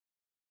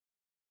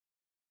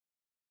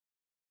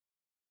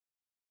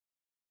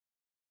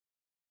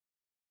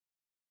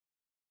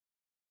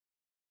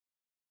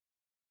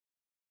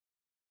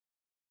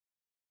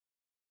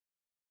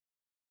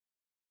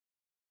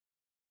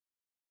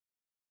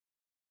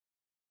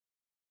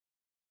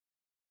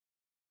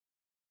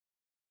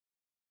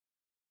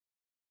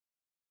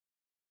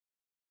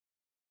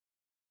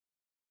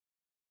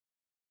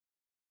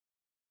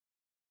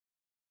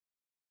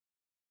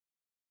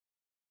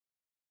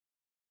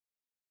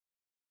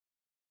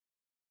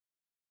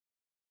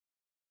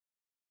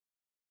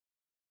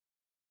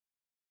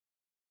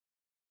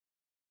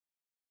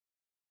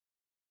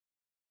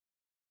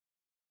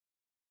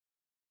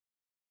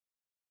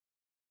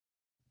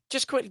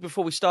just quickly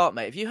before we start,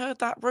 mate, have you heard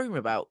that rumour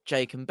about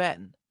Jake and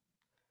Ben?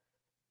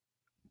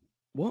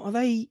 What are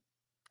they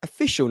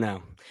official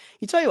now?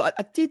 You tell you what,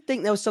 I did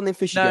think there was something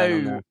fishy going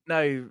on there.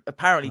 No.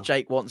 Apparently,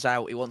 Jake wants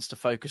out. He wants to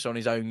focus on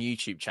his own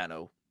YouTube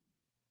channel.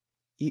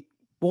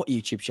 What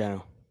YouTube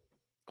channel?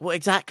 What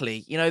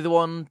exactly? You know, the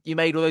one you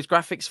made all those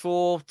graphics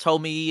for?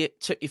 Told me it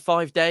took you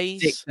 5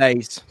 days? 6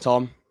 days,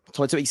 Tom. It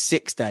took me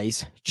 6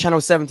 days. Channel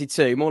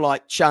 72, more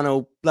like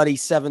channel bloody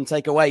 7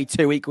 take away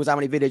 2 equals how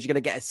many videos you're going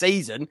to get a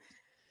season.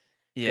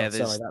 Yeah,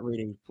 God, sorry, that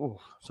really...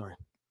 Oh, sorry.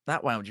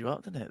 That wound you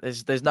up, didn't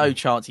it? There's no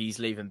chance he's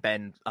leaving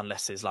Ben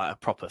unless there's like a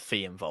proper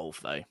fee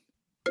involved, though.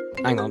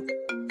 Hang on,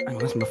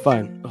 that's my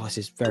phone. Oh, this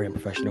is very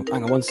unprofessional.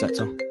 Hang on one sec,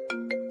 Tom.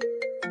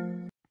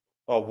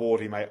 Oh,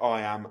 Wardy, mate,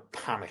 I am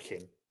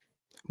panicking.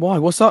 Why?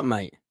 What's up,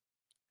 mate?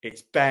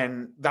 It's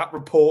Ben. That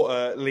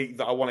reporter leaked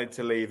that I wanted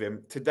to leave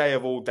him. Today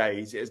of all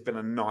days, it has been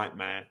a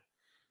nightmare.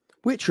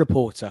 Which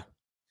reporter?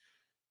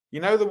 You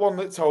know the one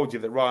that told you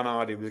that Ryan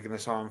Hardy was going to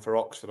sign for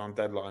Oxford on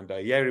deadline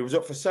day? Yeah, he was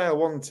up for sale,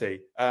 wasn't he?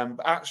 But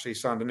actually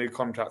signed a new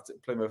contract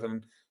at Plymouth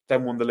and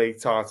then won the league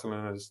title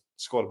and has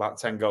scored about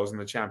 10 goals in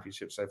the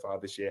Championship so far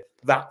this year.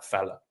 That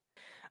fella.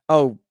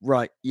 Oh,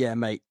 right. Yeah,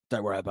 mate.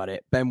 Don't worry about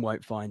it. Ben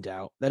won't find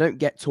out. They don't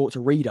get taught to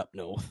read up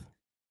north.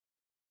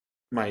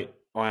 Mate,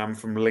 I am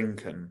from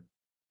Lincoln.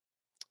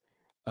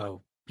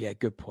 Oh, yeah,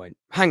 good point.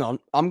 Hang on.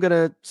 I'm going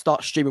to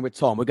start streaming with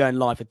Tom. We're going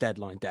live for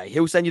deadline day.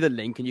 He'll send you the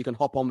link and you can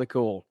hop on the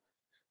call.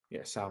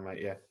 Yeah, sound,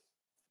 mate, yeah.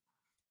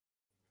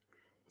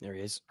 There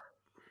he is.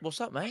 What's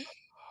up, mate?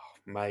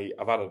 Mate,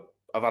 I've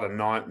had a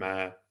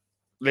nightmare.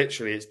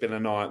 Literally, it's been a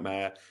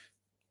nightmare.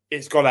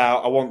 It's got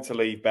out. I want to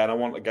leave, Ben. I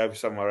want to go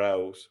somewhere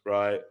else,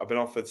 right? I've been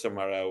offered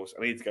somewhere else.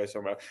 I need to go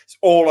somewhere else. It's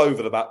all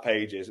over the back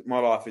pages. My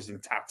life is in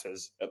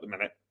tatters at the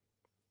minute.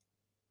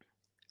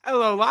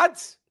 Hello,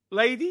 lads,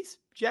 ladies,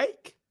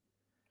 Jake.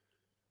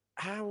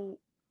 How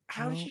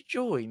did you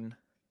join?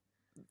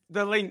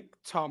 The link,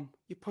 Tom.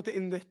 You put it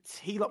in the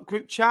T-Lock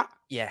group chat.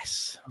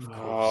 Yes, of course.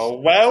 Oh,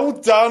 well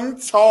done,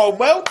 Tom.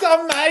 Well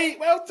done, mate.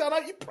 Well done.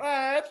 Are you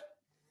proud?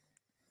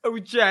 Oh,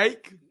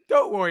 Jake,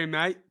 don't worry,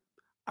 mate.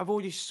 I've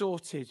already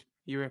sorted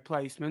your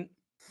replacement.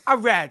 I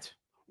read.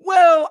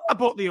 Well, I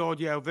bought the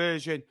audio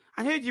version.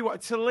 I heard you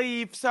wanted to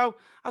leave, so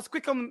I was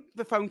quick on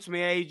the phone to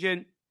my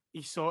agent.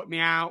 He sorted me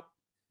out.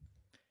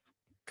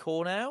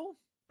 Cornell?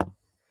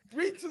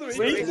 Read to the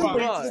He's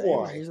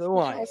the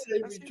one.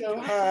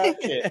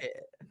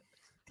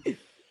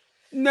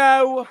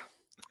 No,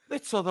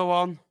 this other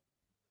one.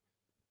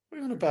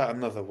 We're on about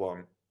another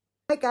one.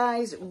 Hi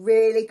guys,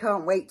 really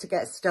can't wait to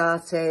get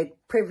started.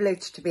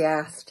 Privileged to be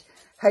asked.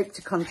 Hope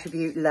to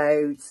contribute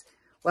loads.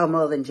 Well,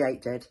 more than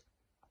Jake did.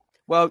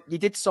 Well, you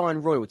did sign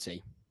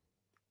royalty.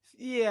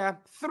 Yeah,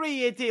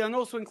 3-year deal and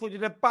also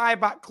included a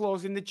buyback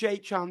clause in the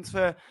Jake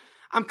transfer.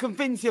 I'm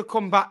convinced he'll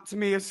come back to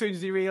me as soon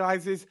as he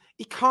realises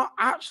he can't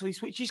actually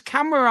switch his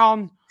camera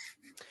on.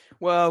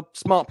 Well,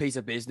 smart piece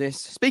of business.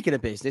 Speaking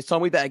of business,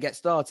 Tom, we better get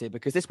started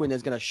because this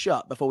window's going to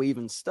shut before we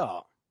even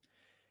start.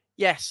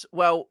 Yes,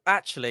 well,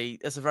 actually,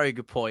 that's a very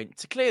good point.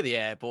 To clear the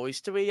air,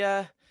 boys, do we,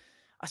 I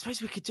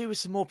suppose we could do with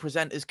some more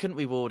presenters, couldn't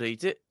we, Wardy?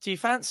 Do you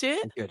fancy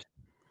it? Good.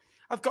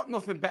 I've got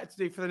nothing better to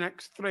do for the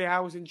next 3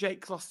 hours and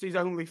Jake's lost his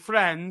only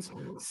friend,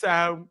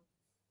 so...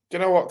 Do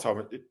you know what,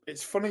 Tom?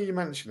 It's funny you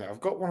mention it. I've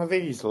got one of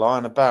these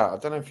lying about. I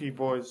don't know if you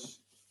boys...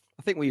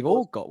 I think we've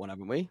all got one,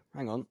 haven't we?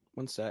 Hang on,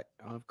 one sec.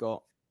 I've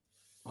got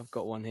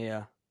one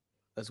here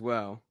as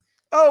well.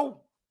 Oh,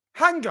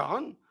 hang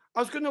on. I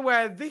was going to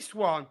wear this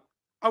one.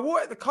 I wore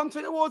it at the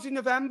Content Awards in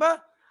November.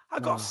 I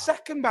got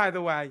second, by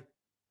the way.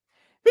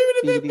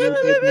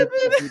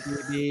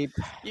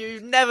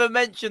 You've never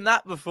mentioned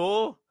that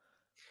before.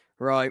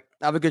 Right,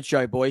 have a good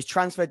show, boys.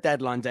 Transfer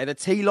deadline day, the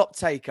T-Lock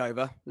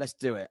takeover. Let's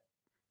do it.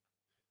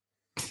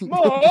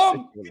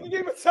 Mom, can you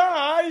give a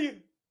tie?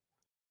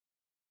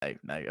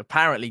 No.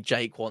 Apparently,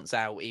 Jake wants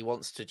out. He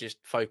wants to just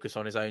focus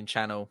on his own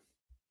channel.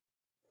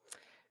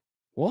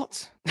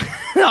 What?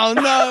 Oh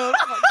no!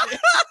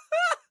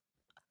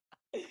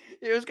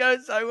 It was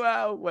going so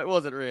well. Well, it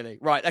wasn't really.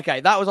 Right.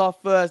 Okay. That was our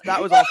first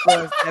ever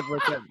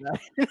attempt.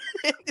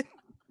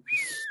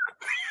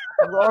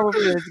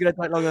 Probably it's going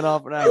to take longer than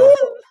half an hour.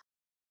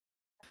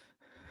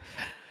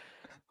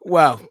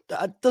 Well,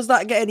 does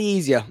that get any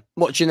easier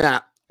watching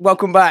that?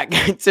 Welcome back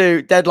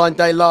to Deadline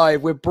Day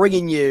Live. We're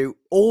bringing you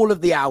all of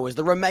the hours,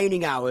 the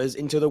remaining hours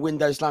until the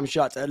window slams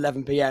shut at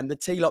 11 p.m. The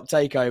T-Lock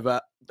takeover.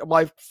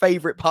 My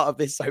favourite part of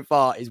this so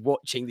far is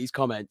watching these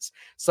comments.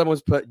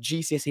 Someone's put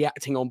GCSE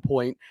acting on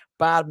point,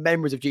 bad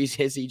memories of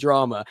GCSE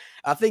drama.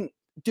 I think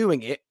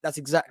doing it, that's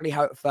exactly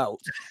how it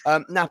felt.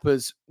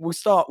 Nappers, we'll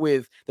start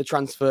with the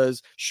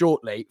transfers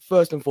shortly.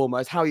 First and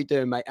foremost, how are you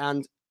doing, mate?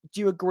 And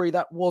do you agree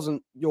that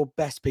wasn't your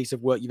best piece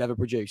of work you've ever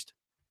produced?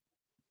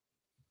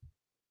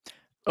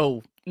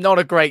 Oh, not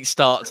a great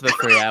start to the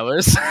 3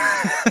 hours.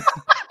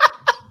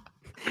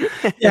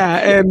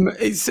 Yeah,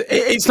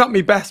 it's not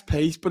my best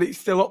piece, but it's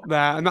still up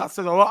there, and that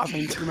says a lot, I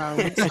think, at the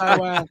moment.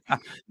 So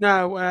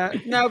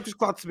no, just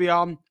glad to be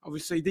on.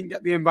 Obviously, didn't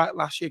get the invite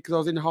last year because I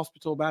was in the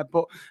hospital bed,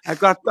 but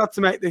glad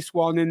to make this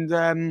one, and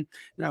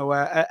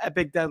a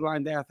big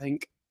deadline day, I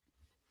think.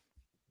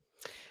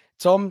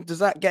 Tom, does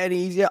that get any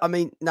easier? I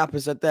mean,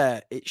 Napa said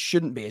there it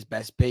shouldn't be his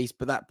best piece,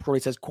 but that probably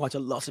says quite a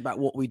lot about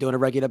what we do on a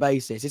regular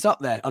basis. It's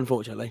up there,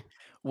 unfortunately.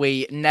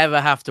 We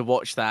never have to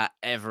watch that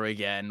ever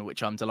again,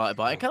 which I'm delighted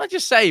by. And can I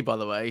just say, by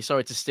the way,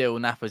 sorry to steal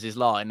Napper's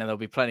line, and there'll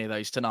be plenty of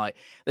those tonight.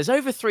 There's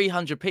over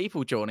 300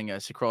 people joining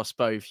us across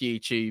both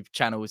YouTube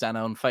channels and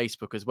on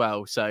Facebook as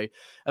well. So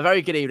a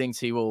very good evening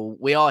to you all.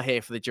 We are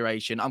here for the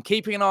duration. I'm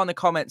keeping an eye on the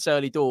comments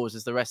early doors,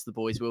 as the rest of the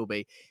boys will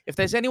be. If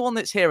there's anyone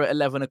that's here at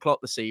 11 o'clock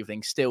this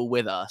evening still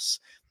with us,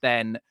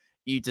 then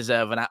you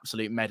deserve an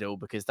absolute medal,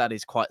 because that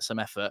is quite some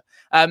effort.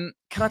 Can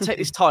I take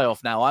this tie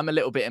off now? I'm a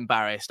little bit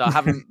embarrassed. I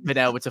haven't been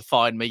able to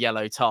find my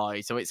yellow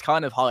tie, so it's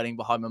kind of hiding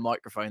behind my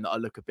microphone that I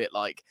look a bit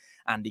like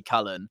Andy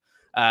Cullen.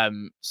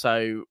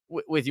 So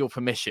with your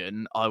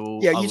permission, I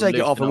will. Yeah, you take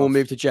it off and we'll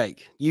move to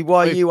Jake.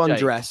 While you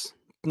undress.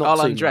 I'll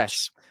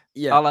undress.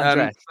 Yeah, I'll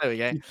undress. There we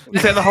go. You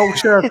take the whole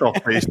shirt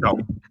off, please,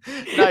 Tom.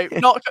 No,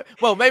 not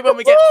well. Maybe when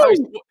we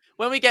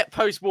get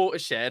post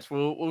watershed,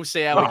 we'll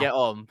see how we get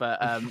on.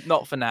 But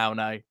not for now.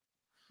 No.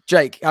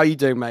 Jake, how you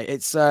doing, mate?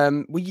 It's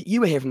you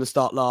were here from the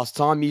start last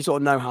time. You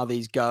sort of know how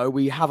these go.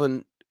 We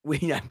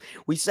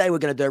say we're going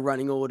to do a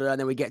running order, and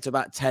then we get to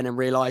about 10 and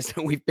realise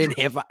that we've been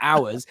here for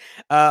hours.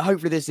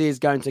 Hopefully, this is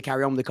going to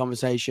carry on the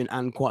conversation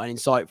and quite an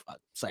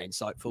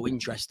insightful,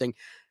 interesting.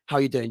 How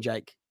you doing,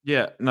 Jake?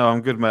 Yeah, no,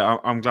 I'm good, mate.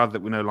 I'm glad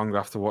that we no longer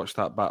have to watch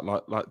that back,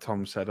 like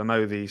Tom said. I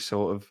know these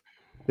are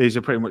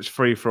pretty much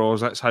free for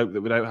alls. Let's hope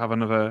that we don't have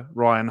another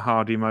Ryan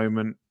Hardy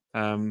moment.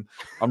 I'm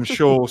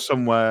sure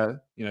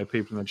somewhere,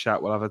 people in the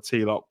chat will have a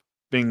T-Lop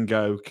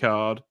bingo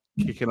card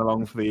kicking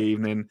along for the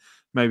evening.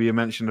 Maybe a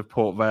mention of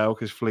Port Vale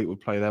because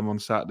Fleetwood play them on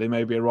Saturday.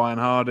 Maybe a Ryan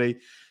Hardy.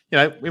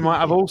 We might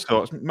have all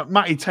sorts.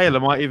 Matty Taylor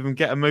might even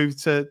get a move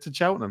to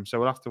Cheltenham, so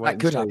we'll have to wait. That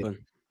could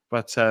happen.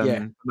 But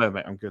no,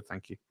 mate, I'm good.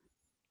 Thank you.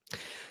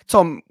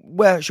 Tom,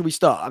 where should we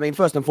start? I mean,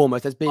 first and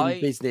foremost, there's been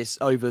business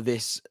over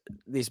this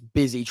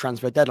busy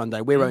transfer deadline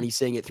day. We're only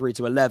seeing it through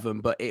to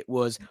 11, but it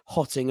was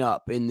hotting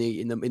up in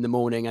the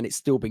morning, and it's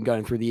still been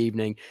going through the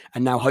evening,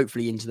 and now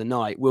hopefully into the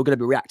night. We're going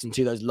to be reacting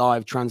to those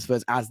live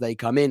transfers as they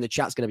come in. The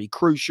chat's going to be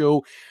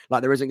crucial.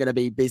 Like, there isn't going to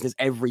be business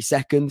every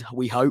second,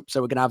 we hope.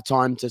 So we're going to have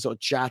time to sort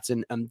of chat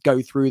and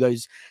go through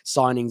those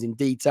signings in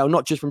detail,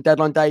 not just from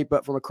deadline day,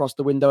 but from across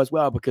the window as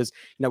well, because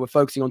we're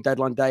focusing on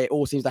deadline day. It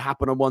all seems to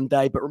happen on one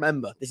day, but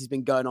remember, this has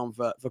been going on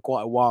for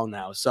quite a while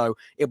now, so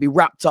it'll be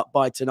wrapped up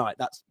by tonight.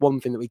 That's one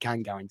thing that we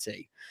can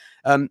guarantee.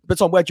 But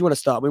Tom, where do you want to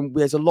start? I mean,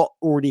 there's a lot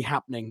already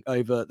happening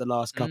over the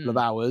last couple of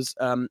hours.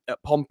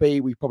 At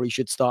Pompey, we probably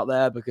should start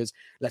there because,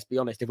 let's be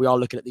honest, if we are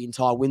looking at the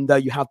entire window,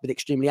 you have been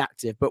extremely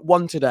active. But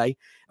one today,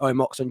 Owen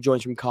Moxon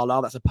joins from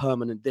Carlisle. That's a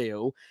permanent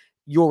deal.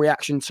 Your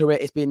reaction to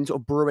it? It's been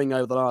sort of brewing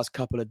over the last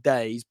couple of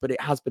days, but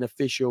it has been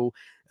official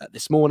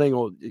this morning,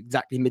 or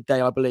exactly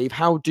midday, I believe.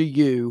 How do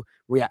you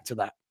react to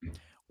that?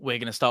 We're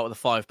going to start with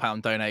a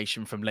 £5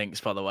 donation from Links,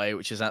 by the way,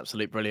 which is an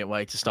absolute brilliant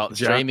way to start the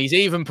stream. He's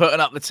even putting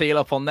up the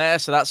T-Lop on there,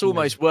 so that's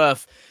almost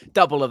worth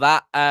double of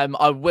that.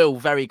 I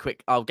will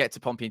I'll get to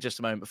Pompey in just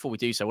a moment. Before we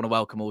do so, I want to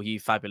welcome all you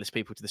fabulous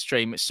people to the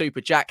stream. Super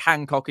Jack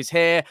Hancock is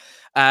here.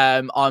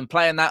 I'm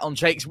playing that on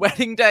Jake's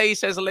wedding day,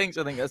 says Links.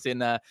 I think that's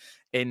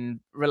in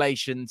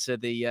relation to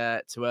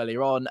the to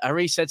earlier on.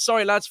 Aris said,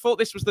 sorry lads, thought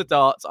this was the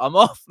darts. I'm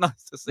off.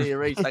 Nice to see you,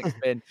 Aris. Thanks for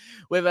being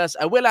with us.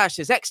 Will Ash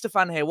says, extra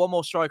fan here, one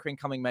more striker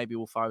incoming, maybe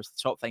we'll fire us to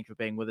the top. Thank you for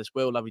being with us,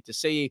 Will. Lovely to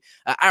see you.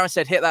 Aaron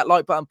said, hit that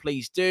like button,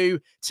 please do.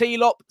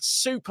 T-Lop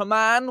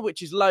Superman,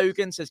 which is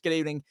Logan, says, good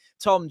evening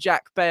Tom,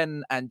 Jack,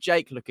 Ben and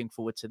Jake, looking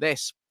forward to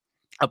this.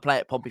 A play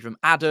at Pompey from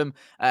Adam.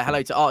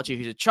 Hello to Archie,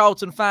 who's a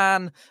Charlton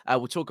fan.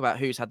 We'll talk about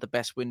who's had the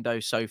best window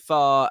so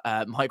far.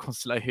 Mike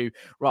wants to know who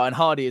Ryan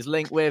Hardy is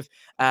linked with.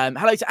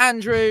 Hello to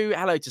Andrew.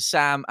 Hello to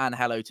Sam. And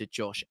hello to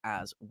Josh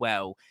as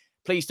well.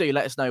 Please do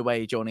let us know where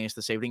you're joining us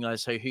this evening. Let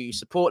us know who you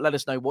support. Let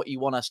us know what you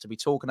want us to be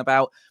talking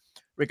about.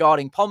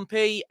 Regarding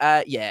Pompey,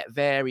 yeah,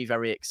 very,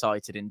 very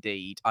excited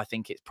indeed. I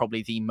think it's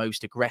probably the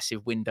most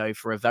aggressive window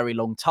for a very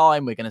long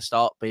time. We're going to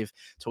start with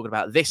talking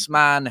about this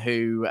man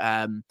who...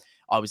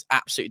 I was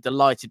absolutely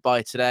delighted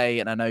by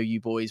today, and I know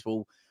you boys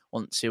will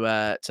want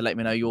to let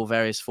me know your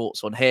various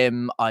thoughts on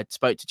him. I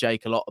spoke to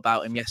Jake a lot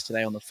about him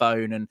yesterday on the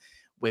phone, and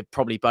we're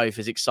probably both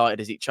as excited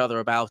as each other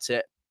about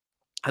it.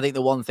 I think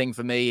the one thing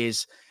for me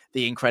is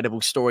the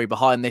incredible story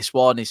behind this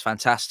one is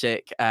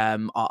fantastic.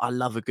 I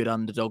love a good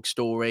underdog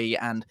story,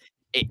 and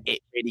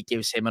it really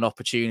gives him an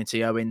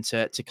opportunity, Owen,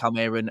 to come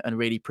here and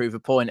really prove a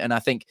point. And I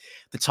think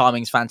the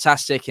timing's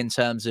fantastic in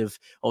terms of,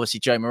 obviously,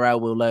 Joe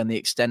Morrell will learn the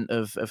extent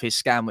of his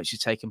scam, which is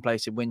taking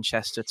place in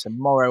Winchester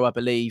tomorrow, I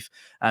believe,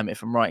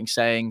 if I'm right in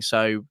saying.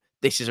 So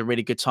this is a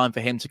really good time for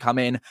him to come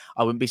in.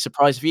 I wouldn't be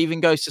surprised if he even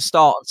goes to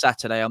start on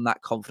Saturday. I'm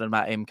that confident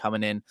about him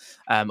coming in.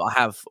 I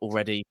have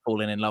already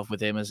fallen in love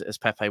with him, as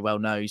Pepe well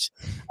knows.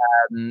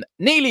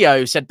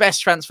 Neilio said,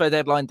 best transfer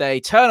deadline day,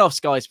 turn off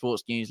Sky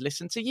Sports News,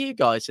 listen to you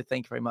guys. So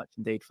thank you very much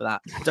indeed for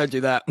that. Don't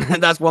do that.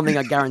 That's one thing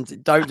I guarantee.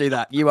 Don't do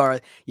that.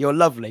 You're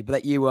lovely,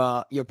 but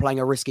you're playing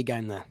a risky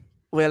game there.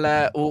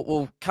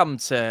 We'll come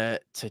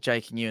to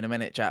Jake and you in a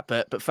minute, Jack.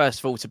 But first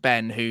of all, to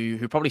Ben,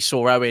 who probably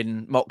saw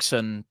Owen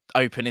Moxon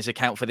open his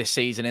account for this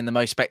season in the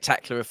most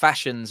spectacular of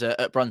fashions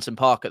at Brunton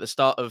Park at the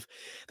start of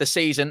the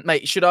season.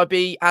 Mate, should I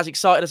be as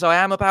excited as I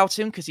am about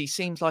him? Because he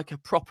seems like a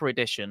proper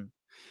addition.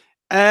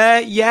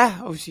 Yeah,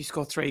 obviously he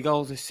scored 3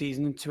 goals this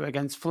season and 2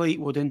 against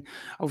Fleetwood, and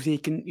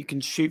obviously you can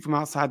shoot from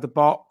outside the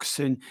box,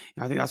 and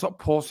I think that's what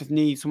Portsmouth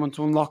needs, someone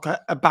to unlock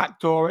a back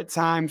door at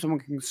times, someone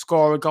who can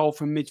score a goal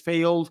from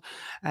midfield.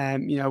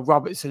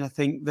 Robertson, I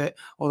think that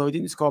although he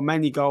didn't score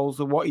many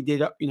goals, or what he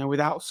did,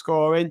 without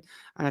scoring,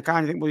 and I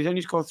kind of think, well, he's only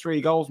scored 3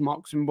 goals,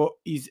 Moxon, but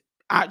his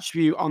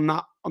attribute on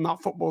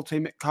that football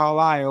team at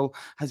Carlisle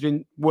has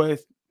been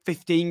worth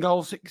 15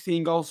 goals,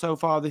 16 goals so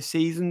far this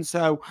season.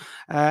 So,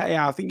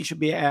 I think you should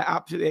be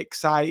absolutely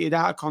excited.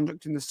 Out of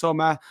contract in the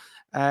summer.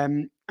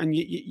 And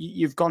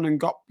you've gone and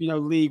got,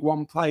 League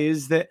One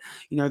players that,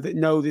 that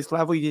know this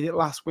level. You did it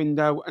last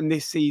window, and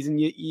this season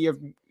you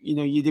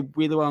did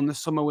really well in the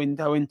summer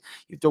window, and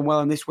you've done well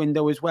in this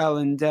window as well.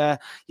 And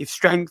you've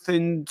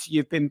strengthened,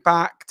 you've been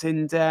backed,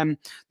 and the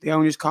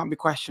owners can't be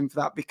questioned for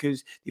that,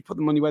 because you put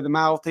the money where the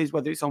mouth is,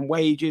 whether it's on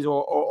wages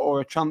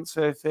or a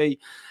transfer fee.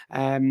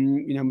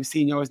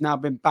 Mousinho has now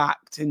been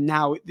backed, and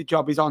now the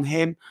job is on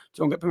him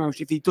to get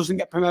promotion. If he doesn't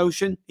get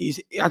promotion,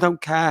 I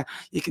don't care.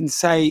 You can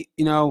say,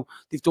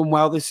 they've done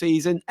well this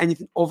season.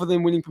 Anything other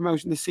than winning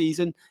promotion this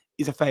season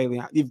is a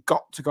failure. You've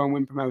got to go and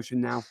win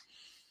promotion now.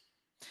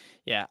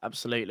 Yeah,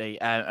 absolutely.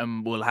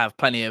 And we'll have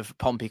plenty of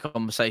Pompey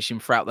conversation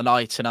throughout the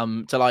night. And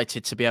I'm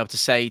delighted to be able to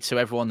say to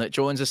everyone that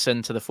joins us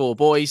and to the 4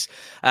 boys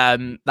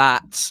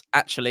that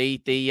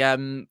actually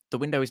the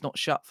window is not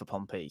shut for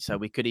Pompey. So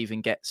we could even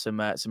get some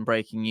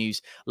breaking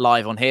news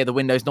live on here. The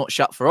window's not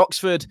shut for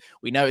Oxford.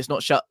 We know it's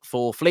not shut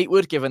for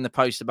Fleetwood, given the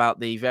post about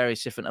the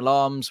various different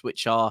alarms,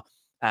 which are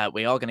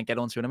we are going to get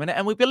onto in a minute.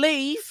 And we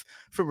believe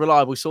from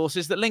reliable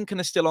sources that Lincoln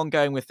is still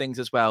ongoing with things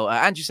as well.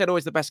 Andrew said,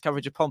 always the best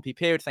coverage of Pompey,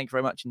 period. Thank you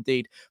very much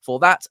indeed for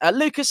that.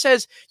 Lucas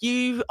says,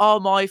 you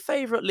are my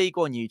favourite League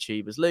One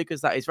YouTubers.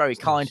 Lucas, that is very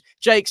kind.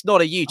 Jake's not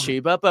a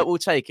YouTuber, but we'll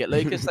take it.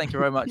 Lucas, thank you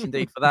very much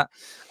indeed for that.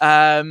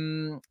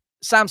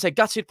 Sam said,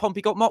 gutted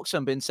Pompey got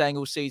Moxon. Been saying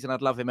all season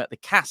I'd love him at the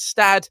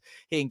Castad.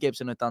 He and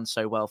Gibson have done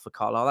so well for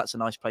Carlisle. That's a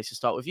nice place to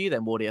start with you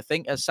then, Wardy, I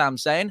think. As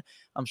Sam's saying,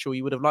 I'm sure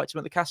you would have liked him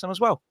at the Castad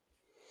as well.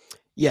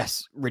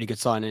 Yes, really good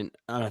signing.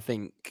 And I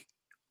think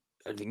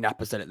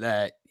Napper said it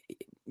there.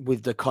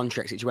 With the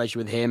contract situation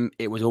with him,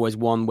 it was always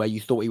one where you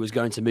thought he was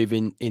going to move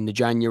in the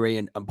January,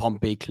 and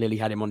Pompey clearly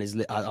had him on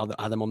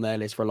had him on their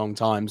list for a long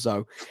time.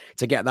 So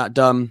to get that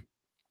done,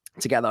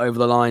 to get that over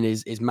the line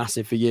is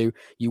massive for you.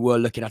 You were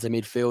looking at a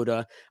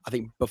midfielder, I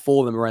think,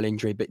 before the Morel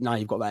injury, but now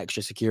you've got that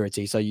extra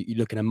security. So you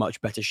look in a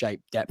much better shape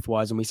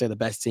depth-wise. And we say the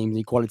best teams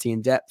need quality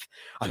and depth.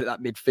 I think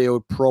that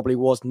midfield probably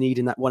was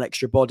needing that one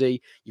extra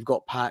body. You've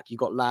got Pack, you've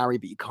got Larry,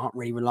 but you can't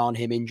really rely on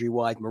him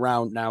injury-wise.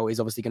 Morel now is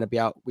obviously going to be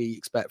out, we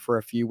expect, for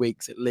a few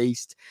weeks at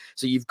least.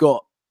 So you've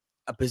got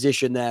a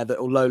position there that,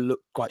 although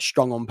look quite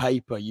strong on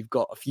paper, you've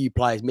got a few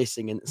players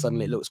missing, and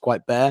suddenly it looks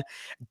quite bare.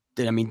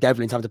 I mean,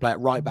 Devlin's having to play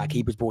at right back.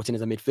 He was brought in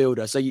as a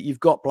midfielder. So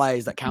you've got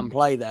players that can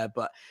play there,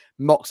 but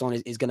Moxon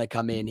is going to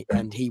come in,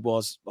 and he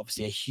was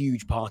obviously a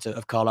huge part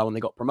of Carlisle when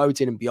they got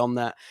promoted, and beyond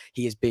that,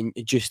 he has been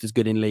just as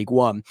good in League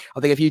One. I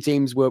think a few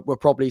teams were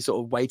probably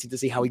sort of waiting to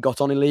see how he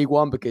got on in League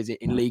One, because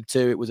in League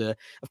Two, it was, of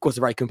course,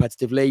 a very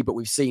competitive league, but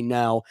we've seen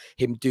now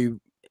him do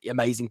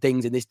amazing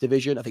things in this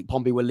division. I think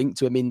Pompey were linked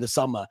to him in the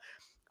summer.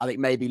 I think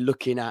maybe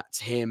looking at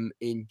him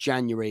in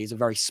January is a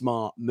very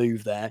smart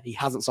move there. He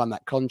hasn't signed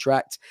that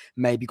contract.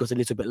 Maybe got a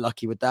little bit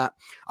lucky with that.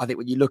 I think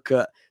when you look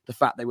at the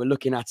fact they were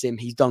looking at him,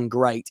 he's done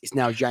great. It's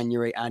now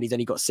January and he's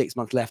only got 6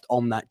 months left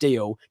on that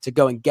deal. To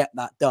go and get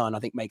that done, I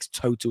think makes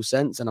total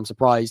sense. And I'm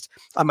surprised.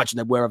 I imagine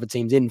there were other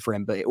teams in for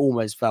him, but it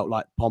almost felt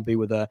like Pompey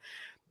were the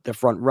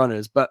front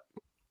runners. But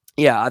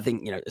yeah, I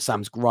think,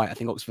 Sam's right. I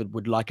think Oxford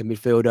would like a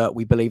midfielder.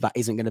 We believe that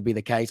isn't going to be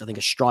the case. I think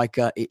a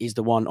striker is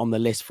the one on the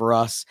list for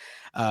us.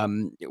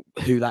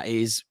 Who that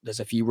is,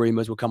 there's a few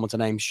rumours. We'll come on to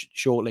names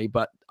shortly,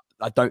 but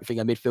I don't think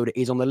a midfielder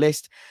is on the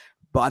list.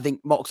 But I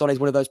think Moxon is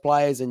one of those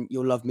players, and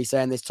you'll love me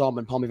saying this, Tom,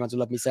 and Pompey fans will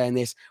love me saying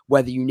this.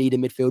 Whether you need a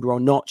midfielder or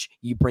not,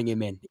 you bring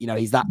him in.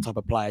 He's that type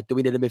of player. Do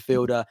we need a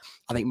midfielder?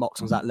 I think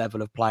Moxon's that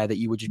level of player that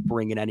you would just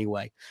bring in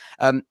anyway.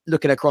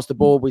 Looking across the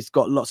board, we've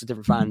got lots of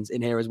different fans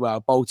in here as well.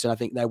 Bolton, I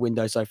think their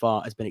window so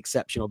far has been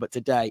exceptional, but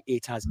today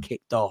it has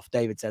kicked off.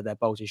 David said their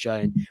Bolton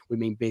showing we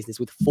mean business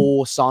with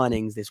 4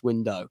 signings this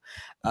window.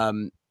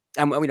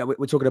 And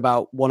we're talking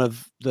about one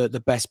of the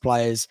best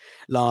players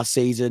last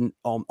season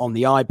on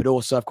the eye, but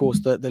also, of course,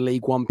 the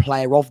League One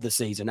player of the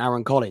season,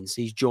 Aaron Collins.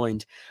 He's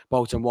joined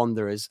Bolton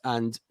Wanderers,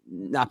 and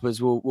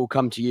Nappers will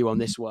come to you on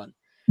this one.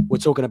 we're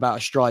talking about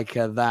a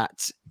striker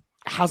that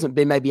hasn't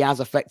been maybe as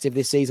effective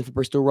this season for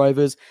Bristol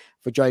Rovers,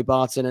 for Joe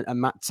Barton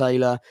and Matt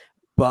Taylor.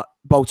 But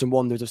Bolton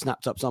Wanderers have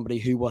snapped up somebody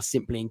who was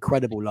simply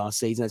incredible last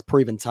season. There's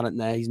proven talent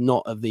there. He's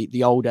not of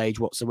the old age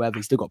whatsoever.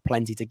 He's still got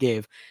plenty to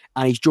give.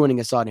 And he's joining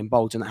a side in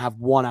Bolton that have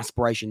one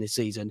aspiration this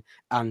season,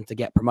 and to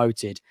get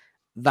promoted.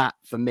 That,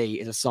 for me,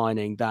 is a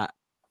signing that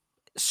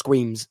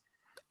screams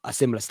a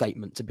similar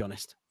statement, to be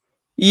honest.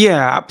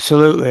 Yeah,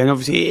 absolutely. And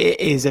obviously it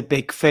is a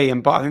big fee,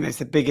 but I think it's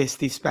the biggest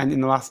he's spent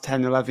in the last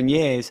 10, 11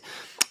 years.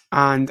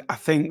 And I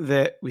think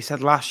that we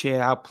said last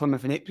year how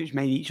Plymouth and Ipswich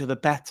made each other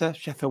better.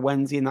 Sheffield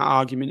Wednesday in that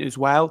argument as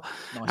well,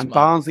 Nice and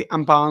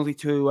man. Barnsley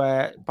to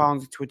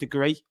a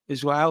degree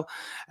as well.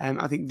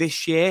 I think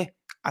this year,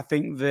 I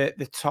think that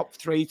the top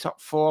 3,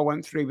 top 4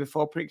 went through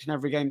before predicting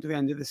every game to the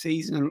end of the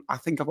season, and I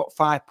think I've got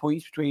 5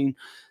 points between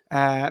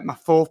my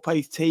 4th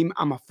place team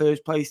and my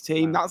 1st place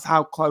team. Wow. That's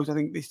how close I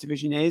think this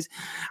division is.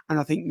 And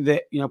I think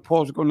that,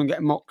 Paul's going to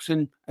get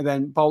Moxon, and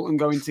then Bolton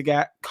going to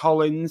get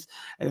Collins,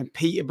 and then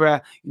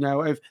Peterborough.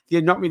 If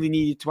they're not really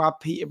needed to add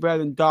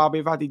Peterborough, and Derby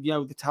have added,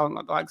 the talent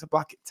like the likes of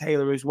Blackett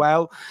Taylor as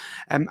well.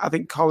 I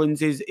think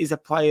Collins is a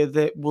player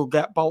that will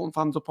get Bolton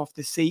fans up off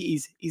the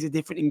seat. He's a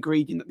different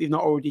ingredient that they've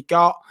not already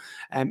got.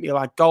 He'll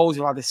add goals,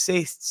 he'll add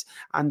assists,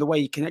 and the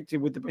way he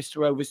connected with the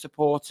Bristol Rovers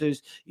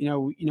supporters,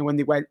 when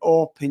they went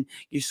up, and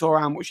you saw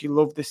how much he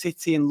loved the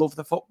city and loved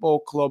the football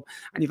club.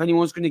 And if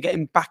anyone's going to get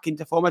him back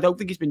into form, I don't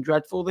think he's been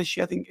dreadful this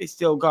year. I think he's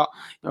still got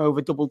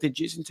over double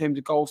digits in terms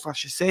of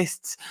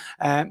goals/assists.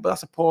 But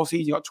that's a poor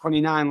season. He got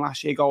 29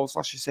 last year,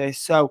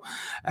 goals/assists. So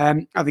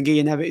I think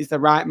Ian Evatt is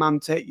the right man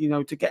to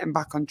get him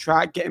back on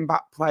track, get him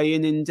back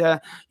playing. And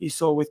you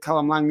saw with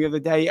Callum Lang the other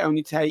day, it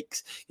only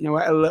takes a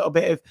little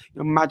bit of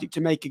magic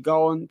to make a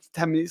goal, and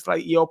 10 minutes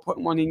later you're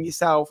putting one in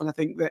yourself. And I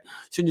think that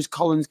as soon as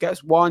Collins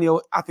gets one,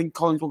 I think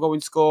Collins will go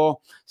and score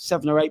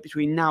 7 or 8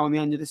 between now and the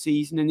end of the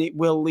season, and it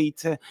will lead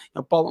to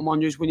Bolton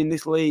Wanderers winning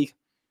this league.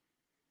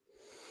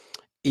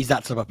 He's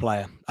that type of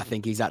player. I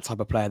think he's that type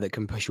of player that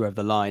can push you over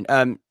the line.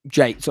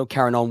 Jake, sort of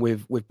carrying on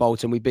with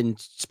Bolton, we've been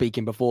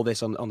speaking before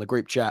this on the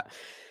group chat.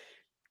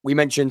 We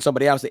mentioned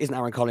somebody else that isn't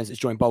Aaron Collins that's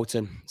joined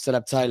Bolton.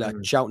 Celeb Taylor,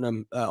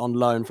 Cheltenham on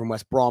loan from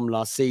West Brom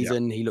last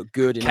season. Yep. He looked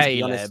good. And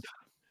Caleb,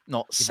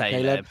 not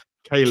Caleb.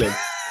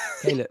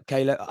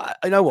 Caleb.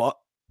 I know what?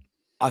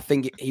 I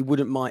think he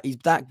wouldn't mind. He's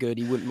that good.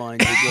 He wouldn't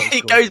mind.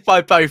 He goes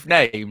by both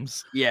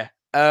names. Yeah.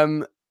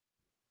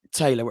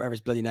 Taylor, whatever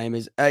his bloody name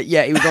is.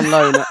 Yeah, he was on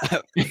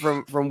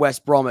loan from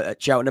West Brom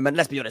at Cheltenham. And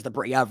let's be honest, a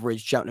pretty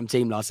average Cheltenham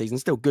team last season.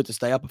 Still good to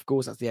stay up, of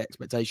course. That's the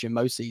expectation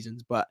most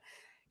seasons. But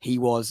he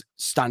was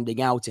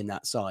standing out in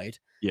that side.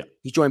 Yeah.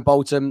 He's joined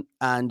Bolton,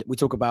 and we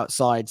talk about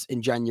sides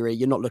in January.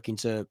 You're not looking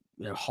to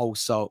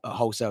wholesale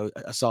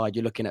a side.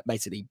 You're looking at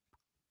basically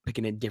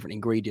picking in different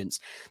ingredients.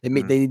 They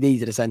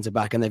needed a centre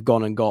back, and they've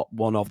gone and got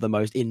one of the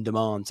most in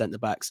demand centre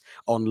backs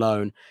on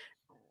loan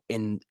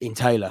in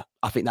Taylor.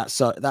 I think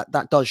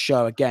that does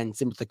show again,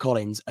 similar to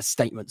Collins, a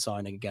statement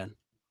signing again.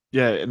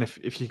 Yeah, and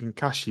if you can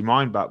cast your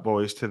mind back,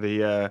 boys, to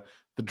the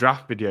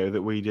draft video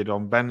that we did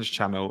on Ben's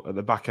channel at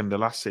the back end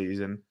of last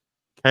season,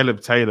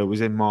 Caleb Taylor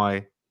was in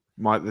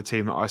the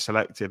team that I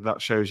selected.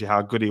 That shows you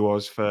how good he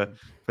was for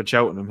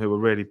Cheltenham, who were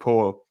really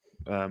poor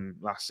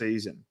last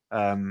season.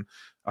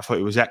 I thought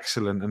he was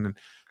excellent.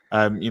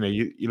 And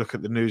you look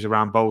at the news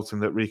around Bolton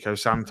that Rico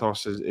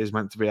Santos is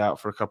meant to be out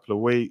for a couple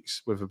of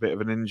weeks with a bit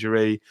of an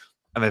injury,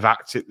 and they've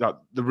acted like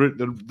the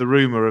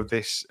rumor of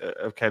this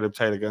of Caleb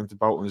Taylor going to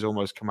Bolton has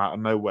almost come out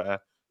of nowhere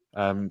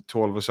to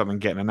all of a sudden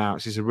getting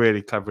announced. He's a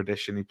really clever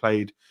addition. He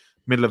played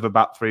middle of a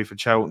back three for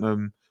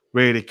Cheltenham,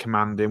 really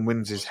commanding,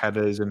 wins his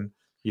headers, and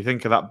you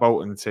think of that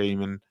Bolton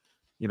team, and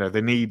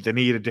they need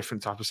a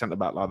different type of centre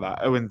back like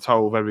that. Owen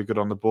Toll, very good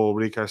on the ball.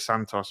 Rico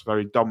Santos,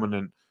 very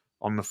dominant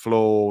on the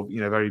floor,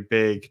 very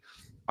big.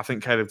 I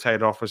think Caleb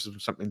Taylor offers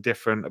something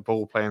different, a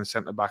ball playing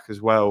centre back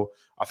as well.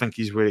 I think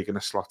he's really going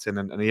to slot in,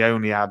 and he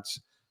only adds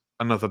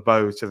another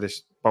bow to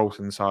this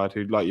Bolton side,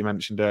 who, like you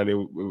mentioned earlier,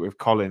 with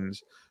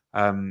Collins.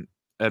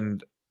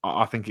 And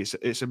I think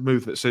it's a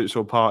move that suits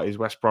all parties.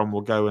 West Brom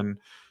will go and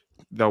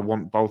they'll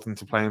want Bolton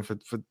to play him for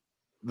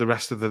the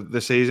rest of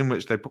the season,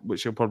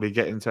 which he'll probably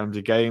get in terms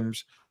of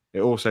games. It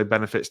also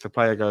benefits the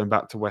player going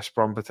back to West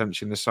Brom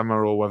potentially in the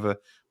summer, or whether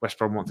West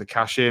Brom want to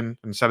cash in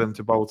and sell him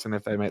to Bolton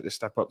if they make the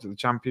step up to the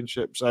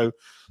Championship. So,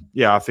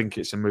 yeah, I think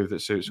it's a move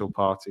that suits all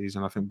parties,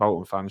 and I think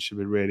Bolton fans should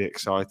be really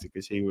excited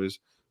because he was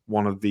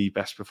one of the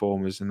best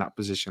performers in that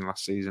position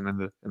last season in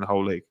the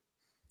whole league.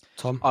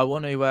 Tom, I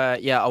want to,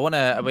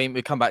 I mean,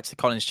 we come back to the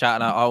Collins chat,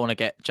 and I want to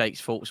get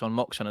Jake's thoughts on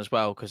Moxon as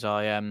well, because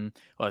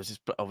there's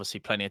obviously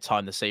plenty of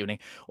time this evening.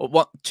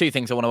 Two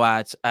things I want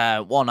to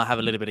add. One, I have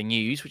a little bit of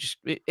news, which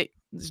is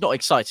it's not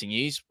exciting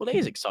news. Well, it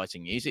is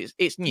exciting news.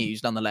 It's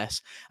news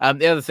nonetheless.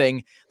 The other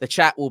thing, the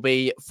chat will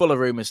be full of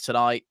rumours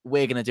tonight.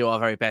 We're going to do our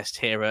very best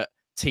here at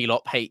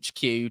TLOP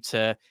HQ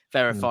to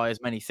verify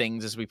as many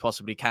things as we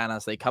possibly can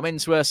as they come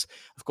into us.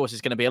 Of course,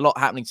 there's going to be a lot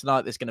happening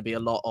tonight. There's going to be a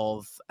lot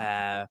of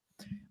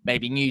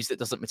maybe news that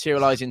doesn't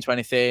materialize into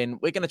anything.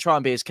 We're going to try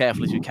and be as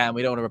careful as we can.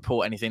 We don't want to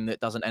report anything that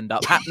doesn't end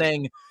up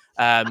happening.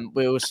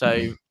 We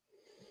also,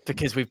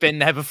 because we've been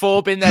there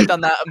before, been there,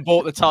 done that, and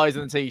bought the ties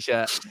and the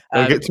t-shirt.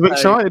 Don't get too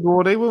excited,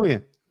 Wardy, will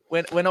you?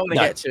 We're not going to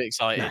get too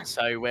excited,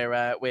 so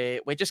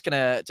we're just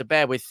going to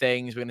bear with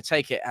things. We're going to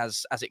take it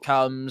as it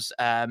comes.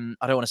 I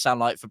don't want to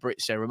sound like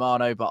Fabrizio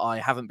Romano, but I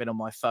haven't been on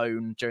my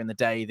phone during the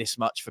day this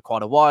much for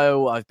quite a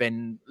while. I've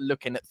been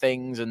looking at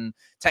things and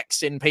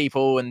texting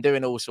people and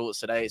doing all sorts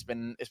today. It's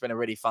been a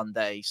really fun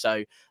day,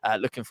 so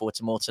looking forward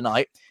to more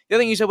tonight. The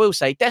other thing is, I will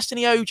say,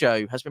 Destiny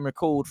Ojo has been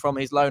recalled from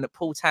his loan at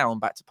Poole Town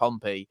back to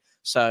Pompey.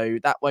 So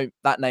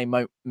that name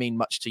won't mean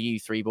much to you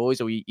three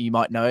boys, or you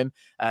might know him.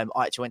 I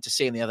actually went to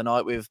see him the other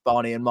night with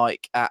Barney and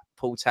Mike at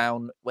Poole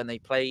Town when they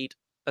played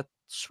at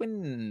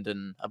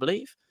Swindon, I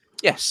believe.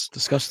 Yes.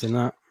 Disgusting,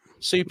 that.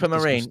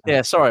 Supermarine.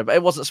 Yeah, sorry, but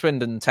it wasn't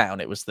Swindon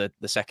Town. It was the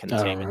second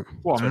team. Right.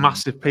 What Swindon. a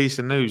massive piece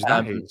of news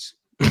that is.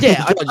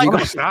 Yeah, I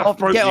get off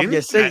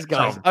your seats,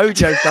 guys.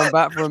 Ojo's come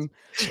back from...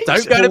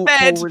 Don't go to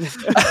bed.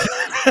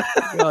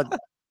 God.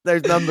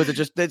 Those numbers are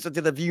just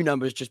the view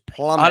numbers just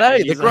plummet. I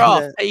know the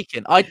graph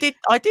taken. I did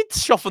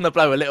soften the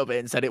blow a little bit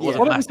and said it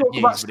wasn't. What did we massive talk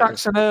news, about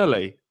Saxon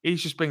Early?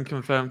 He's just been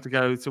confirmed to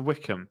go to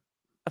Wickham.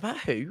 About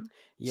who?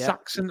 Yeah.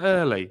 Saxon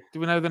Early.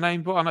 Do we know the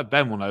name? But I know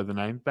Ben will know the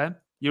name. Ben,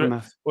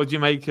 what do you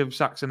make of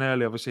Saxon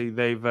Early? Obviously,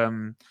 they've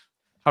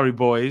Harry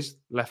Boys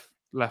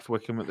left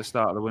Wickham at the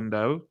start of the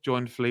window,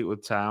 joined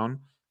Fleetwood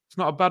Town. It's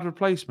not a bad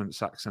replacement,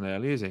 Saxon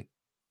Early, is he?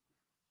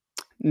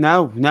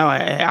 No,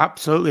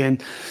 absolutely.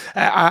 And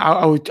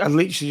I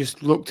literally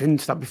just looked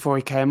into that before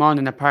he came on,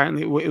 and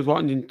apparently it was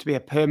wanting him to be a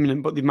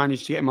permanent, but they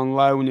managed to get him on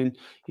loan, and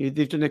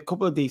they've done a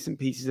couple of decent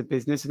pieces of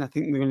business, and I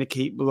think they're going to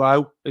keep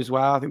Low as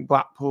well. I think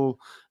Blackpool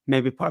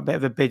maybe put a bit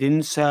of a bid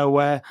in, so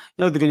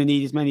they're going to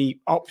need as many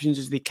options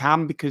as they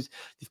can because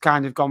they've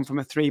kind of gone from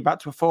a 3-back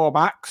to a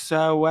 4-back.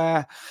 So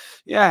a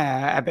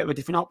bit of a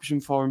different option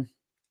for them.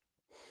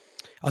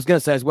 I was going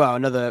to say as well,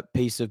 another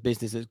piece of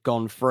business that's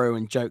gone through,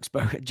 and Jake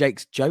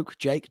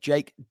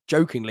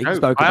jokingly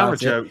spoke about it. I am a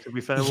joke, to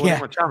be fair. Yeah,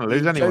 my channel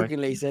is anyway.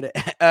 Jokingly said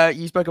it.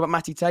 You spoke about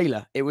Matty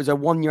Taylor. It was a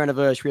 1-year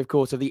anniversary, of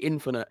course, of the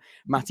infinite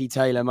Matty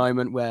Taylor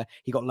moment where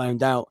he got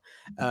loaned out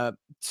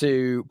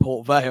to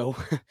Port Vale.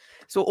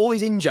 So all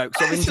these in-jokes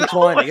sort of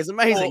intertwining. It's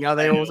amazing how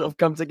they all sort of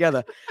come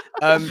together.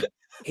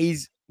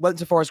 He's went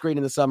to Forest Green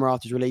in the summer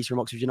after his release from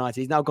Oxford United.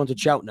 He's now gone to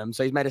Cheltenham,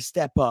 so he's made a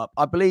step up.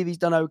 I believe he's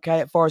done okay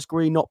at Forest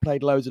Green, not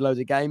played loads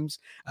of games,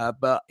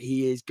 but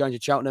he is going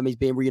to Cheltenham. He's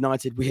being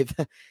reunited with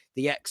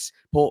the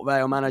ex-Port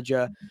Vale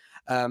manager,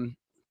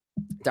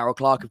 Darryl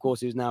Clark, of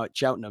course, who's now at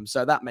Cheltenham.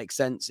 So that makes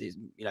sense,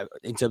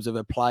 in terms of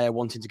a player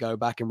wanting to go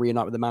back and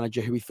reunite with the manager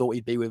who he thought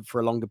he'd be with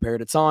for a longer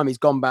period of time. He's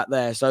gone back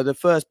there. So the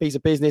first piece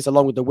of business,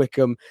 along with the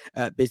Wickham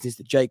business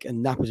that Jake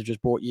and Nappers have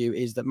just brought you,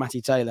 is that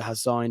Matty Taylor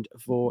has signed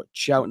for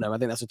Cheltenham. I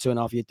think that's a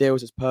 2.5-year deal,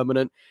 so it's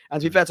permanent.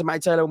 And to be fair to Matty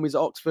Taylor, when he was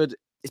at Oxford,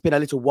 it's been a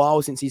little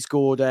while since he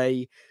scored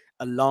a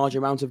large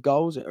amount of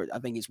goals. I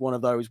think it's one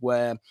of those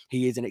where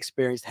he is an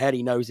experienced head.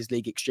 He knows this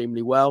league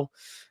extremely well.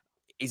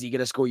 Is he going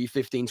to score you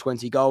 15,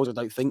 20 goals? I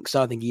don't think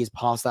so. I think he is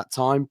past that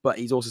time, but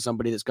he's also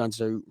somebody that's going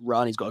to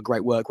run. He's got a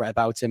great work rate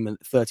about him, and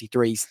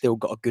 33, he's still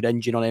got a good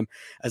engine on him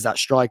as that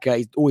striker.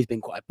 He's always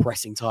been quite a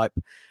pressing type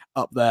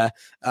up there,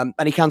 and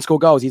he can score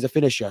goals. He's a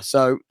finisher.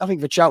 So I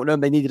think for Cheltenham,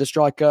 they needed a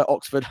striker.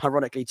 Oxford,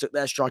 ironically, took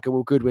their striker,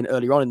 Will Goodwin,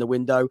 earlier on in the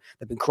window.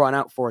 They've been crying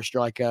out for a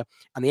striker,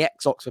 and the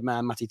ex-Oxford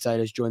man, Matty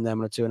Taylor's joined them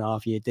on a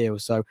 2.5-year deal.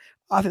 So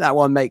I think that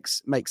one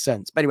makes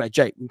sense. But anyway,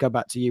 Jake, we'll go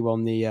back to you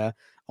on the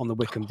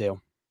Wickham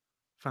deal.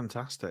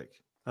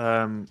 Fantastic.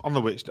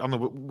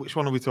 Which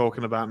one are we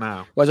talking about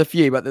now? Well, there's a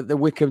few, but the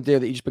Wickham deal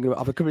that you just been about,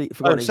 I've completely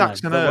forgotten his name.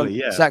 Saxon Early,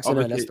 yeah. Saxon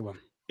Early, that's the one.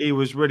 He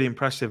was really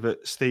impressive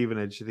at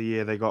Stevenage the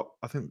year they got,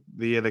 I think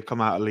the year they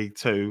come out of League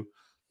Two,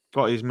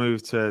 got his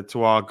move to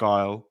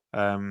Argyle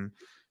when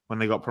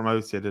they got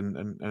promoted,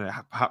 and it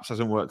perhaps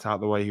hasn't worked out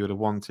the way he would have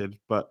wanted.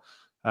 But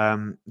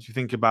if you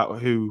think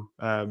about who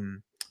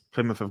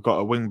Plymouth have got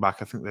a wing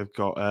back, I think they've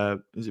got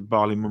is it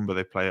Barley Mumba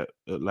they play at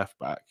left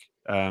back.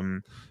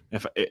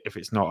 If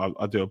it's not,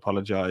 I do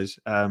apologise.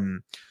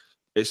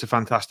 It's a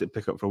fantastic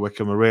pickup for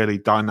Wickham, a really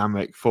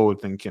dynamic,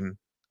 forward-thinking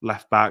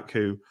left back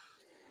who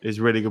is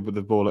really good with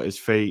the ball at his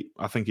feet.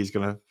 I think he's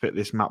going to fit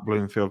this Matt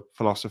Bloomfield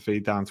philosophy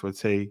down to a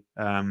T.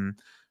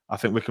 I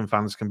think Wickham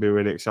fans can be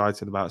really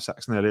excited about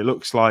Saxon Early. It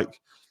looks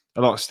like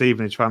a lot of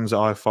Stevenage fans that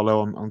I follow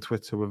on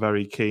Twitter were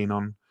very keen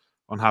on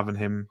having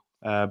him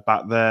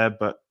back there,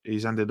 but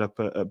he's ended up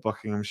at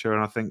Buckinghamshire,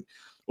 and I think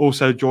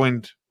also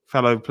joined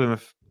fellow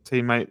Plymouth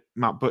teammate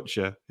Matt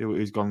Butcher,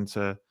 who's gone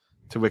to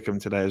Wickham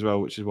today as well,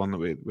 which is one that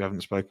we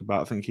haven't spoken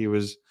about. I think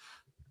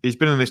he's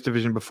been in this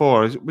division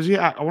before. Was he?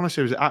 I want to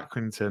say, was it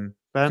Accrington?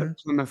 Ben?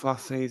 Plymouth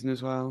last season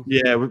as well.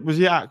 Yeah, was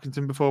he at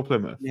Accrington before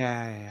Plymouth?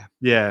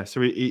 Yeah.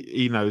 So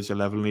he knows the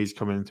level, and he's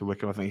coming into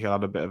Wickham. I think he'll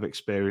have a bit of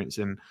experience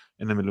in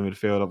the middle of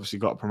midfield. Obviously,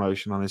 got a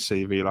promotion on his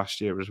CV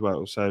last year as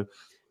well. So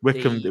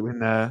Wickham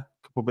doing a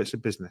couple bits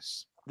of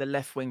business. The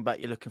left wing back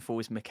you're looking for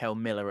is Mikael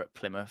Miller at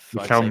Plymouth.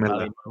 Mikael I'd say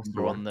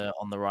Miller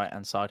on the right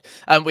hand side.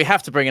 We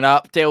have to bring it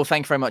up. Dill,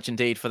 thank you very much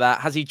indeed for that.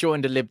 Has he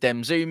joined a Lib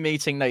Dem Zoom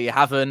meeting? No, you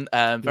haven't.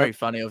 Very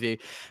funny of you.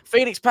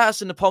 Felix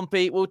Patterson to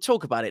Pompey. We'll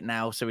talk about it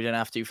now, so we don't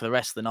have to for the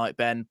rest of the night,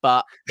 Ben.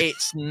 But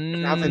it's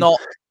not.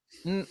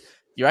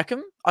 You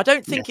reckon? I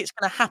don't think it's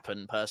going to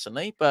happen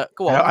personally. But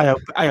go on.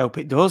 I hope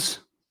it does.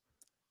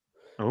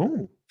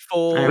 Oh,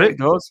 I hope it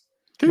does.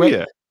 Do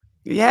you?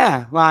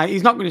 Yeah, like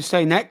he's not going to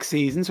stay next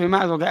season, so we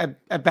might as well get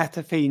a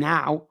better fee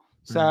now.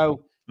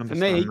 So for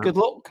me, good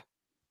luck.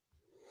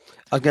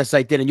 I was going to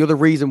say, Dylan, you're the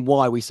reason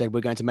why we said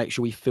we're going to make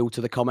sure we filter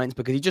the comments,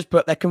 because he just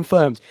put they're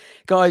confirmed.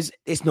 Guys,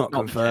 it's not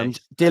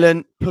confirmed.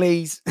 Dylan,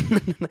 please.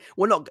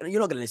 You're not going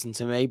to listen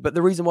to me. But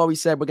the reason why we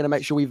said we're going to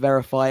make sure we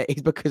verify it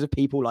is because of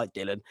people like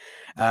Dylan.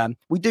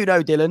 We do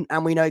know Dylan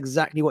and we know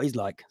exactly what he's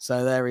like.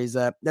 So there's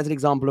an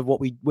example of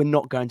what we're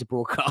not going to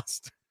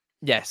broadcast.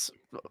 Yes,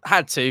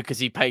 had to because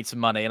he paid some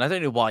money, and I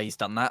don't know why he's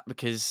done that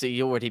because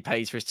he already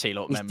pays for his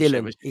T-Lot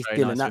membership. He's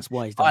Dylan. Nice. That's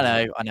why he's done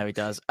I know he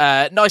does.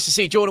 Nice to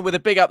see Jordan with a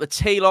big up the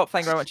T-Lot.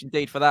 Thank you very much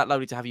indeed for that.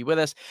 Lovely to have you with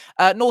us.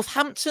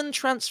 Northampton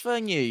transfer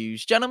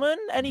news, gentlemen.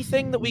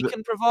 Anything that we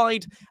can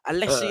provide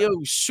Alessio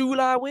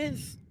Sula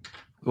with?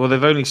 Well,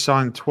 they've only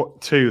signed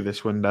 2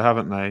 this window,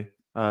 haven't they?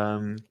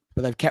 But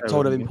they've kept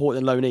hold of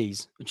important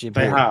loanees, which is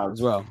important as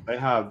well. They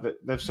have.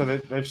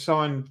 They've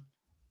signed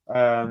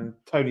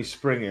Tony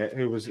Springett,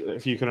 who was,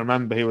 if you can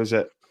remember, he was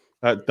at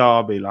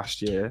Derby last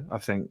year, I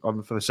think,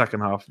 for the second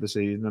half of the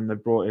season. And they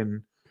brought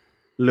in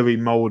Louis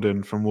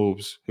Molden from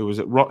Wolves, who was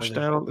at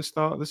Rochdale at the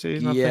start of the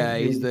season. I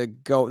think. He's the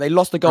goal. They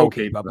lost the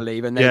goalkeeper, I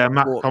believe. And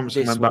Matt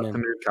Thompson went back to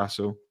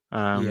Newcastle.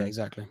 Yeah,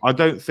 exactly. I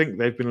don't think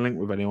they've been linked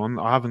with anyone.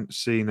 I haven't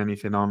seen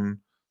anything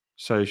on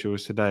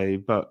socials today,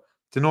 but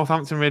do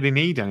Northampton really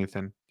need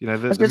anything? You know,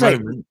 at the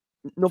moment.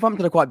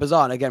 Northampton are quite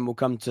bizarre, and again, we'll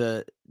come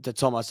to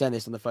Tom. I was saying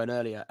this on the phone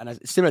earlier, and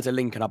it's similar to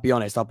Lincoln. I'll be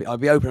honest. I'll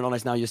be open and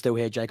honest now. You're still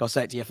here, Jake. I'll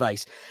say it to your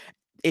face.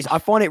 I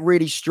find it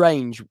really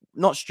strange.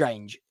 Not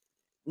strange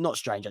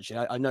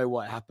actually. I know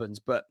what happens,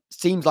 but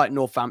seems like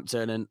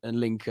Northampton and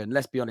Lincoln.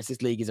 Let's be honest.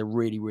 This league is a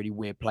really, really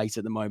weird place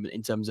at the moment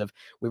in terms of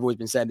we've always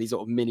been saying these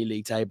sort of mini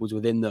league tables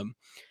within them.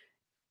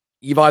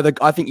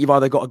 I think you've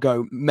either got to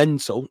go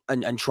mental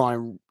and try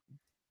and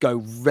go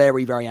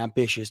very, very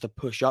ambitious to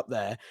push up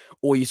there,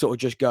 or you sort of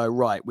just go,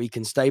 right, we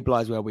can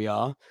stabilize where we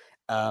are,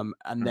 and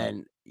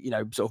then,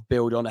 sort of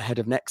build on ahead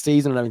of next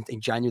season. I don't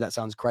think January, that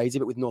sounds crazy,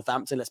 but with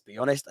Northampton, let's be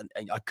honest,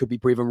 and I could be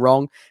proven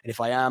wrong, and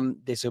if I am,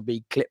 this will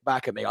be clipped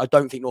back at me. I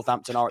don't think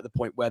Northampton are at the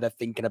point where they're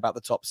thinking about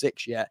the top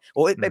 6 yet,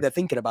 or maybe they're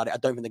thinking about it. I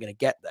don't think they're going to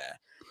get there.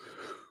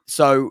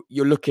 So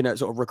you're looking at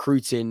sort of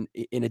recruiting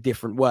in a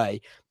different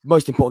way.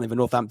 Most importantly for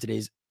Northampton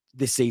is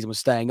this season was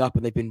staying up,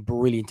 and they've been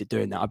brilliant at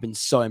doing that. I've been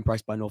so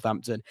impressed by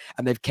Northampton,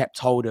 and they've kept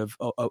hold of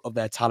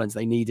their talents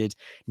they needed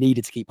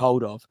to keep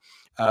hold of.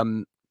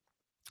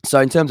 So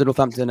in terms of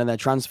Northampton and their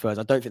transfers,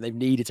 I don't think they've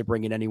needed to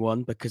bring in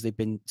anyone because they've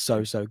been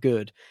so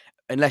good.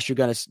 Unless you're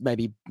going to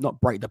maybe not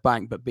break the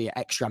bank, but be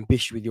extra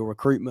ambitious with your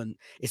recruitment.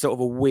 It's sort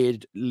of a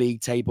weird league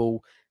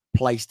table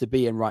place to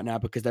be in right now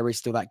because there is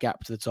still that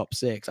gap to the top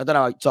 6. I don't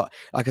know.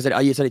 Like I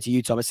said it to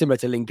you, Tom. It's similar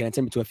to Lincoln and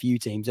similar to a few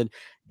teams, and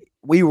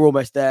we were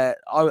almost there.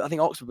 I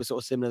think Oxford was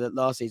sort of similar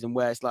last season,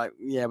 where it's like,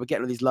 yeah, we're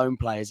getting all these loan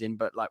players in,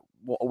 but like,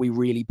 what are we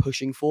really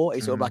pushing for?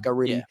 It's sort of like a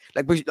really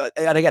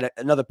and again,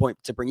 another point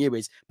to bring you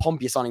is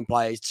Pompey signing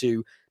players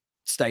to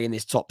stay in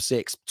this top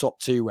 6, top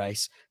 2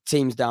 race.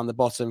 Teams down the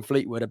bottom,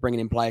 Fleetwood, are bringing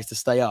in players to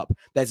stay up.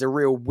 There's a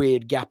real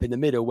weird gap in the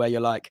middle where you're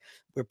like,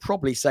 we're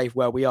probably safe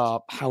where we are.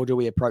 How do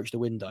we approach the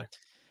window?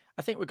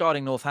 I think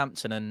regarding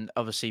Northampton, and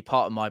obviously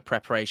part of my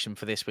preparation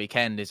for this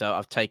weekend is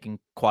I've taken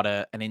quite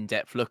an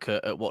in-depth look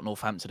at what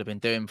Northampton have been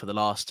doing for the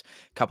last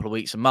couple of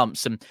weeks and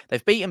months, and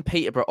they've beaten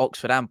Peterborough,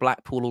 Oxford, and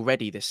Blackpool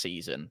already this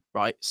season,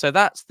 right? So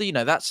that's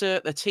that's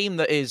a team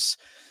that is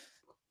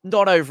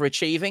not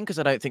overachieving, because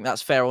I don't think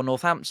that's fair on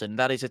Northampton.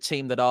 That is a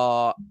team that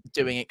are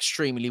doing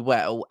extremely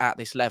well at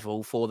this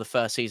level for the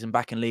first season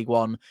back in League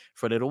One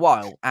for a little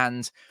while,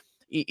 and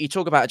you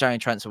talk about a January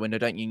transfer window,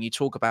 don't you? And you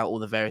talk about all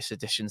the various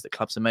additions that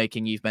clubs are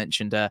making. You've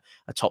mentioned a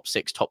top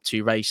 6, top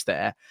 2 race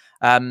there.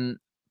 But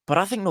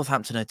I think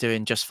Northampton are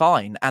doing just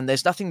fine. And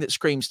there's nothing that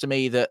screams to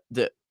me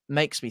that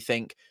makes me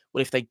think,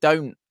 well, if they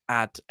don't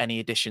add any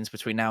additions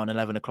between now and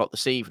 11 o'clock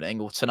this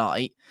evening or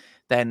tonight,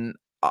 then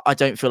I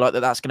don't feel like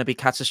that's going to be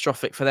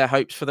catastrophic for their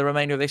hopes for the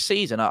remainder of this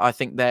season. I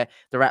think they're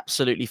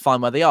absolutely fine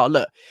where they are.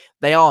 Look,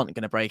 they aren't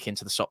going to break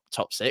into the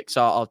top 6.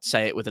 I'll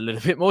say it with a little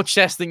bit more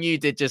chest than you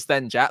did just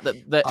then, Jack.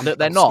 That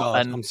they're not.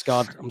 Scarred. And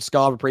I'm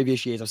scarred with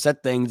previous years. I've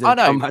said things and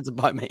come back to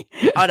bite me.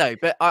 I know,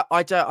 but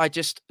I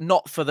just,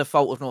 not for the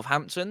fault of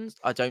Northampton.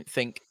 I don't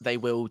think they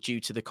will, due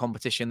to the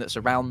competition that's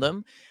around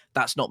them.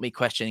 That's not me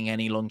questioning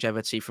any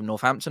longevity from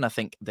Northampton. I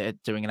think they're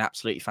doing an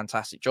absolutely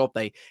fantastic job.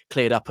 They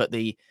cleared up at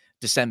the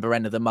December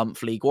end of the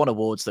month League One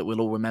awards that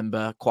we'll all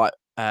remember quite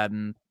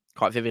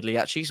vividly,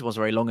 actually. It was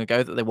very long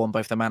ago that they won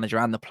both the manager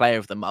and the player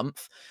of the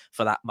month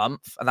for that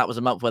month, and that was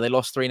a month where they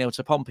lost 3-0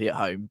 to Pompey at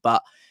home,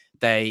 but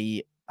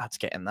they had to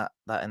get in that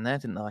in there,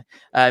 didn't I?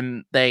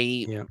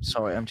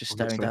 Sorry, I'm just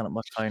staring down at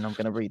my phone. I'm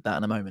going to read that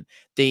in a moment.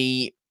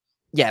 The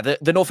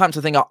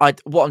Northampton thing.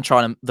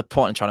 The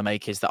point I'm trying to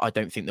make is that I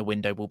don't think the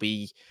window will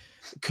be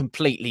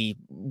completely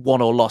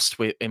won or lost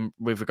with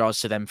regards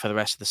to them for the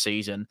rest of the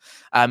season.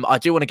 I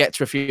do want to get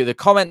to a few of the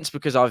comments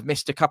because I've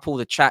missed a couple.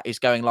 The chat is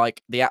going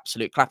like the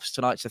absolute clappers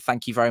tonight, so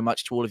thank you very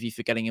much to all of you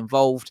for getting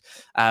involved.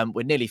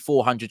 We're nearly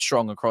 400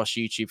 strong across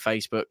YouTube,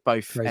 Facebook,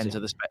 both ends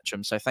of the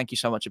spectrum, so thank you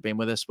so much for being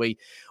with us. We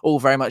all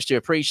very much do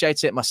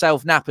appreciate it.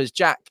 Myself, Nappers,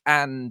 Jack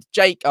and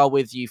Jake are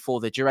with you for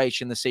the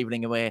duration this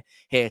evening, and we're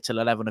here till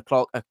 11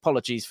 o'clock.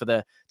 Apologies for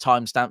the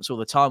timestamps all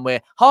the time.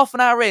 We're half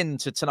an hour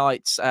into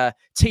tonight's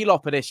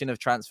T-Lop edition of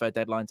Transfer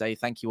Deadline Day.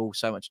 Thank you all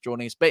so much for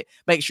joining us. But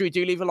make sure you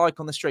do leave a like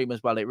on the stream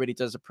as well. It really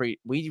does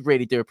we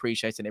really do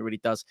appreciate it, and it really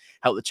does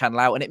help the channel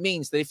out. And it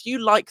means that if you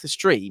like the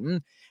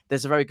stream,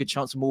 there's a very good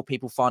chance of more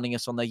people finding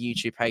us on their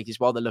YouTube pages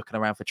while they're looking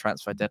around for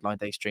Transfer Deadline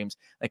Day streams.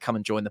 They come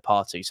and join the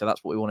party. So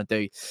that's what we want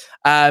to do.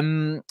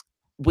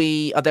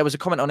 There was a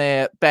comment on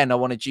here, Ben. I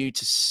wanted you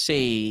to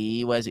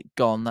see. Where's it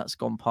gone? That's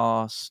gone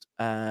past.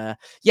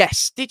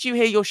 Yes. Did you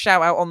hear your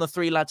shout out on the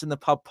Three Lads in the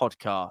Pub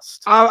podcast?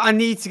 I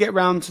need to get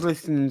round to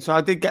listening. So I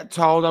did get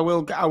told I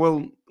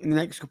will in the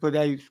next couple of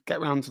days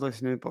get round to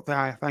listening. But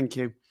thank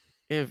you.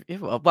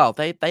 Well,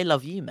 they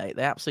love you, mate.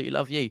 They absolutely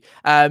love you.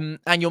 And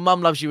your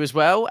mum loves you as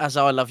well, as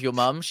I love your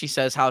mum. She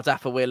says how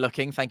dapper we're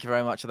looking. Thank you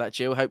very much for that,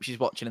 Jill. Hope she's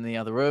watching in the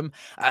other room.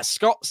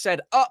 Scott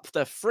said, up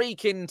the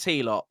freaking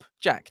T-Lop.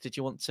 Jack, did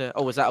you want to...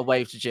 Oh, was that a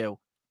wave to Jill?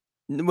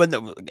 Well,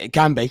 no, it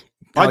can be.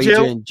 Hi, How are Jill.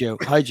 you doing, Jill?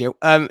 Hi, Jill.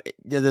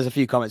 There's a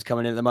few comments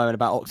coming in at the moment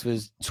about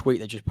Oxford's tweet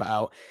they just put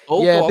out.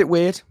 Oh, yeah, a bit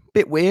weird.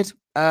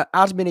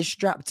 Admin is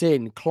strapped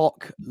in.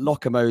 Clock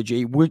lock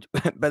emoji.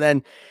 But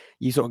then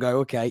you sort of go,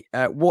 okay,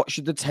 what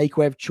should the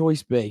takeaway of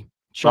choice be?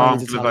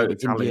 Chinese, Italian,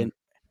 Indian.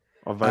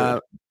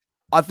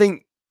 I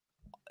think,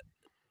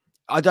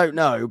 I don't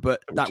know,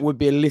 but that would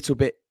be a little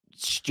bit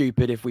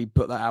stupid if we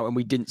put that out and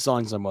we didn't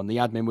sign someone. The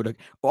admin would have,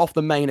 off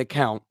the main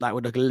account, that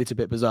would look a little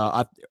bit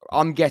bizarre.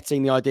 I'm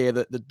getting the idea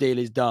that the deal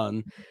is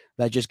done.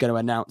 They're just going to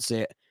announce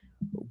it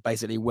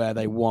basically when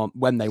they want,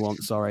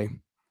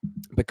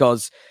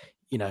 because,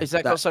 you know. Is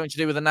that got something to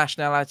do with the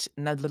nationality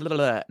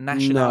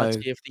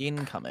of the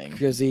incoming?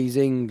 Because he's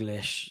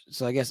English.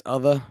 So I guess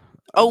other.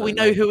 Oh, we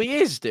know who he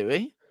is, do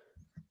we?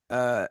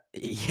 Yeah,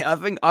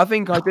 I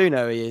think I do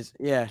know who he is.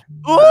 Yeah.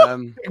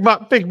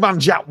 Big man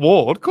Jack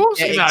Ward, of course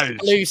he knows.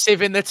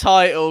 Exclusive in the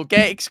title.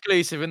 Get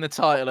exclusive in the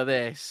title of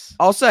this.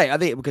 I'll say, I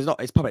think because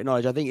it's public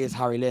knowledge. I think it's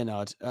Harry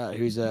Leonard,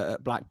 who's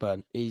at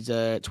Blackburn. He's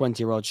a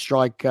 20-year-old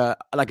striker.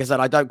 Like I said,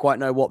 I don't quite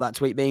know what that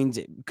tweet means.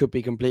 It could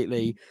be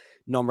completely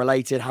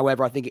non-related.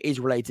 However, I think it is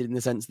related in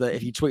the sense that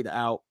if you tweet that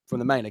out from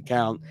the main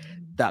account,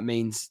 that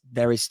means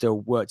there is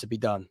still work to be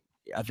done.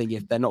 I think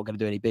if they're not going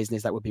to do any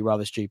business, that would be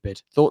rather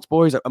stupid. Thoughts,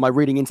 boys? Am I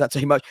reading into that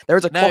too much? There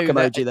is a clock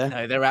emoji there.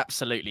 No, they're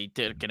absolutely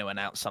going to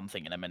announce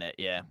something in a minute.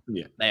 Yeah,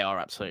 they are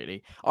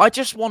absolutely. I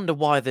just wonder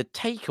why the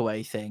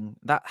takeaway thing,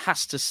 that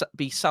has to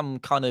be some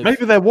kind of...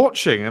 Maybe they're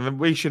watching and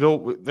we should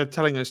all... They're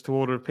telling us to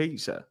order a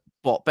pizza.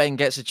 What, Ben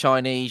gets a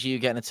Chinese, you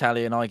get an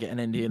Italian, I get an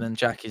Indian, and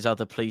Jack is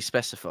other, please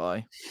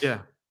specify. Yeah.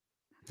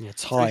 Yeah,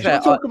 tight. Can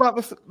we talk about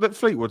the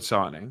Fleetwood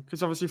signing?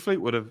 Because obviously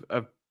Fleetwood have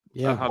had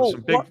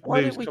some big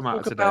news come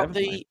out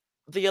today.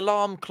 The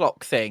alarm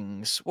clock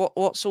things.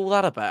 What's all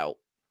that about?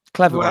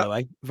 Clever, by the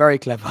way. Very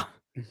clever.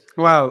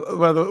 Well,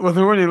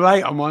 they're running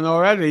late on one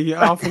already.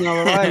 Half an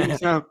hour late.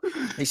 So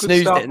they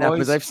snoozed it now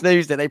because they've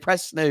snoozed it. They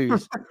pressed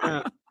snooze.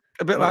 A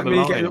bit like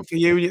me getting up for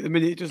uni at the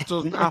minute. It just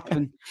doesn't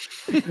happen.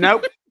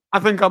 Nope. I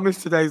think I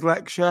missed today's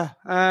lecture.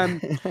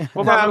 What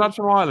about the lad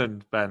from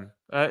Ireland, Ben?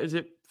 Is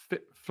it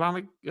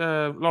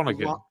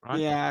Lonergan, right?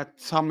 Yeah,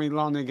 Tommy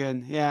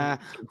Lonergan. Yeah.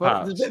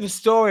 Well, there's a bit of a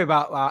story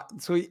about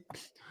that. So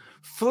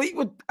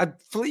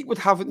Fleetwood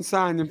haven't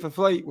signed him for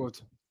Fleetwood.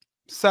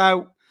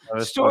 So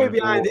the story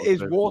behind it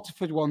is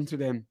Waterford wanted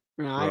him,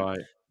 right?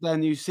 Their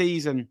new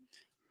season,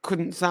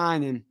 couldn't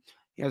sign him.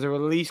 He has a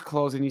release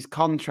clause in his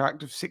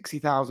contract of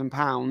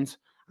 £60,000.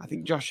 I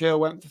think Josh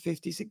Earl went for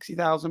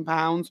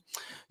 £60,000.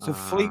 So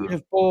Fleetwood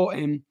have bought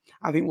him.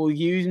 I think we'll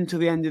use him till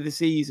the end of the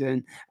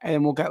season, and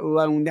then we'll get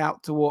loaned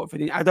out to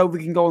Watford. I don't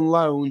think he can go on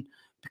loan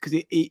because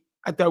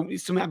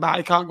it's something about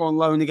he can't go on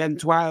loan again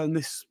to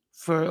Ireland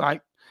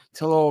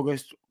till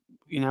August,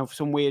 for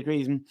some weird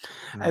reason.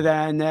 And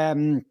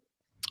then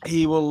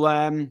he will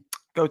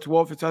go to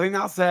Watford. So I think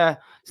that's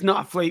it's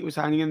not a Fleetwood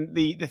signing, and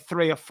the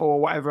 3 or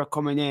 4 whatever are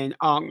coming in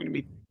aren't going to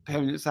be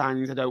permanent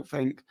signings. I don't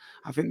think.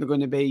 I think they're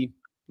going to be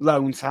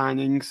loan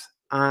signings,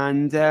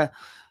 and it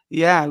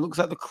looks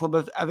like the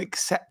club have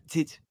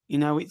accepted,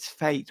 its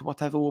fate.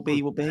 Whatever will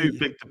be, will be. 2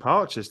 big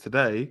departures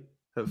today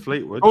at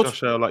Fleetwood.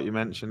 Josh Earl, like you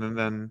mentioned, and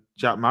then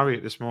Jack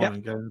Marriott this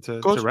morning going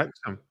to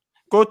Wrexham.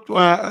 Good,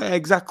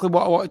 exactly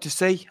what I wanted to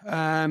see.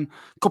 A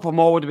couple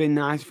more would have been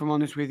nice, if I'm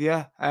honest with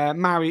you.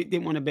 Marriott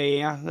didn't want to be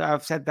here.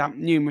 I've said that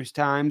numerous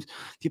times.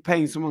 If you're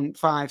paying someone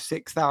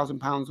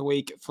 £5,000-6,000 a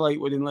week at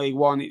Fleetwood in League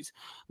One, it's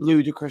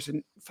ludicrous.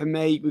 And for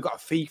me, we got a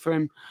fee for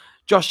him.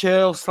 Josh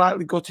Earl,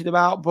 slightly gutted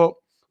about, but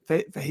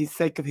for his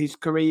sake of his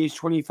career. He's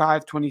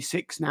 25,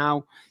 26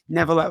 now.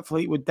 Never let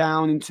Fleetwood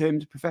down in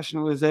terms of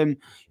professionalism,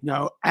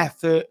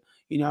 effort,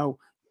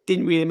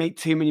 didn't really make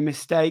too many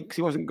mistakes.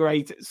 He wasn't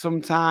great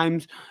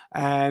sometimes.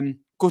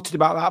 Gutted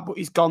about that, but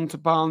he's gone to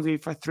Barnsley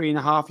for a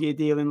 3.5-year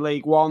deal in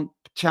League One.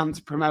 Chance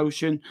of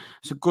promotion.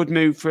 It's a good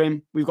move for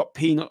him. We've got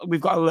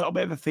a little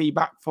bit of a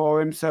feedback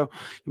for him, so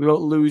we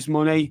won't lose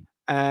money.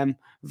 Vela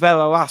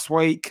last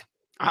week,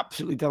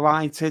 absolutely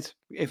delighted,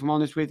 if I'm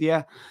honest with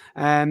you.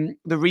 The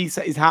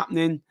reset is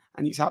happening,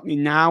 and it's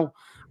happening now.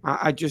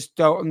 I just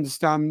don't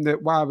understand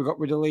that why we got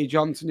rid of Lee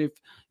Johnson. If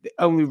the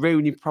only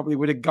Rooney probably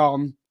would have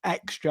gone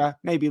extra,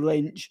 maybe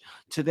Lynch,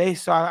 to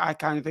this. So I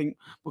kind of think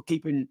we're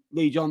keeping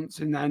Lee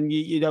Johnson, and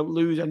you don't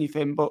lose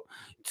anything. But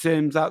it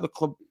turns out the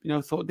club,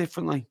 thought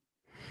differently.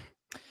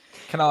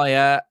 Can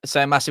I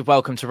say a massive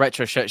welcome to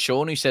Retro Shirt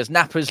Sean, who says,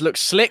 Nappers look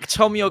slick.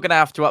 Tom, you're going to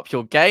have to up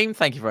your game.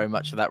 Thank you very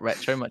much for that,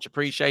 Retro. Much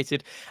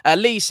appreciated.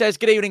 Lee says,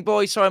 good evening,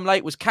 boys. Sorry I'm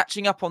late. Was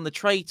catching up on the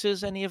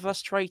Traitors. Any of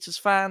us Traitors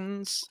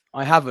fans?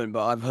 I haven't,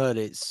 but I've heard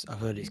it's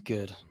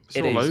good. It's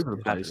all over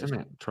the place, isn't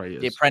it? Traitors.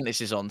 The Apprentice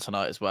is on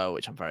tonight as well,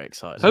 which I'm very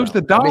excited So's about.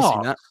 the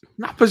darts.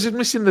 Nappers is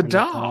missing the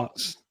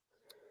darts.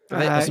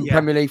 There's some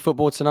Premier League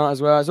football tonight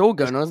as well. It's all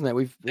going on, isn't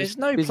it? There's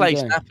no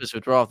place Nappers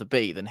would rather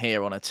be than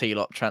here on a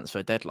T-Lot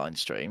transfer deadline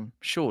stream.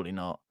 Surely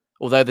not.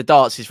 Although the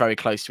darts is very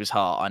close to his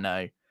heart, I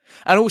know.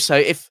 And also,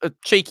 if a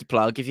cheeky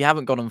plug, if you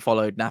haven't gone and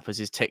followed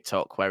Nappers'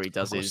 TikTok where he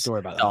does his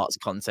darts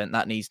content,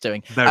 that needs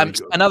doing.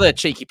 Another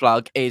cheeky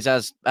plug is,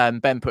 as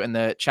Ben put in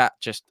the chat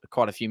just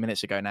quite a few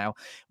minutes ago now,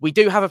 we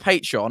do have a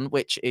Patreon,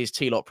 which is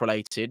T-Lop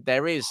related.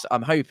 There is,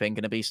 I'm hoping,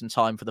 going to be some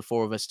time for the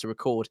four of us to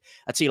record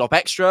a T-Lop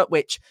extra,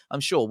 which I'm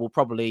sure will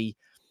probably...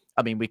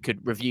 I mean, we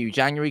could review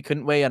January,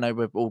 couldn't we? I know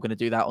we're all going to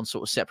do that on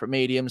sort of separate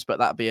mediums, but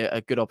that'd be a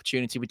good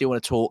opportunity. We do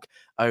want to talk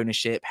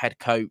ownership, head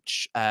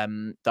coach,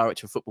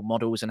 director of football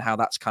models, and how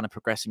that's kind of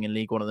progressing in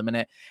League One at the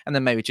minute. And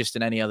then maybe just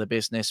in any other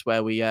business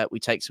where we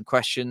take some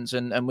questions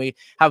and we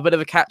have a bit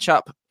of a catch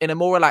up in a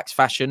more relaxed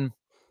fashion.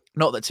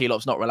 Not that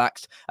T-Lop's not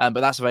relaxed, but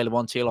that's available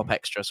on T-Lop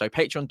Extra. So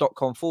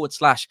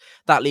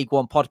patreon.com/That League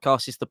One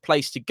podcast is the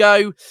place to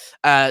go.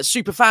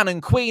 Super fan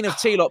and queen of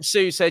T-Lop,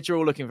 Sue, said you're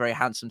all looking very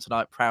handsome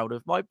tonight. Proud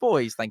of my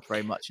boys. Thank you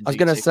very much. I was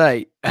going to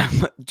say,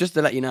 just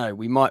to let you know,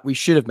 we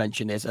should have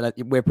mentioned this, and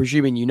we're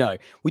presuming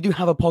we do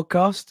have a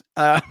podcast.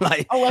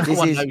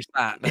 Everyone knows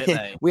that, don't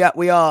they?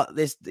 we are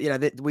this.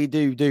 We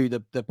do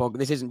the podcast.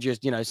 This isn't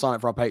just sign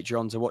up for our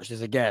Patreon to watch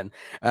this again.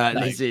 No.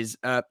 This is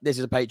a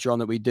Patreon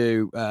that we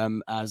do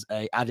as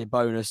a added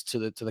bonus to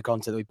the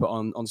content that we put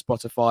on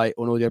Spotify,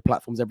 on audio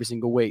platforms every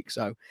single week.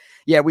 So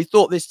yeah, we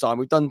thought this time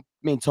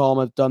me and Tom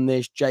have done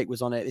this. Jake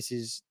was on it. This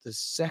is the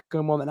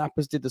second one that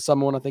Nappers did, the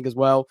summer one, I think, as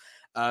well.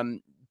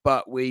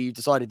 But we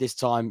decided this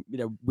time,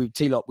 with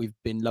T-Lop, we've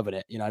been loving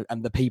it,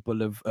 and the people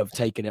have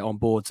taken it on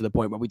board to the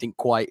point where we didn't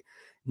quite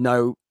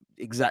know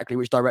exactly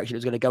which direction it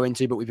was going to go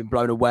into, but we've been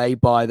blown away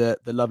by the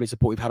lovely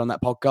support we've had on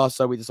that podcast.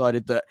 So we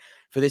decided that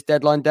for this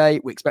deadline day,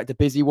 we expect a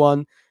busy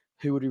one.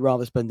 Who would we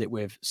rather spend it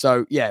with?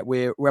 So yeah,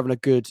 we're having a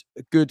good,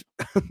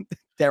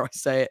 dare I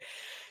say it,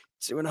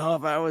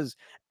 2.5 hours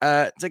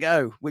to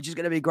go, which is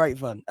going to be great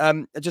fun.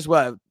 I'm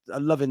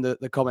loving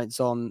the comments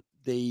on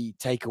the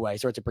takeaway.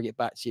 Sorry to bring it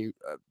back to you.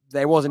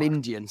 There was an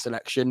Indian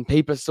selection.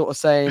 People are sort of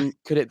saying,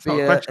 could it be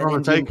an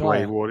Indian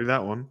takeaway, Wardy,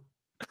 that one?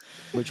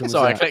 Which one?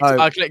 Sorry,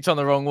 I clicked on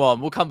the wrong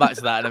one. We'll come back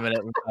to that in a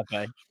minute with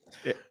Pepe.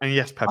 Yeah, and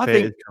yes, Pepe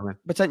is coming.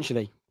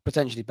 Potentially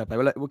Pepe.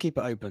 We'll keep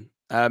it open.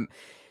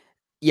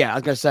 Yeah, I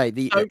was going to say,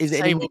 is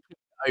it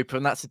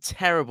open? That's a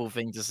terrible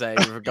thing to say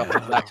with regard to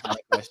that kind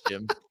of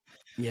question.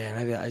 Yeah,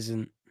 maybe that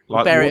isn't.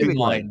 We'll bear it in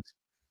mind.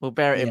 We'll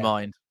bear it in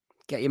mind.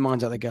 Get your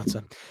minds out of the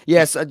gutter.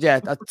 Yes,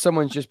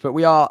 someone's just put,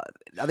 I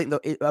think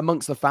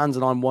amongst the fans,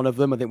 and I'm one of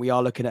them, I think we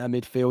are looking at a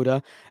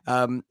midfielder.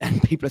 And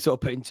people are sort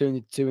of putting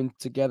two and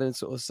together and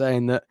sort of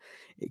saying that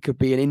it could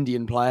be an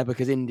Indian player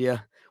because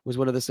India was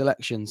one of the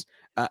selections.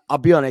 I'll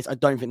be honest, I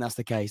don't think that's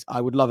the case.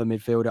 I would love a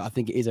midfielder. I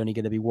think it is only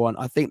going to be one.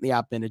 I think the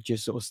admin are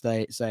just sort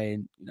of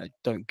saying,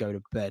 don't go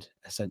to bed.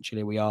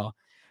 Essentially, we are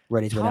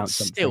ready to announce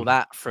something. Steal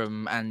that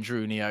from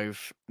Andrunio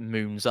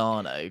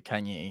Mumzano,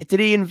 can you? Did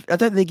he? I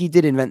don't think he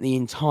did invent the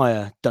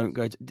entire "don't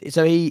go to."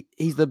 So he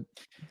didn't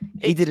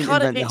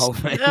invent the whole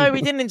thing. No,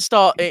 he didn't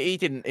He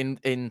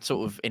didn't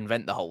sort of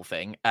invent the whole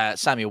thing.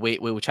 Samuel, we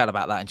will chat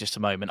about that in just a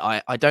moment.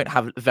 I don't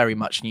have very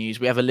much news.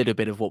 We have a little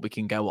bit of what we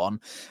can go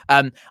on.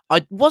 I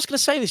was going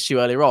to say this to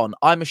you earlier on.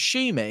 I'm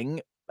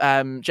assuming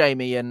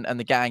Jamie and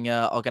the gang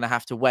are going to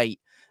have to wait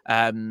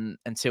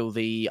until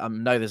I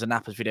know there's a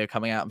Nappers video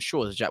coming out. I'm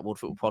sure there's a Jack Ward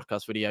Football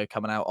Podcast video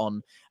coming out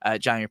on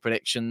January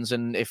predictions,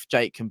 and if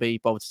Jake can be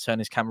bothered to turn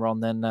his camera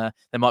on, then there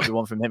might be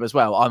one from him as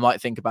well. I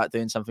might think about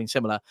doing something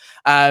similar.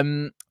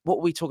 What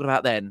were we talking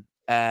about then?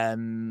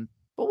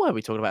 What were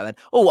we talking about then?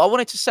 Oh, I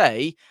wanted to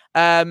say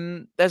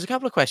there's a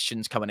couple of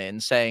questions coming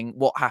in saying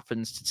what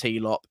happens to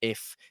T-Lop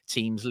if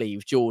teams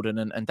leave. Jordan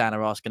and Dan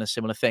are asking a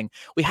similar thing.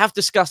 We have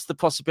discussed the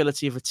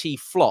possibility of a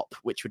T-Flop,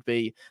 which would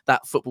be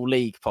that Football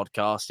League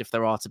podcast, if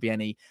there are to be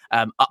any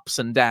ups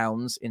and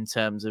downs in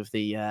terms of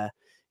the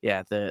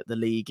yeah, the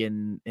league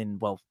in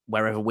well,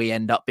 wherever we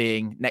end up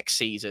being next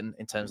season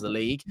in terms of the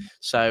league.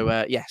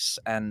 So yes,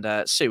 and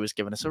Sue has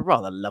given us a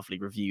rather lovely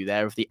review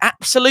there of the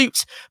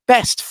absolute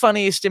best,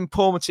 funniest,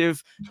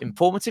 informative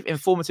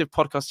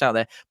podcast out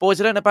there. Boys,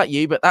 I don't know about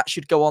you, but that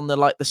should go on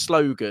the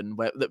slogan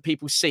that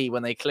people see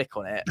when they click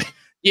on it.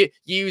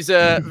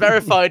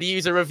 Verified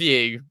user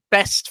review,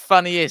 best,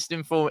 funniest,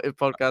 informative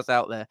podcast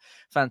out there.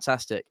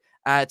 Fantastic.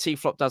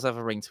 T-Flop does have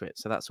a ring to it,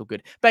 so that's all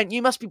good. Ben,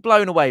 you must be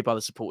blown away by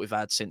the support we've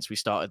had since we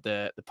started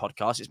the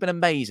podcast. It's been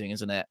amazing,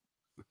 isn't it?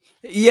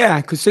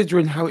 Yeah,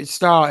 considering how it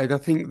started, I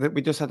think that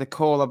we just had a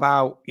call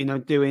about,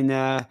 doing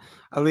a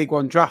League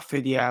One draft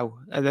video.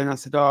 And then I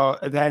said,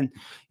 and then,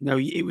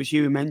 it was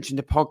you who mentioned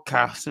a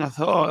podcast. And I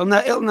thought,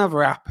 it'll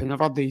never happen.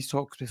 I've had these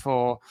talks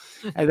before.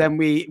 And then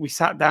we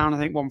sat down, I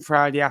think, one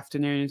Friday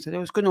afternoon and said,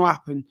 it's going to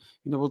happen.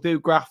 We'll do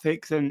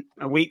graphics. And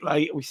a week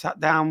later, we sat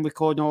down,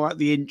 recording all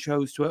the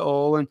intros to it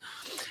all. And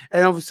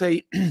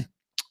obviously...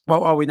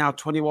 What are we now?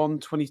 21,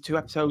 22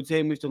 episodes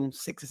in. We've done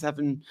 6 or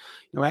 7,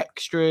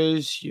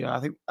 extras. Yeah, I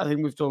think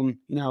we've done,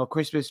 a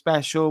Christmas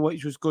special,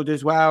 which was good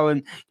as well.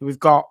 And we've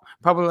got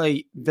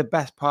probably the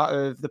best part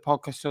of the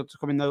podcast to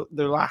come in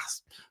the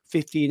last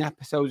 15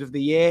 episodes of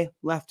the year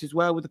left as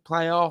well, with the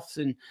playoffs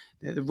and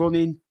the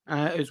running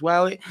as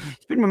well.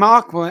 It's been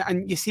remarkable,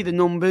 and you see the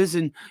numbers,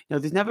 and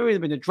there's never really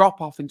been a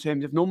drop off in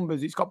terms of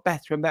numbers. It's got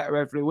better and better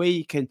every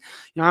week, and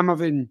I'm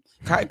having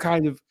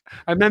kind of.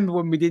 I remember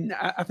when we didn't.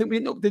 I think we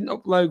didn't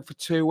upload for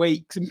 2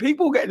 weeks, and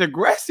people were getting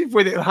aggressive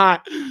with it,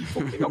 like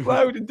fucking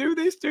upload and do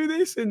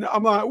this, and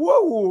I'm like,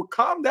 whoa,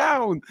 calm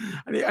down.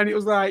 And it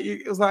was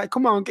like,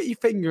 come on, get your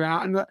finger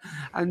out,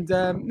 I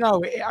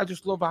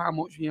just love how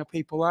much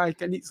people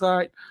like, and it's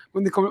like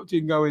when they come up to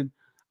you and going,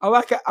 I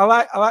like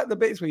the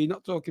bits where you're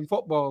not talking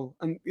football,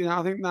 and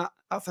I think that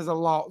says a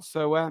lot.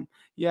 So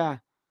yeah,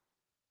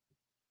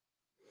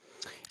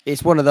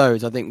 it's one of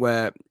those, I think,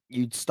 where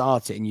you'd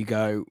start it and you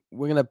go,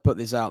 we're going to put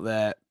this out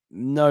there.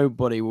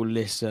 Nobody will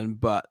listen,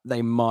 but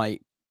they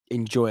might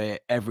enjoy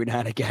it every now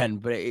and again.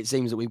 But it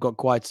seems that we've got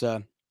quite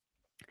a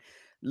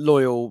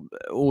loyal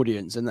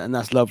audience, and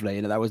that's lovely.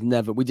 That was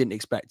never, we didn't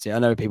expect it. I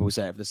know people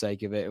say it for the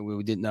sake of it, and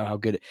we didn't know how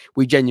good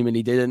we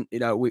genuinely didn't.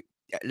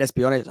 Let's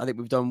be honest, I think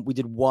we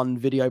did one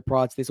video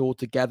prior to this all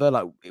together.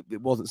 Like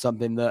it wasn't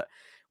something that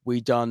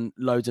we'd done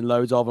loads and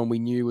loads of, and we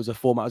knew was a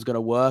format was going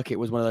to work. It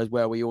was one of those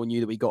where we all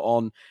knew that we got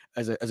on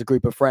as a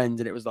group of friends,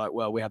 and it was like,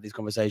 well, we have these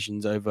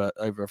conversations over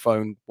a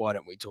phone. Why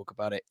don't we talk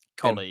about it?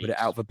 Colleagues. Put it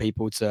out for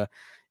people to.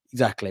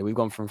 Exactly. We've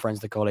gone from friends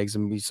to colleagues,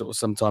 and we sort of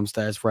sometimes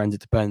stay as friends.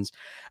 It depends.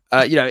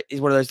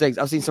 It's one of those things.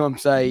 I've seen someone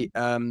say,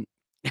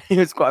 it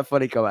was quite a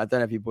funny comment. I don't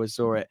know if you boys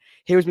saw it.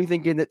 He was me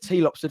thinking that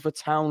T-Lop stood for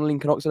Town,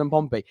 Lincoln, Oxford, and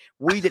Pompey.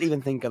 We didn't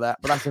even think of that,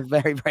 but that's a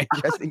very, very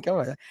interesting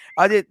comment.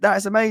 I did.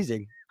 That's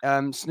amazing.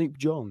 Snoop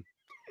John.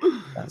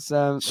 That's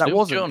that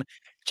wasn't. John.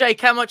 Jake,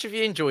 how much have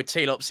you enjoyed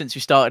T-Lop since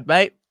we started,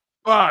 mate?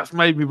 Well, it's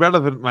made me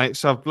relevant, mate.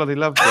 So I've bloody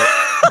loved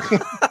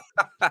it.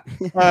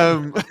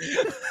 No.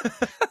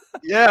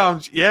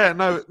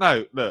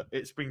 Look,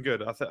 it's been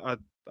good. I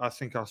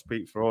think I'll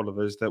speak for all of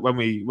us that when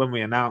we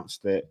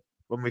announced it,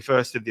 when we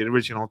first did the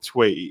original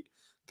tweet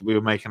that we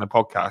were making a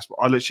podcast,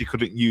 I literally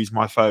couldn't use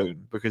my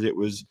phone because it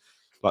was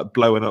like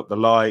blowing up the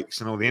likes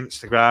and all the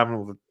Instagram and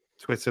all the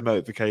Twitter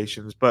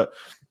notifications. But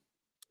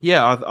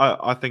yeah,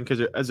 I think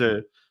as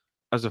a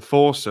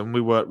foursome,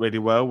 we work really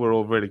well. We're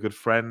all really good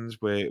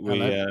friends. We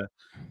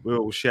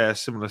all share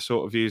similar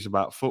sort of views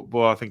about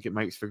football. I think it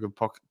makes for good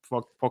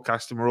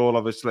podcasting. We're all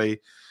obviously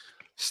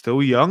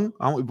still young,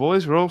 aren't we,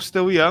 boys? We're all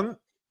still young.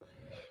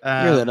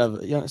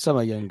 Some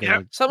are younger.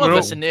 Yeah, some of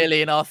us are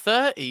nearly in our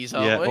 30s,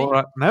 aren't we? All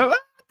right. No,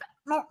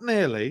 not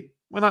nearly.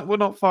 We're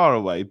not far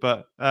away,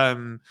 but I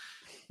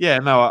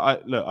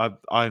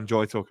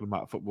enjoy talking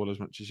about football as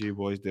much as you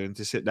boys do, and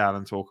to sit down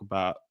and talk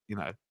about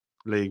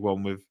League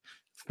One with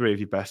 3 of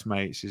your best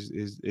mates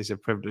is a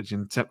privilege,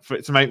 and for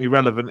it to make me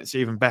relevant, it's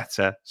even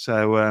better.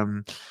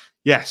 So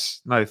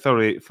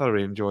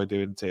thoroughly enjoy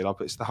doing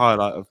T-Lop. It's the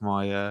highlight of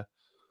my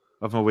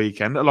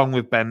weekend, along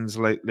with Ben's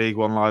League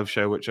One live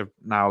show, which I've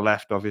now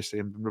left, obviously,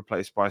 and been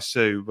replaced by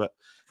Sue. But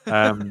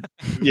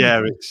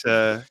it's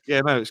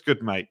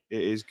good, mate.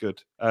 It is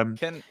good.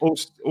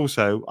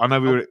 Also, I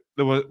know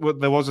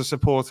there was a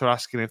supporter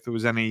asking if there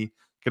was going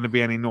to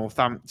be any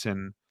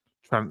Northampton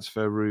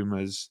transfer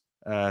rumours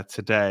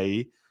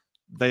today.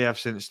 They have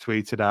since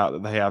tweeted out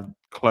that they have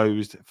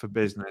closed for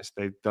business.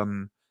 They've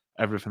done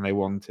everything they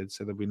wanted,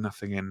 so there'll be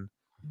nothing in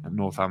at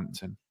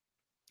Northampton.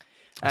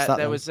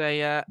 There was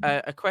a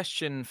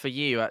question for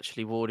you,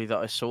 actually, Wardy, that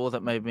I saw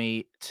that made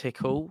me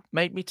tickle.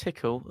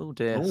 Oh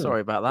dear,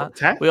 sorry about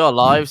that. We are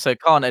live, so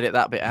can't edit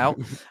that bit out.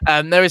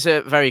 There is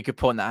a very good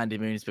point that Andy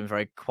Moon has been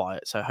very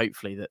quiet, so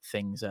hopefully that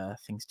things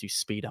do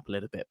speed up a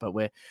little bit. But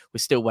we're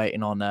still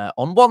waiting on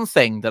one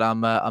thing that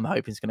I'm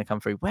hoping is going to come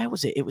through. Where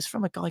was it? It was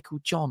from a guy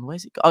called John.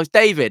 Where's it? Oh, it's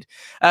David.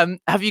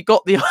 Have you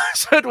got the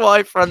Oxford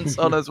Y fronts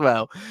on as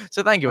well?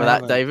 So thank you for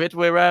that, David.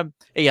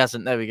 He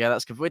hasn't. There we go.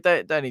 That's good. We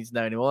don't need to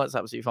know anymore. That's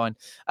absolutely fine.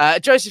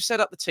 Joseph set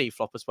up the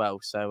T-flop as well.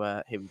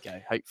 So here we go.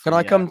 Hopefully, Can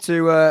I come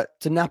to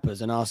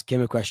Nappers and ask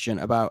him a question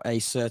about a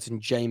certain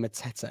Jay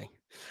Matete?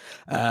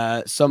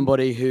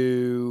 Somebody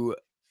who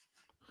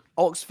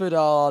Oxford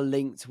are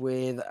linked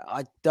with.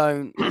 I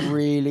don't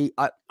really.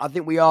 I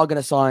think we are going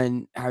to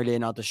sign Harry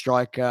Leonard,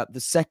 striker. The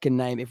second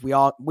name, if we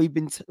are, we've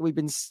been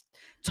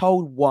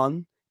told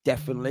one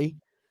definitely,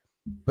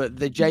 but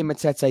the Jay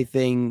Matete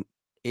thing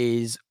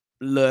is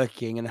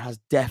lurking and has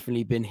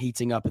definitely been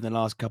heating up in the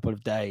last couple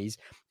of days.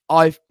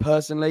 I've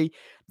personally,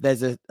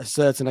 there's a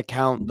certain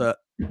account that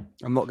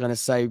I'm not going to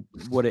say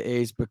what it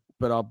is,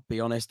 but I'll be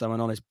honest. I'm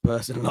an honest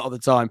person a lot of the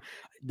time.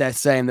 They're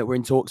saying that we're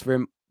in talks for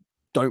him.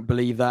 Don't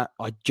believe that.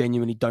 I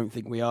genuinely don't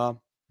think we are.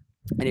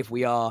 And if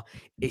we are,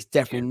 it's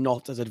definitely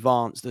not as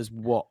advanced as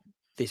what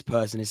this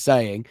person is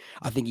saying.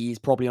 I think he is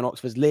probably on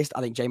Oxford's list.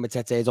 I think Jay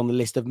Matete is on the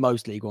list of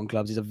most League One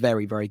clubs. He's a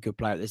very, very good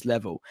player at this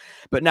level.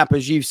 But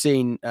Nappers, you've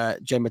seen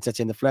Jay Matete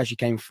in the flesh. He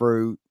came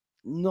through,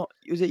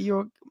 was it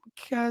your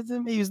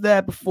academy? He was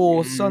there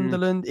before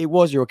Sunderland. It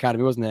was your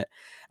academy, wasn't it?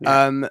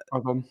 Yeah,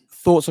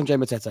 thoughts on Jay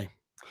Matete?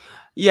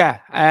 Yeah,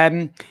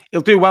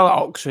 he'll do well at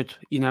Oxford.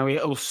 You know,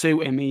 it'll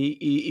suit him.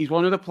 He's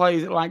one of the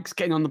players that likes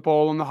getting on the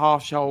ball on the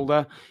half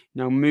shoulder,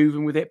 you know,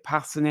 moving with it,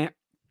 passing it.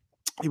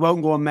 He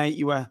won't go and make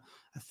you a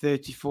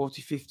 30,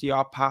 40,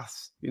 50-yard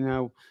pass, you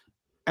know,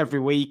 every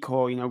week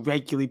or, you know,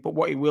 regularly. But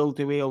what he will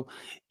do,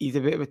 he's a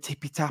bit of a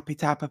tippy-tappy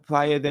type of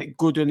player that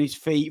good on his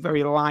feet,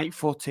 very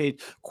light-footed,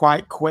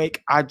 quite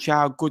quick,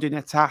 agile, good in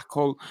a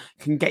tackle,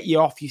 can get you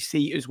off your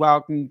seat as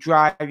well, can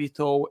drive you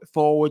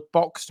forward,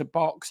 box to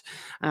box.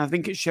 And I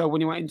think it showed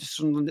when he went into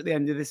Sunderland at the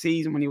end of the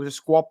season when he was a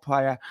squad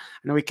player.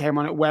 I know he came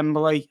on at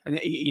Wembley and,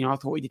 you know, I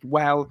thought he did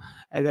well.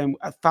 And then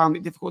I found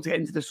it difficult to get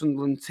into the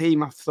Sunderland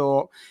team, I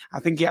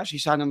think he actually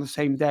signed on the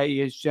same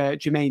day as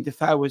Jermaine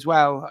Defoe as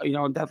well, you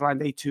know, on deadline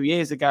day 2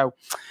 years ago.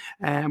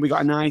 And we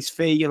got a nice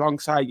fee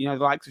alongside, you know,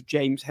 the likes of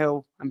James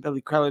Hill and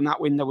Billy Crell in that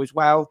window as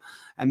well.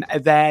 And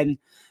then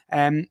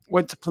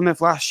went to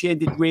Plymouth last year and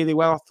did really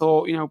well. I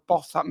thought, you know,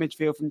 bossed that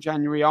midfield from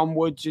January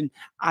onwards and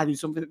added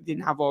something that we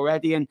didn't have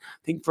already. And I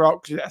think for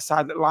Oxford, a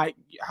side that like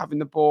having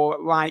the ball,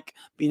 that like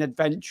being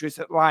adventurous,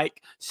 that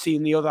like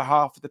seeing the other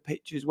half of the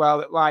pitch as well,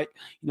 that like,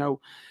 you know,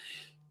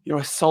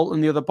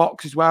 assaulting the other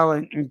box as well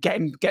and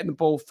getting the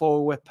ball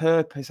forward with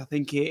purpose. I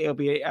think it'll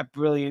be a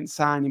brilliant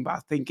signing, but I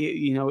think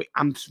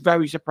I'm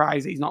very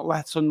surprised that he's not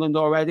left Sunderland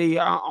already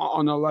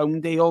on a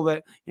loan deal.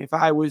 That if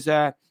I was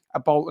a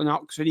Bolton,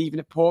 Oxford, even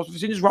at Portsmouth,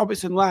 as soon as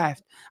Robertson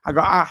left, I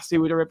got asked who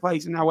would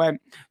replace him. Now,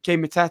 Jay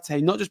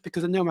Matete, not just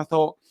because I knew him, I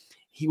thought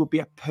he would be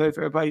a perfect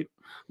replacement.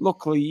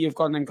 Luckily, you've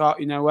gone and got,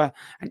 an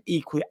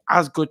equally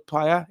as good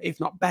player, if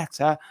not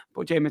better.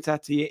 But Jay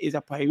Matete is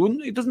a player.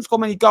 He doesn't score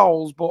many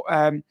goals, but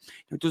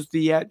does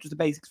the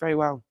basics very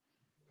well.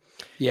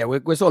 Yeah,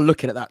 we're sort of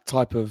looking at that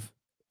type of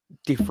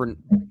different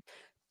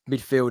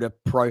midfielder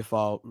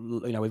profile.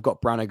 You know, we've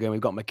got Brannigan, we've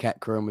got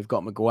McEachran, we've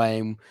got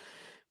McGuane,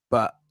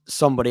 but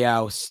somebody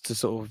else to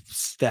sort of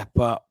step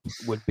up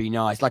would be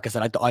nice. Like I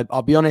said,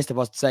 I'll be honest, if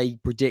I was to say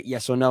predict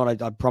yes or no,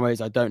 and I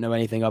promise I don't know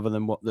anything other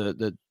than what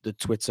the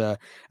Twitter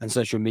and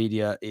social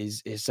media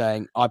is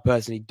saying. I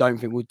personally don't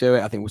think we'll do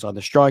it. I think we'll sign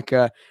the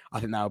striker. I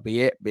think that'll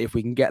be it. But if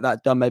we can get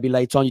that done maybe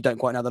later on, you don't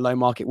quite know how the loan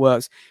market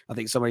works. I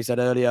think somebody said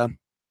earlier,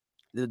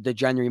 the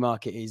January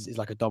market is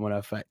like a domino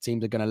effect.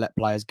 Teams are going to let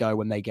players go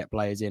when they get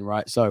players in,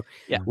 right? So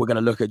yeah, we're going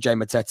to look at Jay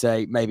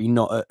Matete, maybe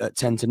not at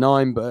 10 to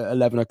 9, but at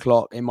 11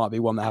 o'clock, it might be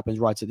one that happens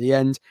right at the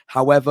end.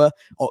 However,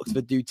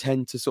 Oxford do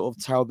tend to sort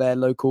of tell their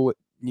local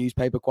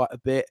newspaper quite a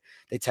bit.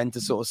 They tend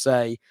to sort of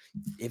say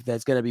if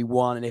there's going to be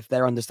one, and if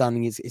their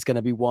understanding is it's going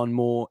to be one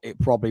more, it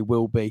probably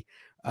will be.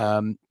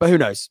 But who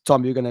knows?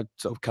 Tom, you're going to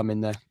sort of come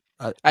in there.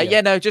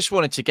 Just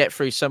wanted to get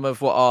through some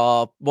of what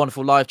our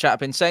wonderful live chat have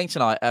been saying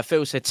tonight.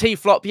 Phil said,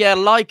 T-flop, yeah,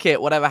 like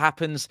it. Whatever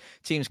happens,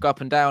 teams go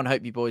up and down.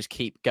 Hope you boys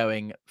keep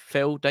going.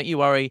 Phil, don't you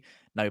worry.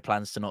 No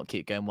plans to not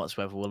keep going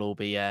whatsoever. We'll all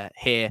be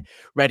here,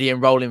 ready and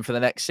rolling for the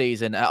next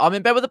season. I'm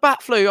in bed with a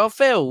bat flu. Oh,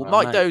 Phil,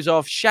 Mike doze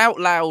off. Shout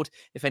loud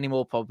if any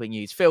more popping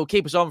news. Phil,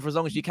 keep us on for as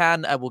long as you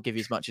can. We'll give you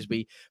as much as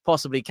we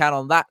possibly can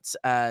on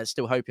that.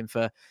 Still hoping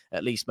for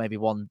at least maybe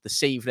one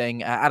this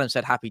evening. Adam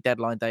said happy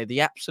deadline day.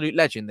 The absolute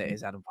legend that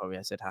is Adam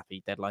Poirier said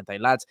happy deadline day,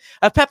 lads.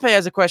 Pepe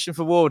has a question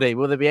for Wardy.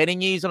 Will there be any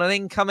news on an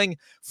incoming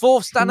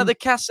fourth stand of the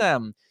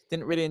Kassam?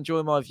 Didn't really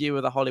enjoy my view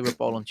of the Hollywood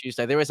Bowl on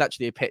Tuesday. There is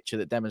actually a picture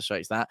that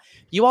demonstrates that.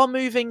 You are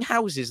moving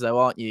houses, though,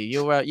 aren't you?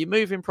 You're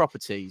moving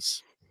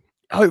properties.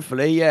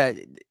 Hopefully, yeah.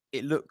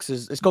 It looks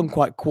as it's gone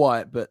quite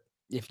quiet, but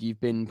if you've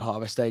been part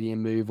of a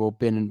stadium move or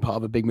been part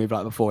of a big move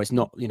like before, it's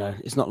not,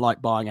 it's not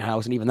like buying a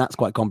house, and even that's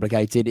quite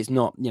complicated. It's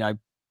not,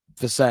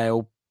 for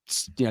sale.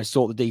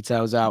 Sort the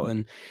details out,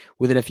 and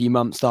within a few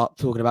months start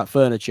talking about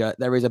furniture.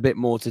 There is a bit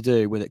more to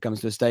do when it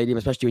comes to a stadium,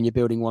 especially when you're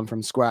building one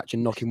from scratch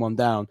and knocking one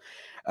down.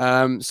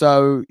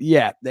 So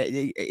yeah,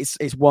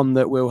 it's one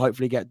that will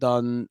hopefully get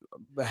done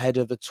ahead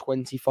of the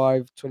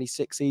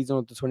 25-26 season,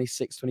 or the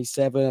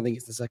 26-27. I think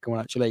it's the second one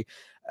actually.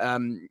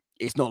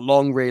 it's not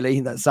long, really.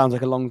 That sounds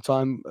like a long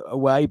time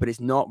away, but it's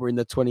not. We're in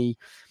the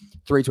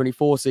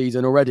 23-24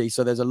 season already,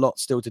 so there's a lot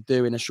still to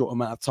do in a short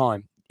amount of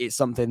time. It's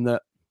something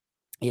that,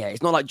 yeah,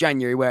 it's not like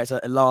January where it's a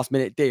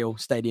last-minute deal,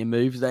 stadium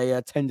moves. They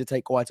tend to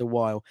take quite a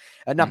while.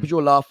 Nappers,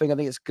 you're laughing. I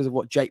think it's because of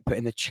what Jake put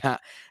in the chat.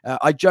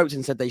 I joked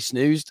and said they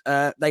snoozed.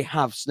 They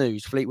have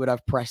snoozed. Fleetwood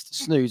have pressed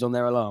snooze on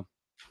their alarm.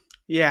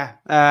 Yeah,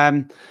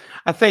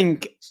 I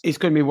think it's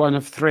going to be one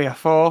of 3 or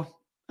 4.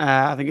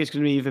 I think it's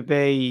going to either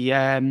be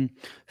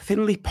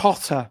Finley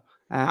Potter.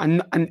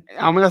 And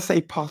when I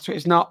say Potter,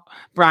 it's not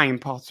Brian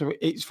Potter,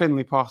 it's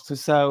Finley Potter.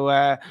 So,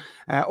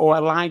 or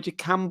Elijah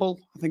Campbell,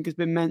 I think has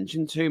been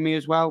mentioned to me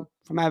as well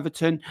from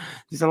Everton.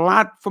 There's a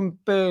lad from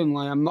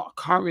Burnley. I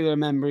can't really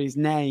remember his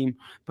name,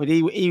 but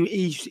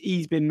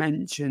he's been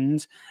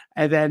mentioned.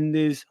 And then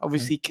there's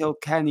obviously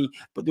Kilkenny,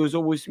 but there was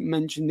always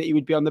mentioned that he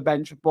would be on the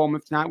bench for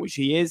Bournemouth tonight, which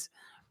he is.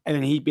 And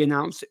then he'd be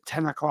announced at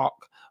 10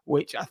 o'clock,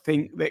 which I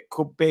think that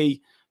could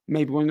be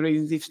maybe one of the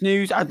reasons they've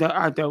snoozed. I don't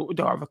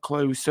have a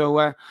clue.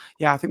 So,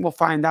 yeah, I think we'll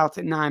find out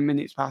at 9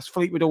 minutes past.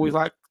 Fleetwood always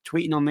like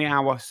tweeting on the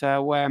hour.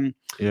 So,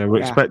 yeah,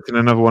 we're expecting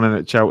another one in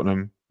at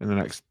Cheltenham in the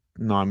next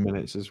 9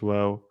 minutes as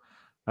well.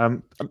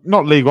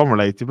 Not League One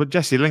related, but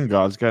Jesse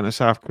Lingard's going to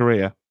South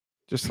Korea.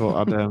 Just thought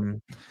I'd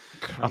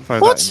throw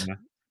that in there.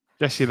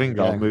 Jesse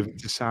Lingard moving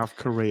to South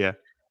Korea.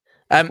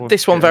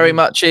 This one very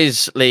much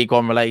is League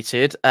One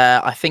related.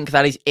 I think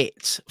that is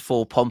it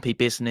for Pompey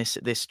business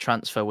this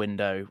transfer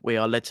window. We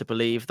are led to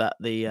believe that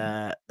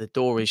the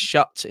door is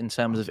shut in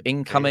terms of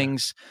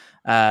incomings,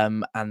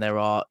 and there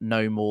are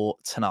no more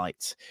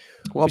tonight.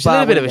 What about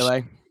a little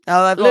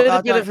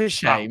bit of a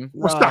shame.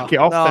 We'll stack it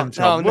off then,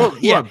 Tom.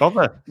 Won't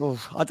bother.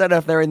 I don't know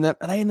if they're in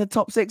the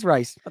top 6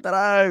 race. I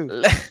don't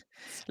know.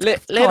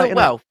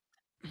 Well,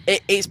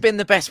 it's been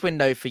the best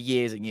window for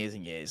years and years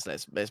and years.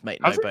 Let's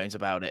make no bones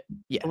about it.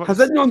 Yeah.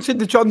 Has anyone seen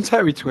the John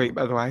Terry tweet,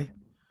 by the way,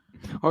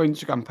 or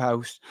Instagram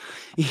post?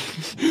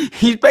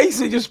 He's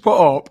basically just put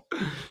up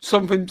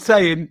something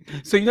saying,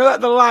 so you know that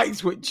the light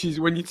switches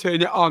when you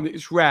turn it on,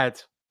 it's red.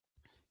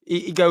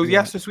 He goes, he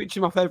has to switch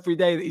them off every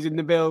day that he's in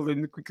the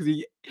building because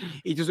he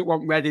doesn't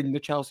want red in the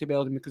Chelsea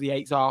building because he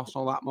hates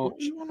Arsenal that much. What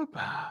do you want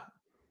about?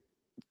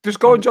 Just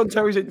go on John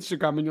Terry's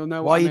Instagram and you'll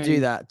know why what I mean. Do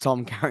that,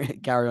 Tom.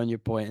 Carry on your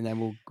point, and then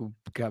we'll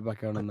go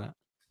back on that.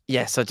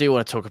 Yes, I do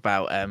want to talk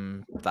about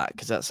that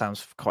because that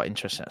sounds quite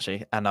interesting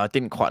actually, and I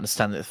didn't quite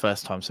understand it the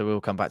first time, so we'll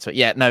come back to it.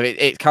 Yeah, no,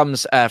 it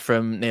comes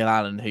from Neil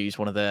Allen, who's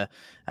one of the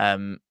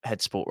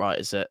head sport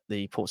writers at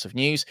the Portsmouth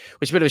News,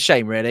 which is a bit of a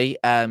shame, really.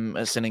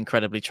 It's an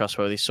incredibly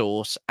trustworthy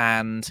source,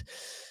 and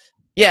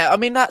yeah, I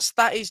mean that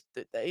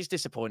is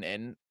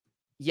disappointing.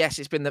 Yes,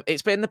 it's been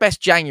the best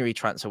January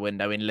transfer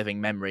window in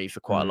living memory for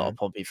quite a lot of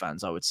Pompey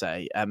fans, I would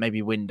say.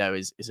 Maybe window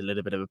is a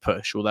little bit of a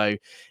push, although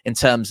in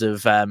terms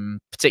of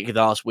particularly the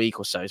last week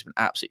or so, it's been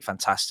absolutely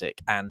fantastic.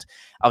 And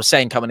I was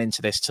saying coming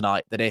into this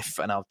tonight that if,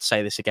 and I'll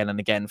say this again and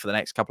again for the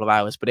next couple of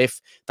hours, but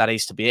if that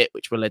is to be it,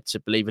 which we're led to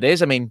believe it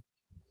is, I mean,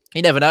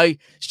 you never know.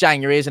 It's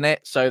January, isn't it?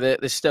 So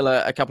there's still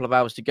a couple of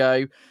hours to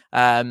go.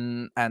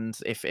 And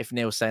if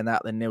Neil's saying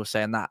that, then Neil's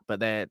saying that.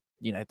 But they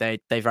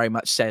very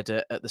much said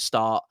at the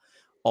start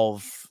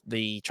of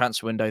the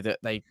transfer window that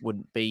they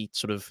wouldn't be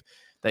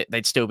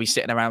they'd still be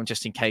sitting around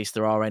just in case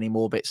there are any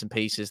more bits and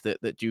pieces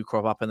that do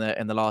crop up in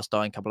the last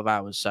dying couple of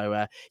hours.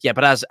 So yeah,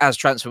 but as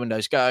transfer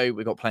windows go,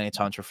 we've got plenty of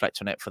time to reflect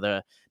on it for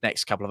the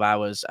next couple of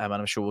hours, and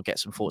I'm sure we'll get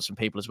some thoughts from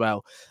people as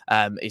well.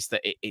 Is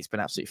that it's been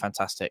absolutely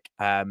fantastic,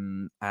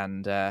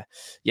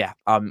 yeah,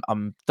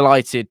 I'm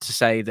delighted to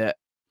say that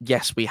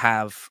yes, we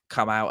have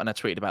come out, and I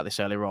tweeted about this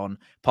earlier on,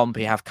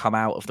 Pompey have come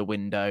out of the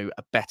window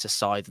a better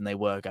side than they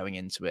were going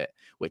into it,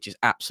 which is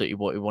absolutely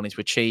what we wanted to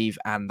achieve,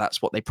 and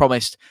that's what they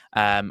promised,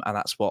 and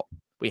that's what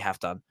we have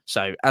done.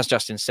 So, as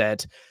Justin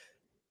said,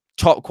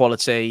 top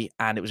quality,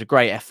 and it was a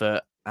great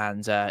effort,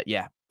 and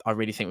yeah, I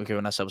really think we're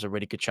giving ourselves a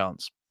really good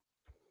chance.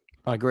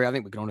 I agree. I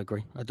think we can all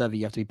agree. I don't think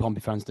you have to be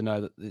Pompey fans to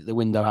know that the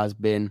window has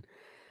been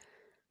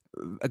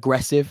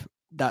aggressive,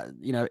 that,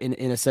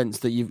 in a sense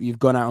that you've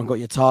gone out and got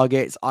your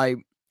targets.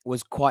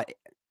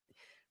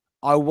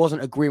 I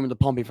wasn't agreeing with the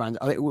Pompey fans.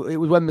 It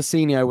was when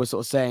Mousinho was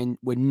sort of saying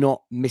we're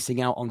not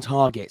missing out on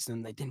targets,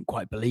 and they didn't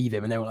quite believe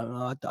him, and they were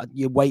like, oh,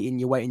 you're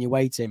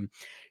waiting.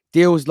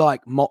 Deals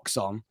like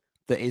Moxon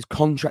that is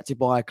contracted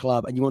by a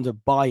club and you want to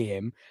buy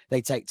him,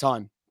 they take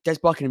time. Des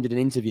Buckingham did an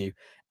interview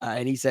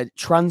and he said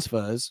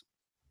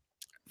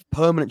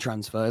permanent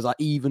transfers are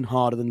even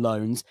harder than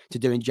loans to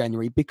do in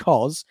January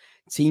because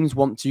teams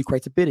want to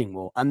create a bidding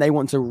war, and they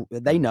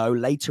know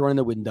later on in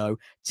the window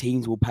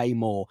teams will pay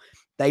more.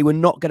 They were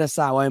not going to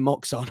sell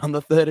Moxon on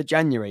the 3rd of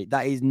January.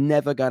 That is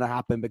never going to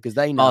happen because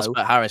they know.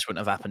 But Harris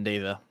wouldn't have happened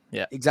either.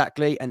 Yeah,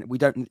 exactly. And we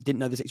didn't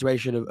know the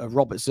situation of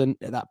Robertson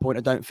at that point.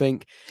 I don't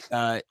think.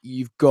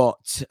 You've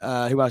got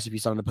who else have you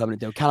signed on a permanent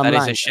deal? Callum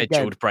Lang, is a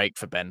scheduled break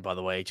for Ben, by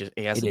the way.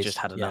 He hasn't just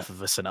had enough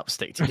of a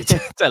synoptic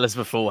to tell us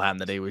beforehand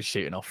that he was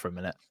shooting off for a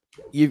minute.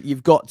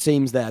 you've got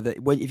teams there that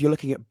if you're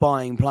looking at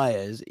buying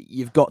players,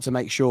 you've got to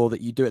make sure that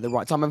you do it at the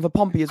right time. And for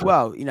Pompey as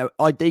well,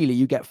 ideally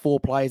you get 4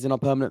 players on a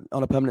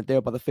permanent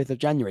deal by the 5th of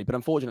January. But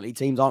unfortunately,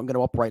 teams aren't going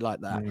to operate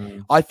like that.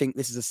 I think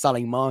this is a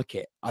selling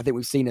market. I think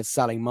we've seen a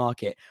selling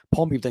market.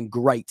 Pompey have done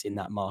great in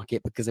that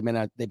market because they've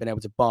been able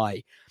to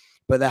buy.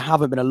 But there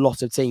haven't been a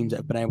lot of teams that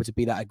have been able to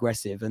be that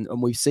aggressive.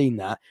 And we've seen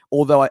that.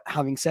 Although,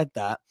 having said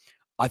that,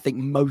 I think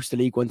most of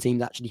the League One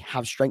teams actually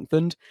have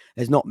strengthened.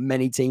 There's not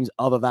many teams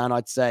other than,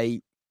 I'd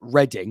say,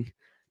 Reading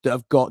that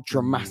have got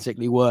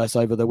dramatically worse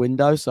over the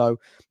window. So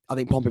I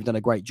think Pompey have done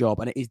a great job,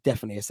 and it is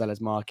definitely a seller's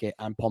market,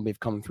 and Pompey have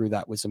come through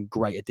that with some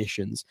great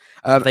additions.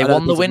 They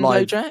won the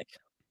window, Jack?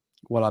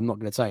 Well, I'm not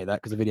going to tell you that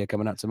because the video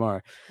coming out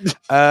tomorrow.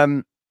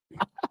 I'll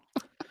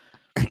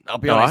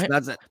be honest.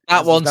 Right.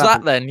 That one's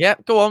that then.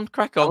 Yep, go on,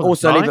 crack on.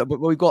 Also, but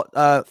we've got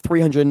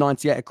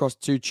 398 across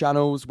 2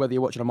 channels. Whether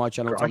you're watching on my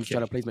channel or Tom's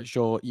channel, please make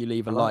sure you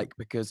leave a like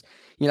because,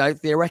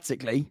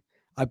 theoretically,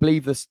 I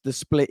believe the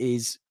split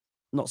is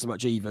not so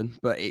much even,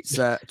 but it's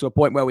to a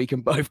point where we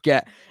can both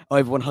get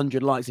over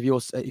 100 likes. If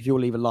you'll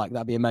leave a like,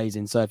 that'd be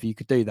amazing. So if you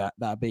could do that,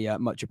 that'd be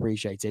much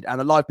appreciated. And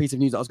the live piece of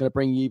news that I was going to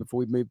bring you before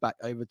we move back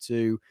over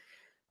to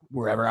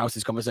wherever else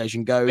this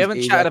conversation goes. We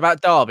haven't chatted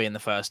about Derby in the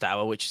first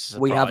hour, which is a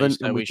surprise, we haven't,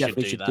 so and we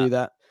definitely should do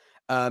that.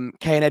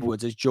 Kane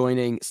Edwards is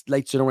joining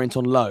Leighton Orient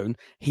on loan.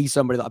 He's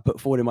somebody that I put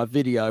forward in my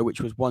video,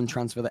 which was one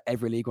transfer that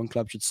every League One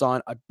club should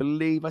sign. I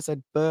believe I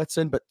said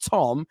Burton, but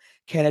Tom,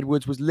 Kane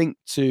Edwards was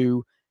linked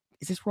to,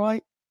 is this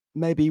right?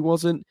 Maybe he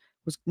wasn't.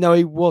 No,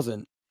 he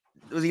wasn't.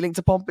 Was he linked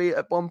to Pompey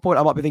at one point?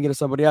 I might be thinking of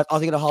somebody else. I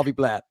was thinking of Harvey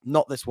Blair,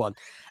 not this one.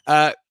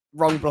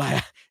 Wrong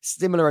player.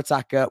 Similar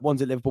attacker.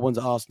 One's at Liverpool, one's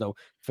at Arsenal.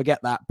 Forget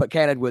that. But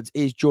Kane Edwards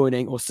is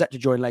joining or set to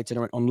join Leighton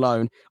Orient on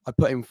loan. I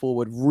put him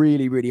forward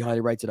really, really highly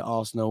rated at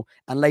Arsenal.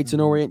 And Leighton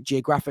Orient,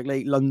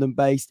 geographically,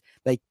 London-based,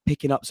 they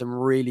picking up some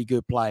really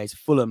good players.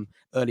 Fulham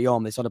early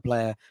on, they signed a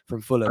player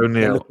from Fulham.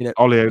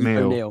 Ollie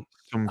O'Neill.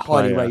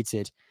 Highly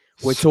rated.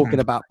 We're talking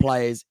about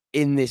players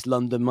in this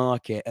London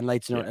market, and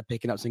Leighton are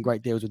picking up some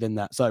great deals within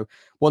that. So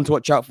one to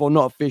watch out for,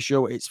 not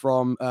official. It's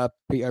from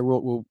Peter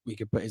O'Rourke. Well, we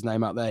could put his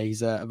name out there.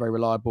 He's a very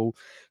reliable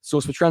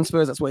source for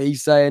transfers. That's what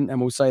he's saying, and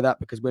we'll say that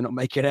because we're not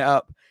making it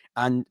up.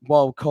 And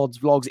while Cod's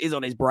Vlogs is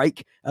on his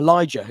break,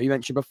 Elijah, who you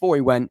mentioned before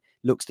he went,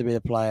 looks to be the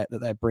player that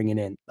they're bringing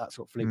in. That's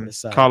what Fleetwood is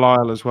saying.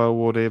 Carlisle as well,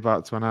 Wardy,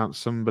 about to announce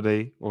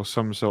somebody or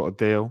some sort of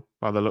deal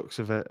by the looks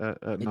of it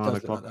at 9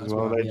 o'clock as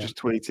well. They just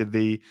tweeted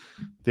the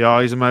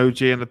eyes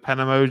emoji and the pen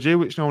emoji,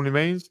 which normally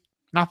means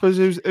Nappers.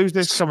 Who's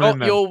this coming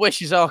in? Your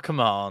wishes are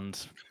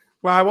command.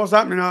 Well, what's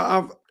happening?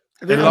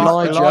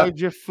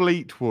 Elijah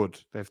Fleetwood,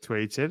 they've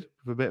tweeted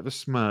with a bit of a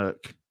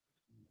smirk.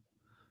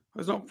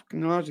 It's not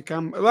fucking Elijah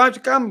Campbell. Elijah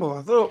Campbell,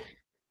 I thought.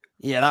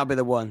 Yeah, that'll be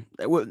the one.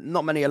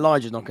 Not many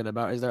Elijahs knocking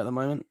about, is there, at the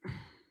moment?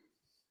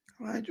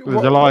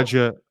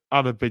 Elijah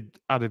Adabid.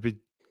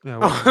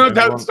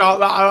 Don't start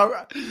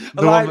that.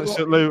 The one that's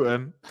at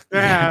Luton.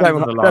 Yeah. I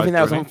don't think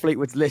that was on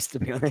Fleetwood's list, to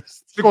be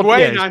honest. He scored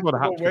a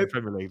hat-trick in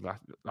Premier League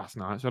last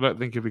night, so I don't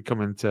think he'll be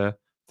coming to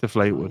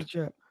Fleetwood.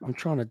 I'm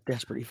trying to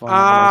desperately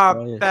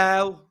find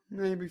Bell,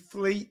 maybe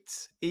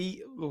Fleet,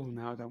 oh,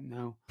 no, I don't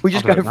know. We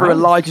just go for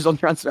Elijah's on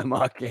transfer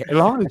market.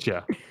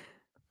 Elijah?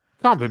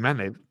 Can't be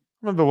many.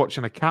 I remember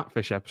watching a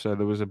Catfish episode.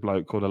 There was a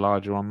bloke called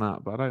Elijah on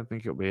that, but I don't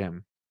think it'll be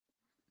him.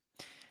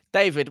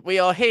 David, we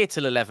are here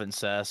till 11,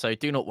 sir, so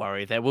do not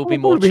worry. There will be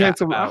more chat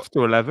till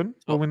after 11,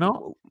 will we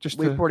not?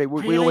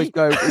 We always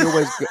go.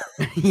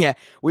 Yeah,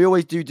 we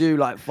always do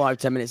like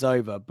 5-10 minutes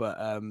over,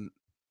 but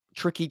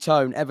Tricky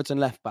Tone, Everton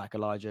left back,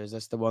 Elijah, is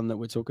this the one that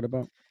we're talking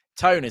about?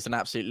 Tone is an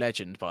absolute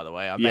legend, by the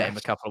way. I met him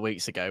a couple of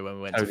weeks ago when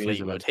we went to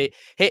Fleetwood.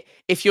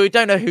 If you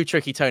don't know who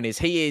Tricky Tone is,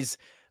 he is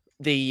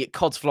the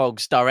Cods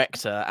Vlogs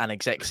director and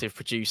executive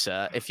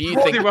producer. If you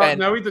think Ben...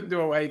 No, he didn't do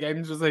away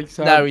games, was he?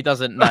 So... No, he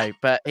doesn't. No,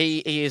 but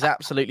he is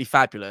absolutely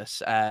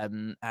fabulous.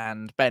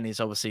 And Ben is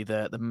obviously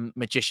the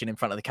magician in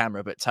front of the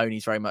camera, but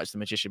Tony's very much the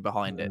magician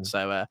behind it.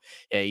 So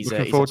he's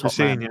looking forward to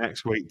seeing you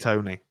next week,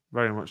 Tony.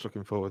 Very much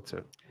looking forward to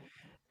it.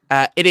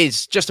 It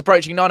is just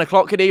approaching 9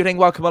 o'clock. Good evening.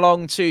 Welcome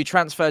along to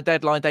Transfer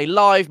Deadline Day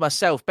Live.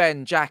 Myself,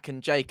 Ben, Jack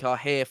and Jake are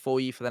here for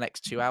you for the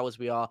next 2 hours.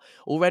 We are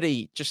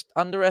already just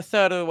under a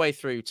third of the way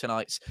through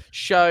tonight's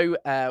show.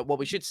 What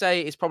we should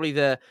say is probably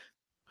the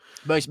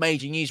most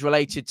major news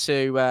related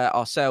to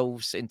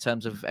ourselves in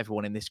terms of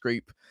everyone in this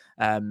group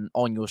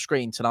on your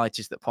screen tonight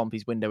is that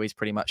Pompey's window is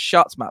pretty much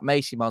shut. Matt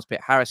Macy, Miles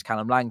Pitt-Harris,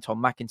 Callum Lang,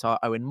 Tom McIntyre,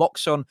 Owen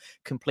Moxon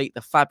complete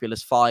the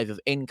fabulous 5 of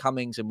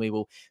incomings, and we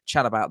will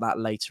chat about that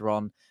later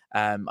on.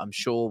 I'm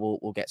sure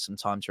we'll get some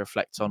time to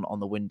reflect on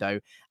the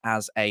window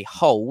as a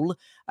whole.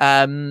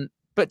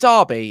 But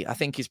Derby, I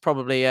think, is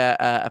probably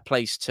a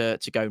place to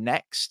go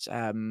next.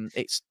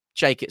 It's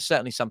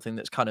certainly something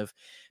that's kind of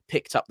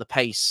picked up the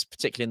pace,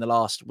 particularly in the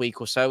last week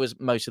or so, as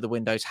most of the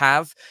windows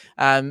have.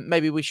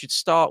 Maybe we should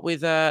start with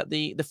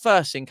the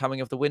first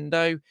incoming of the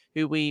window,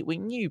 who we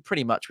knew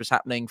pretty much was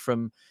happening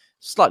from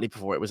slightly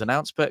before it was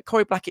announced, but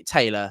Corey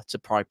Blackett-Taylor to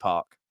Pride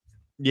Park.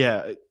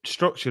 Yeah,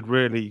 structured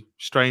really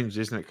strange,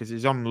 isn't it? Because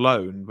he's on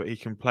loan, but he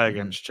can play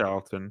against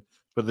Charlton.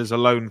 but there's a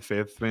loan fee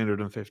of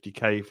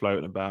 350k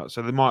floating about,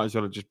 so they might as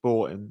well have just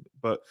bought him.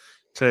 But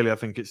clearly, I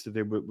think it's to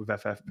do with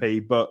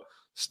FFP, but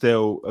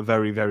still a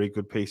very, very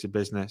good piece of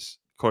business.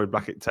 Corey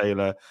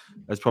Blackett-Taylor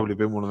has probably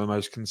been one of the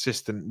most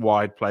consistent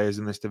wide players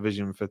in this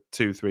division for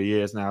 2-3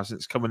 years now.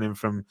 Since coming in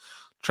from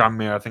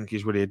Tranmere, I think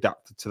he's really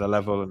adapted to the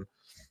level, and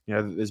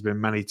there's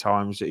been many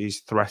times that he's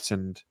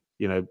threatened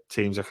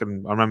teams. I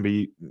remember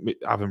you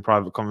having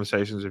private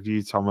conversations with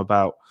you, Tom,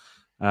 about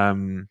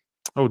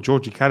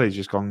Georgie Kelly's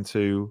just gone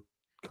to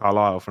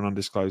Carlisle for an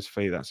undisclosed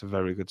fee. That's a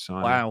very good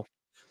sign. Wow.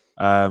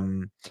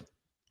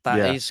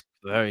 That is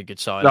a very good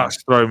sign.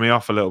 That's thrown me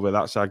off a little bit.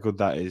 That's how good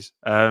that is.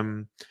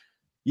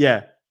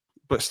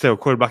 But still,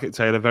 Corey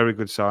Blackett-Taylor, very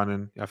good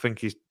signing. I think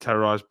he's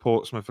terrorised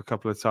Portsmouth a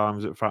couple of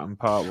times at Fratton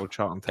Park, or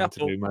Charlton tend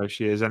to do most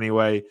years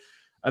anyway.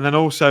 And then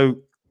also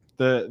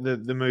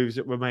the moves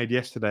that were made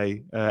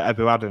yesterday,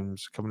 Ebu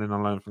Adams coming in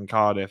on loan from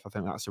Cardiff. I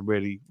think that's a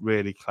really,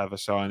 really clever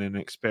signing, an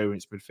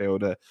experienced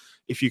midfielder.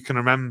 If you can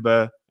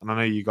remember, and I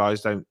know you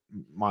guys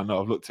might not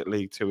have looked at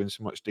League Two in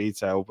so much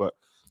detail, but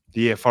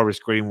the year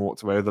Forest Green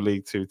walked away with the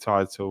League Two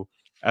title,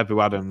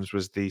 Ebu Adams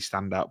was the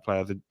standout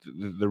player,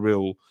 the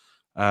real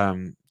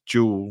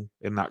jewel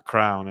in that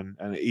crown,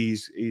 and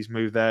he's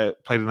moved there,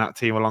 played in that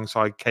team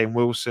alongside Kane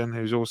Wilson,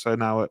 who's also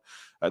now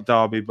at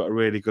Derby, but a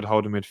really good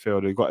holding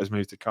midfielder who got his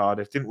move to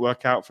Cardiff. Didn't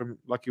work out for him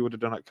like he would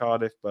have done at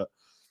Cardiff, but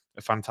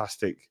a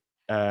fantastic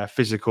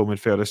physical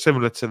midfielder,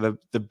 similar to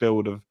the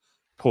build of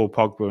Paul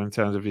Pogba in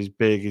terms of he's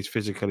big, he's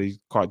physical, he's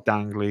quite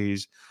dangly, he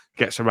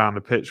gets around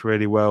the pitch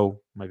really well.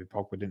 Maybe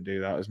Pogba didn't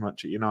do that as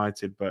much at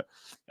United, but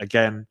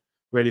again,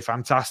 really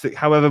fantastic.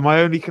 However,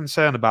 my only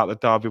concern about the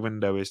Derby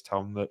window is,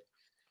 Tom, that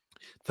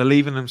they're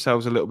leaving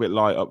themselves a little bit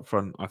light up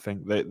front. I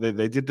think they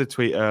did the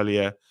tweet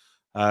earlier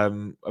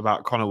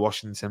about Connor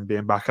Washington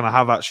being back, and I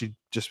have actually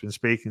just been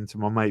speaking to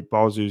my mate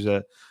Boz, who's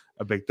a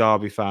big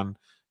Derby fan.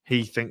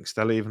 He thinks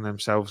they're leaving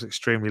themselves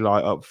extremely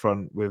light up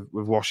front with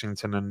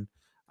Washington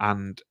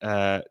and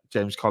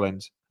James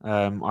Collins.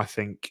 I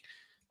think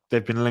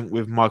they've been linked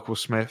with Michael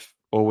Smith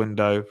or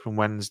window from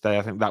Wednesday.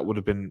 I think that would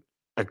have been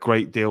a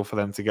great deal for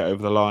them to get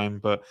over the line,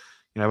 but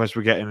as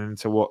we're getting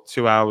into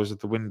 2 hours of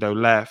the window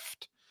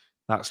left,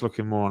 that's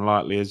looking more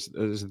unlikely as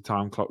the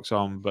time clocks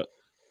on. But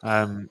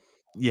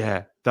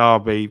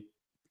Derby,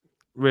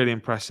 really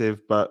impressive,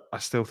 but I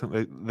still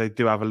think they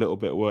do have a little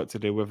bit of work to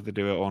do. Whether they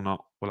do it or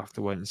not, we'll have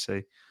to wait and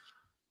see.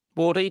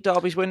 Wardy,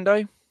 Derby's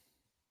window?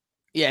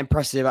 Yeah,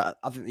 impressive. I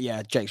think,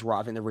 Jake's right.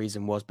 I think the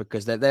reason was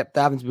because they're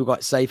having to be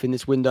quite safe in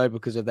this window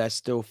because they're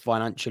still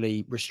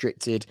financially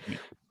restricted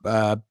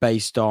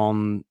based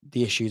on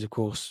the issues, of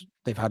course,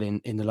 they've had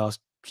in the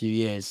last few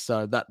years.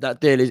 So that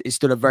deal is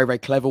still a very, very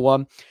clever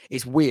one.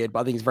 It's weird,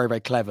 but I think it's very,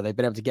 very clever. They've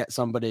been able to get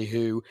somebody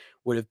who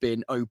would have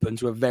been open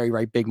to a very,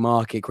 very big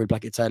market. Corey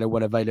Blackett-Taylor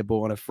when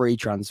available on a free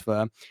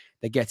transfer.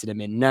 They're getting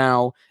him in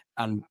now.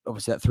 And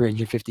obviously that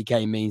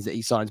 350k means that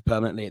he signs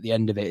permanently at the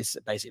end of it. It's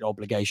basically an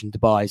obligation to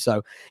buy.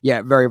 So,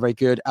 yeah, very, very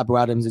good. Abu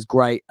Adams is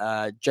great.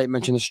 Jake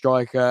mentioned the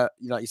striker.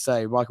 Like you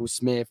say, Michael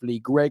Smith, Lee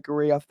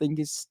Gregory, I think,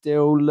 is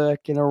still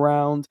lurking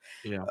around.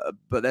 Yeah.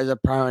 But there's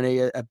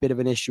apparently a bit of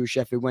an issue with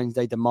Sheffield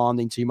Wednesday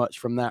demanding too much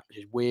from that, which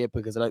is weird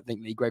because I don't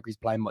think Lee Gregory's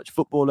playing much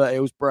football at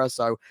Hillsborough.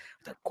 So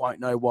I don't quite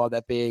know why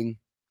they're being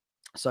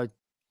so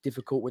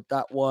difficult with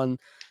that one.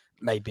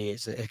 Maybe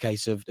it's a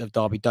case of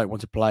Derby don't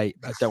want to pay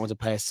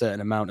a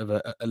certain amount of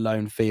a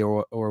loan fee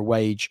or a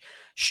wage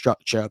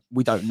structure.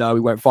 We don't know.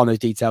 We won't find those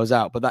details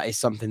out, but that is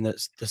something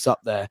that's up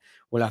there.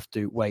 We'll have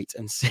to wait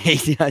and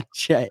see. that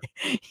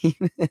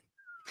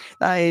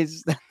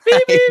is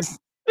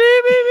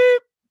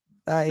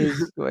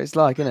what it's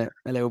like, isn't it?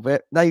 A little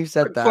bit. Now you've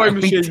said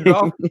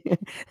that.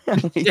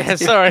 Yeah,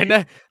 sorry.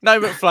 No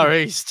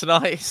McFlurries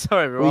tonight.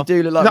 Sorry, everyone. We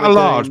do look like is that a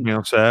large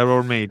meal, sir,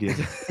 or a medium?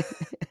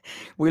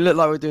 We look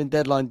like we're doing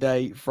deadline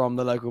day from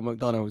the local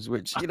McDonald's,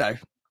 which, to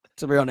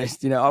be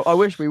honest, I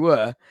wish we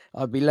were.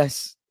 I'd be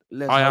less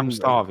I am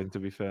starving, to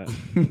be fair.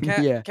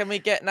 Can we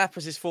get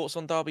Nappers' thoughts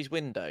on Derby's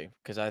window?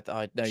 Because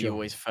I know you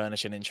always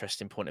furnish an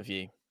interesting point of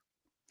view.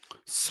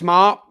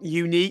 Smart,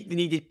 unique. They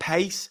needed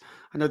pace.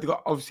 I know they've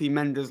got, obviously,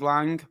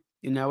 Mendes-Lang,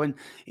 and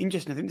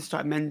interesting. I think they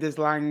started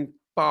Mendes-Lang,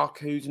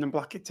 Barkhuizen and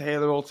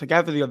Blackett-Taylor all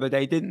together the other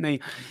day, didn't they?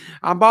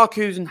 And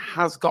Barkhuizen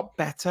has got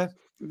better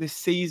this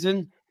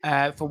season.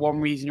 For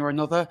one reason or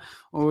another,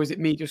 or is it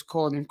me just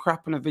calling him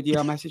crap on a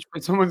video message for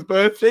someone's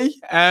birthday?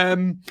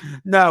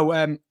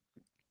 No,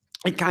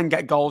 he can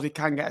get goals, he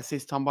can get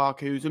assists on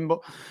Barkhuizen,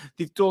 but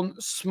they've done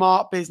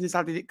smart business,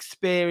 added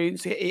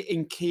experience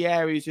in key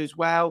areas as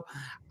well,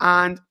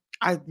 and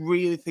I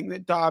really think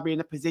that Derby are in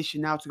a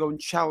position now to go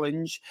and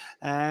challenge,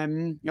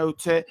 to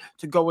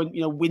go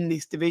and win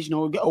this division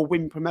or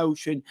win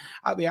promotion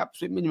at the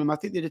absolute minimum. I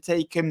think they'd have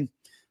taken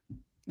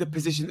the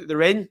position that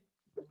they're in.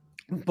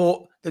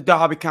 But the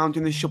Derby County,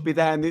 and they should be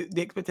there, and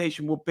the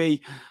expectation would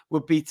be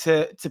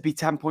to be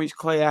 10 points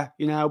clear,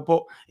 you know.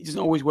 But it doesn't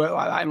always work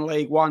like that in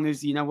League One,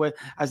 as you know,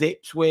 as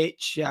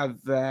Ipswich, have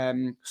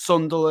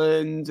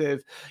Sunderland,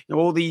 of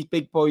all these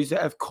big boys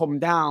that have come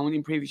down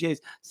in previous years.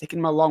 It's taken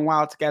them a long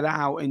while to get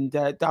out, and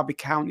Derby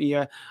County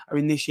are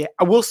in this year.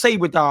 I will say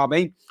with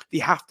Derby, they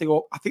have to go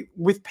up. I think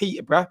with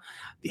Peterborough,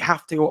 they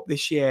have to go up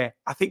this year.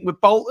 I think with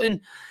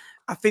Bolton,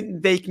 I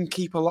think they can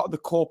keep a lot of the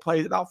core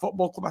players at that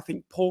football club. I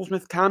think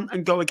Portsmouth can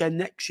and go again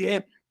next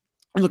year.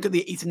 And look at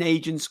it's an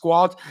aging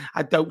squad.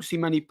 I don't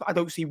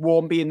see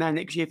Warren being there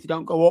next year if they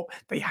don't go up.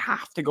 They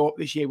have to go up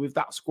this year with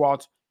that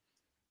squad.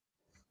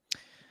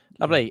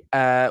 Lovely.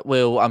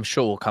 I'm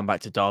sure we'll come back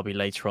to Derby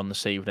later on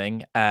this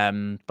evening.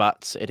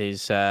 But it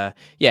is,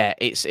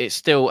 it's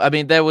still. I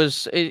mean,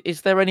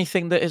 is there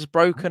anything that is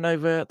broken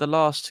over the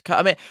last?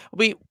 I mean,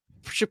 we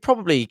should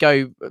probably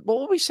go.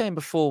 What were we saying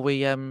before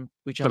we jumped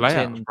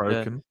in?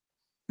 Broken.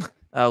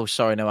 Oh,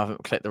 sorry, no, I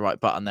haven't clicked the right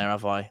button there,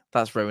 have I?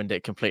 That's ruined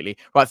it completely.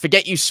 Right,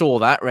 forget you saw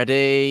that.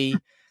 Ready,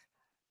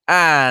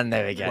 and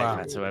there we go. Wow.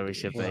 That's where we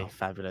should be.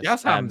 Fabulous.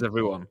 Yes, hands,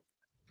 everyone.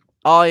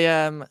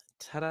 I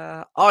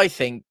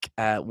think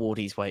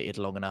Wardy's waited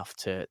long enough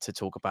to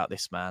talk about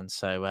this man.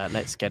 So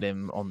let's get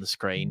him on the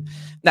screen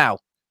now.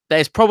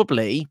 There's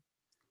probably,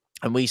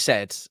 and we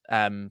said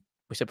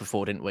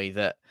before, didn't we,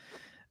 that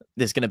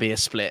there's going to be a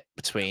split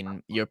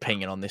between your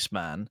opinion on this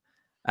man.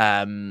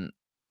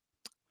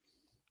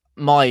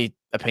 My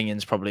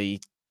opinion's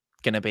probably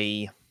going to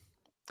be,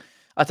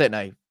 I don't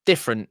know,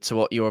 different to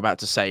what you're about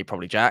to say,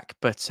 probably, Jack.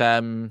 But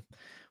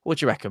what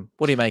do you reckon?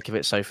 What do you make of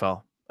it so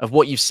far? Of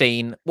what you've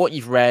seen, what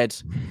you've read,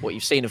 what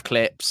you've seen of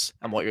clips,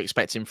 and what you're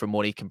expecting from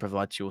what he can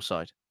provide to your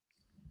side?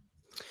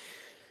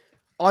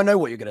 I know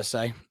what you're going to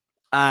say.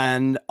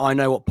 And I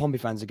know what Pompey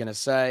fans are going to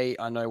say.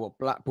 I know what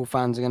Blackpool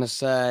fans are going to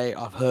say.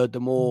 I've heard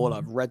them all.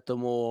 I've read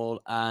them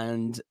all.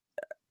 And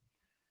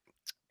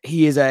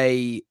he is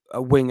a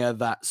winger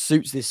that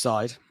suits this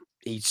side.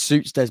 He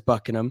suits Des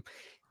Buckingham.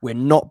 We're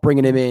not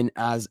bringing him in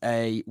as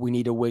we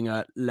need a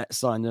winger. Let's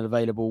sign an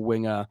available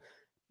winger.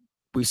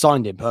 We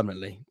signed him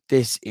permanently.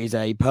 This is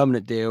a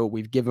permanent deal.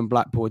 We've given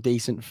Blackpool a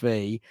decent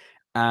fee.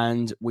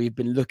 And we've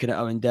been looking at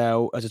Owen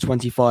Dale as a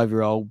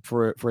 25-year-old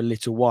for a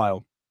little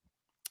while.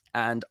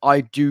 And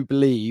I do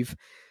believe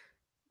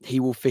he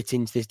will fit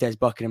into this Des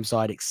Buckingham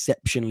side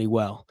exceptionally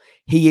well.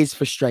 He is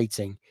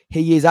frustrating.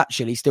 He is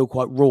actually still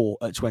quite raw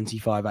at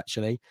 25,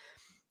 actually.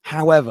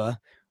 However,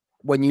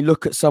 when you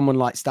look at someone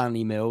like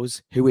Stanley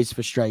Mills, who is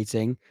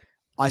frustrating,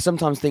 I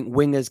sometimes think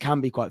wingers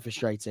can be quite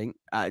frustrating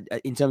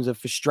in terms of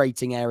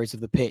frustrating areas of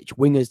the pitch.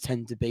 Wingers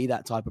tend to be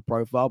that type of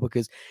profile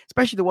because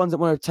especially the ones that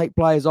want to take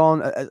players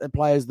on,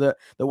 players that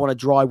want to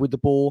drive with the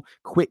ball,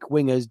 quick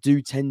wingers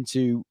do tend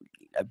to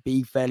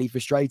be fairly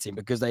frustrating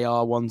because they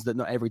are ones that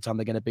not every time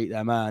they're going to beat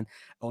their man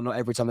or not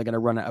every time they're going to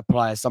run at a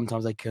player.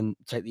 Sometimes they can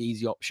take the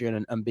easy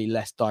option and be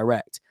less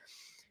direct.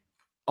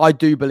 I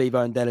do believe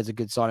Owen Dale is a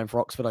good signing for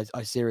Oxford.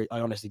 I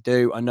honestly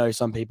do. I know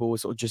some people will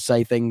sort of just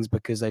say things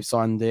because they've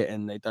signed it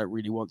and they don't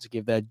really want to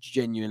give their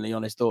genuinely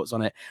honest thoughts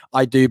on it.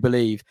 I do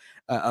believe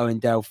Owen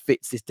Dale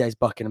fits this Des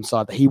Buckingham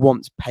side, that he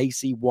wants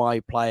pacey,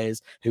 wide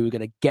players who are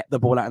going to get the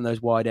ball out in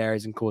those wide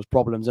areas and cause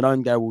problems. And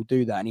Owen Dale will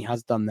do that, and he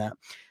has done that.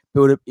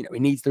 Build up, he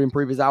needs to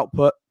improve his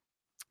output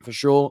for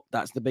sure.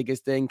 That's the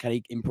biggest thing. Can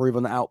he improve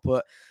on the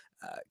output?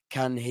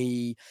 Can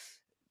he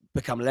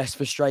become less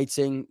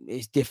frustrating?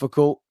 It's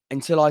difficult.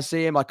 Until I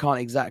see him, I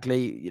can't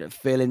exactly,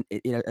 feel in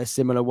a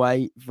similar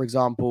way. For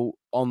example,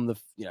 on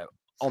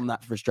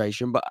that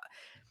frustration. But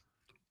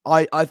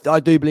I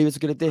do believe it's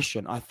a good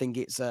addition. I think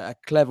it's a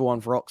clever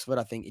one for Oxford.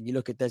 I think if you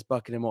look at Des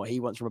Buckingham, what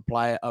he wants from a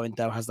player, Owen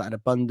Dale has that in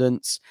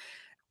abundance.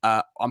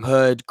 I've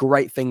heard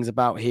great things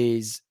about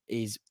his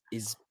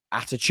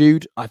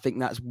attitude. I think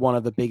that's one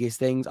of the biggest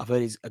things. I've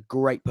heard he's a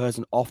great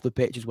person off the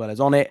pitch as well as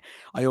on it.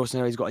 I also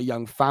know he's got a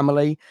young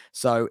family.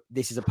 So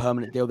this is a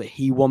permanent deal that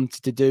he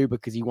wanted to do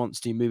because he wants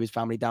to move his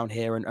family down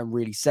here and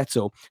really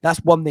settle. That's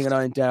one thing at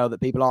Owen Dale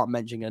that people aren't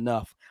mentioning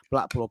enough,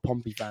 Blackpool or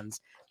Pompey fans.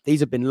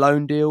 These have been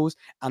loan deals.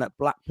 And at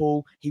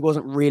Blackpool, he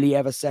wasn't really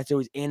ever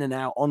settled. He's in and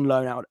out, on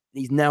loan out.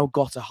 He's now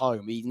got a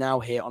home. He's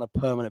now here on a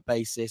permanent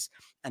basis.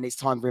 And it's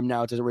time for him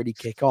now to really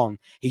kick on.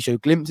 He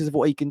showed glimpses of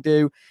what he can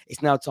do.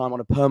 It's now time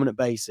on a permanent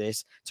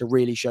basis to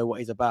really show what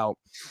he's about.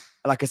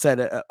 Like I said,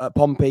 at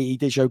Pompey, he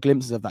did show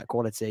glimpses of that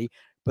quality.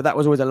 But that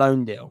was always a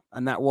loan deal.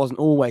 And that wasn't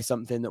always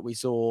something that we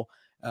saw.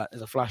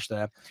 There's a flash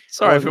there.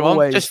 Sorry,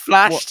 everyone. Just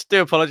flashed.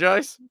 Do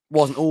apologise.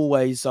 Wasn't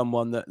always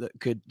someone that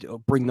could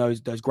bring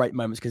those great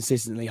moments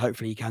consistently.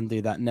 Hopefully, he can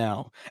do that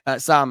now.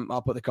 Sam,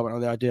 I'll put the comment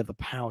on there. I do have the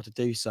power to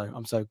do so.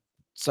 I'm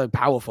so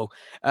powerful.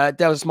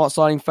 Dale's a smart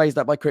signing, phased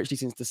out by Critchley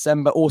since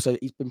December. Also,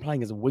 he's been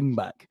playing as a wing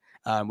back,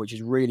 which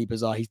is really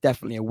bizarre. He's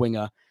definitely a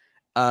winger.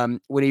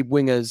 We need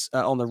wingers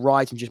on the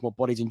right and just more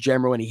bodies in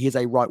general. And he is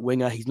a right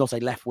winger. He's not a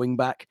left wing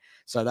back.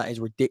 So that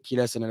is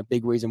ridiculous and a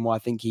big reason why I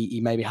think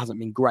he maybe hasn't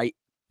been great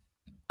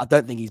I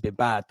don't think he's been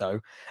bad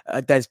though.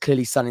 There's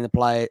clearly selling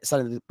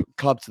the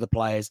club to the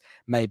players,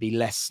 maybe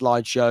less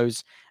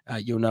slideshows.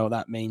 You'll know what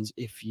that means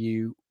if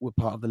you were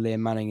part of the Liam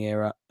Manning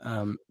era.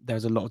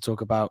 There's a lot of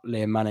talk about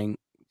Liam Manning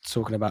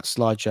talking about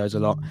slideshows a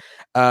lot.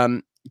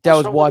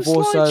 Dale's wife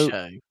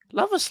also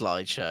love a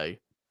slideshow.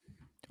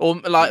 Or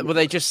like, were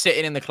they just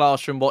sitting in the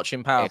classroom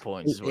watching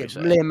PowerPoints?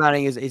 Liam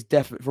Manning is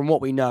definitely, from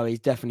what we know, he's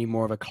definitely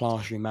more of a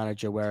classroom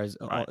manager, whereas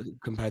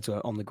compared to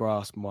on the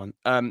grass one.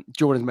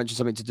 Jordan's mentioned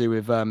something to do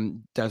with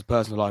Dale's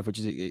personal life, which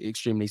is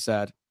extremely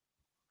sad.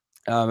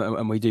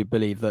 And we do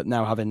believe that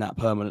now having that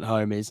permanent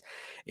home is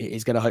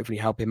going to hopefully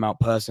help him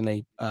out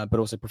personally, but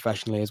also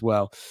professionally as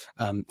well.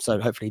 So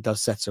hopefully he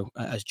does settle,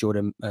 as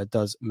Jordan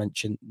does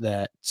mention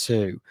there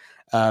too.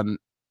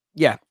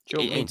 Yeah.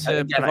 Do you want me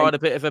to provide a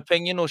bit of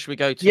opinion, or should we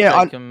go to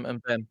Jake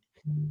and Ben?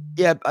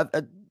 Yeah,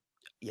 I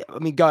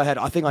mean, go ahead.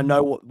 I think I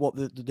know what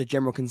the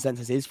general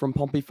consensus is from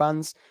Pompey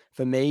fans.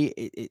 For me,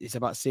 it's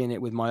about seeing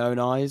it with my own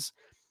eyes.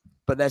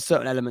 But there's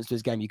certain elements to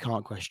this game you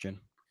can't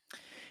question.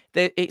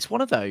 It's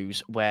one of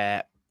those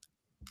where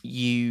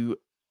you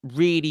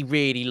really,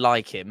 really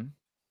like him.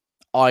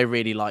 I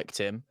really liked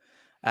him.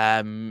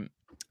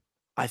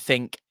 I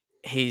think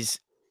his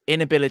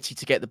inability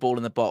to get the ball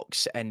in the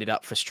box ended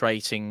up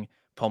frustrating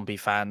Pompey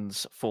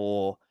fans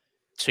for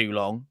too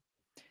long.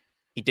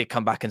 He did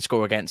come back and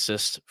score against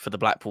us for the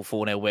Blackpool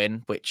 4-0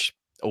 win, which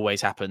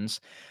always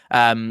happens.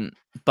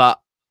 But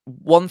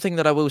one thing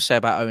that I will say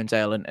about Owen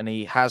Dale, and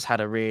he has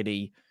had a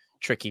really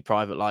tricky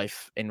private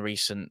life in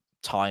recent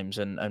times,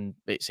 and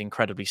it's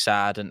incredibly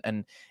sad,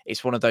 and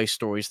it's one of those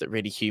stories that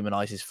really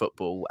humanizes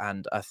football,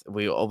 and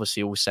we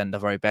obviously all send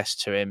our very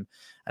best to him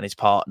and his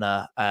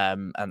partner,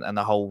 and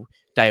the whole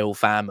Dale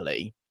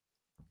family.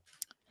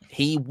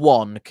 He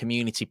won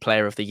Community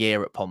Player of the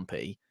Year at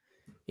Pompey.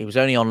 He was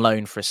only on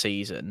loan for a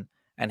season,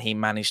 and he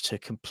managed to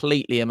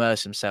completely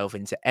immerse himself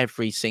into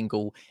every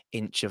single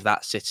inch of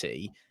that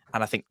city.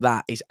 And I think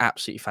that is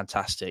absolutely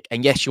fantastic.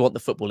 And yes, you want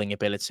the footballing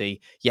ability.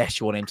 Yes,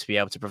 you want him to be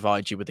able to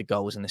provide you with the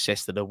goals and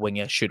assists that a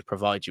winger should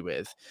provide you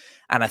with.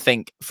 And I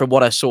think from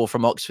what I saw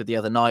from Oxford the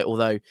other night,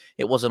 although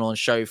it wasn't on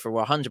show for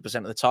 100%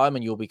 of the time,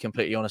 and you'll be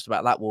completely honest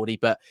about that, Wardy,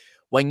 but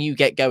when you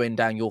get going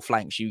down your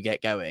flanks, you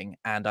get going.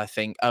 And I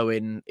think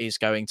Owen is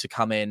going to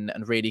come in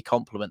and really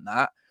complement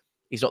that.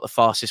 He's not the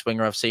fastest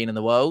winger I've seen in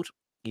the world.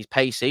 He's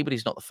pacey, but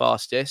he's not the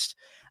fastest.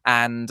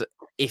 And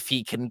if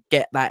he can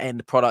get that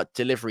end product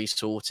delivery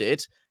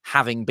sorted,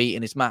 having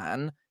beaten his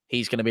man,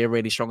 he's going to be a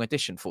really strong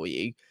addition for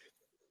you.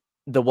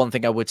 The one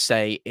thing I would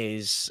say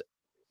is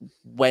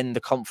when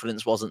the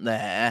confidence wasn't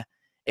there,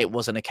 it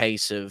wasn't a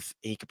case of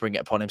he could bring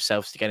it upon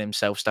himself to get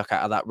himself stuck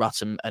out of that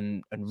rut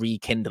and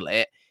rekindle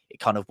it. It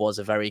kind of was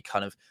a very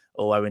kind of,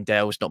 oh, Owen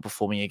Dale's not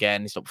performing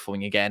again. He's not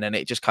performing again. And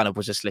it just kind of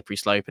was a slippery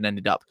slope and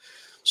ended up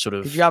sort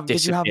of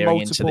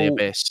disappearing into the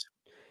abyss.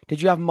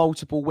 Did you have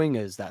multiple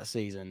wingers that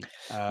season?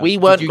 We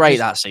weren't great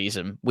that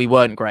season. We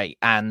weren't great.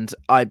 And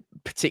I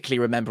particularly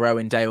remember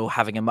Owen Dale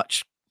having a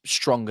much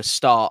stronger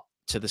start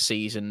to the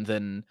season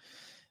than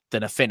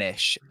a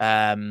finish.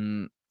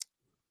 I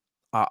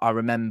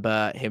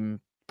remember him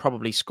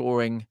probably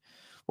scoring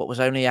what was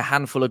only a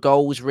handful of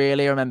goals,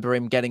 really. I remember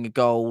him getting a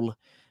goal.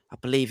 I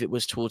believe it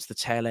was towards the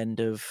tail end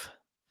of,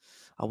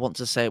 I want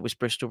to say it was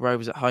Bristol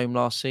Rovers at home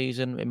last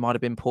season. It might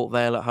have been Port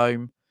Vale at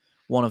home.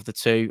 One of the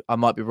two. I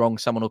might be wrong.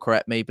 Someone will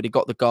correct me, but he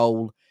got the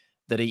goal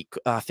that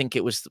I think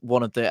it was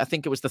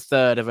the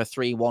third of a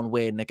 3-1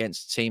 win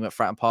against a team at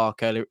Fratton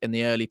Park in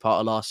the early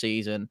part of last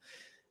season.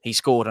 He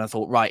scored, and I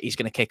thought, right, he's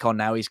going to kick on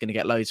now. He's going to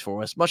get loads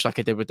for us, much like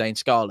I did with Dane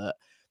Scarlett,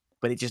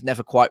 but it just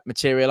never quite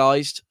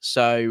materialised.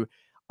 So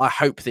I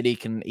hope that he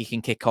can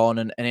kick on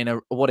and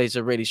in what is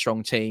a really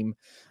strong team.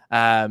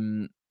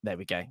 There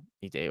we go.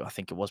 You do. I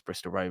think it was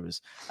Bristol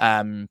Rovers.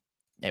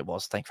 It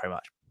was. Thank you very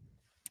much.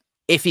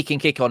 If he can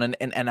kick on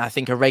and I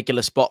think a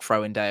regular spot for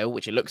Owen Dale,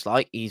 which it looks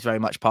like he's very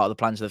much part of the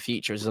plans of the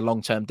future as a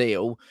long-term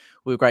deal,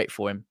 we're great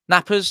for him.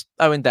 Nappers,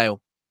 Owen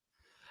Dale.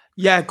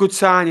 Yeah, good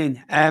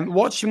signing.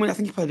 Watching when I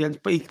think he played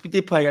against, but he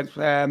did play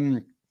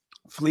against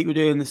Fleetwood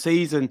in the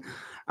season.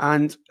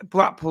 And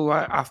Blackpool,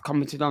 I've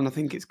commented on, I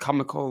think it's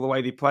comical the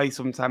way they play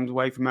sometimes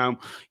away from home.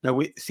 You know,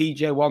 with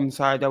CJ one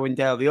side, Owen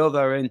Dale the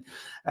other.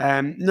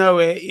 And no,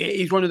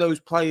 he's one of those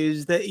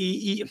players that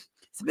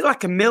it's a bit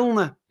like a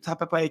Milner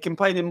type of player. He can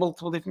play in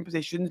multiple different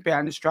positions,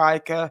 behind a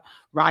striker,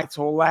 right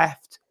or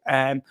left.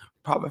 Part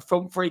of a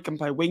front three, can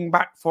play wing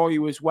back for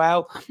you as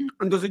well,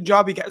 and does a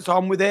job. He gets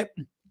on with it.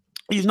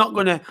 He's not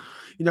going to,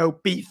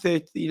 beat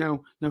 3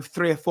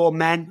 or 4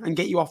 men and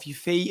get you off your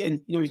feet. And,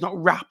 he's not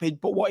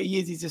rapid, but what he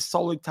is, he's a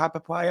solid type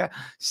of player.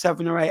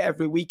 7 or 8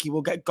 every week. He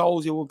will get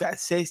goals. He will get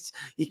assists.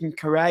 He can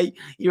create.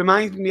 He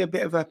reminds me a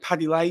bit of a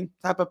Paddy Lane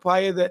type of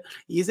player that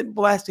he isn't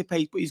blessed with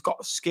pace, but he's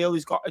got skill.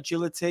 He's got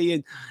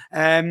agility.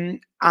 And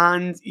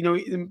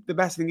the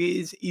best thing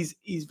is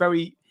he's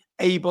very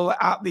able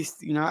at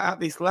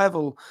this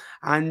level,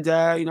 and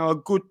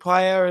a good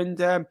player,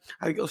 and I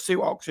think it'll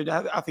suit Oxford.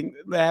 I think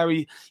there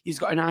he's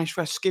got a nice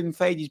fresh skin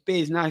fade, his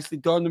beard's nicely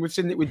done, and we've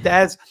seen it with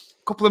Des.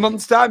 A couple of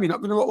months time, you're not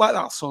going to look like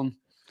that, son.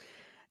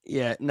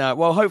 Yeah, no.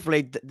 Well,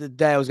 hopefully the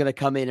Dale's going to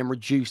come in and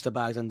reduce the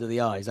bags under the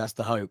eyes. That's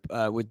the hope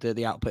with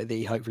the output that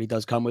he hopefully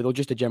does come with, or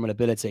just a general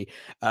ability.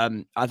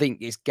 I think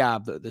it's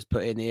Gab that's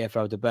put in the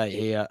EFL debate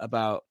here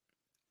about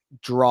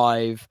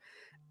drive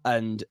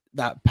and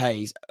that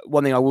pace.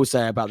 One thing I will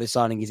say about this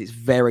signing is it's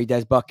very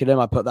Des Buckingham.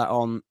 I put that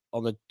on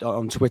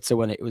Twitter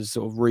when it was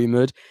sort of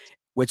rumoured.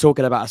 We're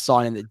talking about a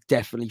signing that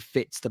definitely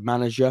fits the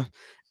manager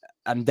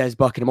and Des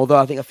Buckingham. Although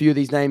I think a few of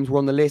these names were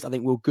on the list. I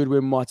think Will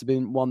Goodwin might have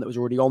been one that was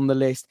already on the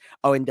list.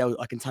 Owen Dale,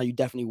 I can tell you,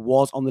 definitely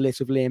was on the list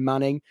with Liam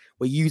Manning.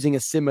 We're using a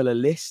similar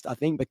list, I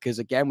think, because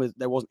again,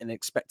 there wasn't an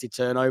expected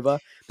turnover.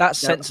 That's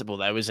sensible,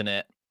 though, isn't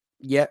it?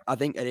 Yeah, I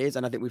think it is,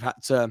 and I think we've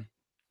had to.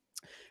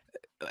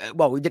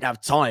 Well, we didn't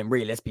have time,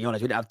 really. Let's be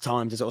honest. We didn't have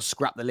time to sort of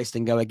scrap the list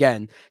and go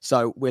again.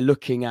 So we're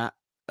looking at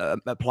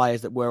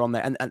players that were on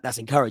there, and that's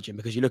encouraging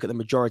because you look at the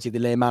majority of the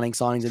Liam Manning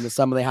signings in the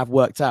summer, they have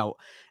worked out.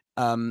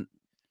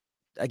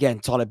 Again,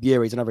 Tyler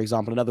Bury is another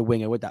example, another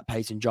winger with that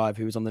pace and drive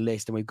who was on the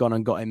list, and we've gone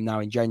and got him now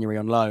in January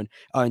on loan.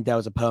 Owen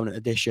Dale's a permanent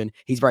addition.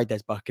 He's very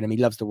Des Buckingham. He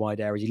loves the wide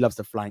areas. He loves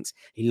the flanks.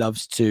 He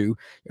loves to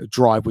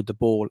drive with the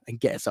ball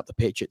and get us up the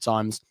pitch at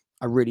times.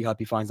 I really hope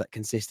he finds that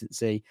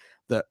consistency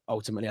that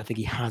ultimately I think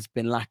he has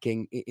been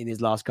lacking in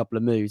his last couple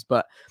of moves.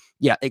 But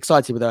yeah,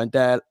 excited with Owen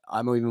Dale.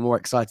 I'm even more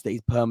excited that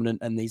he's permanent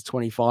and he's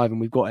 25 and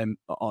we've got him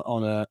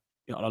on a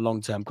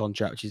long-term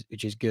contract,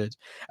 which is good.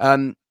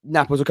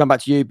 Nappers, will come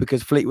back to you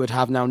because Fleetwood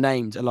have now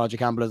named Elijah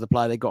Campbell as the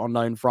player they got on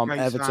loan from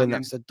Everton. Signing.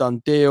 That's a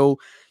done deal.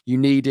 You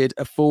needed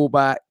a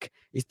fullback.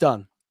 It's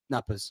done.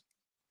 Nappers.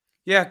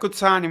 Yeah, good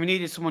signing. We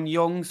needed someone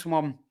young,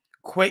 someone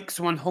quick,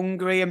 someone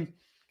hungry, and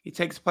he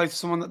takes the place of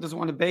someone that doesn't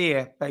want to be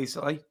here,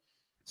 basically.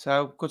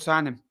 So, good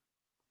signing.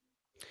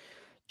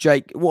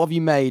 Jake, what have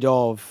you made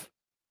of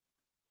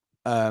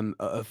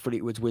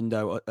Fleetwood's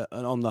window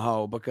on the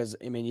whole? Because,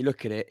 I mean, you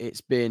look at it,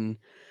 it's been...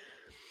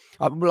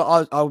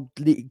 I'll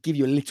give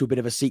you a little bit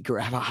of a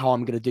secret about how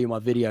I'm going to do my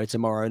video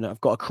tomorrow, and I've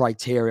got a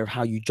criteria of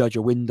how you judge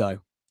a window.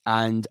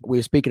 And we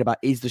were speaking about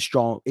is the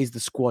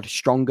squad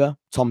stronger?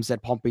 Tom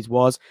said Pompey's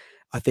was.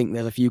 I think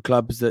there's a few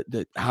clubs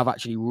that have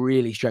actually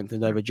really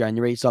strengthened over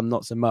January, some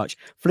not so much.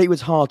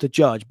 Fleetwood's hard to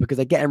judge because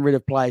they're getting rid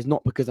of players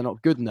not because they're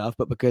not good enough,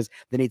 but because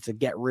they need to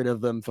get rid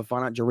of them for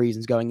financial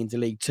reasons going into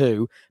League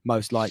Two,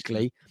 most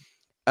likely.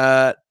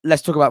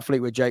 Let's talk about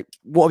Fleetwood, Jake.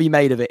 What have you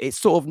made of it? It's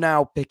sort of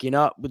now picking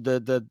up with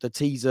the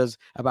teasers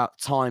about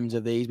times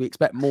of these. We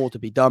expect more to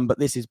be done, but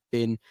this has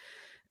been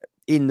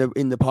in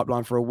the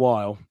pipeline for a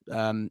while.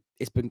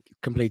 It's been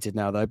completed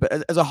now, though.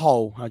 But as a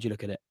whole, how do you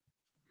look at it?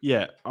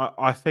 Yeah,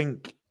 I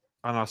think,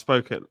 and I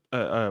spoke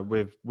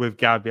with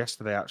Gab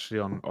yesterday actually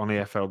on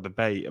EFL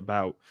Debate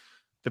about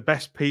the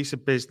best piece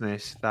of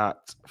business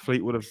that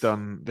Fleetwood have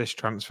done this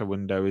transfer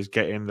window is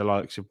getting the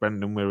likes of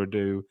Brendan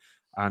Wiradu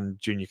and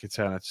Junior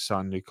Katerna to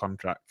sign new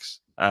contracts.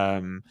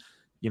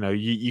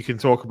 You can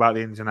talk about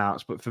the ins and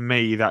outs, but for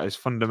me, that is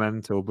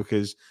fundamental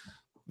because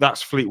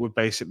that's Fleetwood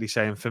basically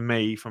saying, for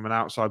me, from an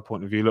outside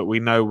point of view, look, we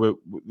know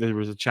there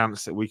is a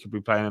chance that we could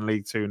be playing in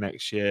League Two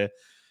next year.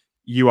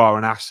 You are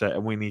an asset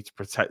and we need to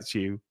protect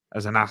you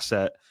as an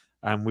asset,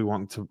 and we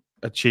want to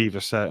achieve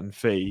a certain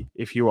fee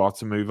if you are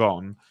to move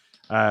on.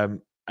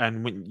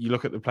 And when you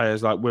look at the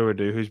players like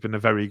Wiradu, who's been a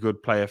very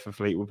good player for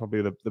Fleetwood,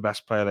 probably the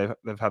best player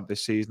they've had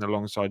this season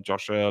alongside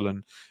Josh Earl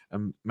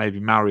and maybe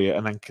Marriott,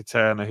 and then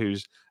Katerna,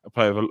 who's a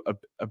player of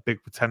a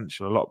big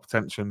potential, a lot of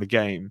potential in the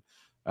game.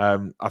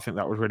 I think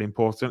that was really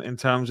important. In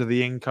terms of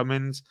the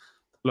incomings,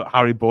 look,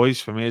 Harry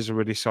Boyes for me is a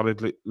really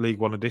solid League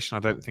One addition.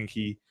 I don't think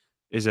he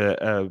is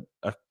a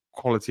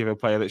quality of a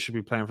player that should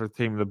be playing for a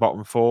team in the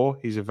bottom four.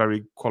 He's a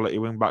very quality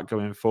wing back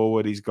going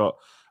forward. He's got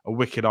a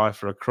wicked eye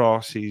for a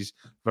cross. He's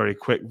very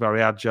quick,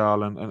 very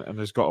agile, and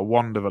has got a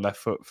wand of a left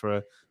foot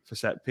for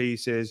set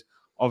pieces.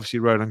 Obviously,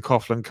 Roland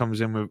Coughlin comes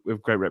in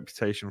with great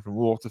reputation from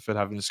Waterford,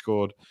 having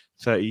scored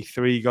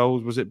 33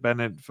 goals. Was it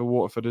Bennett for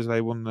Waterford as they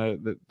won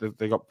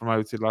they got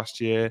promoted last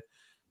year?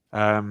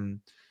 And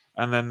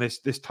then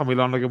this Tommy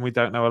Lonergan we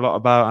don't know a lot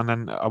about, and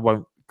then I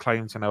won't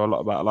claim to know a lot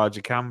about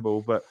Elijah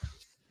Campbell, but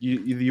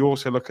you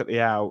also look at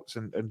the outs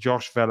and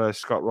Josh Vella,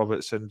 Scott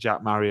Robertson,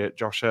 Jack Marriott,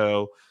 Josh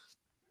Earl.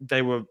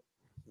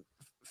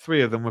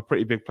 Three of them were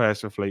pretty big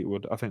players for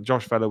Fleetwood. I think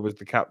Josh Vella was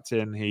the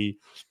captain. He,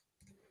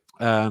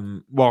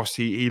 whilst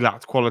he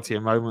lacked quality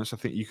in moments, I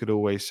think you could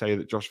always say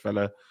that Josh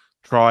Vella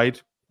tried.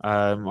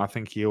 I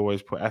think he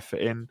always put effort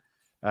in.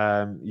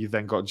 You've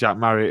then got Jack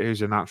Marriott,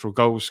 who's a natural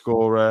goal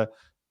scorer.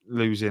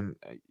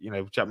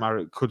 Jack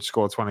Marriott could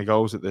score 20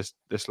 goals at this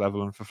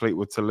level, and for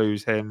Fleetwood to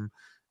lose him,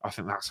 I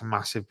think that's a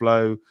massive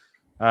blow.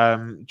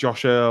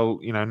 Josh Earl,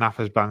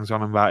 Nappers bangs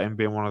on about him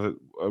being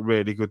a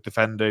really good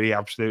defender. He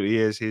absolutely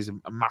is. He's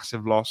a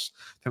massive loss.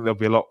 I think there'll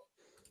be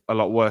a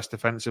lot worse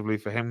defensively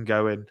for him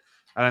going.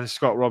 And then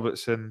Scott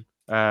Robertson,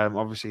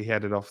 obviously he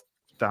headed off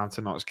down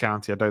to Notts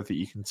County. I don't think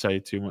you can say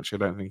too much. I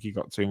don't think he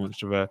got too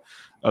much of a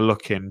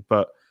look in.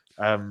 But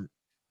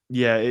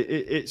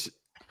it's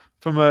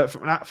from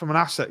an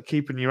asset,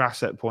 keeping your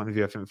asset point of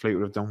view, I think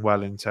Fleetwood have done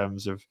well in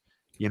terms of,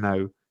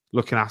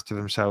 looking after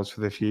themselves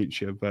for the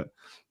future. But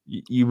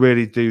you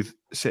really do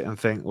sit and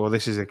think, well,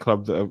 this is a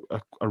club that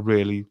are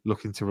really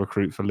looking to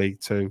recruit for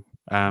League Two.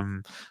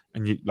 And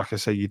you, like I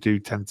say, you do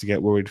tend to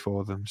get worried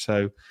for them.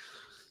 So,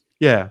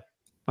 yeah,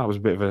 that was a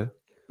bit of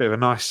a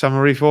nice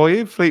summary for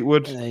you,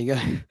 Fleetwood. There you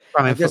go.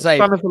 Planning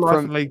for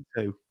life in League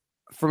Two.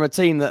 From a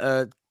team that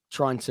are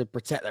trying to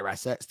protect their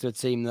assets to a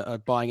team that are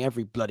buying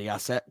every bloody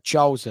asset,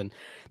 Charlton.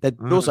 They're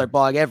also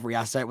buying every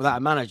asset without a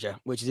manager,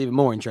 which is even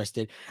more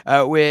interesting.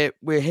 We're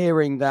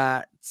hearing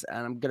that,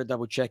 and I'm going to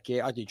double check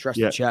it. I do trust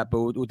the chat, but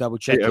we'll double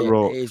check it.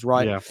 It is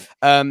right. Yeah.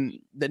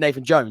 That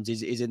Nathan Jones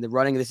is in the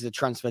running. This is a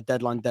transfer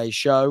deadline day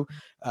show.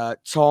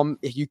 Tom,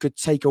 if you could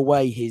take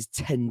away his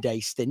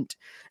 10-day stint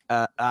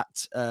at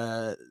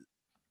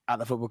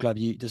the football club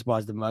you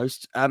despise the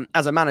most,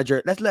 as a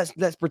manager,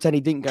 let's pretend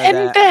he didn't go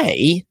 10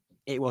 day.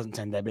 It wasn't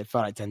 10 days, but it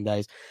felt like 10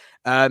 days.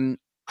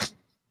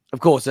 Of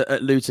course,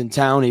 at Luton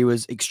Town, he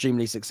was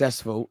extremely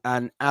successful.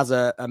 And as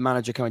a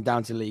manager coming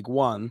down to League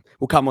One,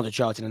 we'll come on to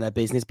Charlton and their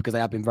business because they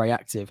have been very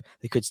active.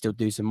 They could still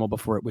do some more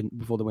before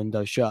the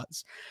window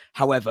shuts.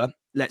 However,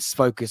 let's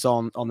focus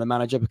on the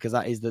manager because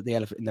that is the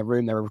elephant in the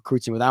room. They're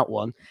recruiting without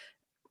one.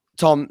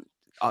 Tom,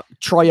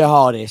 try your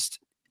hardest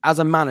as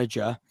a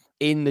manager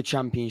in the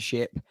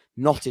Championship,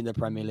 not in the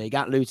Premier League,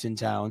 at Luton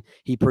Town.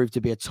 He proved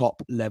to be a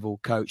top-level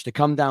coach. To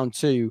come down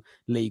to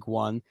League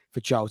One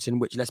for Charlton,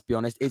 which, let's be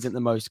honest, isn't the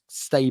most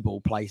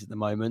stable place at the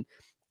moment,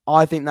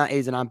 I think that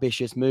is an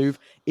ambitious move.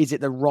 Is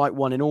it the right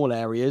one in all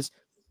areas?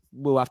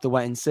 We'll have to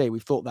wait and see.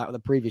 We've thought that with the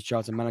previous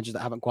Charlton managers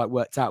that haven't quite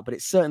worked out, but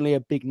it's certainly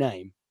a big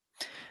name.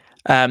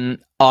 I'm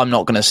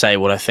not going to say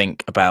what I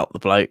think about the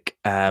bloke.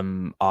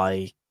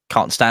 I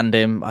can't stand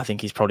him. I think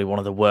he's probably one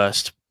of the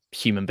worst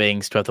human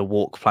beings to ever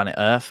walk planet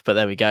Earth, but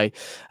there we go.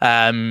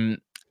 I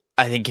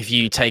think if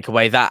you take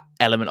away that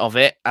element of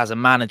it as a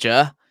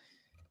manager,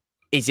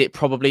 is it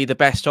probably the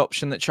best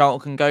option that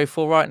Charlton can go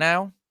for right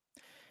now?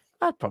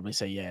 I'd probably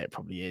say, yeah, it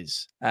probably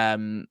is.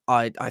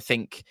 I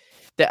think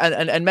that,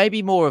 and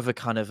maybe more of a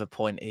kind of a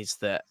point is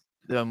that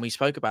when we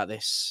spoke about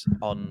this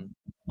on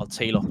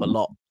T-Lop a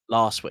lot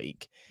last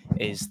week,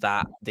 is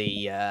that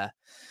the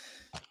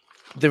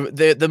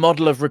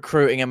model of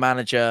recruiting a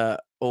manager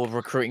or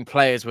recruiting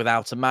players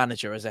without a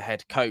manager as a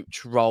head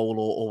coach role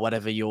or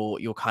whatever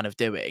you're kind of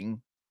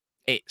doing,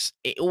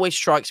 it always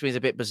strikes me as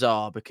a bit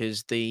bizarre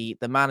because the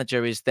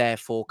manager is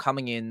therefore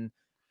coming in,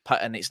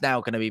 and it's now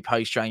going to be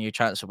post-January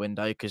transfer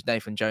window because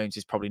Nathan Jones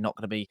is probably not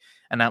going to be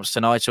announced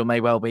tonight, or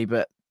may well be,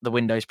 but the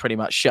window's pretty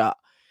much shut.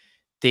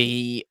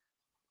 The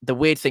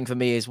weird thing for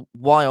me is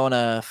why on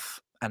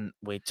earth, and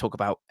we talk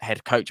about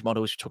head coach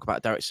models, we talk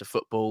about directors of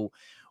football,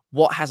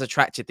 what has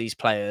attracted these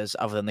players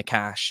other than the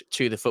cash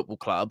to the football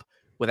club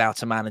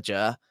without a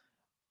manager?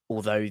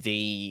 Although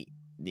the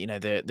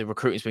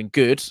recruiting's been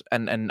good,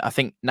 and I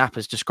think Knapp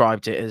has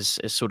described it as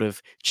sort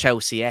of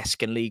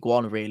Chelsea-esque in League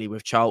One, really,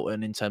 with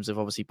Charlton in terms of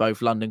obviously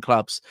both London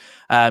clubs.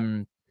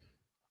 It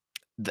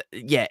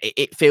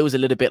feels a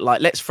little bit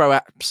like let's throw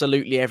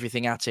absolutely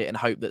everything at it and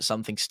hope that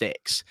something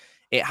sticks.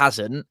 It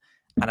hasn't,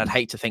 and I'd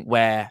hate to think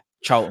where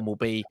Charlton will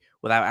be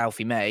without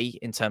Alfie May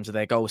in terms of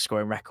their goal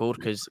scoring record,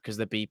 because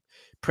they'd be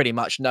pretty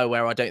much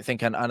nowhere, I don't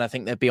think, and I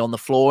think they'd be on the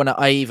floor. And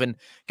I even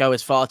go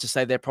as far to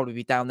say they'd probably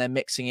be down there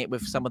mixing it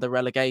with some of the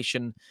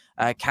relegation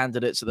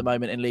candidates at the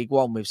moment in League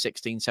One with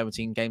 16,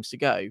 17 games to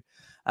go.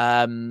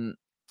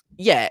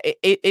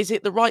 Is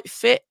it the right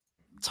fit?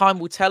 Time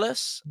will tell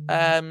us.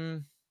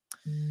 Sorry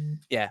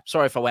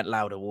if I went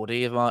louder,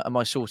 Wardy. Am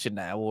I sorted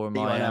now, or am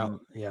I?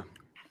 Yeah.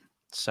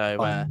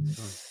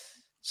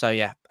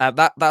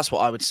 That's what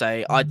I would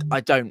say. I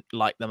don't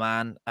like the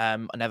man. I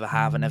never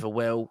have. I never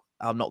will.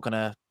 I'm not going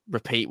to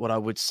repeat what I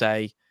would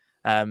say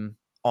on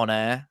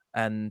air.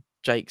 And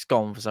Jake's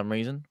gone for some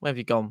reason. Where have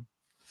you gone?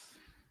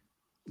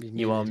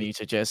 You are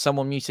muted. Yeah.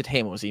 Someone muted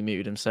him, or was he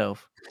muted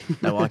himself?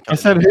 No, I can't. I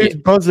said, who's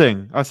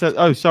buzzing? I said,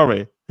 oh,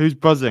 sorry. Who's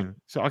buzzing?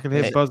 So I can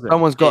hear buzzing.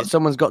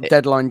 Someone's got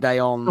deadline day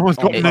on. Someone's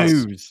got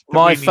news.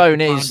 My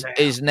phone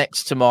is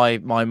next to my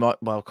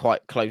well,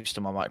 quite close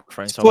to my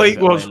microphone. So I'll move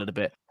it away a little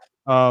bit.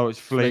 Oh, it's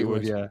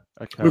Fleetwood, yeah.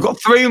 Okay. We've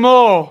got 3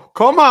 more.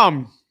 Come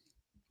on.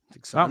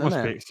 That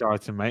must be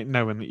exciting, mate,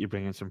 knowing that you're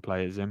bringing some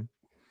players in.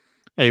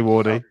 Hey,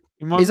 Wardy.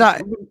 Is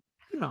that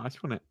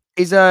nice, wasn't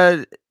it?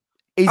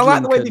 I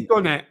like the way they've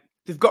done it.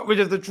 They've got rid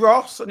of the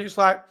dross, and it's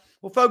like,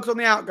 we'll focus on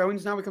the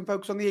outgoings. Now we can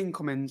focus on the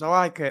incomings. I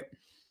like it.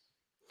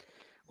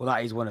 Well,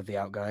 that is one of the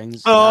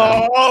outgoings.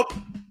 Oh!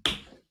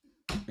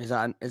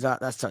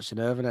 That's touched a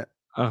nerve, isn't it?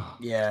 Oh.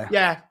 Yeah.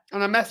 Yeah.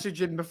 And I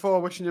messaged him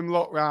before wishing him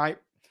luck, right?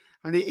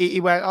 And he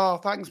went, oh,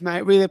 thanks,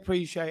 mate. Really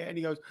appreciate it. And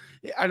he goes,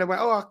 and I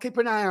went, oh, I'll keep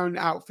an eye on it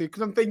out for you.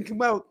 Because I'm thinking,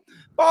 well,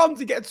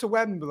 Barnsley get to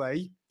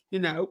Wembley,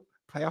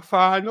 play a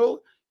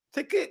final.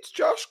 Tickets,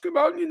 Josh, come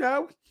on,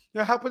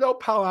 help an old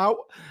pal out.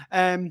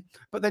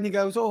 But then he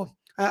goes, oh,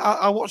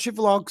 I'll watch your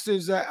vlogs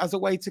as a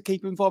way to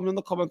keep informed on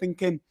the club. I'm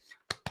thinking,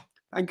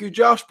 thank you,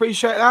 Josh.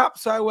 Appreciate that.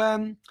 So,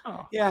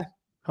 yeah.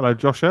 Hello,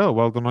 Josh Earl.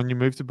 Well done on your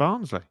move to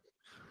Barnsley.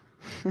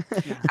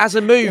 As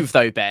a move,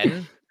 though,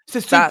 Ben. It's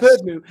a superb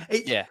move.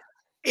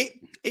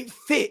 it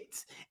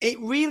fits. It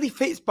really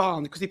fits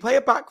Barnes because they play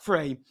a back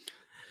three.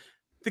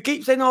 They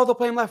keep saying, "Oh, they're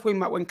playing left wing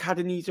back when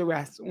Cadder needs a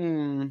rest."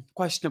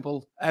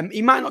 Questionable.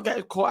 He might not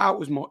get caught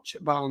out as much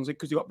at Barnsley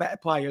because they've got better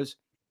players.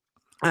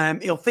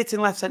 He'll fit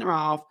in left centre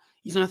half.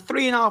 He's on a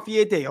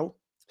 3.5-year deal,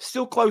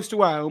 still close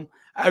to home,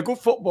 at a good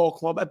football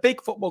club, a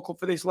big football club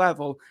for this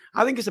level.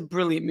 I think it's a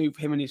brilliant move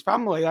for him and his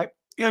family. Like,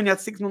 he only had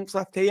 6 months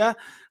left here.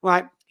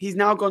 Like, he's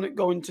now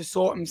going to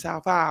sort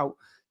himself out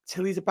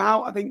till he's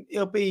about, I think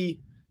he'll be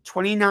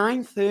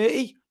 29,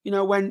 30, you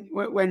know,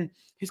 when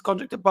his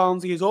contract at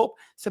Barnsley is up.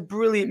 It's a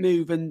brilliant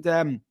move. And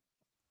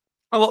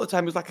a lot of the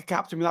time, it was like a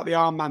captain without the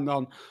armband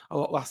on a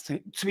lot last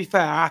time. To be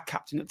fair, our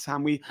captain at the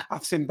time,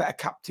 I've seen better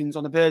captains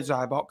on a bird's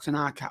eye box than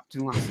our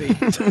captain last season.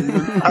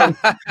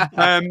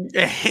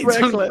 It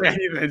doesn't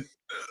anything.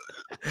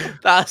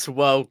 That's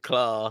world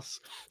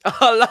class.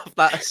 I love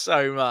that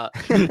so much.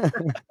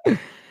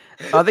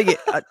 I think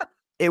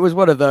it was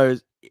one of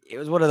those. It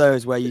was one of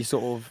those where you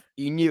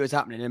knew it was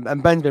happening,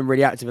 and Ben's been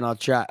really active in our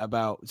chat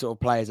about sort of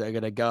players that are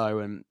going to go.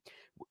 And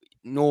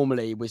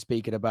normally we're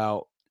speaking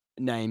about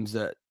names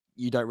that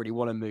you don't really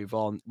want to move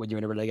on when you're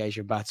in a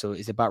relegation battle.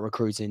 It's about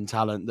recruiting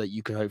talent that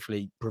you can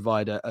hopefully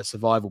provide a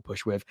survival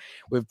push with.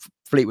 With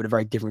Fleetwood, a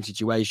very different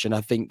situation.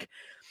 I think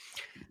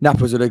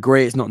Nappers would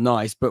agree it's not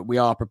nice, but we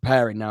are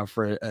preparing now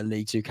for a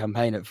League Two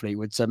campaign at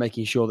Fleetwood. So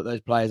making sure that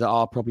those players that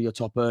are probably your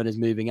top earners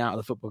moving out of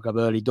the football club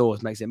early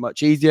doors makes it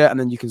much easier. And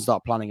then you can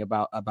start planning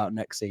about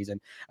next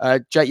season.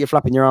 Jake, you're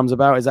flapping your arms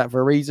about. Is that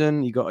for a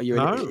reason? No,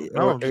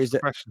 I'm just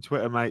refreshing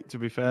Twitter, mate, to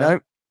be fair. No.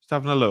 Just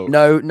having a look.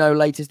 No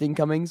latest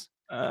incomings?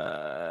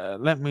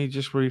 Let me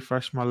just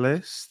refresh my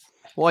list.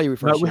 Why are you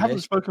refreshing? No, we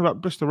haven't spoken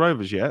about Bristol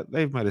Rovers yet.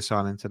 They've made a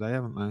signing today,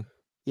 haven't they?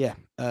 Yeah.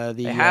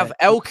 They have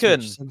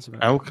Elkin.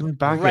 Elkin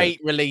Baggett. Great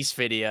release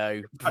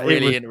video.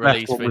 Brilliant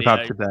release video. We've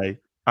had today.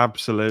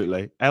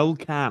 Absolutely.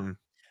 Elkin.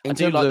 I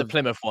do like the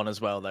Plymouth one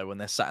as well, though, when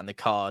they're sat in the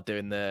car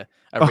doing a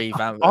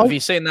revamp. Have you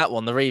seen that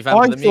one? The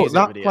revamp of the music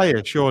that video.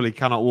 Player surely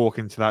cannot walk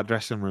into that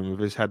dressing room with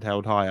his head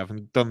held high.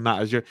 Having done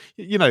that as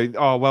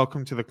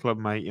welcome to the club,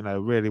 mate.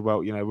 Really well.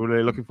 We're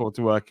really looking forward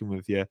to working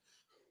with you.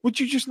 Would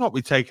you just not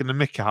be taking the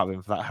mick out of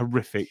him for that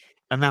horrific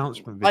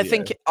announcement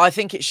video? I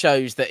think it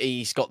shows that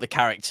he's got the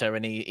character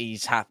and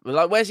he's happy.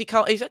 Like, where's he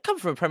come? He's come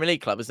from a Premier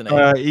League club, isn't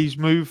he? He's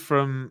moved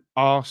from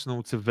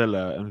Arsenal to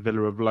Villa, and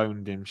Villa have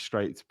loaned him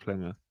straight to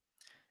Plymouth.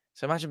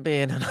 So imagine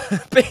being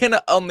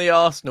on the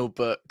Arsenal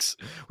books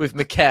with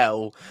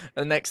Mikel,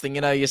 and the next thing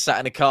you know, you're sat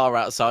in a car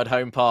outside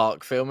Home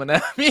Park filming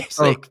a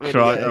music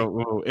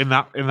video. In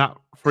that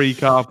free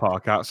car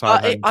park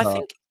outside Home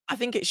Park. I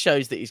think it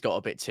shows that he's got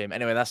a bit to him.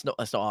 Anyway, that's not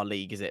our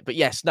league, is it? But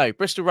yes, no,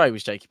 Bristol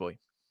Rovers, Jakey boy.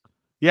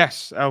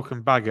 Yes,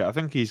 Elkin Baggett. I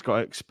think he's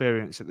got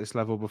experience at this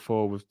level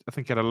before. I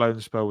think he had a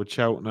loan spell with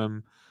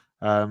Cheltenham,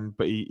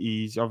 but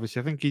he's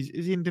obviously. I think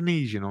he's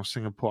Indonesian or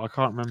Singapore. I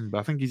can't remember.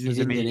 I think he's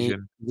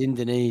Indonesian. He's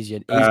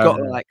Indonesian. He's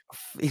got like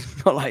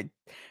 1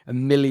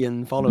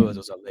 million followers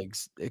or something.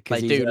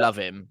 They do love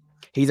him.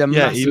 He's a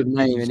massive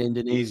name in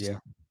Indonesia.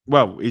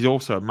 Well, he's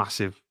also a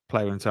massive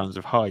player in terms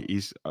of height.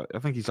 I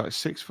think he's like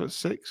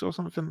 6'6" or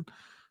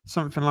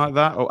something like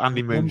that. Or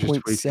Andy Moon just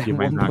tweeted you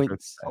made that good.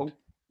 Oh,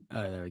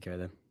 there we go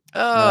then.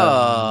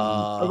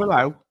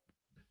 Hello.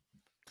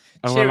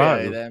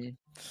 Cheerio then.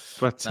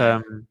 But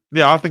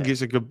I think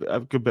it's a good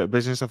bit of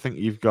business. I think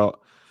you've got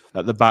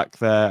at the back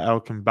there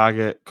Elkin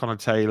Baggett, Connor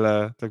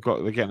Taylor. They're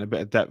getting a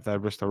bit of depth there.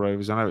 Bristol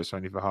Rovers. I know it's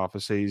only for half a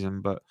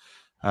season, but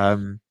I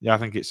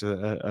think it's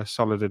a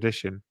solid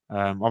addition.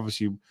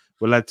 Obviously,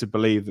 we're led to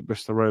believe that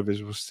Bristol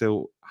Rovers will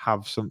still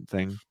have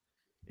something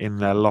in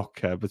their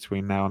locker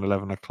between now and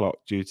 11 o'clock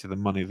due to the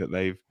money that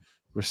they've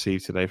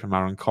received today from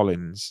Aaron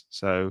Collins.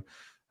 So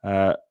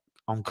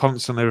I'm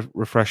constantly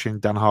refreshing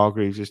Dan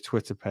Hargreaves'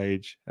 Twitter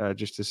page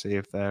just to see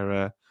if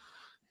they're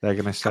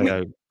going to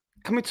say.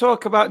 Can we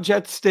talk about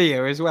Jed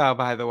Steer as well?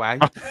 By the way,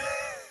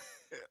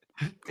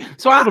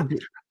 so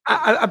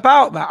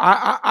about that,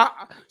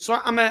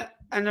 I'm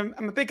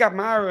a big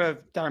admirer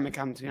of Darren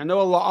McAntony. I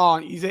know a lot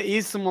aren't. He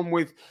is someone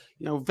with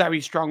very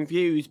strong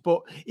views.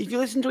 But if you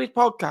listen to his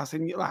podcast,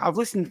 and I've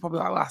listened to probably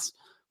the last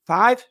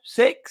 5,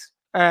 6.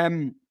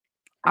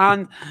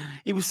 And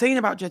he was saying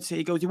about Jed Steer,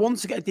 he goes, he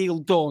wants to get a deal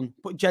done,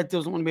 but Jed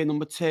doesn't want to be a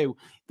number 2.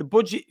 The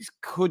budget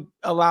could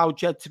allow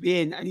Jed to be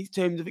in his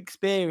terms of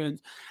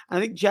experience. And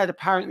I think Jed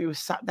apparently was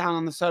sat down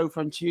on the sofa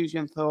on Tuesday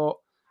and thought,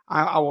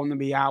 I want to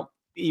be out,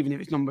 even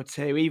if it's number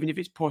 2, even if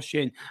it's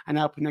pushing and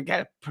helping to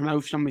get a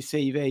promotion on my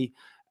CV.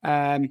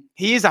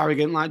 He is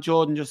arrogant, like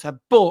Jordan just said,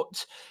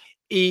 but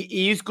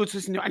he is good to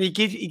listen to, and he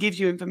gives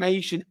you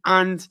information.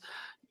 And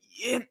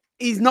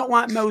he's not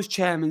like most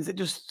chairmen that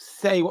just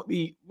say what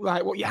you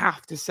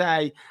have to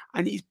say,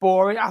 and it's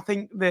boring. I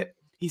think that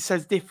he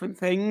says different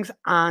things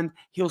and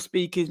he'll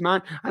speak his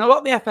mind. And a lot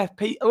of the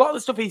FFP, a lot of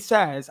the stuff he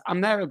says, I'm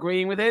there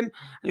agreeing with him. And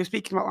he was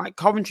speaking about like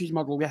Coventry's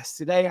model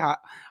yesterday,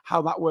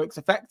 how that works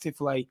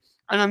effectively.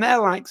 And I'm there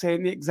like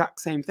saying the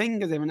exact same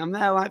thing as him. And I'm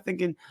there like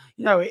thinking,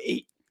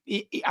 I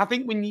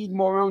think we need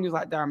more owners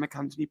like Darren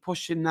McAntony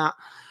pushing that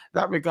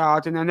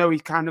regard. And I know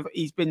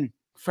he's been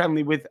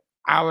friendly with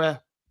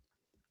our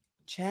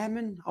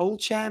old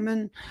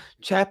chairman,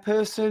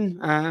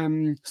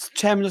 chairperson,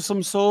 chairman of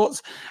some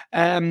sorts.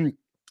 And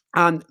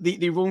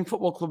they run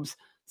football clubs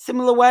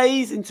similar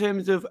ways in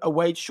terms of a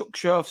wage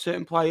structure of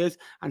certain players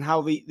and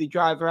how the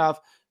driver have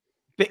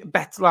bit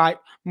better, like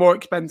more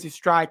expensive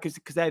strikers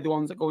because they're the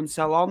ones that go and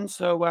sell on.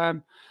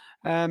 So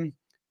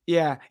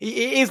yeah, it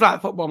is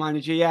like Football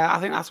Manager. Yeah, I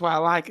think that's why I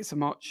like it so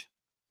much.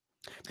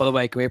 By the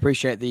way, can we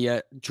appreciate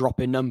the drop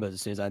in numbers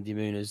as soon as Andy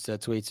Moon has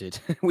tweeted?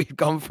 We've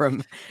gone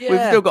from, we've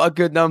still got a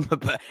good number,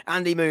 but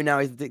Andy Moon now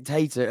is the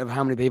dictator of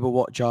how many people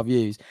watch our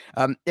views.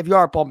 If you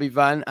are a Pompey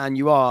fan and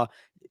you are,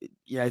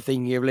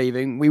 thinking of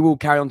leaving, we will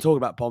carry on talking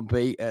about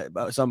Pompey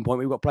at some point.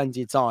 We've got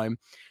plenty of time.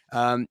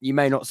 You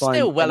may not sign.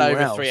 Still well over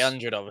else.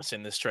 300 of us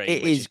in the stream,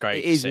 which is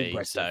great to see.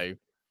 Impressive. So,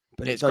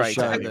 but it's great.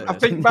 I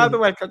think, by the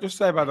way, can I just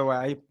say, by the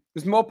way,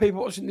 there's more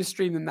people watching this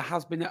stream than there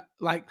has been at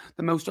like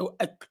the most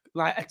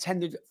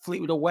attended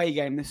Fleetwood away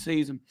game this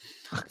season.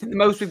 I think the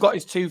most we've got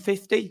is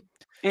 250.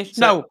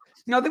 No,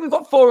 I think we've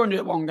got 400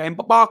 at one game,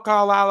 but Bar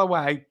Carlisle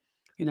away.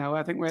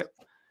 I think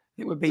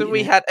we're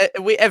beating. So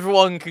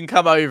everyone can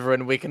come over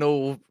and we can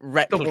all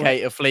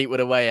replicate a Fleetwood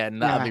away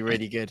end. That'd be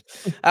really good.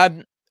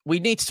 We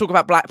need to talk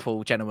about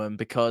Blackpool, gentlemen,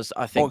 because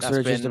I think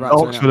Oxford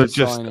are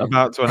just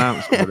about to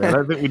announce it. I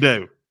don't think we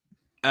do.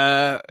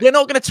 We're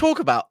not going to talk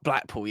about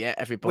Blackpool yet,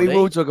 everybody. We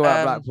will talk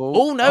about Blackpool.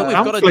 Oh no, we've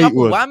got a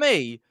double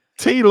whammy.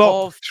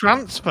 T-Lock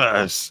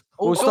transfers.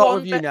 We'll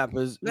start with you,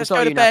 Nappers. Let's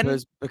start with you,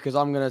 Nappers, because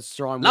I'm going to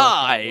try and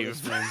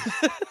live.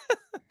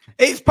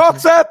 It's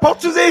Potter.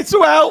 Potter's here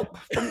to help.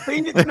 From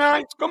Phoenix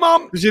Knights. Come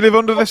on. Does he live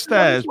under the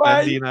stairs,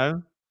 Ben? Do you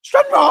know?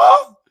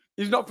 Stranraer.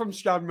 He's not from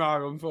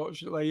Stranraer,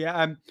 unfortunately.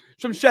 Yeah,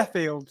 from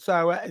Sheffield,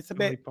 so it's a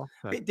bit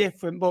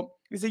different. But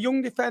he's a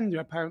young defender.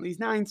 Apparently, he's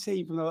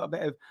 19 from a little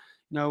bit of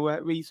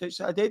research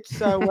that I did.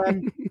 So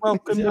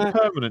welcome. Is it a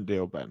permanent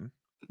deal, Ben?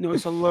 No,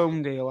 it's a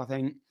loan deal, I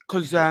think,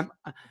 because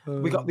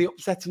we got the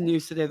upsetting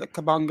news today that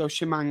Kabongo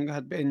Shimanga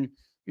had been,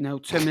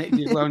 terminated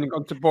his loan and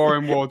gone to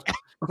Boreham Wood.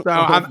 So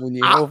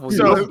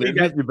absolutely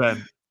get you,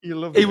 Ben. You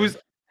love it. He was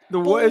the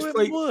worst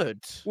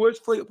Fleetwood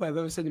player I've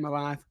ever seen in my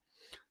life.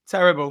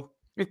 Terrible.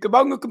 If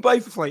Kabongo can play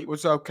for Fleetwood,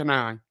 so can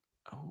I.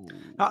 Oh.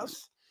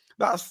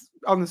 That's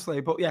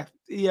honestly, but yeah,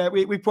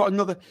 we put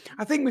another.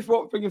 I think we've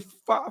bringing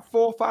 4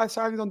 or 5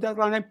 signings on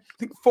deadline. I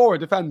think 4 are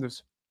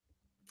defenders.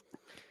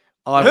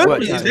 I've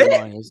worked out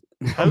it's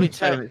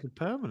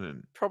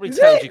permanent. Probably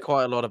tells you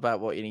quite a lot about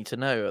what you need to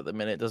know at the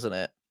minute, doesn't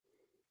it?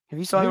 Have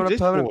you signed on a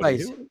permanent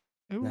base?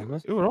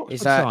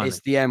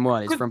 It's the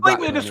M1. It's from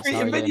Blackburn. They're just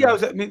tweeting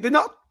videos at me. They're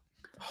not.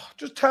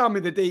 Just tell me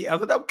the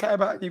details. I don't care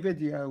about any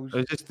videos.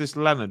 It's just this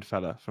Leonard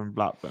fella from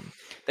Blackburn.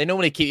 They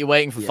normally keep you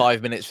waiting for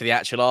 5 minutes for the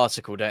actual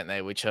article, don't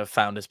they? Which I've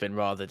found has been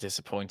rather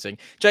disappointing.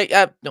 Jake,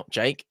 not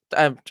Jake.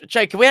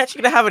 Jake, are we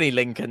actually going to have any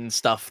Lincoln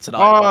stuff tonight?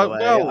 By the way,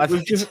 no, I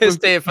think it's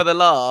just here for the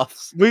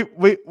laughs. We've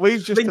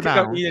just Lincoln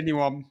don't need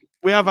anyone.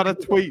 We have had a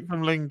tweet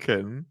from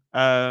Lincoln.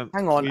 Hang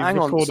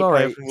on.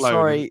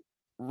 Sorry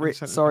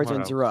to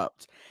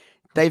interrupt.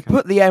 They've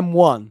put the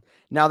M1.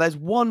 Now, there's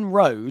one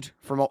road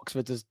from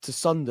Oxford to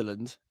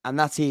Sunderland, and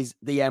that is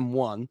the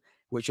M1,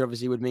 which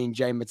obviously would mean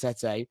Jane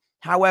Matete.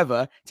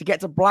 However, to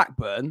get to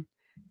Blackburn,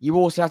 you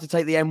also have to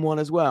take the M1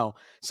 as well.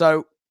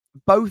 So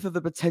both of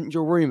the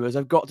potential rumours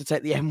have got to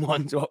take the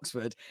M1 to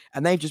Oxford,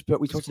 and they've just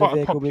put... It's quite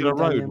a popular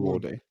road,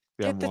 Wardy.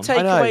 Did the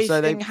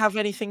takeaway thing have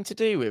anything to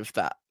do with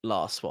that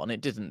last one?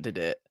 It didn't, did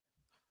it?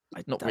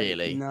 Not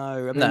really.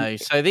 No. No,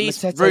 so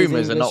these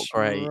rumours are not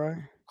great.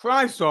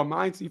 Christ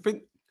almighty, you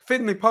think...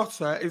 Finley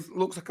Potter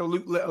looks like a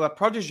little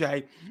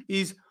protege.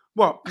 He's,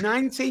 19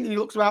 and he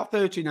looks about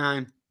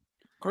 39.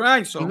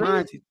 Christ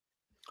almighty.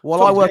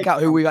 While I work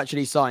out who we've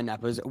actually signed,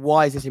 Nappers,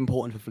 why is this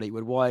important for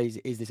Fleetwood? Why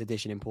is this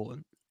addition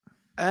important?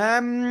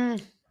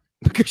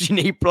 Because you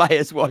need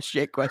players. What a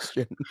shit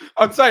question.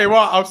 I'll tell you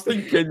what, I was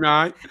thinking,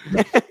 right?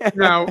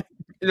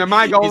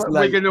 My goal at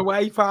Wigan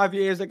away 5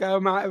 years ago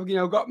might have,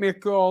 got me a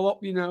call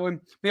up,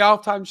 and the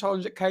half-time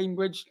challenge at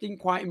Cambridge didn't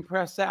quite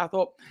impress it. I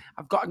thought,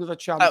 I've got another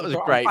chance. That was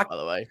great, by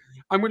the way.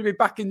 I'm going to be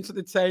back into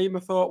the team. I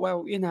thought,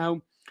 well,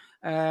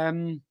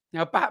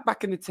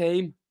 back in the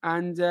team.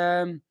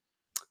 And,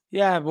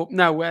 but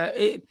no,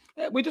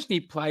 we just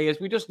need players.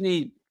 We just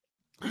need,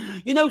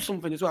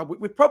 something as well.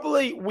 We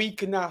probably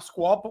weakened our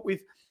squad, but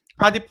we've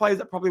added players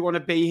that probably want to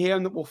be here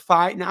and that will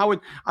fight now.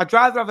 And I'd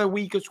rather have a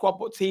weaker squad,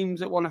 but teams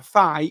that want to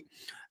fight.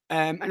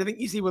 And I think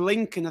you see with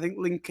Lincoln, I think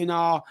Lincoln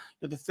are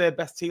the third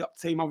best team,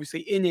 obviously,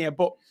 in here.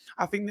 But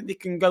I think that they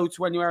can go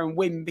to anywhere and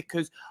win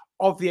because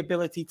of the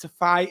ability to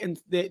fight and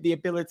the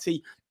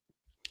ability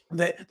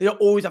that they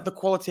don't always have the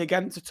quality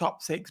against the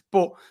top 6,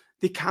 but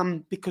they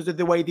can because of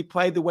the way they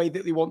play, the way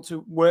that they want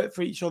to work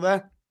for each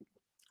other.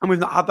 And we've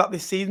not had that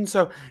this season.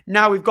 So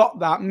now we've got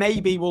that.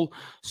 Maybe we'll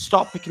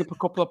stop picking up a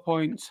couple of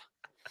points.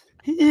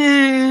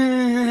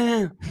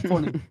 Funny.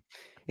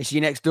 Is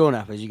she next door,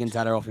 Nappers? You can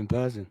tell her off in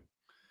person.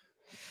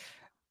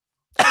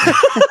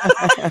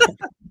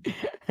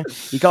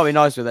 You can't be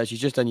nice with her. She's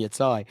just on your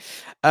tie.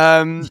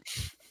 I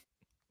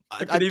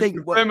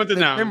think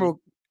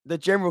the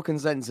general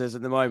consensus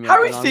at the moment.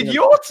 Harris did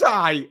your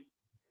tie.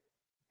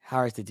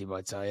 Harris did do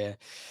my tie, yeah.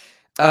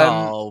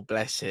 Oh,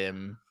 bless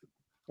him.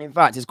 In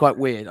fact, it's quite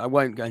weird. I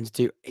won't go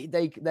into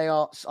they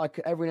are.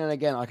 Every now and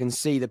again, I can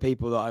see the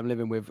people that I'm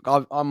living with.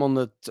 I'm on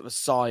the sort of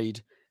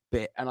side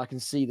bit, and I can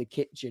see the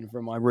kitchen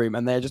from my room,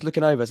 and they're just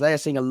looking over. So they are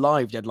seeing a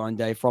live deadline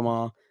day from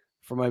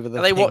over the.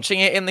 Are they thing. watching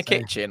it in the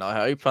kitchen? I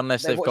hope,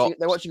 unless they're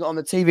watching it on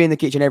the TV in the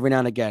kitchen every now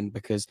and again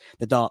because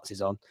the darts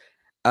is on.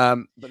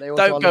 But they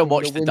also don't go and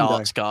watch the window.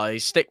 darts,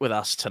 guys. Stick with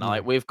us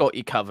tonight. We've got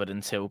you covered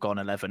until gone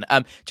 11.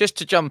 Just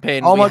to jump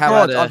in. Oh my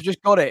god! I've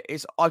just got it.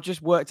 I've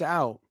just worked it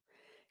out.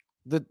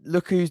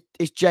 Look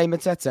it's Jay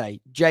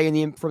Matete.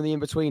 Jay from the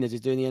In-Betweeners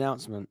is doing the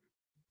announcement.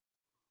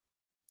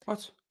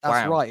 What?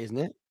 That's right, isn't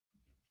it?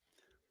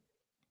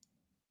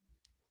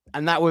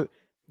 And that would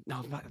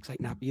no.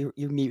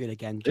 You're muted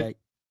again, Jake.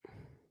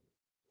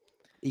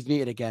 He's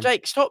muted again.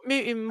 Jake, stop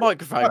muting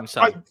microphones.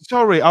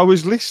 Sorry, I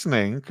was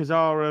listening because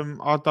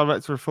our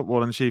director of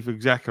football and chief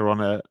exec are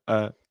on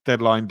a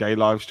deadline day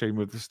live stream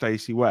with the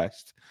Stacey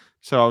West.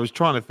 So I was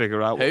trying to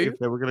figure out if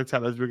they were going to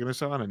tell us we're going to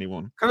sign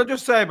anyone. Can I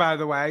just say, by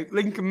the way,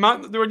 Lincoln might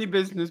not do any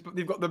business, but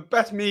they've got the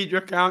best media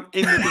account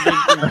in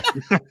the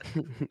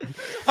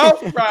division. How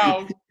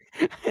proud!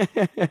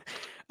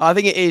 I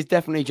think it is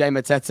definitely Jay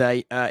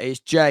Matete. It's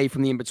Jay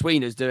from the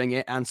In-Betweeners doing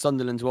it, and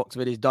Sunderland to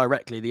Oxford is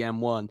directly the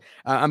M1.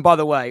 And by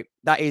the way,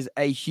 that is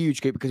a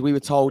huge coup because we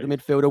were told a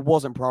midfielder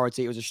wasn't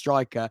priority; it was a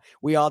striker.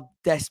 We are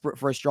desperate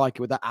for a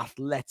striker with that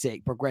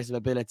athletic, progressive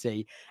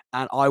ability,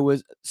 and I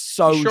was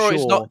so sure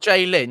it's not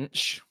Jay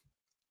Lynch.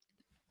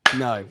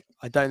 No,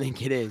 I don't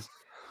think it is.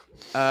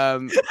 I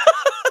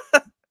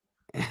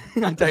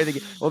don't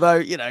think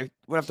although,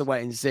 we'll have to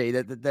wait and see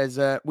that there's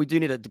we do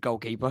need a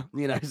goalkeeper,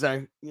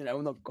 so,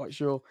 I'm not quite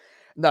sure.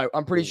 No,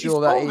 I'm pretty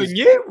sure that is.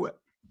 You.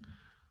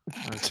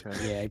 Okay.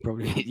 Yeah,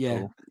 probably.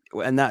 Yeah.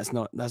 Cool. And that's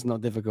not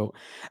difficult.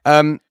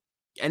 And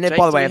then, Jake,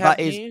 by the way,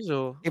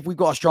 if we've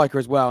got a striker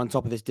as well on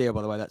top of this deal,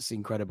 by the way, that's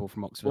incredible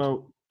from Oxford.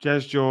 Well,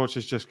 Jez George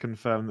has just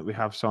confirmed that we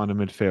have signed a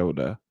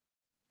midfielder,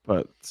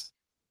 but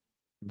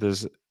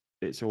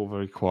it's all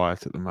very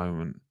quiet at the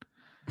moment.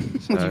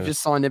 So, you've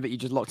just signed him, but you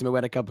just locked him away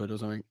in a cupboard or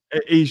something.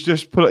 He's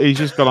just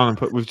gone on and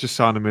put. We've just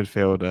signed a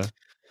midfielder.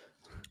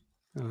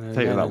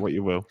 Take that what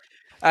you will.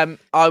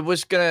 I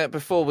was gonna,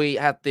 before we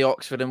had the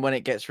Oxford, and when it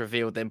gets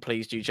revealed, then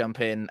please do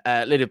jump in.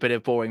 A little bit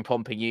of boring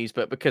Pompey news,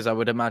 but because I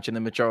would imagine the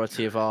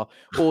majority of our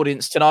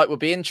audience tonight would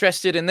be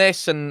interested in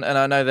this, and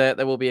I know that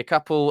there will be a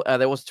couple.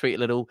 There was a tweet a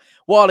little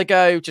while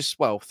ago, 3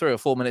 or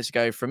 4 minutes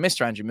ago, from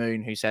Mr. Andrew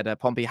Moon, who said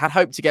Pompey had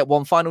hoped to get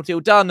one final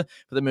deal done,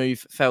 but the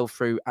move fell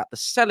through at the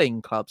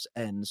selling club's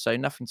end. So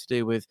nothing to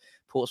do with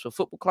Portsmouth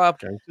Football Club.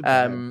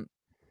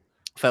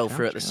 Fell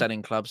through at the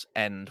selling club's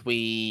end.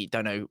 We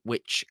don't know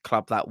which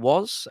club that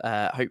was.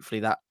 Hopefully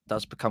that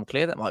does become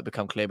clear. That might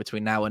become clear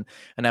between now and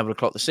 11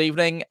 o'clock this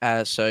evening.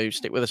 So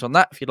stick with us on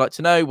that if you'd like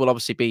to know. We'll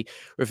obviously be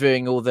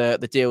reviewing all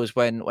the deals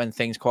when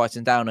things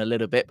quieten down a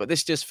little bit. But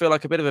this just feel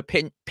like a bit of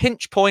a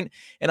pinch point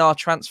in our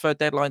transfer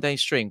deadline day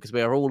stream because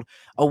we are all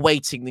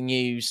awaiting the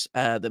news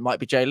that might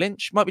be Jay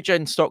Lynch, might be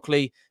Jaden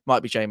Stockley,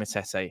 might be Jay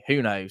Matete.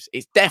 Who knows?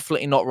 It's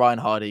definitely not Ryan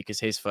Hardy because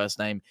his first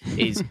name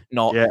is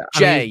not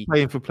Jay. He's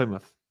playing for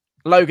Plymouth.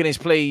 Logan is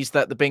pleased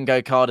that the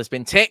bingo card has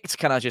been ticked.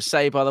 Can I just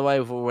say, by the way,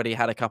 we've already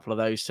had a couple of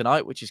those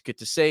tonight, which is good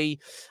to see.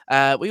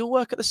 We all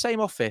work at the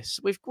same office.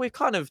 We've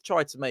kind of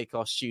tried to make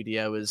our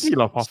studio as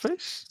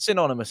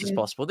synonymous as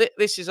possible.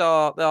 This is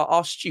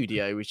our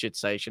studio, we should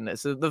say, shouldn't it?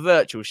 It's the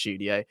virtual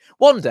studio.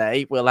 One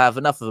day we'll have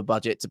enough of a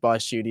budget to buy a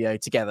studio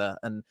together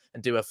and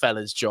do a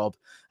fella's job,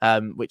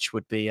 which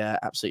would be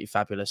absolutely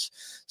fabulous.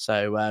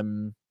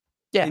 So,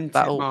 yeah,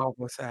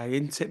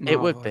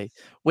 it would be.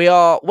 We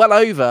are well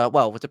over,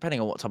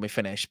 depending on what time we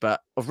finish,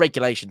 but of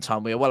regulation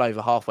time, we are well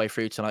over halfway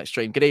through tonight's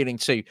stream. Good evening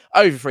to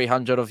over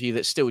 300 of you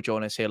that still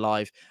join us here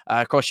live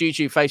across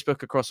YouTube,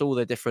 Facebook, across all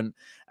the different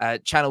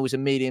channels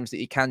and mediums that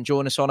you can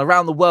join us on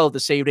around the world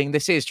this evening.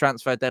 This is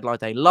Transfer Deadline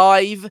Day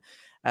Live.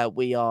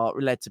 We are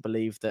led to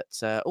believe that,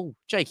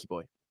 Jakey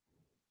boy.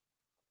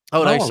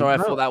 Oh, no, sorry, I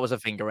thought that was a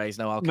finger raise.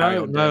 No, I'll carry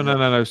on.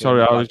 No.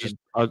 Sorry, I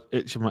was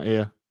itching my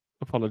ear.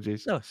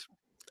 Apologies. No.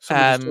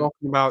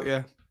 Talking about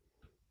are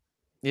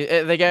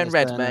they going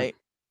red, mate?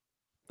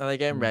 Are they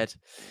going red?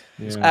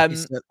 Yeah.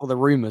 All the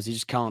rumours, he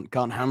just can't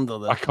handle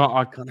them. I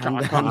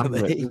can't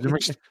handle it.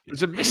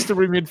 There's a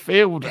mystery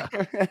midfielder.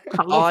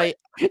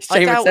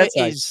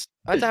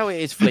 I doubt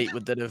it is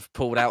Fleetwood that have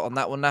pulled out on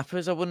that one,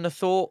 Nappers. I wouldn't have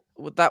thought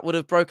that would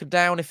have broken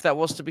down if that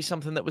was to be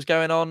something that was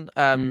going on.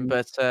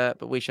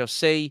 But we shall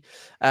see.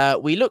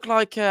 We look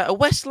like a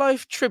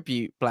Westlife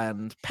tribute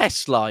band,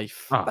 Pest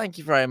Life. Oh. Thank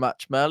you very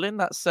much, Merlin.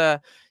 That's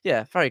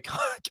very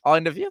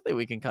kind of you. I think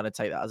we can kind of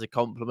take that as a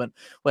compliment.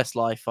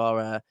 Westlife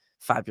are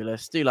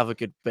fabulous. Do love a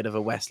good bit of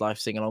a Westlife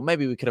sing along.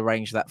 Maybe we could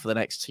arrange that for the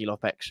next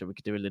T-Lop Extra. We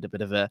could do a little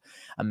bit of a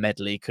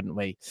medley, couldn't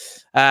we?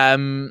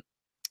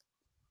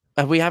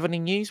 Are we having any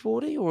news,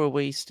 Wardy, or are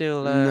we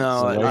still?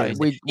 No,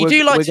 you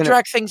do like to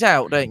drag things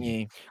out, don't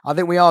you? I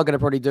think we are going to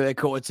probably do it at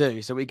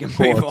 2:45, so we can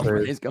move on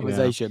from this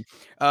conversation.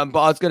 Yeah. But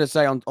I was going to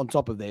say on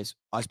top of this,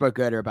 I spoke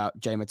earlier about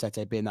Jay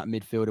Matete being that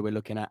midfielder we're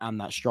looking at and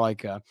that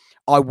striker.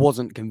 I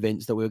wasn't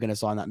convinced that we were going to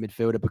sign that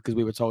midfielder because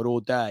we were told all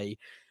day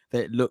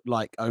that it looked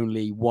like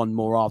only one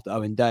more after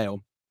Owen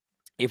Dale.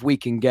 If we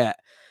can get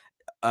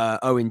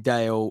Owen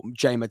Dale,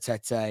 Jay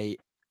Matete,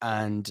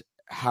 and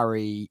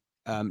Harry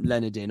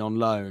Leonard in on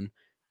loan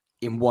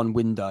in one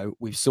window,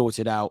 we've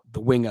sorted out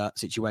the winger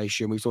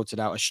situation. We've sorted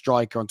out a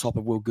striker on top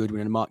of Will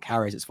Goodwin and Mark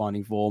Harris that's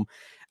finding form.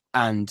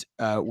 And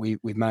we've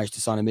managed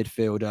to sign a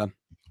midfielder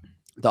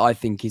that I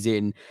think is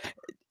in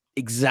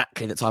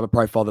exactly the type of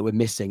profile that we're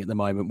missing at the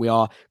moment. We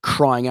are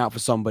crying out for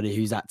somebody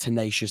who's that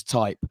tenacious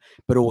type,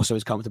 but also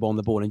is comfortable on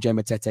the ball. And Jay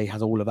Matete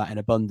has all of that in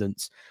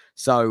abundance.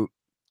 So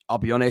I'll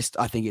be honest,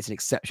 I think it's an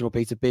exceptional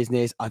piece of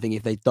business. I think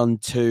if they've done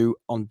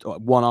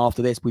one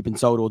after this, we've been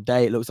told all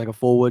day, it looks like a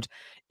forward.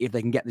 If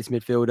they can get this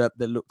midfielder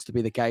that looks to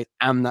be the case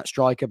and that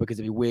striker, because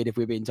it'd be weird if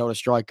we're being told a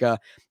striker,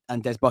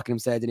 and Des Buckingham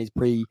said in his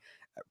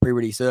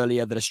pre-release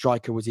earlier that a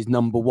striker was his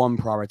number one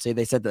priority.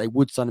 They said that they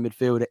would sign a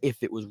midfielder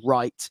if it was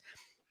right.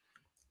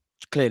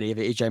 Clearly, if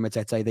it is Jay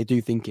Matete, they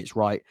do think it's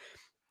right.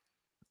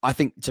 I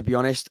think, to be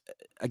honest,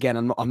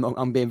 again,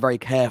 I'm being very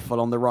careful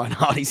on the Ryan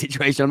Hardy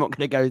situation. I'm not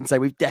going to go and say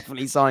we've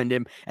definitely signed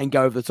him and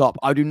go over the top.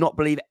 I do not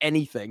believe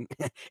anything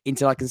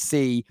until I can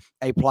see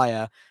a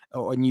player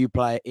or a new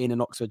player in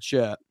an Oxford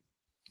shirt.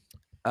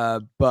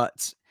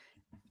 But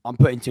I'm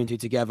putting 2 and 2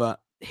 together.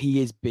 He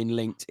has been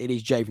linked. It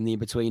is Jay from the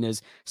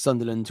In-Betweeners.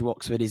 Sunderland to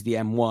Oxford is the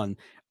M1.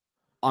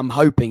 I'm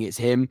hoping it's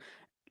him.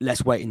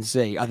 Let's wait and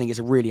see. I think it's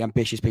a really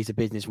ambitious piece of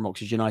business from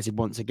Oxford United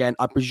once again.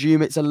 I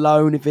presume it's a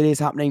loan. If it is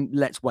happening,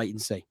 let's wait and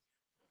see.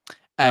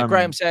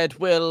 Graham said,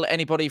 will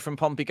anybody from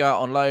Pompey go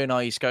out on loan?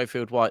 Are you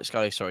Schofield, White,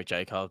 Scully? Sorry,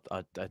 Jake, I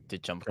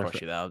did jump across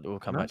you there. We'll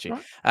come back to you.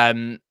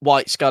 Right.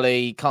 White,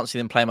 Scully, can't see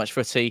them play much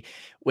footy.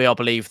 We all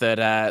believe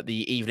that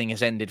the evening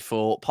has ended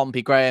for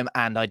Pompey, Graham,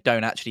 and I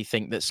don't actually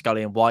think that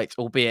Scully and White,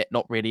 albeit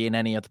not really in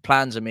any of the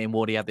plans, and me and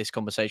Wardy had this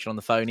conversation on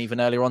the phone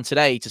even earlier on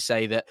today to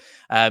say that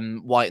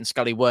White and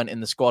Scully weren't in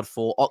the squad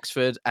for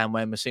Oxford, and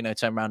when Mousinho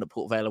turned around at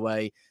Port Vale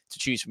away to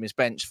choose from his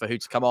bench for who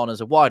to come on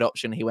as a wide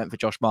option, he went for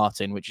Josh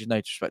Martin, which is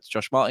no disrespect to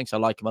Josh Martin, so I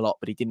like him a lot,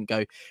 but he didn't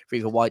go for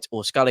either White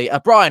or Scully.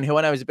 Brian, who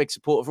I know is a big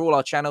supporter of all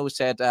our channels,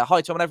 said,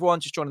 hi, Tom and everyone,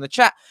 just joining the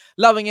chat.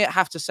 Loving it,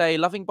 have to say,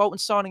 loving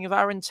Bolton's signing of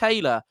Aaron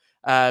Taylor.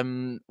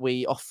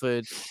 We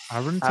offered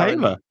Aaron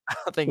Taylor.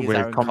 I think it's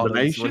Aaron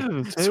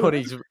combination. That's what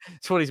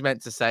he's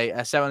meant to say.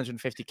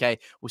 750k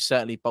will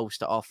certainly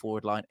bolster our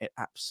forward line. It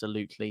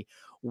absolutely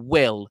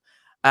will.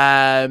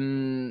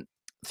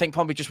 I think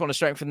Pompey just want to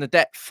strengthen the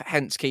depth,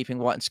 hence keeping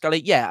White and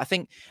Scully. Yeah, I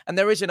think, and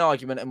there is an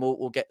argument, and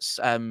we'll go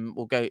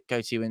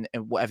to you in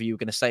whatever you were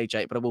going to say,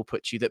 Jake. But I will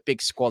put to you that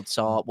big squads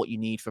are what you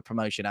need for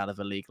promotion out of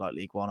a league like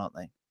League One, aren't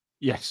they?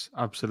 Yes,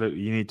 absolutely.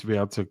 You need to be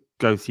able to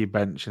go to your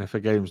bench, and if a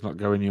game's not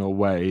going your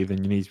way,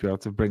 then you need to be able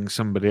to bring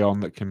somebody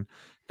on that can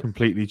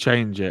completely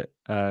change it.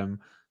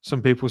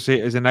 Some people see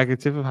it as a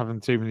negative of having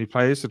too many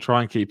players to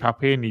try and keep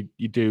happy, and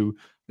you do,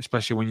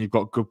 especially when you've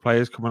got good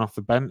players coming off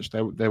the bench.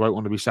 They won't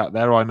want to be sat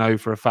there. I know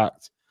for a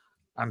fact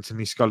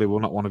Anthony Scully will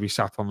not want to be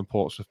sat on the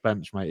Portsmouth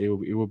bench, mate. He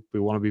will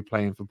want to be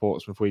playing for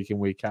Portsmouth week in,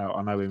 week out.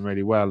 I know him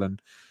really well,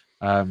 and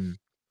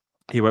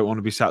he won't want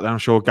to be sat there. I'm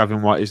sure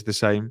Gavin White is the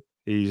same.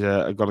 He's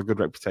got a good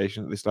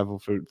reputation at this level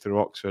through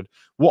Oxford.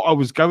 What I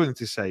was going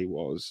to say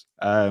was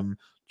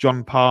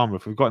John Palmer,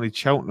 if we've got any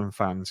Cheltenham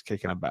fans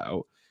kicking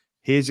about,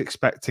 he's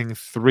expecting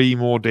 3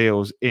 more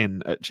deals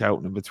in at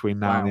Cheltenham between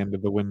now and the end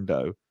of the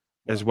window,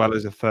 as well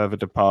as a further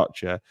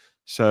departure.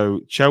 So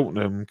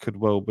Cheltenham could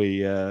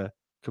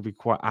be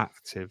quite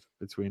active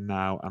between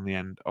now and the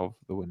end of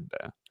the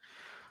window.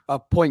 I'll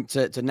point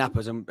to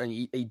Nappers, and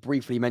he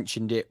briefly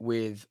mentioned it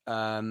with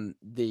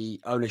the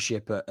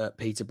ownership at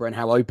Peterborough and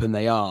how open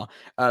they are.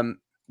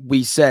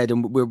 We said,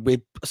 and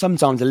we're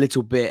sometimes a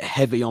little bit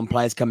heavy on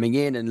players coming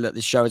in, and look,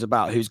 this show is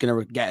about who's going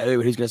to get who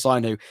and who's going to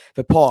sign who.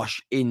 For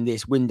Posh in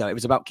this window, it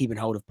was about keeping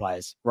hold of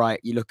players, right?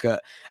 You look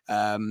at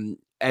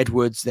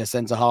Edwards, their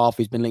centre half,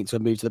 who's been linked to a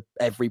move to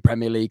every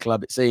Premier League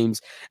club, it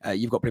seems.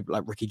 You've got people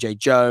like Ricky J.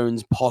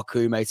 Jones,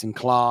 Poku, Mason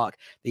Clark.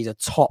 These are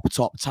top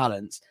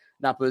talents.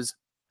 Nappers,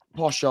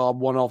 Posh are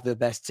one of the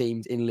best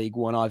teams in League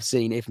One I've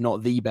seen, if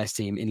not the best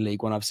team in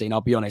League One I've seen. I'll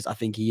be honest, I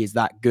think he is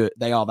that good.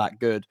 They are that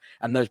good,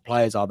 and those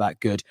players are that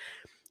good.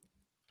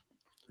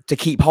 To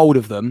keep hold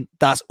of them,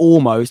 that's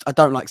almost, I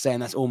don't like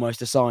saying that's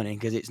almost a signing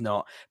because it's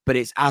not, but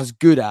it's as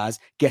good as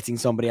getting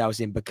somebody else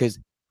in, because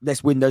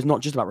this window's not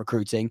just about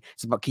recruiting,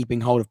 it's about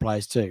keeping hold of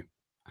players too.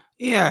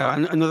 Yeah,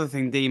 and another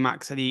thing,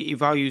 D-Mac said he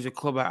values a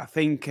club at, I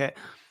think,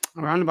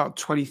 around about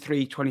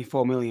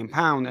 23-24 million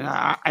pound, and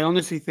I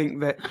honestly think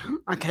that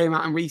I came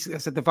out and recently I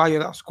said the value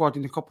of that squad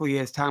in a couple of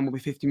years' time will be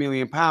 50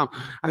 million pound.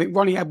 I think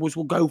Ronnie Edwards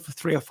will go for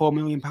 3 or 4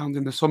 million pounds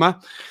in the summer.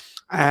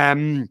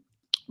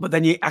 But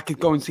then I could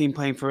go and see him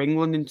playing for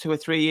England in 2 or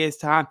 3 years'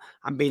 time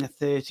and being a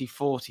 30,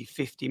 40,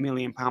 50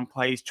 million pound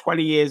player. He's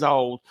 20 years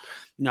old.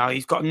 You know,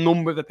 he's got a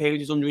number of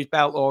appearances under his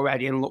belt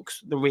already and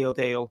looks the real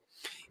deal.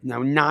 You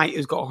know, Knight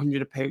has got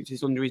 100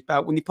 appearances under his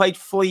belt. When he played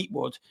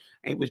Fleetwood,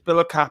 it was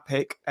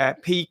Bilakapic,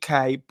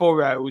 PK,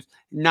 Burrows,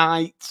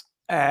 Knight,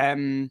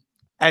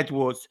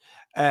 Edwards,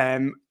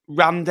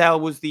 Randell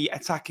was the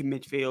attacking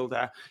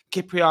midfielder,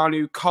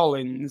 Cipriano,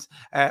 Collins,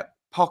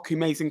 Poku,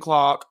 Mason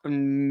Clark,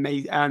 and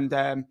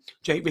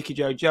Ricky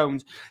Joe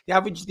Jones.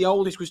 The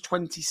oldest was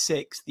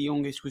 26, the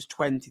youngest was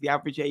 20. The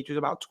average age was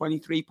about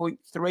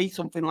 23.3,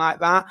 something like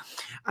that.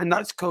 And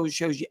that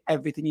shows you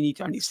everything you need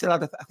to. And it still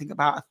had, I think,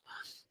 about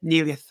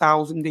nearly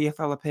 1,000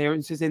 DFL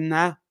appearances in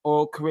there,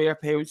 or career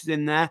appearances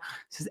in there.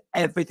 This is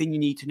everything you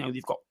need to know.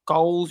 You've got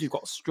goals, you've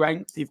got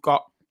strength, you've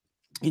got,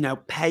 you know,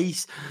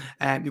 pace,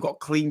 you've got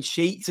clean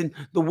sheets, and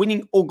they're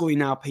winning ugly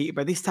now,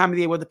 Peterborough. This time of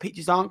the year where the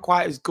pitches aren't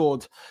quite as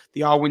good,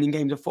 they are winning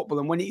games of football.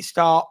 And when it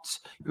starts,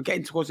 you're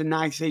getting towards the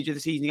nice stage of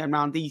the season again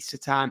around Easter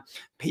time,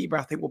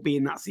 Peterborough, I think, will be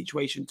in that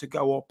situation to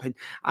go up. And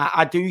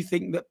I do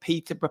think that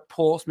Peterborough,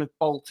 Portsmouth,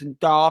 Bolton,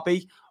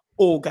 Derby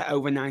all get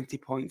over 90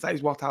 points. That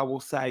is what I will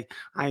say.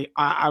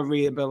 I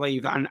really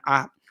believe that. And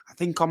I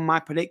think on my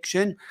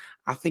prediction,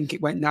 I think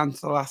it went down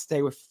to the last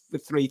day with the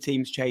 3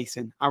 teams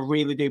chasing. I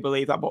really do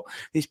believe that. But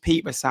this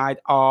Peterborough side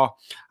are,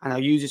 and I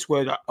use this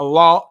word a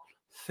lot,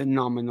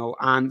 phenomenal.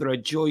 And they're a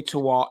joy to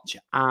watch.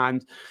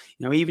 And,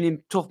 you know, even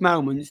in tough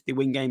moments, they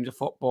win games of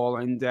football.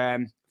 And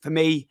for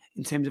me,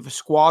 in terms of a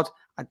squad,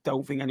 I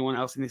don't think anyone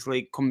else in this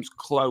league comes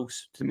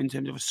close to them in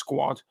terms of a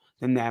squad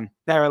than them.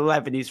 Their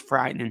 11 is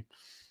frightening.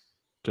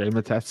 Jay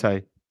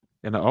Matete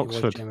in at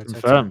Oxford,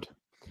 confirmed.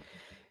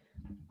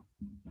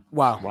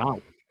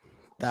 Wow.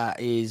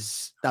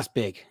 That's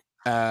big.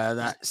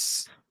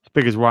 That's as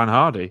big as Ryan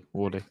Hardy,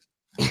 Wardy.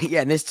 Yeah,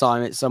 and this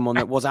time it's someone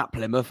that was at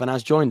Plymouth and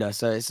has joined us.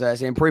 So it's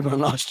an improvement on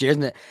last year,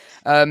 isn't it?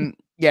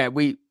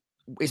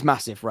 It's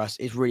massive for us.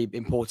 It's really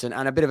important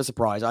and a bit of a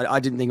surprise.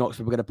 I didn't think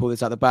Oxford were going to pull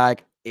this out of the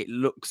bag. It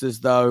looks as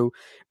though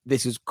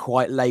this is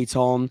quite late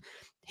on.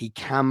 He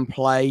can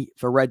play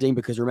for Reading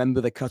because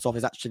remember the cutoff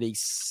is actually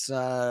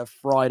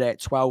Friday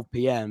at 12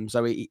 p.m.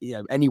 So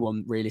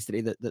anyone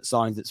realistically that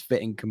signs that's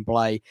fit and can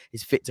play,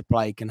 is fit to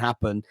play, can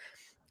happen.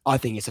 I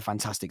think it's a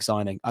fantastic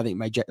signing. I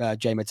think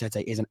Jay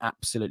Matete is an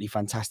absolutely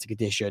fantastic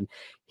addition.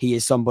 He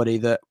is somebody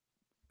that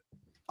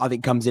I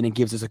think comes in and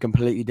gives us a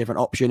completely different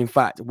option. In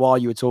fact, while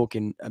you were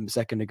talking a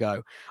second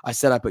ago, I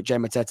said I put Jay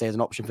Matete as an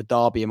option for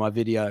Derby in my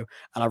video,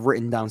 and I've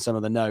written down some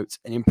of the notes.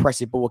 An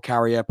impressive ball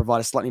carrier, provide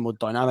a slightly more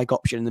dynamic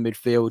option in the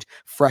midfield,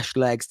 fresh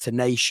legs,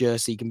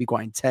 tenacious, he can be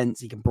quite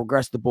intense, he can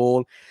progress the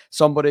ball.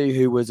 Somebody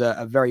who was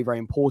a very, very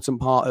important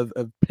part of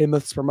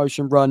Plymouth's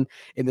promotion run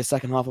in the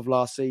second half of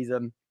last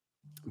season.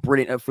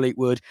 Brilliant at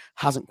Fleetwood,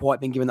 hasn't quite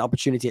been given the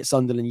opportunity at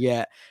Sunderland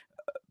yet,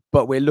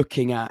 but we're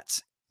looking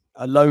at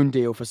a loan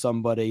deal for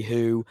somebody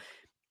who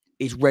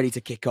is ready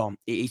to kick on.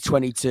 He's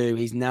 22.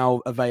 He's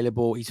now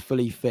available. He's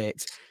fully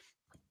fit.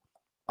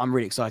 I'm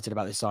really excited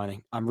about this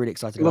signing. I'm really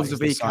excited about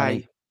this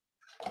signing.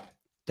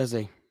 Does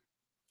he?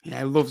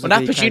 Yeah, loves the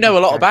Nappers, you know a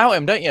lot about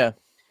him, don't you?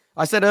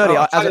 I said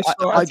earlier, I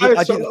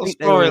didn't think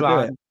they were going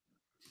to do it.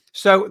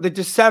 So the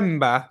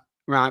December,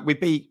 right,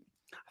 I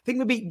think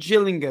we beat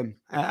Gillingham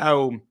at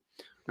home.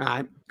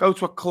 Right, go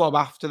to a club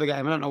after the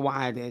game. I don't know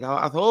why I did.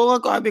 I thought,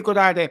 I've got to be a good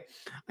idea.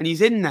 And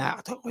he's in there.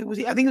 I think he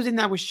was in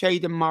there with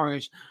Shaden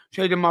Morris.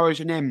 Shaden Morris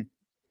and him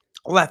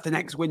left the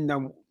next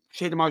window.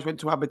 Shaden Morris went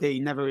to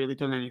Aberdeen, never really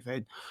done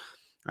anything.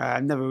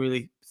 Never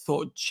really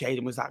thought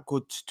Shaden was that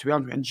good, to be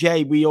honest. And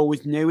Jay, we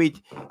always knew he'd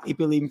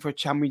be leaving for a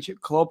championship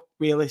club,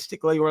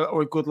 realistically,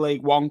 or a good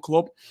League One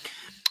club.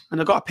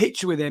 And I got a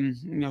picture with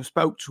him,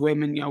 spoke to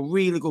him, and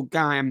really good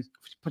guy. And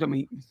put it on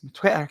my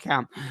Twitter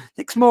account.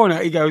 Next morning,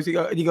 he goes,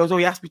 oh,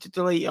 he asked me to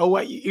delete. Oh,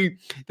 wait,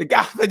 the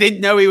gaffer didn't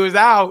know he was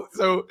out.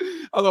 So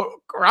I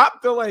thought,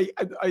 crap, delete.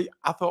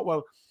 I thought,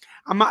 well,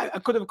 I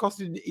could have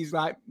costed his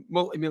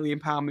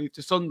multi-million-pound move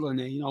to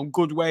Sunderland, on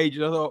good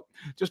wages. I thought,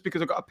 just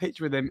because I got a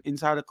picture with him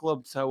inside a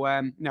club. So,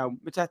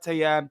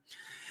 Matete,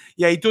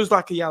 he does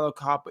like a yellow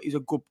card, but he's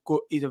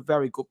a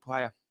very good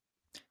player.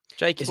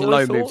 Jake, it's a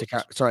loan move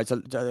to. Sorry, it's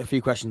a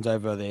few questions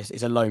over this.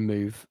 It's a loan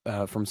move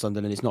from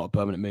Sunderland. It's not a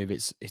permanent move.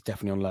 It's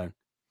definitely on loan.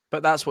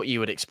 But that's what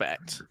you would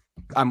expect.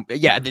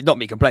 Not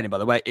me complaining, by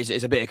the way.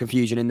 It's a bit of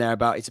confusion in there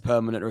about it's a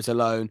permanent or it's a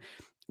loan.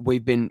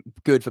 We've been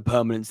good for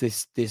permanence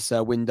this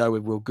window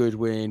with Will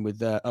Goodwin,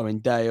 with Owen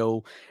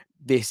Dale.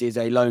 This is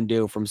a loan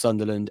deal from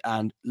Sunderland,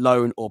 and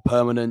loan or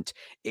permanent,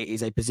 it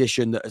is a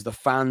position that as the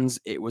fans,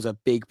 it was a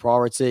big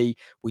priority.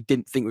 We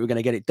didn't think we were going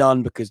to get it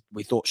done because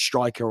we thought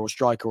striker was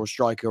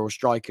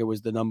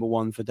the number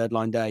one for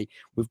deadline day.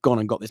 We've gone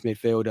and got this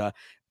midfielder.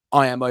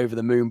 I am over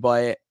the moon by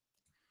it.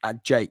 And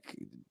Jake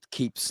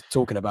keeps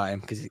talking about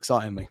him because it's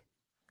exciting me.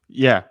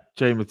 Yeah,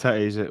 Jay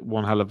Matete is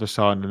one hell of a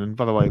signing. And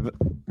by the way,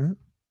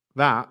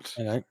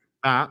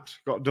 that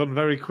got done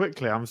very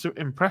quickly. I'm so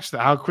impressed at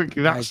how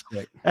quickly that's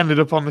ended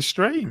up on the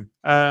stream.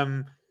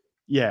 I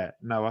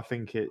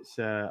think it's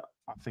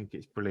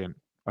brilliant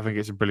I think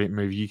it's a brilliant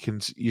move.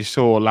 You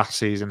saw last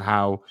season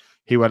how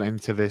he went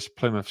into this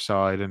Plymouth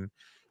side, and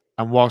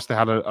whilst they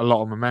had a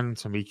lot of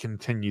momentum, he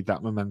continued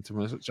that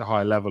momentum at such a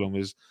high level and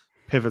was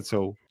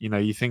pivotal. You know,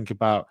 you think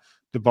about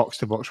the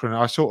box-to-box running.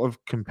 I sort of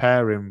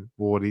compare him,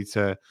 Wardy,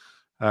 to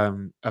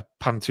a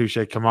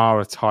Pantuche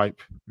Kamara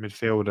type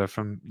midfielder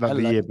from the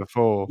year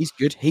before. He's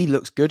good. He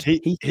looks good.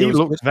 He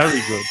looks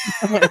very good.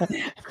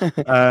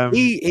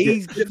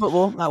 He's good at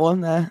football. That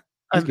one there.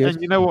 And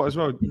you know what, as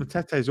well,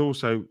 Matete's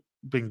also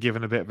been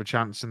given a bit of a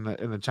chance in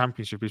the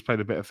Championship. He's played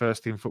a bit of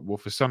first team football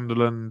for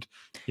Sunderland.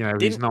 You know,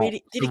 he's not.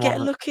 Did he get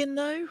a look in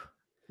though?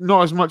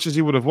 Not as much as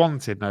he would have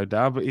wanted, no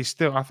doubt, but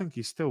I think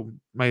he's still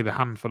made a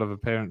handful of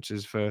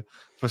appearances for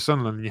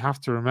Sunderland. You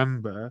have to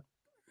remember,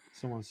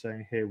 someone's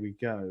saying, "Here we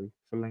go"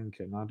 for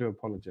Lincoln. I do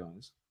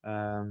apologise.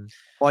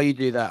 While you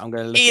do that, I'm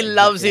going to look. He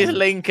loves his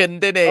Lincoln,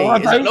 didn't he?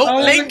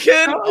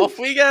 Lincoln, off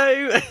we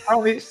go.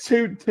 Oh, it's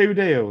two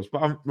deals,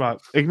 but I'm right.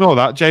 Ignore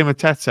that. Jay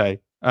Matete.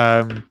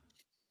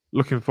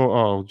 Looking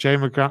for Jay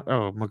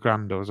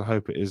Magrandos. I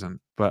hope it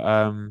isn't, but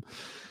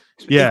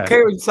yeah,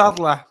 Kieran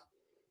Sadler.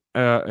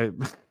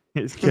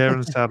 It's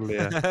Kieran Sadler.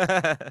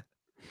 Yeah.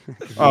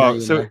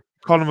 So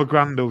Conor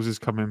Magrandos is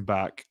coming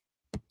back.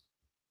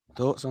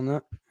 Thoughts on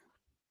that?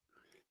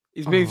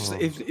 He's moved.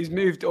 He's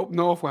moved up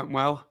north. Went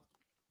well.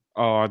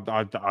 Oh, I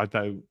don't.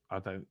 Oh, I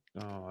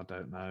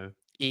don't know.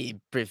 He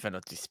prefer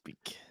not to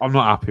speak. I'm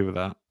not happy with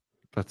that.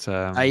 But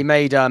he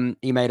made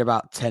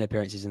about 10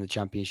 appearances in the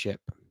Championship.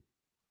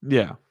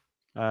 Yeah.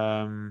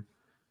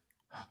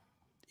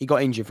 He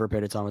got injured for a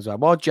period of time as well.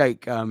 While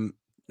Jake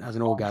has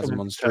an orgasm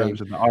on stream.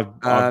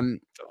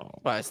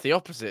 Well, it's the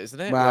opposite, isn't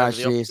it? Well,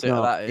 actually, it's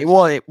not.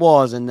 It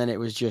was, and then it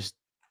was just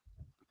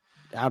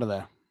out of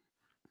there.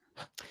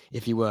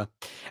 If you were.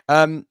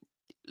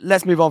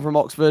 Let's move on from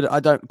Oxford. I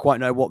don't quite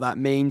know what that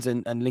means,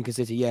 and Lincoln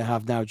City,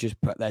 have now just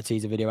put their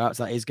teaser video out,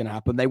 so that is going to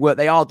happen.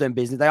 They are doing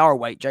business. They are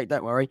awake, Jake.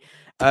 Don't worry.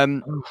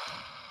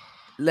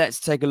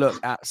 Let's take a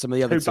look at some of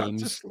the other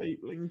teams. Back to sleep,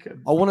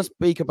 Lincoln. I want to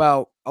speak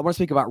about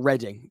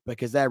Reading,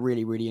 because they're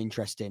really, really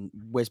interesting.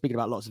 We're speaking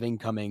about lots of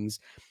incomings.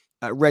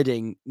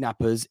 Reading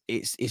Nappers,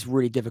 it's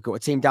really difficult. A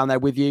team down there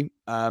with you,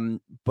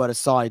 but a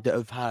side that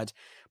have had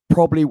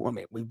probably.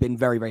 We've been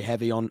very, very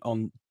heavy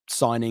on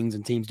signings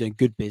and teams doing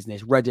good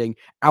business. Reading,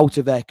 out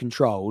of their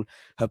control,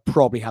 have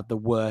probably had the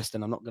worst,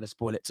 and I'm not going to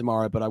spoil it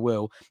tomorrow, but I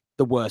will.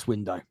 The worst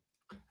window.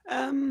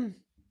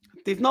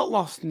 They've not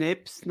lost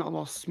Nibs, not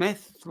lost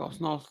Smith, not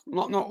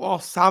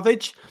lost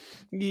Savage.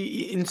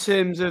 In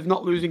terms of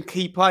not losing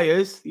key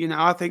players,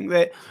 I think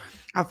that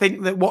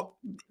what,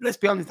 let's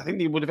be honest, I think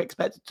they would have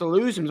expected to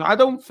lose them. So I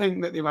don't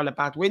think that they've had a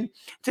bad win.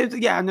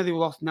 I know they've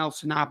lost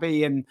Nelson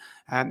Abbey, and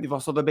they've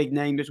lost other big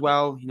names as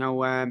well.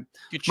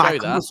 Good show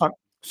that.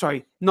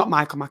 Sorry, not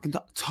Michael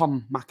McIntyre,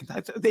 Tom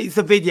McIntyre. It's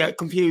the video, it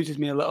confuses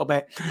me a little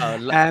bit. Oh,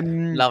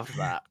 love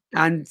that.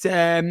 And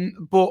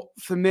but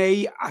for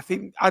me,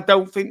 I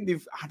don't think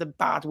they've had a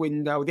bad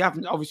window. They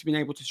haven't obviously been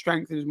able to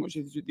strengthen as much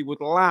as they would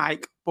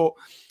like, but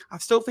I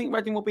still think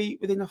Reading will be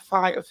within a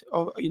fight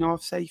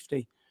of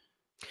safety.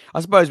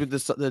 I suppose with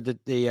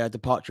the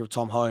departure of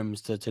Tom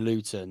Holmes to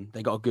Luton,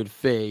 they got a good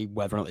fee.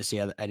 Whether or not they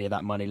see any of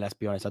that money, let's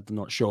be honest, I'm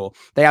not sure.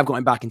 They have got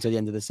him back until the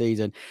end of the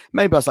season.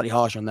 Maybe I'm slightly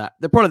harsh on that.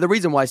 The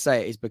reason why I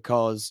say it is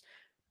because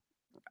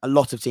a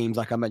lot of teams,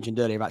 like I mentioned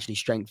earlier, have actually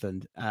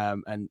strengthened.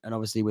 And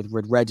obviously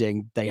with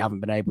Reading, they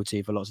haven't been able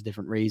to for lots of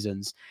different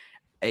reasons.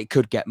 It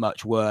could get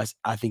much worse.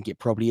 I think it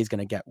probably is going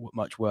to get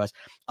much worse.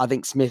 I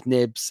think Smith,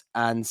 Nibs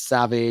and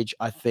Savage,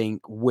 I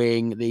think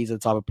Wing, these are the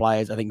type of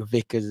players. I think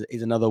Vickers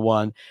is another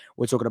one.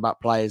 We're talking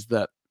about players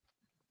that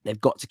they've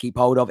got to keep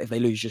hold of. If they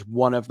lose just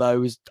one of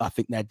those, I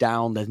think they're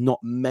down. There's not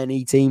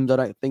many teams, I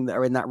don't think, that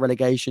are in that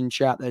relegation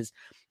chat. There's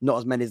not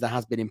as many as there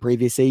has been in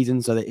previous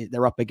seasons, so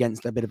they're up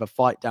against a bit of a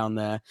fight down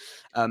there.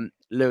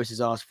 Lewis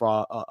has asked for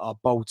our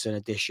Bolton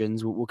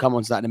additions. We'll come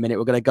on to that in a minute.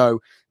 We're going to go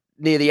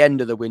near the end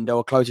of the window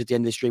or closer to the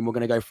end of the stream. We're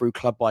going to go through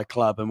club by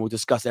club and we'll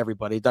discuss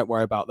everybody. Don't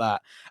worry about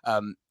that.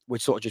 We're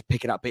sort of just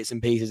picking up bits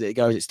and pieces as it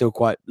goes. It's still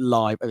quite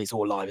live. I mean, it's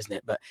all live, isn't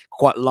it? But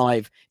quite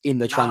live in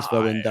the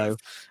transfer window.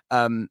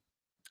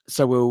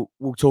 So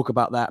we'll talk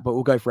about that, but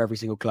we'll go for every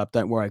single club.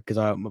 Don't worry, because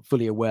I'm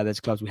fully aware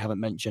there's clubs we haven't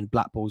mentioned.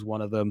 Blackpool's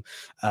one of them.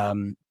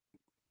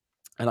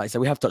 And like I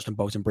said, we have touched on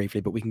Bolton briefly,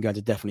 but we can go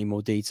into definitely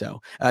more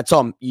detail.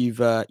 Tom,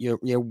 you're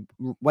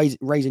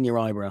raising your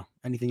eyebrow.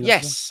 Anything?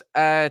 Yes,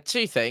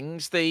 two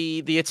things.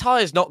 The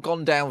attire's not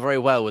gone down very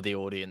well with the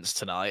audience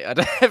tonight.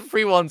 And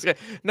everyone's a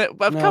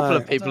couple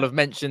of people have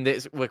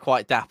mentioned we're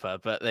quite dapper,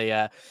 but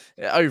the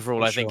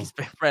overall, I think it's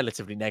been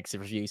relatively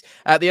negative reviews.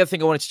 The other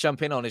thing I wanted to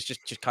jump in on is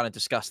just kind of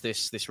discuss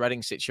this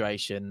Reading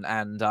situation,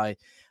 and I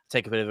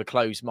take a bit of a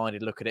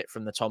closed-minded look at it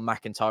from the Tom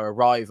McIntyre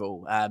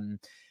arrival.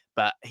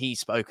 But he's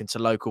spoken to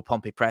local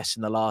Pompey Press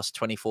in the last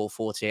 24,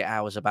 48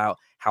 hours about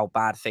how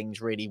bad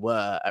things really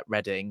were at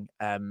Reading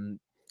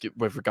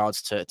with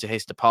regards to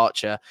his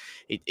departure.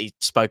 He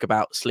spoke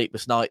about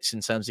sleepless nights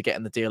in terms of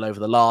getting the deal over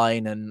the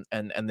line and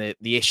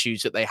the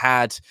issues that they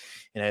had.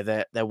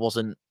 There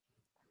wasn't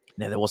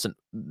there wasn't.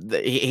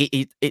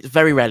 It's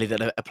very rarely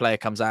that a player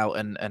comes out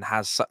and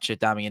has such a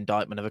damning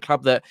indictment of a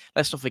club that,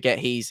 let's not forget,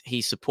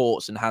 he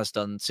supports and has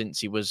done since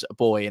he was a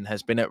boy and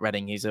has been at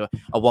Reading. He's a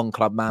one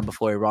club man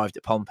before he arrived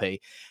at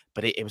Pompey,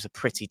 but it was a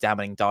pretty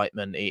damning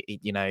indictment.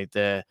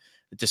 The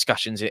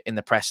discussions in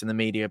the press and the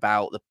media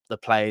about the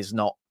players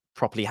not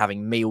properly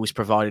having meals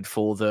provided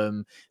for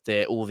them,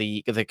 all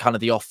the kind of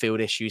the off-field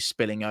issues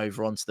spilling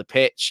over onto the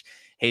pitch.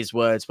 His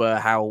words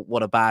were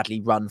what a badly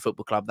run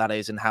football club that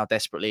is and how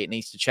desperately it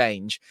needs to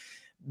change.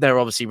 There are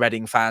obviously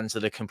Reading fans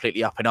that are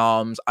completely up in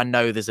arms. I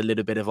know there's a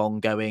little bit of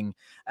ongoing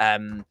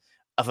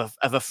of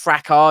a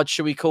fracas,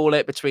 should we call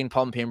it, between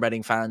Pompey and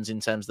Reading fans in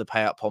terms of the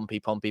pay up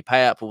Pompey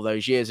pay up all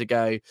those years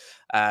ago.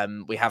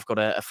 We have got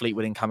a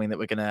Fleetwood incoming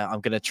that I'm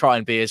gonna try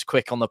and be as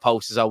quick on the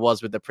pulse as I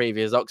was with the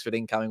previous Oxford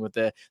incoming with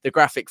the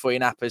graphic for you,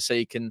 Nappers, so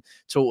you can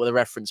talk with a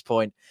reference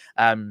point.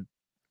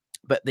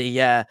 But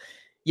the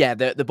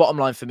bottom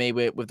line for me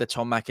with the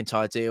Tom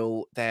McIntyre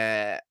deal,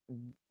 there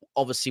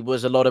obviously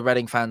was a lot of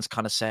Reading fans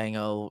kind of saying,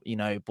 "Oh,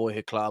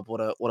 boyhood club, what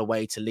a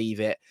way to leave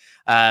it."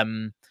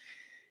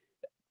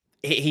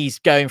 He's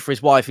going for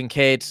his wife and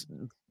kid,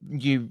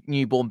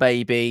 newborn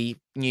baby,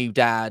 new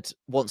dad,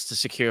 wants to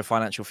secure a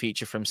financial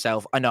future for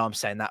himself. I know I'm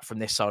saying that from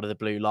this side of the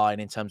blue line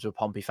in terms of a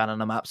Pompey fan,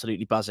 and I'm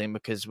absolutely buzzing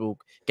because we'll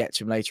get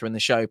to him later in the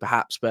show,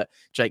 perhaps. But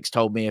Jake's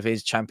told me of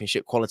his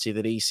championship quality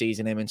that he sees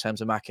in him in terms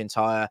of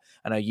McIntyre.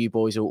 I know you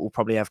boys will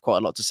probably have quite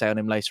a lot to say on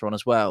him later on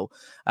as well,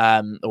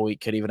 or we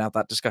could even have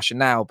that discussion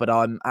now. But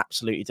I'm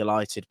absolutely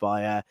delighted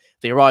by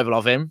the arrival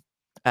of him.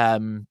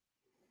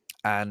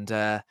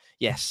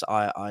 Yes,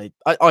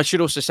 I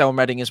should also say on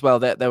Reading as well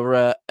that there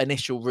were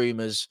initial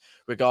rumours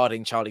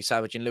regarding Charlie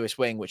Savage and Lewis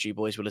Wing, which you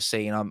boys will have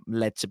seen. I'm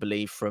led to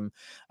believe from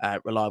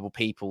reliable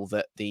people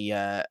that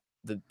the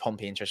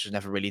Pompey interest was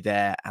never really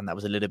there, and that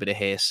was a little bit of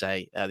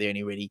hearsay. The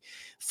only really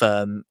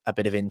firm a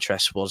bit of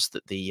interest was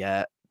that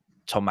the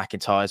Tom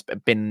McIntyre's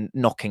been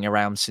knocking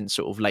around since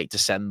sort of late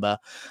December.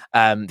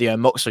 The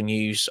Moxon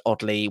news,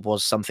 oddly,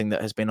 was something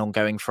that has been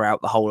ongoing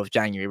throughout the whole of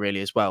January, really,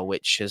 as well,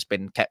 which has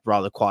been kept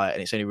rather quiet.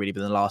 And it's only really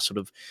been the last sort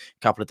of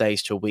couple of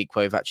days to a week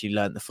where we've actually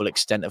learned the full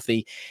extent of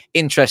the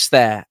interest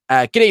there.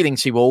 Good evening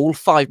to you all.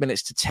 5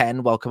 minutes to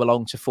 10. Welcome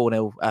along to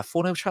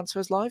 4-0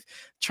 Transfers Live.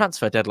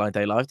 Transfer Deadline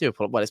Day Live.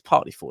 Well, it's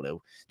partly 4-0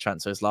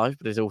 Transfers Live,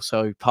 but it's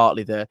also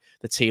partly the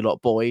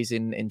T-Lot boys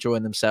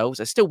enjoying themselves.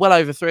 There's still well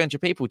over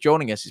 300 people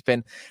joining us. It's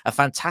been a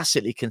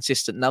fantastically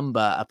consistent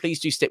number. Please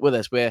do stick with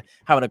us. We're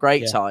having a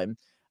great time.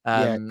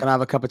 Can I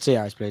have a cup of tea,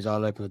 Harris, please?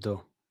 I'll open the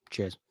door.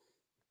 Cheers.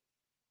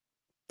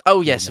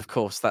 Oh, yes, of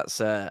course.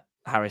 That's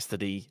Harris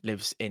that he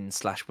lives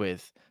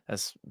in/with,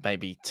 as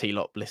maybe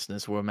T-Lot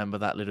listeners will remember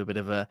that little bit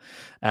of a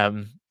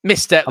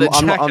misstep.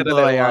 I'm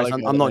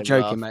not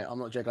joking, mate. I'm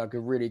not joking. I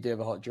could really do with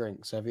a hot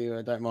drink. So if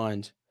you don't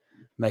mind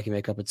making me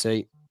a cup of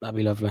tea, that'd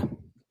be lovely. Have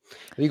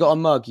you got a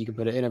mug you can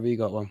put it in? Have you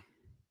got one?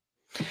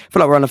 I feel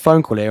like we're on a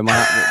phone call here.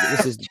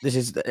 This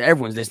is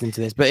everyone's listening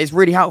to this, but it's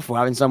really helpful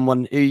having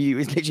someone who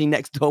is literally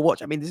next door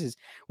watch. I mean, this is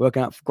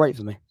working out great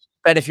for me.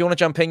 Ben, if you want to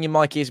jump in, your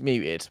mic is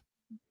muted.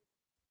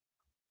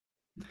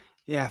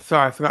 Yeah,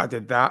 sorry, I forgot I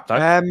did that.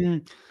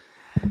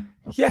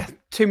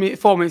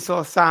 4 minutes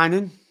till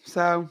signing.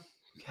 So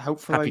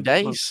hopefully, happy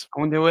days.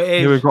 I wonder what it is.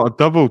 Here we've got a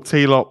double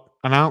T-Lot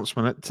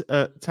announcement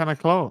at 10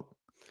 o'clock.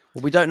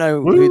 Well, we don't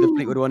know who the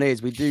Fleetwood one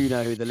is. We do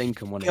know who the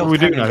Lincoln one is. We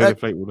do know who the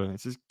Fleetwood one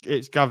is.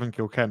 It's Gavin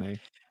Kilkenny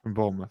from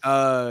Bournemouth.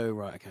 Oh,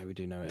 right. Okay, we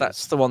do know it.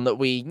 That's the one that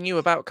we knew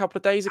about a couple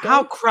of days ago.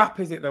 How crap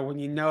is it, though, when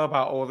you know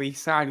about all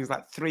these signings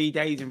like 3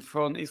 days in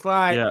front? It's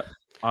like... Yeah.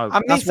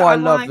 That's why I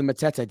love the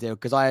Matete deal,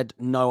 because I had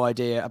no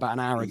idea about an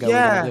hour ago we were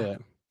going to do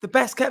it. The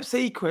best kept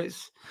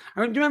secrets.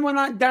 I mean, do you remember when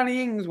like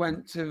Danny Ings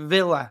went to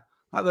Villa?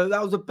 Like,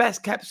 that was the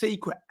best kept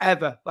secret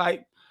ever.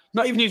 Like,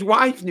 not even his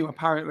wife knew,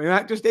 apparently.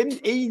 Like, just him,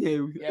 he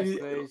knew. Yes,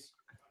 please.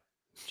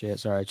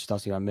 Cheers, sorry, just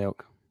asking about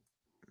milk.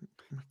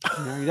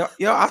 No,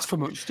 you don't ask for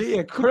much, do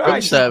you?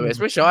 Room service.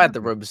 Wish I had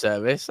the room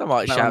service. I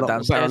might shout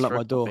downstairs.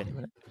 My door.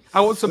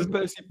 I want some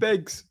Percy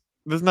Pigs.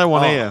 There's no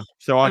one here,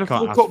 so I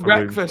can't ask for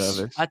breakfast. Room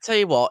service. I tell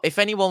you what, if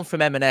anyone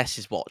from M&S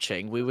is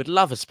watching, we would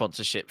love a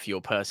sponsorship for your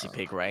Percy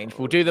Pig range.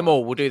 We'll do them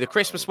all. We'll do the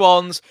Christmas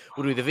ones.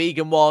 We'll do the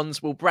vegan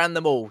ones. We'll brand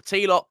them all.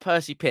 T-Lot,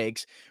 Percy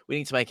Pigs. We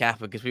need to make it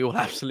happen because we all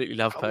absolutely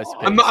love Percy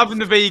Pigs. I'm not having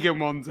the vegan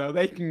ones though.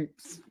 They can.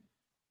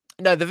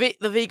 No, the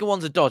vegan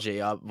ones are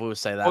dodgy. I will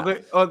say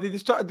that. Or they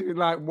just try to do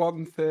like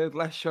 1/3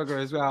 less sugar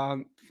as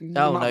well.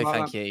 Oh no,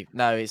 thank you.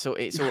 No, it's all.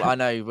 I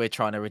know we're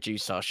trying to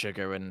reduce our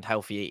sugar and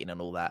healthy eating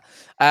and all that.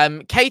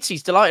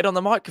 Katie's delighted on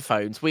the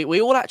microphones. We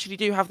all actually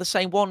do have the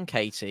same one,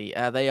 Katie.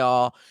 They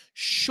are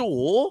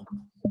Shaw.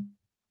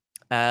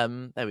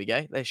 There we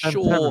go. They're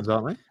Shaw.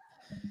 Aren't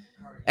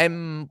they?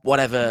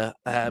 Whatever.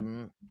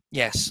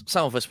 Yes,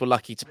 some of us were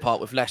lucky to part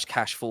with less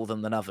cash for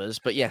them than others,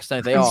 but yes,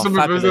 no, they are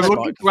fabulous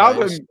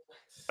microphones.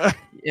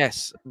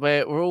 Yes,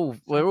 we're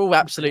all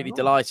absolutely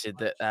delighted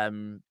that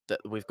that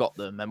we've got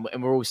them,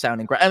 and we're all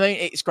sounding great. I mean,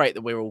 it's great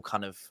that we're all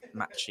kind of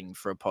matching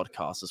for a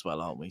podcast as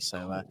well, aren't we?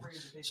 So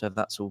so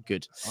that's all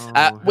good.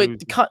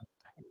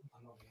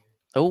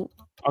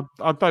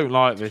 I don't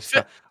like this.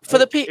 For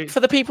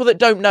the people that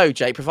don't know,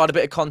 Jake, provide a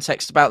bit of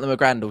context about the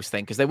McGrandles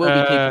thing, because there will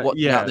be people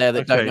watching out there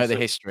that don't know the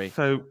history.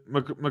 So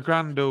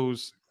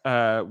McGrandles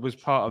was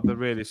part of the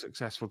really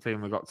successful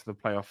team that got to the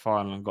playoff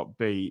final and got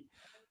beat.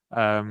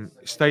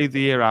 Stayed the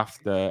year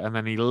after, and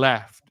then he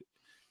left,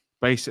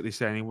 basically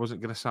saying he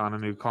wasn't going to sign a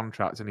new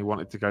contract and he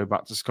wanted to go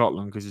back to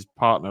Scotland because his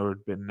partner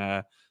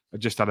had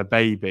just had a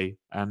baby,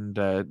 and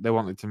they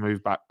wanted to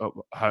move back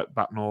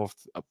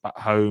north, back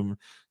home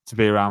to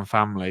be around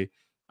family.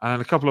 And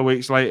then a couple of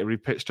weeks later, he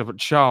pitched up at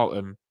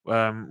Charlton,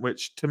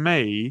 which to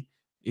me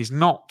is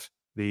not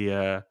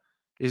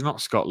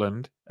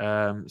Scotland.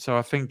 So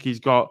I think he's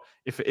got.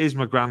 If it is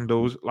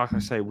McGrandles, like I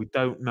say, we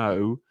don't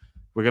know.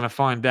 We're going to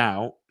find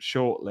out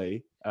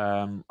shortly.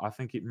 I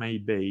think it may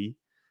be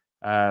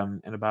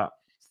in about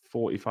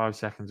 45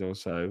 seconds or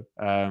so.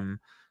 But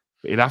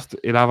he'd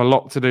have a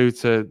lot to do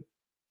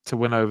to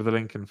win over the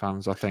Lincoln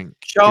fans, I think.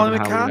 Charlie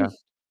McCann.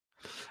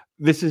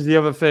 This is the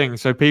other thing.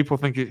 So people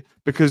think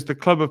because the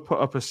club have put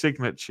up a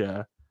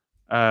signature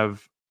and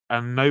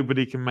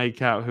nobody can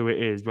make out who it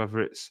is, whether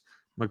it's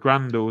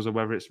McGrandles or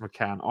whether it's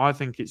McCann. I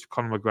think it's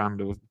Conor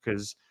McGrandles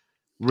because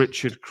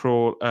Richard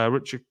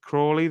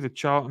Crawley, the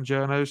Charlton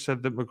journo,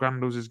 said that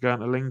McGrandles is going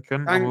to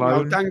Lincoln on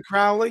loan. Dan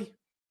Crowley.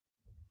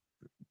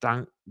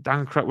 We're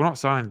not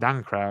signing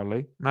Dan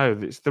Crowley. No,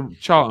 it's the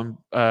Charlton.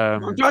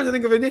 I'm trying to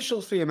think of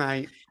initials for you,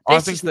 mate.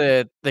 This is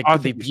the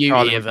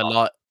beauty of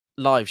a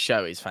live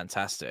show is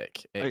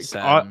fantastic.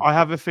 I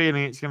have a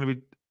feeling it's going to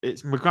be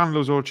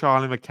McGrandles or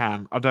Charlie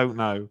McCann. I don't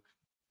know.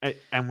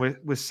 And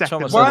we're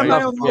seconds away.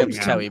 Well, I to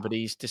tell you, but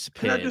he's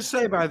disappeared. Can I just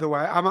say, by the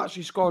way, I'm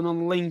actually scoring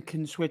on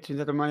Lincoln's Twitter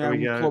instead of my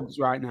own clubs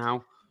right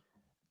now.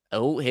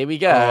 Oh, here we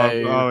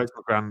go. It's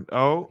McGrandles.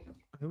 Oh,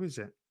 who is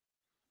it?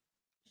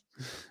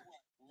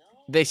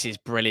 This is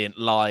brilliant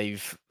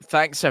live.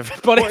 Thanks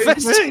everybody for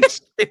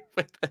sticking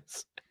with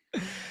us.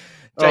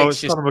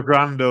 It's Conor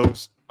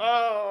McGrandles.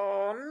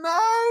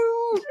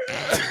 Oh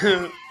no!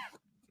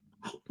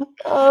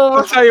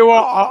 I'll tell you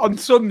what. On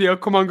Sunday, I'll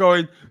come on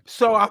going.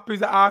 So happy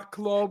that our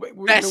club.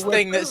 Best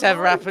thing that's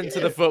ever happened to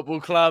the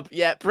football club.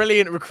 Yeah,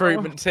 brilliant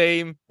recruitment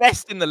team.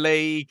 Best in the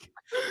league.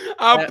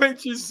 Our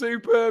pitch is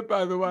superb,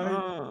 by the way.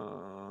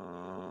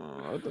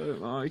 I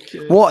don't like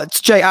it. What,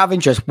 Jay? Out of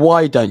interest,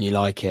 why don't you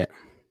like it?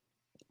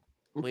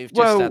 We've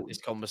just had this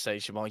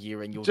conversation while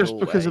you're in your just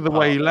doorway, because of the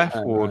way he left,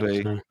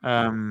 Wardy.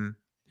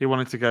 He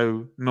wanted to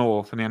go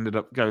north, and he ended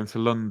up going to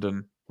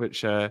London.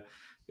 Which,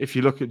 if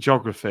you look at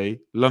geography,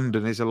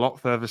 London is a lot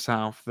further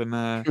south than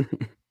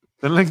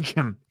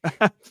Lincoln.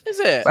 Is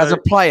it? As a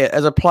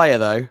player,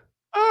 though.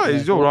 Oh,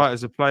 he's all right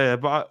as a player,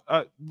 but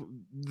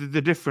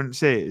the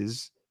difference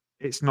is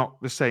it's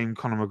not the same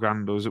Conor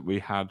McGrandles that we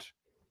had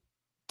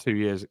 3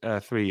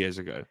 years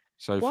ago.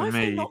 So Why for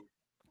me.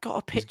 Got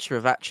a picture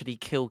of actually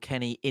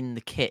Kilkenny in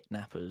the kit,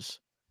 Nappers?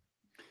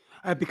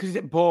 Because he's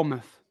at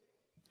Bournemouth.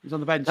 He's on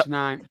the bench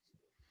tonight.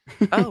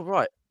 Oh,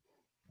 right.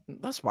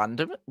 That's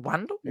random.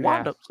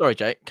 Random. Sorry,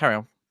 Jake. Carry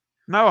on.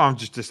 No, I'm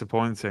just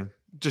disappointed.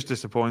 Come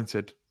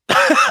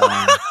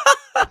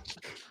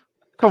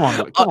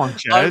on,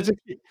 Jez.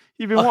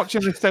 You've been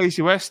watching the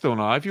Stacey West all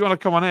night. If you want to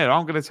come on here,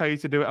 I'm going to tell you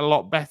to do it a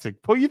lot better.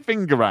 Pull your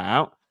finger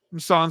out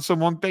and sign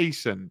someone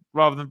decent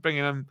rather than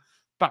bringing them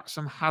back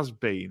some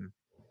has-been.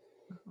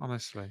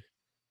 Honestly.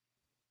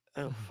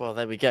 Oh, well,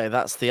 there we go.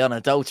 That's the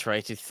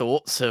unadulterated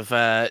thoughts of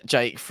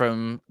Jake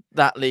from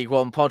that League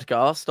One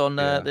podcast on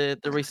the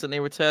recently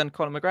returned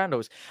Conor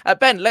McGrandles.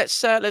 Ben,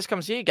 let's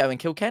come to you. Going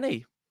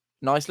Kilkenny.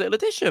 Nice little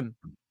addition.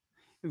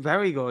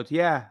 Very good,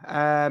 yeah.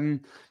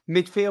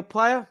 Midfield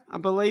player, I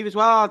believe, as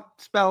well.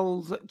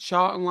 Spells at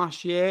Charlton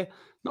last year.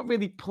 Not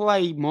really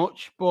played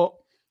much, but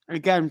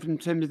again, from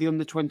terms of the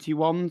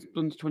under-21s,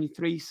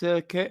 under-23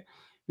 circuit,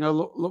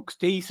 looks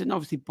decent.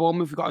 Obviously,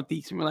 Bournemouth, we've got a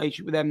decent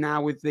relationship with them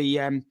now with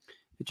the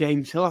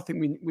James Hill. I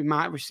think we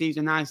might have received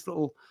a nice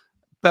little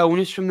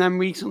bonus from them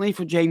recently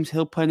for James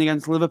Hill playing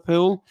against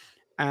Liverpool.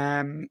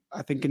 I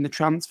think in the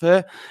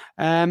transfer.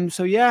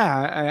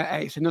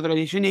 It's another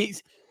addition.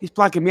 It's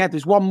plaguing me head.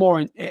 There's one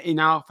more in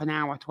half an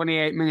hour,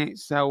 28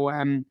 minutes. So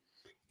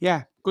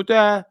good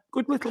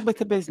little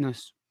bit of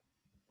business.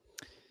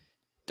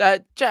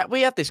 Jack,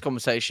 we had this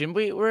conversation.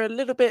 We were a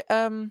little bit,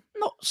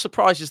 not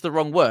surprised is the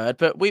wrong word,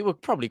 but we were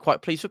probably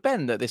quite pleased for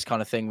Ben that this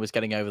kind of thing was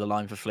getting over the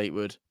line for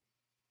Fleetwood.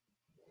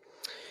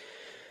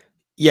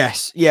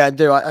 Yes, yeah, I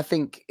do. I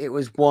think it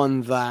was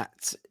one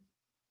that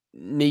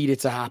needed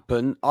to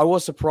happen. I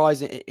was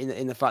surprised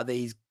in the fact that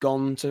he's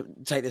gone to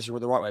take this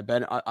the right way,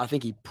 Ben. I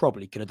think he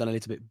probably could have done a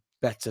little bit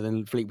better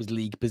than Fleetwood's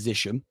league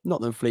position. Not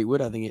than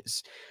Fleetwood. I think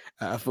it's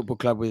a football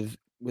club with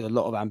a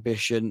lot of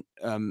ambition.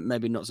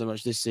 Maybe not so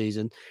much this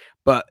season,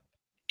 but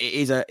it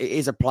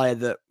is a player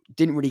that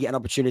didn't really get an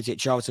opportunity at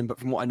Charlton. But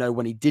from what I know,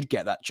 when he did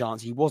get that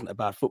chance, he wasn't a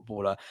bad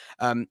footballer.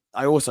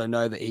 I also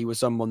know that he was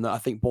someone that I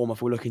think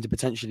Bournemouth were looking to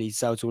potentially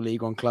sell to a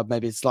League One club,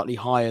 maybe slightly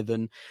higher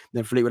than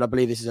Fleetwood. I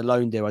believe this is a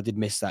loan deal. I did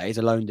miss that. It's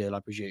a loan deal,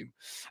 I presume.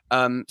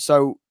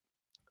 So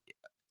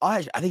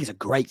I think it's a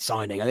great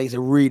signing. I think it's a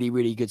really,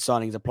 really good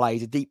signing as a player.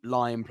 He's a deep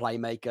line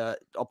playmaker,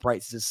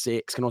 operates as a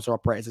 6, can also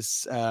operate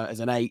as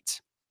an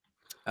 8.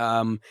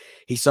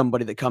 He's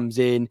somebody that comes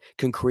in,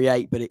 can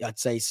create, but I'd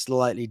say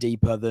slightly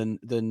deeper than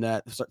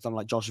someone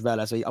like Josh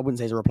Vela. So I wouldn't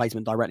say he's a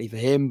replacement directly for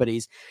him, but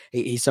he's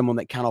someone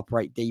that can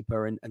operate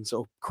deeper and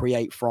sort of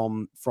create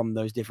from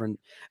those different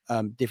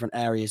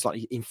areas,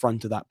 like in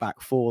front of that back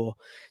 4.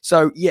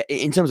 So yeah,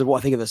 in terms of what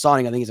I think of the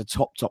signing, I think it's a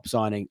top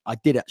signing. I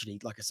did actually,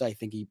 like I say,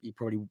 think he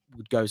probably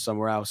would go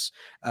somewhere else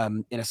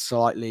in a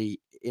slightly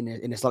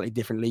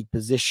different league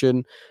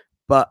position,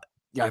 but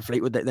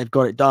Fleetwood, they've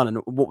got it done. And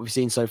what we've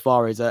seen so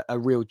far is a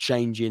real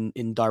change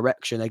in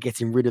direction. They're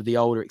getting rid of the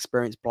older,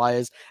 experienced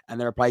players and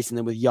they're replacing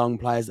them with young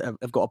players that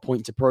have got a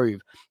point to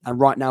prove. And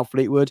right now,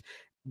 Fleetwood,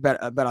 but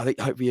I think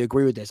hopefully you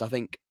agree with this. I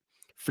think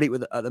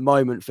Fleetwood at the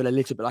moment feel a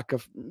little bit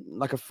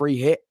like a free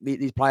hit.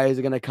 These players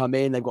are going to come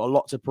in. They've got a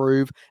lot to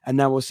prove. And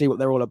now we'll see what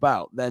they're all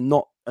about. They're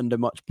not under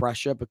much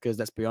pressure because,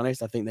 let's be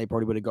honest, I think they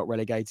probably would have got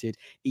relegated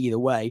either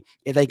way.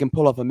 If they can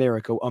pull off a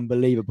miracle,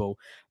 unbelievable.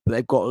 But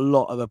they've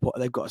got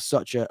they've got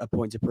such a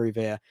point to prove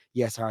here.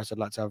 Yes, Harris, I'd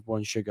like to have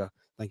one sugar.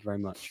 Thank you very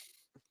much.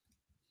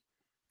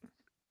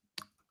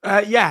 They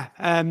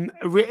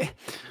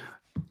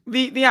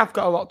have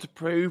got a lot to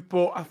prove,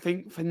 but I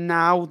think for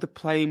now they're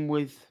playing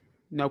with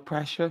no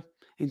pressure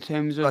in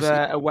terms of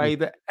a way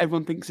that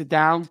everyone thinks are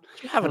down. Do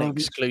you have an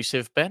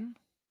exclusive, Ben?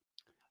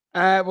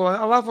 Well,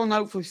 I'll have one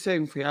hopefully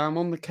soon for you. I'm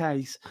on the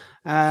case.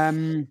 I've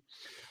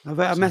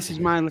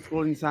messaged my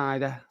little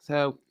insider,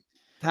 so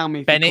tell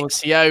me.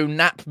 Benizio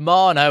Nap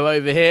Marno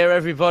over here,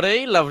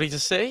 everybody. Lovely to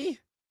see.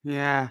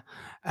 Yeah.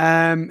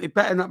 It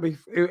better not be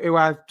who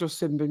I've just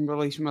seen been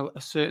released from a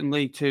certain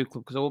League 2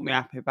 club because I won't be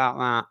happy about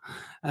that.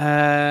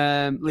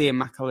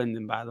 Liam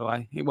McAlinden, by the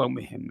way. It won't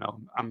be him, no.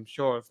 I'm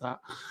sure of that.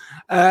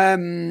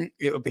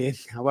 It'll be him,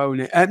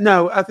 won't it?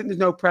 No, I think there's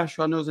no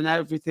pressure on us and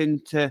everything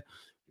to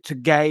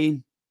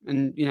gain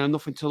and,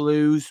 nothing to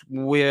lose.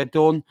 We're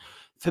done.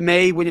 For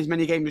me, win as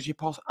many games as you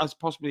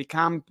possibly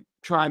can.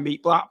 Try and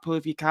beat Blackpool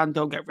if you can.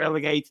 Don't get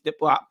relegated at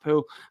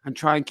Blackpool and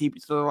try and keep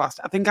it to the last.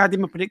 I think I did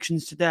my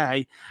predictions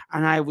today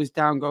and I was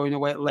down going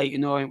away at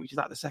Leyton Orient, which is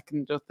like the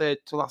second or third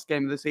to last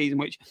game of the season,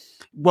 which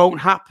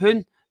won't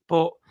happen.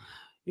 But,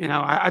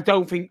 I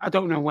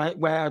don't know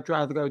where I'd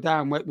rather go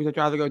down. Would I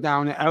rather go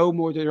down at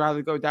home or would I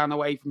rather go down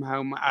away from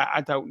home?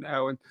 I don't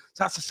know. And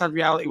so that's a sad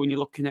reality when you're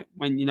looking at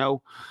when you're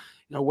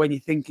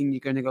thinking you're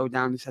going to go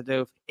down instead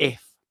of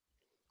if.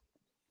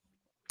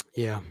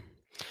 Yeah.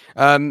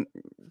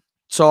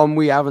 Tom,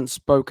 we haven't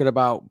spoken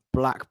about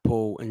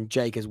Blackpool and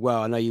Jake as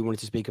well. I know you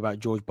wanted to speak about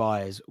George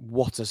Byers.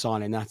 What a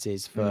signing that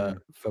is for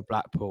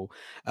Blackpool.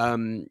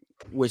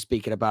 We're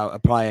speaking about a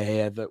player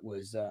here that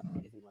was, I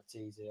think my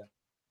tea's here.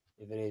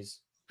 If it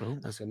is,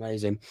 that's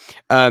amazing.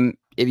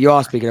 If you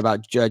are speaking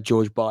about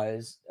George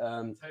Byers,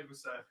 table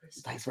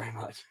service. Thanks very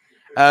much.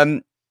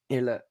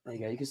 Here, look, there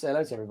you go. You can say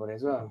hello to everybody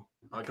as well.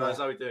 Hi guys,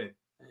 how are we doing?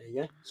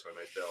 Yeah. Sorry,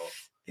 mate, Bill.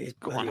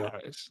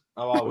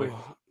 How are we?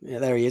 Yeah,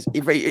 there he is.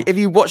 If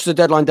you watched the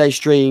Deadline Day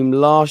stream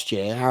last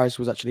year, Harris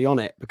was actually on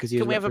it because he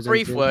was. Can we have a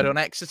brief word on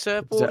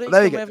Exeter, Bordy?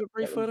 There you go. Can we have a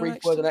brief word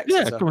on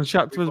Exeter? Yeah, come on,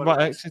 chat to us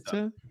about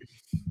Exeter.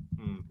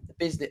 The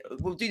business.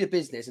 We'll do the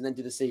business and then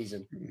do the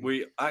season.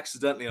 We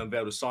accidentally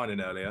unveiled a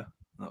signing earlier.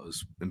 That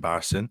was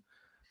embarrassing.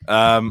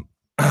 But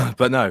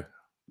no,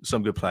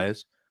 some good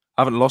players.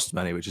 I haven't lost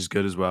many, which is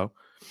good as well.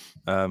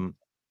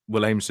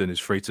 Will Ameson is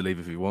free to leave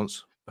if he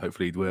wants.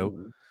 Hopefully he will.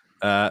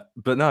 But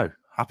no,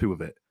 happy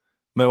with it.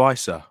 Mo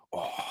Isa,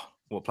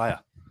 what player.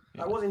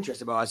 I was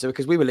interested by Isa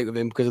because we were linked with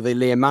him because of the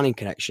Liam Manning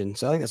connection.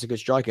 So I think that's a good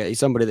striker. He's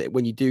somebody that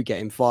when you do get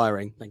him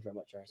firing, thank you very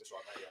much, Harris.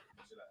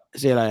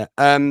 See you later.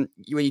 When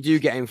you do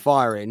get him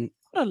firing,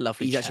 what a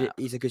lovely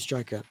he's a good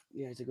striker.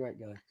 Yeah, he's a great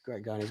guy.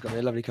 Great guy. And he's got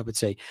a lovely cup of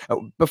tea.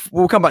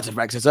 We'll come back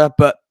to Exeter,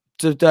 but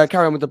to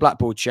carry on with the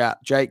Blackpool chat,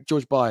 Jake,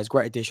 George Byers,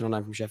 great addition on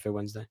loan from Sheffield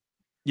Wednesday.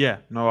 Yeah,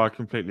 no, I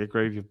completely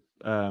agree with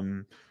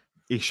you.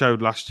 He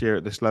showed last year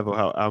at this level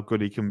how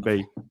good he can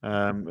be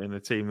in a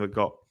team that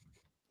got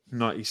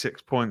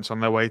 96 points on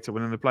their way to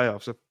winning the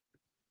playoffs. So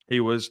he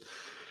was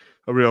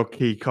a real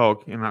key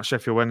cog in that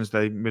Sheffield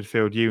Wednesday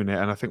midfield unit,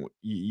 and I think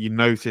you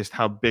noticed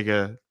how big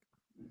a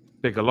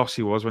loss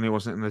he was when he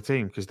wasn't in the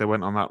team because they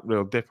went on that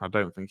real dip. I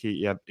don't think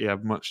he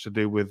had much to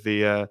do with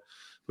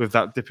with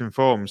that dip in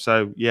form.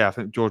 So yeah, I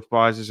think George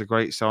Byers is a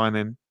great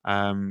signing.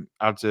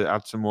 Adds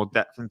some more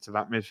depth into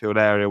that midfield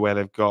area where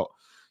they've got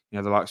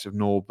the likes of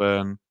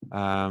Norburn,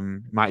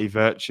 Matty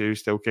Virtue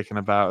still kicking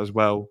about as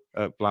well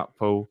at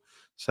Blackpool.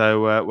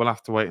 So we'll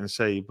have to wait and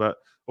see. But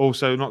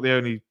also not the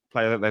only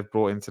player that they've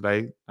brought in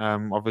today.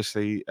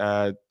 Obviously,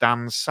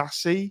 Dan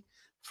Sassy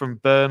from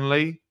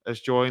Burnley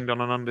has joined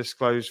on an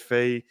undisclosed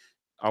fee.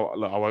 I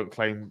won't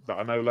claim that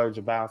I know loads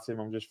about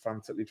him. I'm just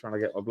frantically trying to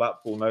get my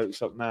Blackpool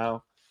notes up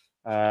now.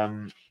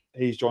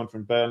 He's joined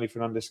from Burnley for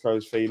an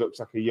undisclosed fee.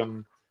 Looks like a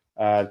young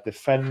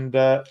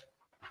defender.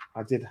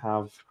 I did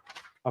have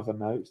other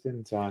notes,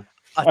 didn't I?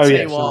 I tell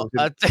you what,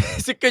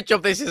 it's a good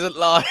job this isn't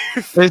live.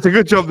 It's a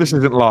good job this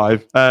isn't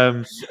live.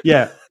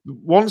 Yeah,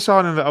 One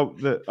signing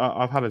that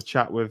I've had a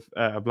chat with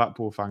a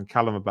Blackpool fan,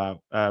 Callum,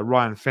 about,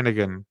 Ryan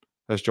Finnegan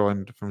has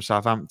joined from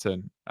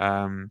Southampton,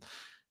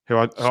 who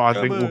I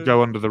think will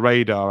go under the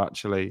radar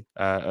actually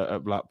at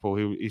Blackpool.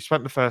 He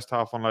spent the first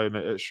half on loan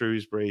at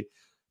Shrewsbury,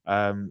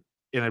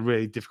 in a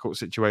really difficult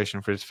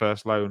situation for his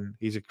first loan.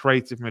 He's a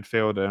creative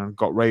midfielder and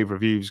got rave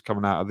reviews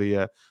coming out of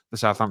the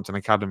Southampton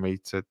academy.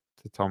 To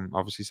Tom,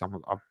 obviously, some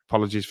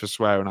apologies for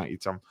swearing at you,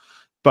 Tom,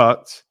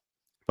 but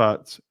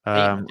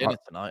dinner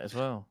tonight as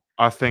well.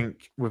 I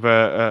think with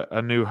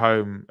a new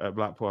home at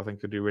Blackpool, I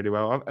think could do really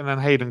well. And then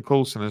Hayden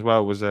Coulson as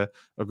well was a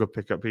good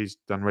pickup. He's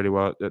done really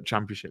well at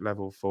Championship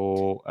level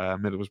for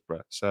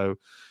Middlesbrough. So,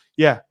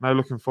 yeah, no,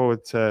 looking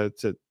forward to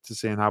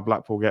seeing how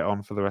Blackpool get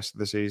on for the rest of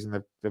the season.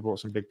 They've brought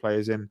some big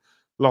players in.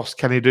 Lost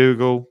Kenny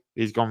Dougal.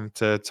 He's gone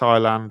to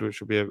Thailand,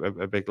 which will be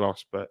a big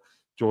loss. But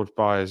George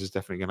Byers is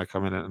definitely going to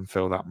come in and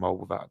fill that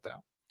mould without a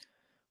doubt.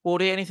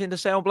 Wardy, anything to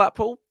say on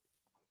Blackpool?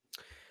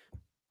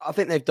 I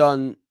think they've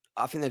done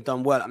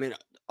well. I mean,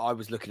 I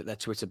was looking at their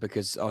Twitter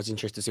because I was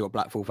interested to see what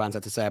Blackpool fans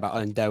had to say about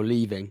Owen Dale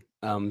leaving.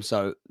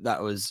 So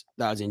that was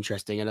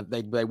interesting, and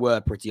they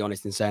were pretty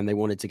honest in saying they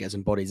wanted to get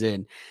some bodies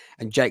in.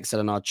 And Jake said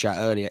in our chat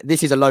earlier,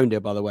 this is a loan deal,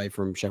 by the way,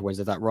 from Sheffield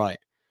Wednesday. Is that right?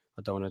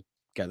 I don't want to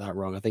get that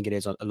wrong. I think it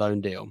is a loan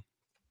deal,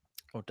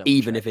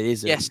 even if it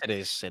isn't. Yes, it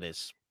is. It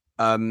is.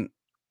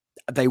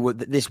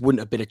 This wouldn't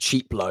have been a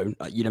cheap loan.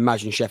 You'd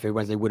imagine Sheffield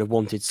Wednesday would have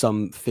wanted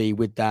some fee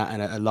with that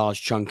and a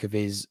large chunk of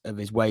his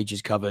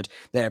wages covered.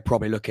 They're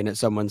probably looking at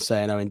someone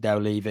saying, "Oh, and Dale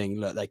leaving,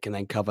 look, they can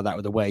then cover that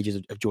with the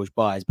wages of George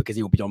Byers because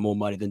he will be on more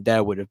money than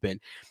Dale would have been."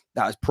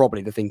 That was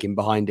probably the thinking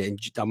behind it. And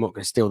I'm not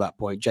going to steal that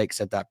point. Jake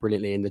said that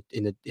brilliantly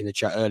in the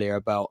chat earlier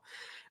about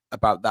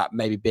that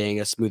maybe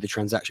being a smoother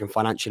transaction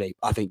financially.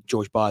 I think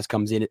George Byers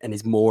comes in and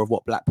is more of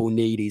what Blackpool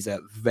need. He's a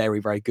very,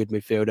 very good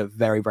midfielder,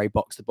 very, very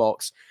box to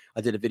box.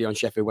 I did a video on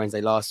Sheffield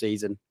Wednesday last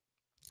season,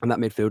 and that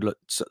midfield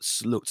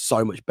looked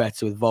so much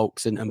better with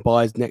Volks and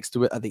Byers next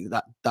to it. I think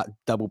that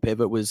double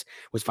pivot was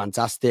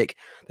fantastic.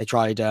 They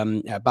tried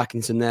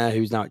Backinson there,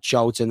 who's now at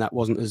Charlton. That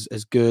wasn't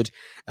as good.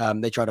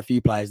 They tried a few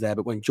players there,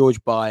 but when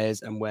George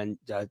Byers and when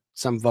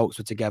Sam Volks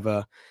were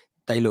together,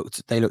 they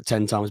looked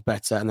 10 times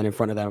better. And then in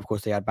front of them, of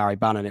course, they had Barry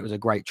Bannon. It was a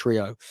great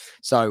trio.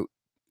 So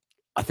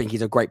I think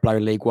he's a great player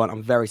in League One.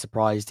 I'm very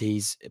surprised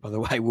by the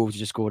way, Wolves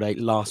just scored a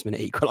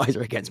last-minute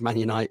equaliser against Man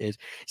United.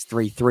 It's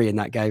 3-3 in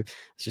that game.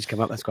 It's just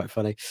come up. That's quite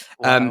funny.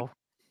 Wow.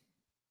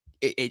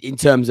 In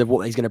terms of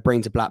what he's going to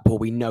bring to Blackpool,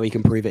 we know he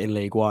can prove it in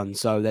League One.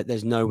 So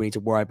there's no need to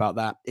worry about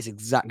that. It's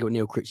exactly what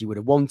Neil Critchley would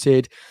have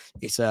wanted.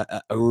 It's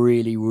a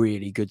really,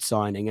 really good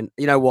signing. And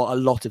you know what? A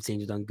lot of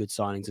teams have done good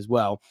signings as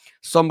well.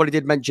 Somebody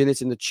did mention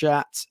this in the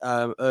chat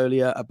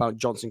earlier about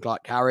Johnson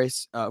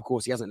Clark-Harris. Of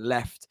course, he hasn't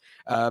left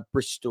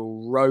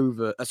Bristol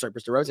Rovers.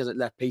 Bristol Rovers hasn't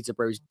left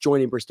Peterborough. He's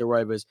joining Bristol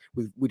Rovers.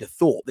 We'd have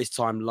thought this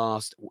time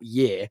last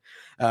year.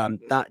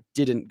 That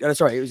didn't.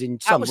 Sorry, it was in.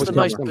 That was the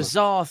most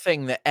bizarre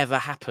thing that ever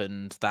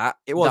happened. That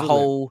it was the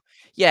whole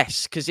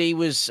yes, because it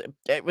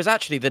was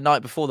actually the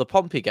night before the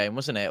Pompey game,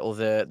 wasn't it, or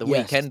the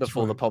weekend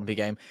before the Pompey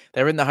game?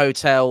 They're in the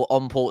hotel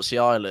on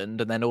Portsea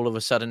Island, and then all of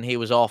a sudden he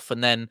was off,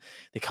 and then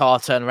the car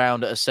turned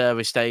around at a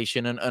service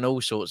station and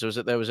all sorts.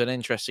 There was an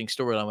interesting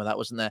storyline with that,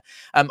 wasn't there?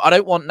 I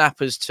don't want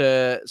Nappers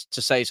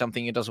to say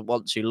something he doesn't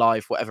want to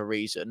live for whatever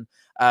reason.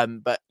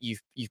 But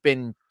you've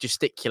been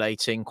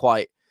gesticulating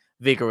quite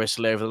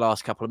vigorously over the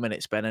last couple of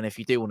minutes, Ben, and if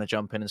you do want to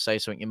jump in and say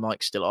something, your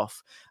mic's still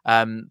off.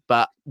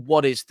 But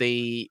what is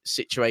the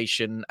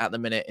situation at the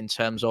minute in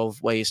terms of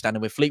where you're standing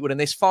with Fleetwood in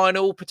this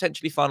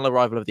potentially final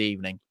arrival of the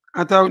evening?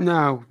 I don't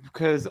know,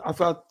 because I've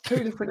had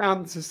two different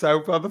answers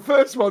so far. The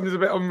first one is a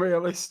bit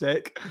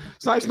unrealistic.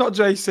 So it's not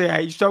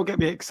JCH. Don't get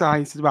me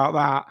excited about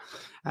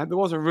that. There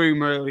was a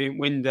rumour early in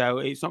window.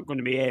 It's not going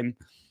to be him.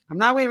 I'm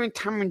now hearing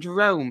Cameron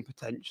Jerome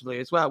potentially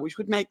as well, which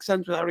would make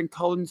sense with Aaron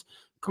Collins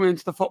coming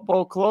into the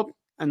football club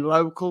and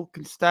local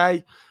can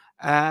stay.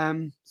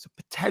 So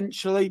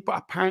potentially, but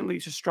apparently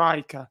it's a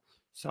striker.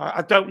 So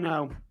I don't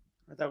know.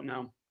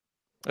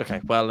 Okay,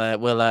 well,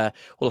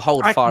 we'll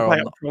hold fire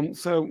on up front,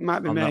 so it might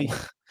be me.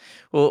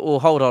 We'll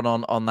hold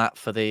on that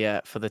for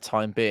the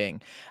time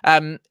being.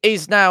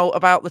 Is now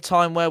about the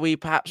time where we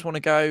perhaps want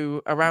to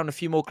go around a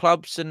few more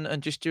clubs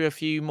and just do a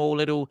few more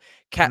little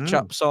catch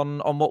ups on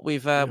what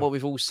we've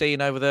all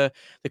seen over the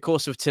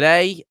course of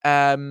today.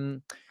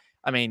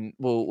 I mean,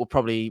 we'll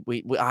probably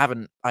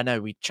I know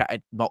we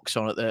chatted Mox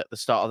on at the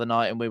start of the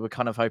night, and we were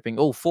kind of hoping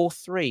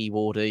 4-3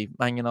 Wardy,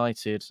 Man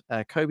United.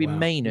 Kobe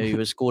Mainu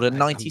has scored a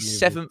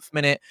 97th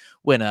minute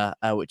winner,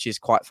 which is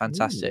quite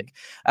fantastic.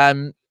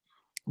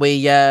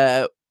 We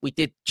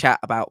did chat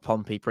about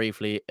Pompey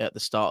briefly at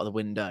the start of the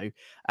window.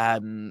 I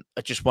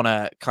just want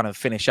to kind of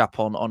finish up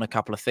on a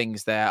couple of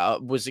things there. I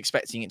was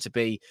expecting it to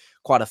be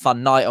quite a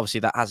fun night.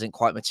 Obviously, that hasn't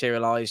quite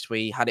materialised.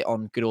 We had it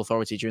on good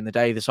authority during the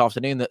day this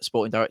afternoon that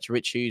Sporting Director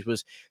Rich Hughes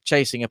was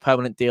chasing a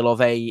permanent deal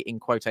of a, in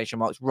quotation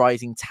marks,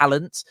 rising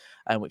talent,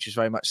 which is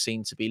very much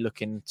seen to be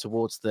looking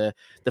towards the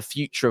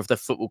future of the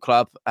football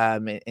club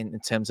in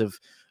terms of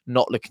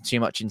not looking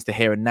too much into the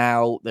here and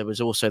now. There was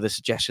also the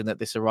suggestion that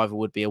this arrival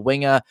would be a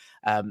winger.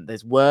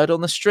 There's word on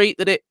the street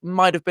that it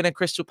might have been a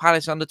Crystal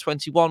Palace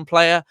under-21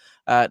 player.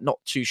 Not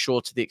too sure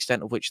to the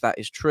extent of which that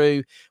is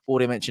true.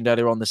 Already mentioned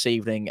earlier on this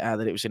evening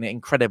that it was an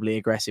incredibly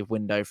aggressive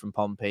window from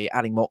Pompey,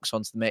 adding Mox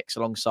onto the mix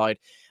alongside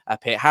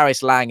Pitt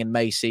Harris, Lang and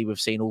Macy. We've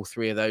seen all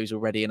three of those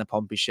already in a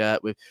Pompey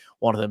shirt, with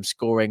one of them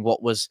scoring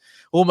what was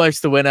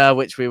almost the winner,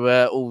 which we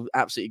were all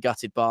absolutely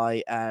gutted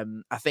by.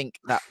 I think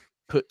that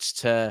puts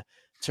to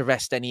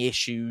rest any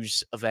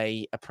issues of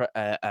a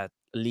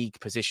league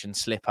position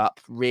slip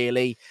up.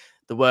 Really,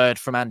 the word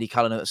from Andy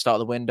Cullen at the start of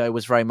the window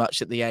was very much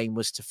that the aim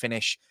was to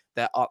finish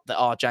that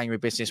our January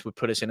business would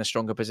put us in a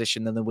stronger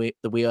position than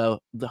we are.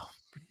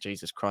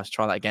 Jesus Christ,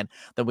 try that again.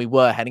 Than we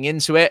were heading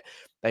into it.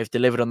 They've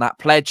delivered on that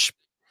pledge.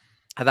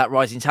 And that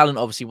rising talent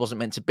obviously wasn't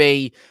meant to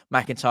be.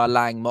 McIntyre,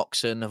 Lang,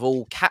 Moxon have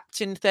all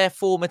captained their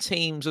former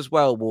teams as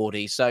well,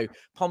 Wardy. So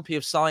Pompey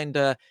have signed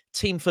a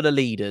team full of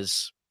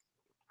leaders.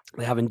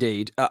 They have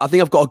indeed. I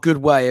think I've got a good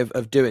way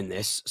of doing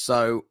this.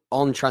 So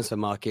on Transfer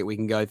Market, we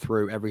can go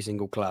through every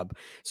single club.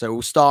 So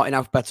we'll start in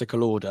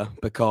alphabetical order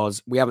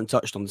because we haven't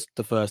touched on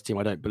the first team,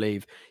 I don't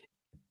believe,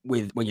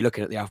 when you're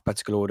looking at the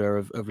alphabetical order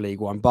of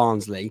League One,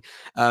 Barnsley.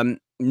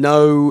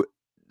 No,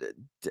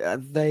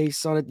 they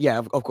signed. Yeah,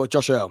 I've got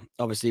Josh Earl.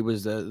 Obviously,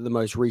 was the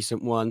most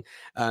recent one.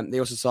 They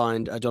also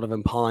signed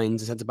Donovan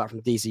Pines, a centre back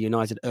from DC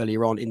United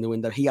earlier on in the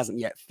window. He hasn't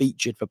yet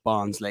featured for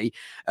Barnsley.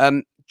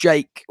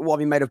 Jake, what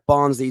have you made of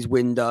Barnsley's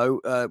window?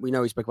 We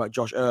know we spoke about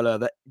Josh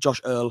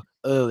Earl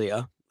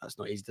earlier. That's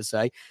not easy to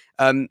say.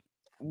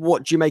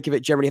 What do you make of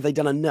it generally? Have they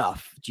done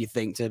enough, do you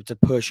think, to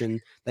push,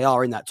 and they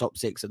are in that top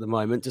six at the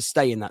moment, to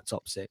stay in that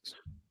top six?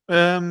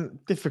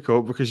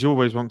 Difficult because you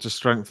always want to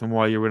strengthen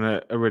while you're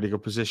in a really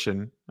good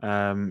position.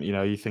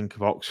 You think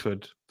of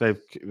Oxford; they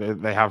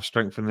have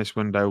strengthened this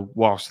window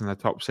whilst in the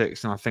top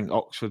six, and I think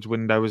Oxford's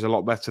window is a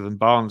lot better than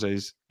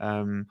Barnsley's.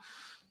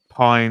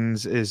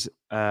 Pines is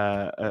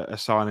a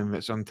signing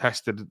that's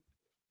untested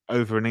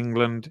over in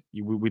England.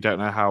 We don't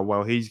know how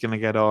well he's going to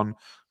get on.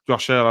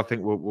 Josh Earl, I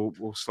think,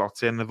 will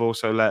slot in. They've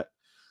also let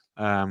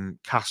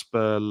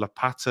Casper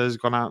Lapata's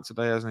gone out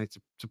today, hasn't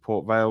he, to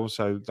Port Vale,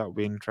 so that'll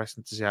be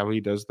interesting to see how he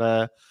does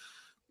there.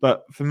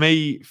 But for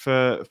me,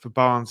 for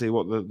Barnsley,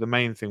 what the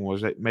main thing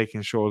was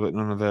making sure that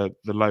none of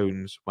the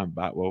loans went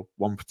back. Well,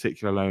 one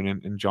particular loan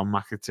in John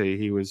McAtee,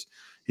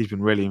 he's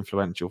been really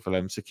influential for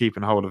them. So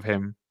keeping hold of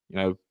him,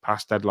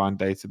 past deadline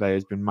day today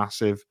has been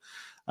massive.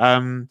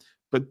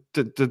 But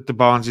the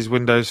Barnsley's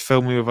windows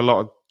fill me with a lot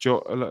of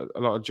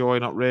joy.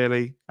 Not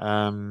really.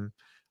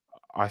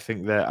 I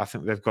think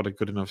they've got a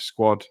good enough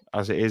squad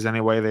as it is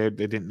anyway. They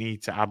didn't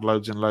need to add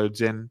loads and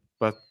loads in,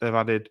 but they've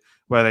added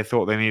where they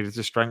thought they needed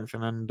to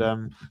strengthen,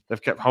 and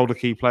they've kept hold of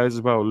key players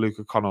as well. Luke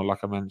O'Connell,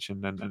 like I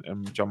mentioned,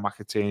 and John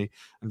McAtee,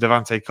 and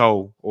Devante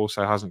Cole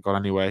also hasn't gone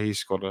anywhere. He's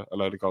scored a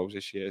load of goals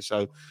this year.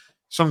 So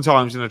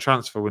sometimes in a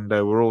transfer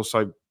window, we're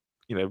also,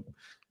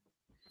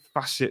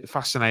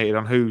 fascinated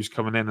on who's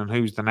coming in and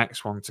who's the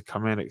next one to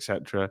come in,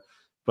 etc.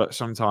 But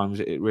sometimes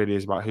it really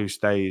is about who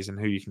stays and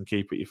who you can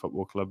keep at your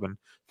football club. And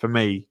for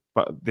me,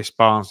 but this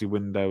Barnsley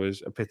window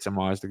has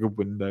epitomised a good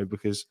window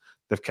because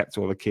they've kept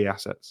all the key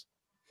assets.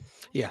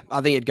 Yeah,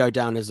 I think it'd go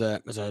down as a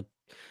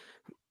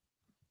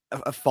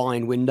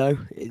fine window.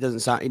 It doesn't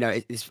sound,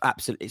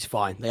 it's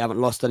fine. They haven't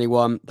lost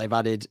anyone. They've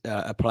added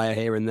a player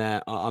here and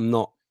there. I'm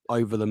not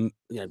over them.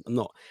 I'm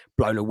not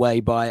blown away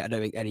by it. I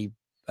don't think any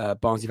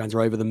Barnsley fans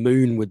are over the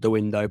moon with the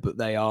window, but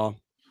they are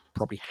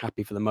probably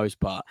happy for the most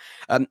part.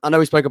 I know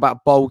we spoke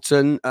about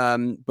Bolton,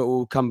 but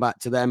we'll come back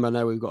to them. I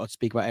know we've got to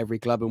speak about every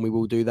club, and we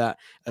will do that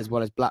as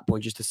well as Blackpool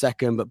in just a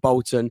second. But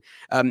Bolton,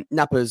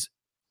 Nappers,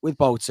 with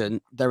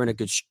Bolton, they're in a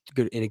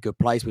good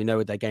place. We know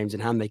with their games in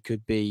hand, they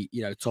could be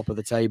top of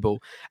the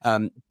table.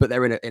 But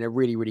they're in a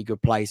really, really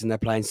good place, and they're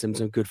playing some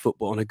good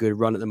football on a good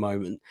run at the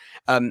moment.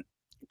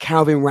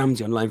 Calvin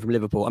Ramsey on loan from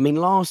Liverpool. I mean,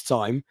 last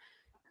time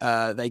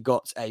they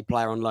got a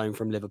player on loan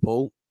from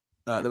Liverpool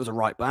that was a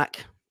right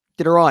back.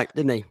 Did all right,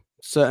 didn't he?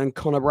 Certain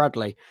Connor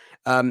Bradley.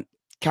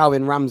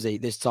 Calvin Ramsey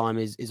this time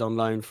is on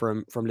loan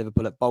from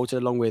Liverpool at Bolton,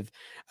 along with,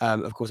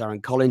 of course,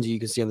 Aaron Collins, who you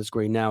can see on the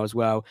screen now as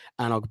well,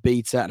 and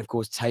Ogbeta, and of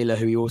course Taylor,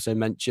 who he also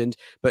mentioned.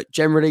 But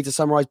generally, to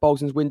summarise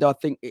Bolton's window, I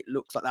think it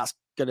looks like that's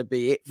going to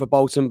be it for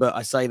Bolton. But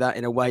I say that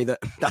in a way that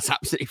that's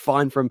absolutely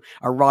fine from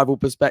a rival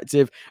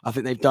perspective. I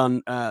think they've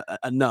done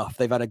enough.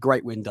 They've had a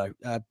great window.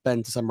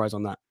 Ben, to summarise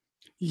on that.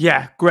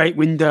 Yeah, great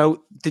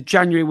window. The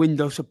January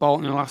windows for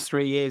Bolton in the last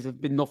 3 years have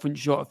been nothing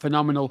short of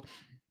phenomenal.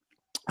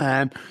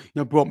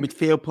 Brought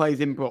midfield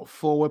players in, brought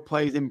forward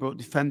players in, brought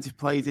defensive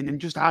players in,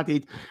 and just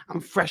added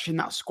and freshened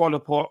that squad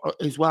up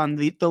as well. And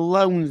the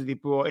loans they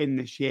brought in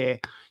this year,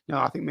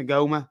 I think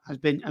Magoma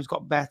has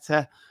got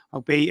better.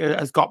 albeit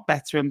has got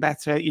better and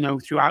better,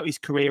 throughout his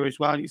career as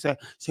well. It's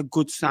a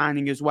good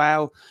signing as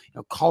well.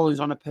 Collins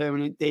on a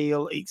permanent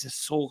deal. It's a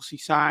saucy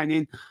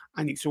signing,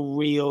 and it's a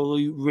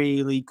really,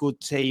 really good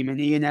team. And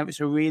Ian Everett's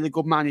a really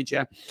good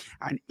manager,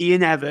 and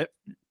Ian Everett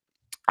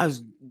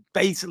has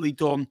basically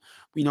done,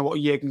 what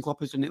Jurgen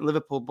Klopp has done at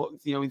Liverpool, but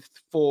in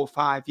 4 or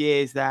 5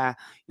 years there,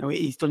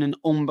 he's done an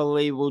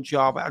unbelievable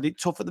job. Had it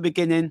tough at the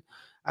beginning,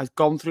 has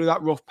gone through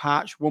that rough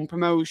patch, won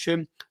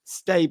promotion,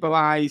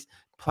 stabilised,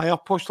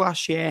 playoff push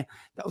last year.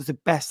 That was the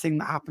best thing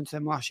that happened to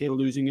them last year,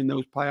 losing in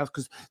those playoffs,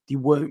 because they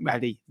weren't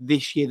ready.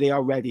 This year they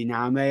are ready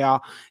now, and they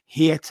are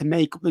here to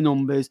make up the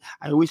numbers.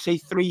 I always say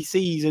 3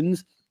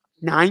 seasons,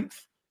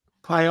 9th,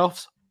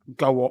 playoffs,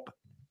 go up.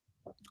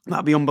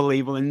 That'd be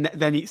unbelievable. And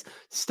then it's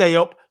stay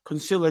up,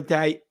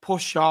 consolidate,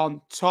 push on,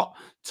 top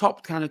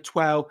kind of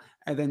 12,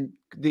 and then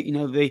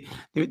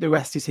the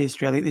rest is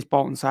history. I think this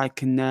Bolton side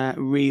can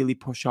really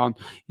push on,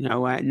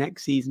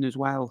 next season as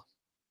well.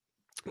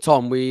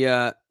 Tom,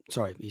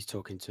 sorry, he's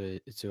talking to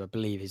I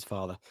believe his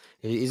father.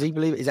 Is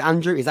it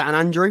Andrew? Is that an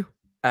Andrew?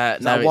 No,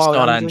 it's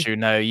not Andrew.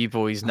 No, you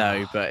boys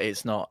know, but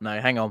it's not.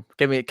 No, hang on.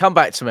 Come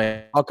back to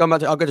me. I'll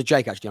go to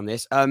Jake actually on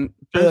this.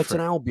 Burton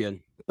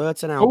Albion.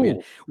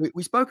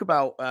 We spoke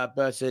about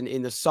Burton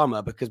in the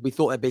summer because we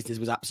thought their business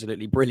was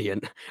absolutely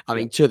brilliant. I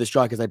mean, 2 of the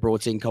strikers they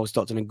brought in, Cole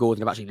Stockton and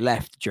Gordon, have actually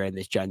left during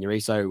this January,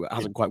 so it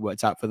hasn't quite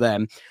worked out for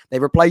them. They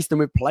replaced them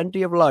with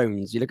plenty of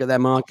loans. You look at their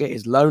market,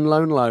 it's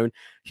loan.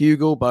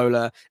 Hugo,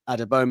 Bowler,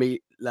 Adebomi,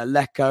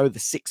 Lecco, the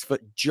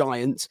 6-foot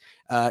giant,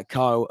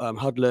 Kyle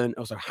Hudlin,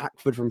 also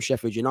Hackford from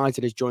Sheffield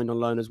United has joined on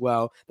loan as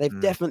well.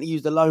 They've definitely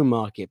used the loan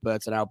market,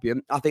 Burton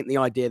Albion. I think the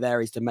idea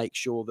there is to make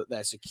sure that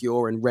they're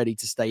secure and ready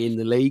to stay in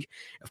the league.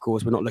 Of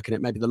course, we're not looking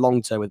at maybe the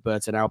long term with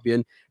Burton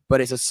Albion, but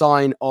it's a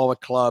sign of a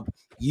club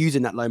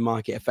using that loan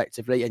market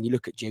effectively. And you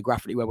look at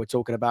geographically where we're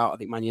talking about, I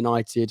think Man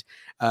United,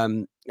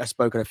 I've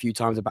spoken a few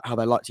times about how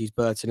they like to use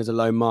Burton as a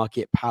loan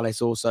market.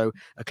 Palace also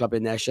a club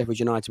in there. Sheffield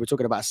United. We're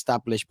talking about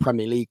established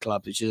Premier League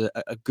clubs, which is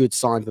a good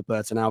sign for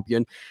Burton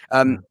Albion.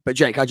 But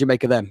Jake, how do you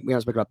make of them? We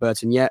haven't spoken about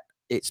Burton yet.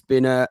 It's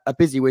been a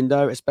busy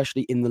window,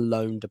 especially in the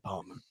loan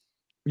department.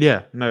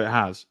 Yeah, no, it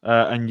has.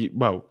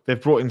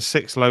 They've brought in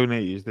 6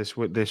 loanees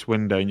this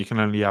window, and you can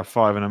only have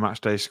 5 in a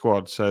matchday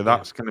squad. So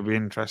that's going to be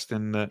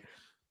interesting that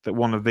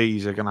one of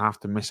these are going to have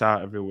to miss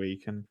out every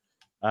week. And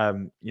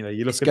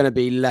it's going to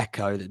be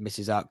Lecco that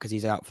misses out because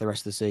he's out for the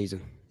rest of the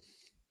season.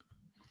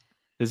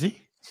 Is he?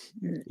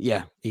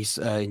 Yeah, he's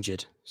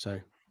injured. So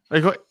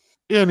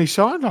he only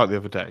signed like the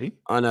other day.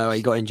 I know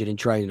he got injured in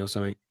training or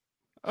something.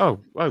 Oh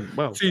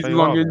well,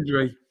 season-long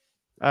injury.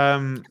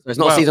 So it's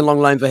not a season-long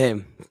loan for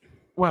him.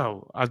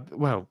 Yeah.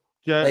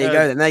 There you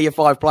go. Then there are your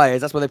 5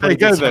 players. That's why they probably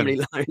get so many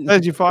loans.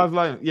 There's your 5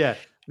 loans. Yeah.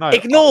 No,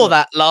 ignore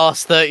that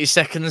last 30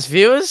 seconds,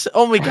 viewers.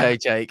 On we go,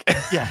 Jake.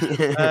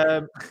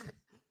 Yeah.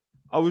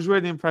 I was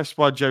really impressed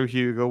by Joe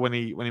Hugo when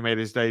he made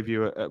his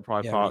debut at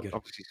Pride Park. Really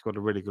obviously, scored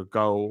a really good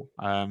goal.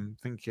 I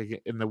think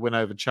in the win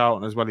over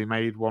Charlton as well, he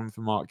made one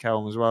for Mark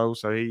Kelm as well.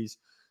 So he's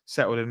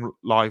settled in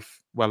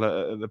life well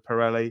at the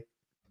Pirelli.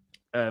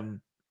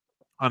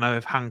 I know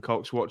if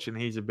Hancock's watching,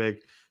 he's a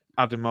big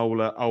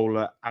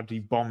Ademola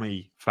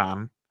Adebomi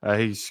fan.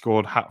 He's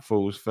scored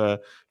hatfuls for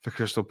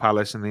Crystal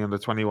Palace in the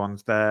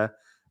under-21s there.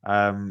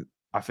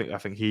 I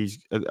think he's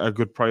a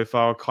good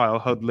profile. Kyle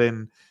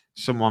Hudlin,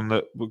 someone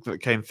that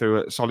came through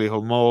at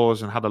Solihull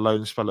Moors and had a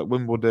loan spell at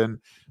Wimbledon,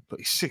 but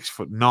he's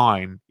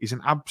 6'9". He's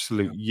an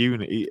absolute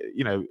unit.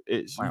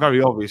 It's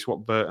very obvious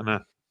what Burton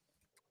are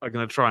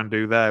going to try and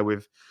do there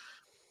with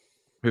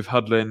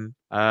Hudlin.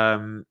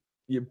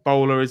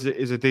 Bowler is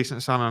a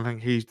decent sign. I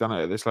think he's done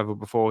it at this level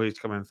before. He's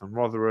coming from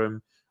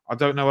Rotherham. I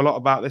don't know a lot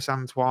about this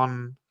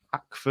Antoine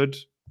Hackford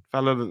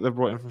fellow that they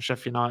brought in from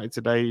Sheffield United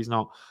today. He's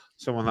not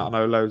someone that I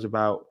know loads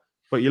about.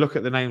 But you look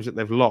at the names that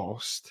they've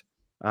lost.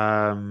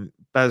 Besler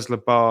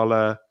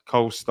Barler,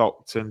 Cole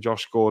Stockton,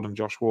 Josh Gordon,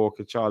 Josh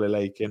Walker, Charlie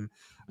Lakin,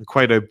 and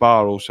Quado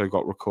Barr also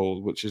got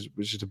recalled, which is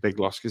a big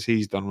loss because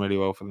he's done really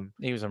well for them.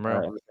 He was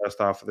unreal in the first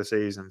half of the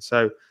season.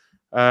 So,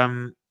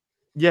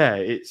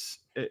 it's.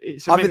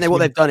 I think what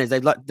they've done is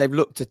they've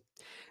looked at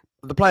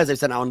the players they've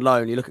sent out on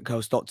loan. You look at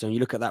Cole Stockton, you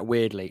look at that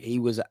weirdly. He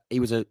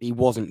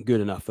wasn't good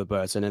enough for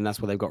Burton, and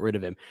that's why they've got rid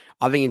of him.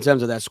 I think in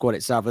terms of their squad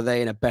itself, are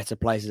they in a better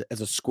place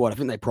as a squad? I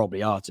think they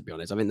probably are, to be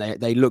honest. I mean,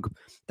 they look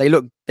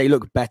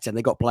better, and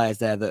they got players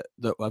there that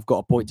have got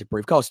a point to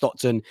prove. Cole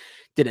Stockton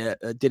did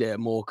it at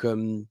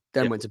Morecambe,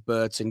 then went to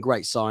Burton.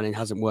 Great signing,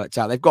 hasn't worked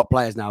out. They've got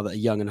players now that are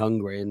young and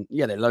hungry, and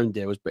they're loan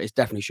deals, but it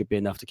definitely should be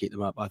enough to keep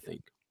them up, I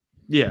think.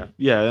 Yeah,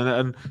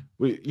 and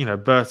we,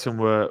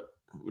 Burton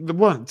they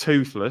weren't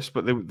toothless,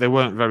 but they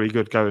weren't very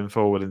good going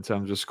forward in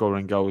terms of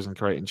scoring goals and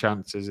creating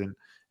chances in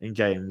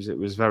games. It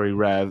was very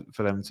rare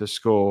for them to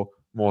score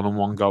more than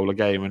 1 goal a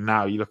game. And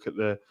now you look at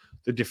the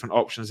different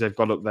options they've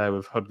got up there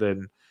with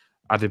Hudlin,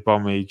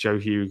 Adebomi, Joe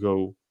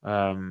Hugo.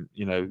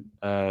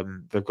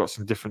 They've got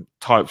some different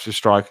types of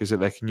strikers that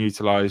they can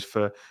utilise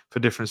for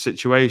different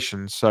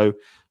situations. So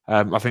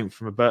I think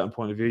from a Burton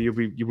point of view, you'll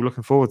be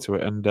looking forward to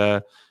it.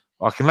 And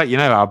I can let you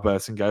know how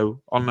Burton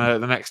go on the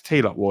next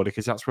T-Lot Warder,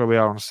 because that's where we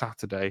are on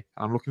Saturday.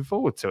 I'm looking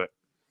forward to it.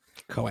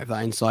 Can't wait for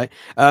that insight.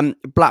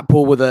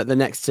 Blackpool were the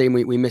next team.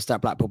 We missed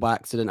out Blackpool by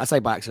accident. I say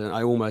by accident.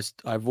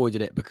 I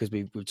avoided it because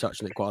we've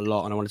touched on it quite a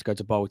lot, and I wanted to go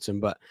to Bolton.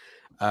 But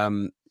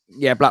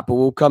yeah, Blackpool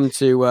will come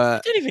to. You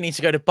don't even need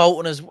to go to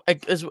Bolton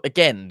as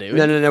again, do we?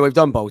 No. We've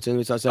done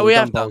Bolton. So I said we we've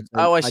have done. Bolton.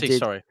 Oh, I see.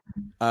 Sorry.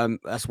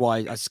 That's why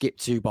I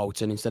skipped to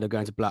Bolton instead of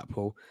going to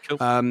Blackpool.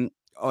 Cool.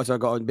 Also, I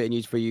got a bit of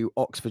news for you.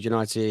 Oxford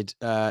United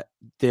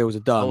deals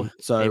are done.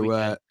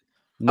 So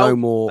no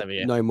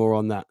more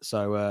on that.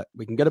 So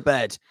we can go to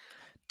bed.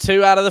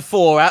 2 out of the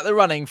 4 out the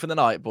running for the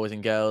night, boys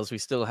and girls. We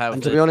still have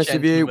and to be honest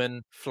with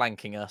you,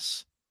 flanking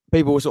us.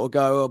 People will sort of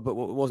go, oh, but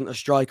wasn't a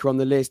striker on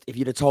the list. If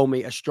you'd have told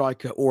me a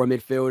striker or a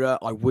midfielder,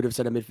 I would have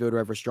said a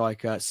midfielder over a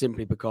striker,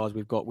 simply because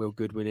we've got Will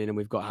Goodwin in and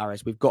we've got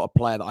Harris. We've got a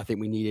player that I think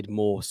we needed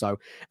more. So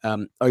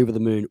over the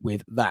moon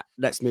with that.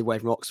 Let's move away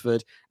from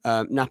Oxford.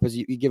 Nappers,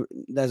 you give.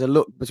 There's a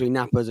look between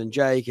Nappers and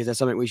Jake. Is there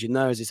something we should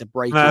know? Is this a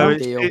breaking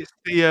deal?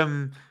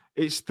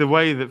 It's the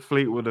way that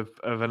Fleetwood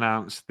have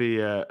announced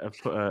the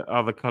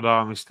other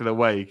Kodam is still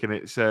awake, and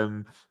it's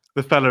the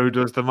fellow who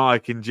does the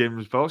mic in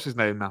Jim's. What's his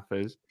name?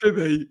 Nappers.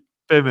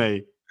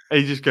 Bimmy.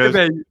 He just goes,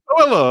 "Oh,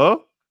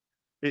 hello."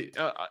 You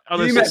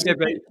met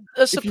Bimmy?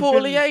 A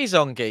support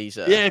liaison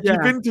geezer. Yeah, if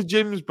you've been to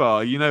Jim's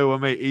bar, you know what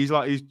I mean.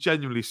 He's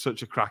genuinely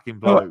such a cracking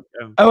bloke.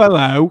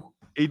 Hello.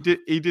 He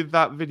did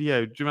that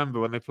video. Do you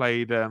remember when they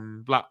played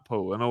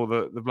Blackpool, and all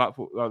the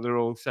Blackpool, like, they're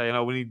all saying,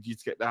 "Oh, we need you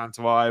to get down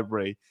to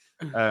Highbury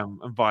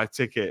and buy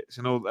tickets,"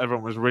 and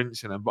everyone was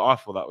rinsing him. But I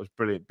thought that was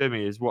brilliant.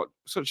 Bimmy is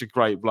such a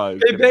great bloke.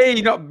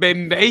 Bibby, not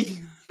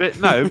Bimby.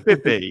 No,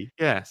 Bibby.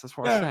 Yes, that's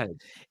what I said.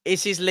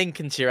 It's his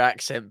Lincolnshire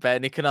accent,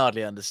 Ben. He can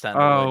hardly understand.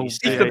 It's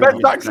the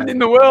best accent in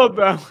the world,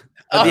 though.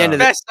 At the end of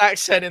the best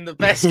accent in the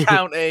best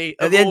county.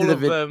 At the end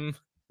of them.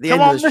 Come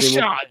on, the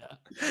Shire.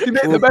 They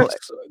make the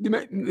best.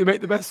 They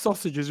make the best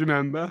sausages.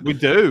 Remember, we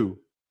do.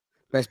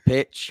 Best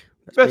pitch.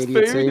 Best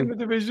food in the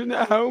division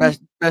at home.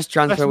 Best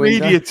transfer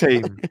media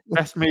team.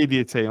 Best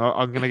media team.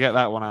 I'm going to get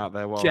that one out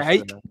there.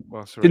 Jake,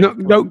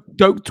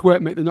 don't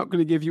twerk, mate. They're not going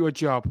to give you a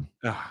job.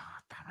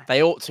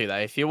 They ought to, though.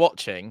 If you're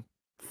watching,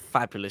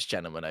 fabulous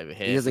gentleman over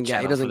here. He doesn't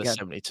get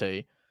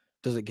 72.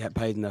 Doesn't get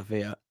paid enough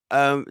here.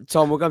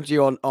 Tom, we'll come to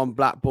you on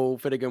Blackpool.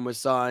 Finnegan was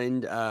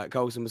signed.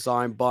 Coulson was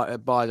signed.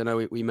 I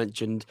know we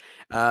mentioned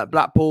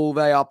Blackpool.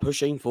 They are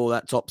pushing for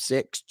that top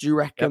 6. Do you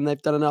reckon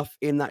they've done enough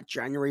in that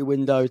January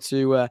window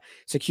to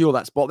secure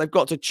that spot? They've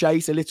got to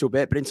chase a little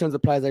bit, but in terms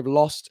of players they've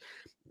lost,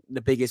 the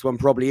biggest one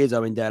probably is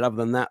Owendale. Other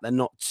than that, they're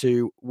not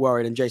too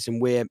worried. And Jason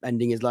Weir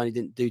ending his line, he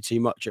didn't do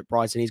too much at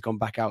Brighton. He's gone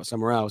back out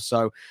somewhere else.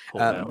 So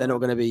they're not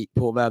going to be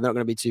They're not going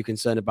to be too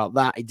concerned about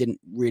that. He didn't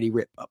really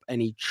rip up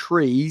any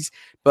trees.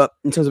 But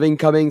in terms of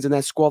incomings and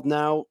their squad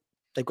now,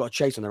 they've got a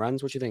chase on their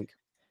hands. What do you think?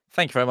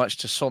 Thank you very much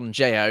to Son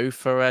Jo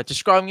for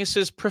describing us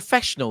as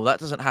professional. That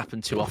doesn't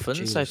happen too often.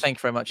 Jesus. So thank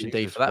you very much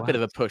indeed for that. Bit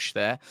of a push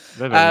there.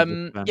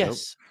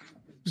 Yes.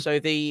 So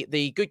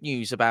the good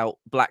news about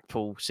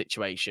Blackpool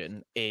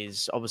situation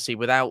is obviously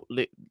without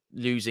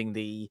losing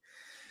the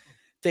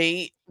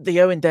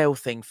Owendale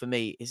thing for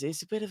me is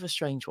a bit of a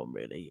strange one,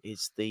 really.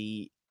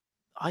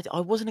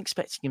 I wasn't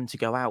expecting him to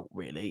go out,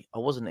 really. I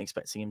wasn't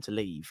expecting him to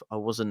leave. I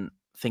wasn't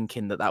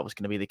thinking that was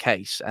going to be the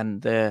case.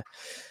 And the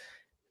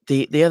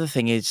other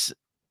thing is,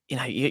 you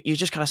know, you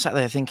just kind of sat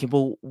there thinking,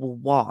 well,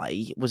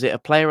 why? Was it a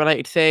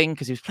player-related thing?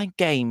 Because he was playing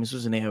games,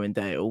 wasn't he,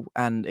 Owendale?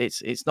 And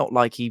it's not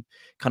like he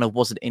kind of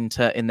wasn't in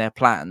their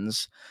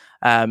plans.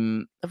 Have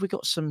we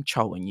got some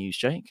Charlton news,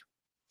 Jake?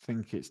 I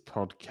think it's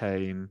Todd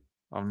Kane.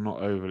 I'm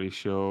not overly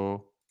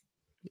sure.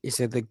 It's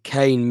the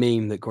Kane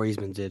meme that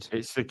Griezmann did.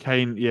 It's the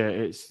Kane,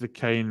 it's the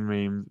Kane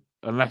meme.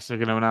 Unless they're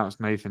going to announce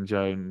Nathan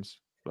Jones,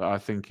 but I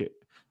think it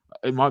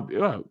might be.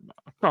 Well,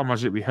 I can't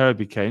imagine it'd be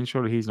Herbie Kane.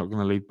 Surely he's not going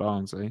to leave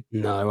Barnsley.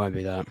 No, it won't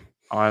be that.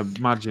 I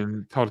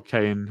imagine Todd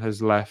Kane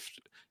has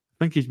left. I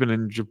think he's been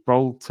in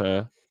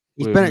Gibraltar.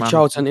 He's been at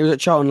Charlton. He was at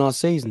Charlton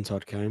last season,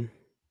 Todd Kane.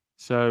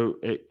 So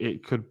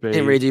it could be. He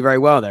didn't really do very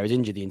well there. He was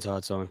injured the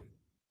entire time.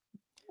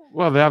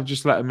 Well, they have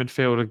just let a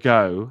midfielder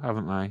go,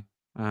 haven't they?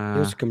 He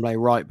also can play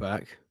right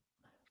back.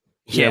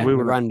 Yeah,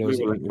 Randall's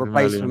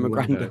replaced from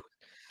McGrandle.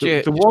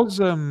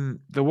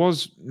 There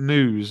was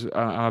news, and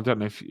I don't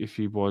know if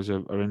you boys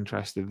are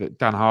interested, that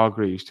Dan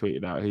Hargreaves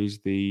tweeted out. He's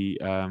the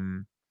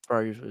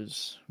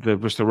Rovers, the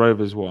Bristol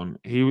Rovers one.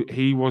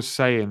 He was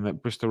saying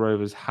that Bristol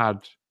Rovers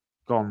had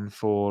gone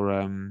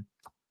for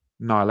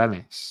Niall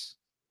Ennis.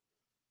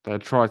 They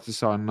had tried to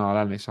sign Niall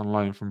Ennis on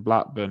loan from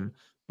Blackburn,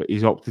 but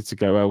he's opted to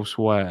go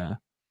elsewhere.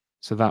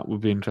 So that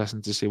would be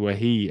interesting to see where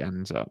he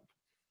ends up.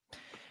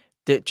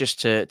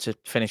 Just to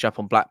finish up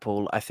on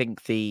Blackpool, I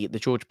think the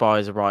George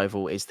Byers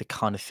arrival is the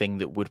kind of thing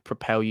that would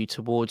propel you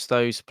towards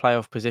those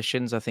playoff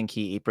positions. I think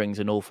he brings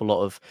an awful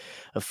lot of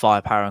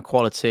firepower and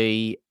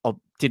quality.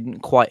 Didn't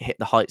quite hit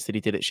the heights that he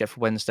did at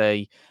Sheffield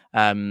Wednesday.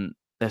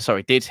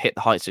 Did hit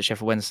the heights at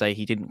Sheffield Wednesday.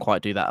 He didn't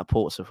quite do that at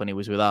Portsmouth when he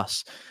was with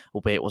us,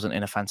 albeit it wasn't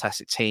in a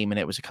fantastic team, and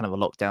it was a kind of a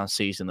lockdown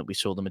season that we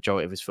saw the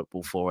majority of his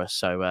football for us.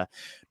 So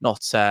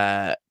not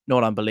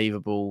not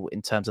unbelievable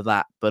in terms of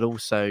that, but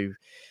also,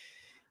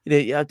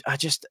 I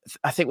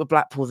think with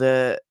Blackpool,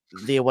 the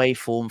away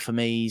form for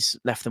me's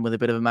left them with a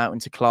bit of a mountain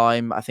to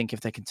climb. I think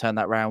if they can turn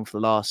that round for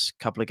the last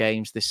couple of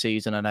games this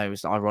season, I know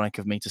it's ironic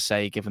of me to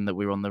say, given that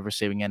we were on the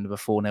receiving end of a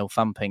 4-0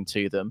 thumping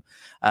to them,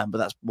 but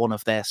that's one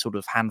of their sort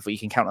of handful. You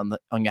can count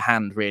on your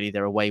hand, really,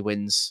 their away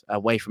wins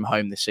away from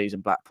home this season,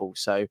 Blackpool.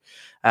 So,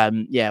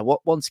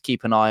 one to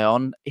keep an eye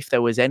on. If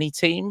there was any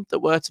team that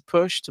were to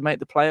push to make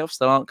the playoffs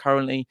that aren't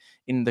currently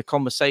in the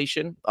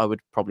conversation, I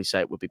would probably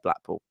say it would be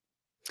Blackpool.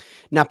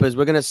 Nappers,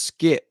 we're going to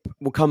skip.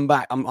 We'll come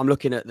back. I'm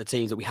looking at the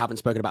teams that we haven't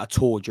spoken about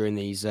at all during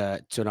these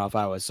 2.5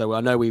 hours. So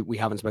I know we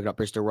haven't spoken about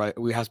Bristol.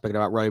 We have spoken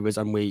about Rovers,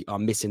 and we are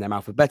missing them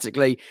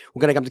alphabetically.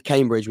 We're going to come to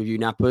Cambridge with you,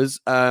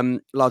 Nappers.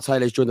 Lyle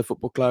Taylor's joined the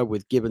football club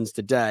with Gibbons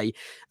today,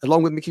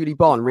 along with McCurdy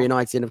Barn,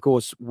 reuniting, of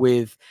course,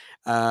 with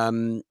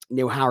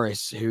Neil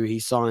Harris, who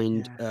he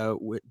signed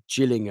with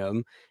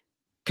Gillingham.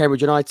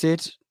 Cambridge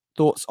United.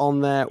 Thoughts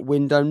on their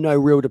window? No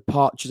real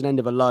departures, an end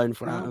of a loan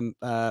for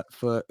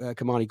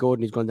Kamani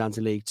Gordon, who's gone down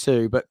to League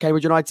Two. But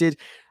Cambridge United,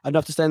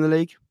 enough to stay in the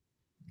league?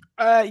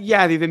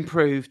 Yeah, they've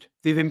improved.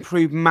 They've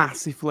improved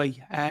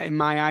massively in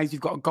my eyes.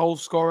 You've got a goal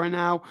scorer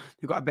now.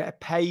 They've got a bit of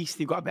pace.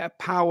 They've got a bit of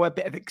power, a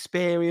bit of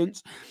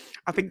experience.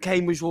 I think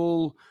Cambridge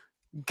will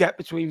get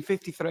between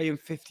 53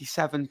 and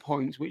 57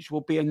 points, which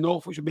will be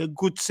enough, which will be a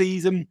good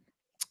season.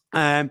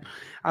 I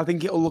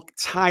think it'll look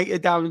tighter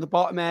down in the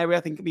bottom area.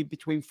 I think it'll be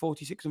between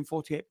 46 and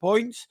 48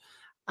 points.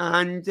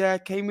 And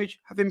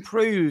Cambridge have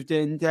improved.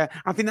 And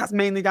I think that's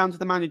mainly down to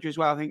the manager as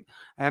well. I think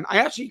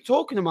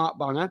talking to Mark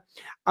Bonner,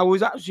 I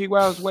was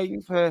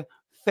waiting for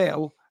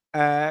Phil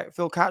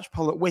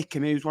Catchpole at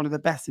Wycombe, who's one of the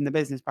best in the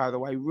business, by the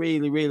way.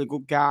 Really, really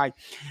good guy.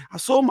 I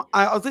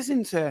was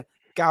listening to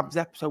Gab's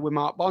episode with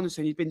Mark Bonner,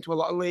 and he's been to a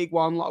lot of League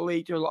One, a lot of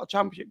League Two, a lot of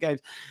Championship games.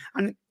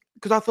 And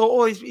because I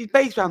thought, he's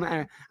based around that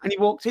area. And he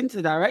walked into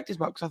the director's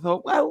box. I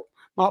thought, well,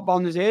 Mark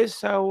Bonner's here.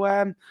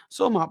 So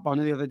saw Mark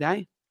Bonner the other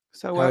day.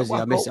 So how is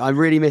he? I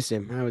really miss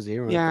him. How is he?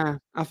 Right. Yeah,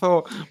 I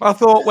thought,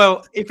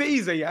 well, if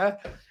he's here,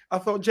 I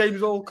thought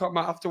James Alcott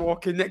might have to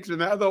walk in next to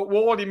him. I thought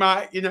Wardy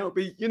might, be,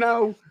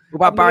 What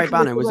about Barry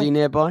Bannon? Was he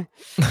nearby?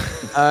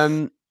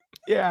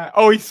 Yeah.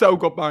 Oh, he's so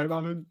good, Barry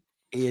Bannon.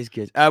 He is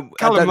good.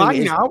 Callum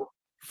Lang now.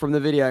 From the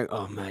video,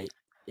 oh, mate,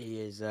 he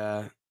is...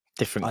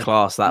 different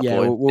class, that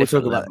boy. We'll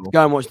talk about it.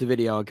 Go and watch the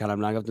video on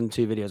Callum Lang. I've done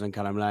 2 videos on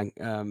Callum Lang.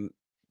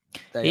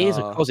 He is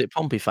a closet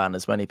Pompey fan,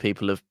 as many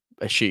people have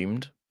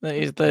assumed.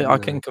 I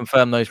can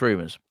confirm those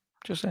rumours.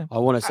 Just saying. I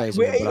want to say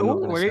something, but I'm not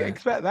going to say.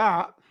 Expect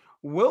that.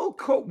 World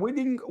Cup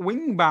winning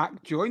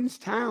wing-back joins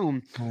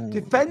town.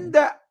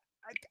 Defender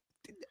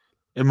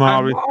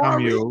Imari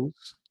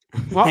Samuels.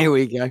 Here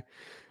we go.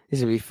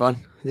 This will be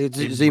fun.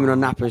 Zooming on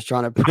Nappers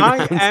trying to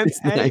pronounce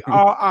his name.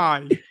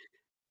 Imari.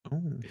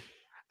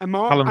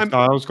 Callum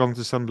Styles gone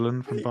to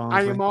Sunderland from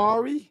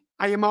Barnsley.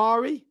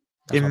 Imari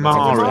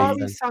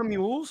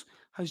Samuels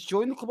has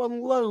joined the club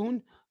on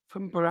loan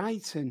from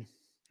Brighton.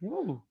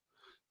 Whoa.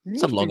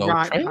 It's a long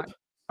old trip.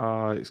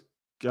 It's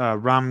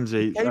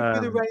Ramsey. Came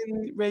through the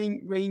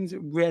Reigns at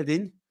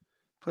Reading.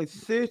 Played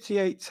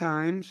 38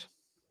 times.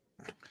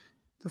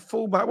 The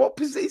fullback. What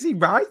position is he?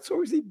 Right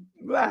or is he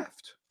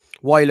left?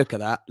 While you look at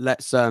that,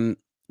 let's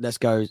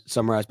go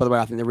somewhere else. By the way,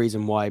 I think the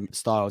reason why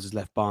Styles has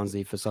left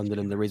Barnsley for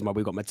Sunderland, the reason why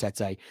we've got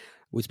Matete,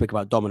 we speak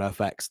about domino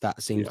effects.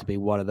 That seems to be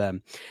one of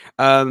them.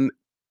 I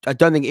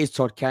don't think it is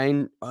Todd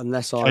Kane,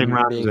 unless Kane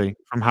Ramsey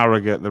from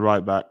Harrogate, the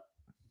right back.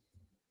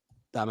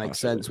 That makes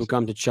sense. We'll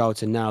come to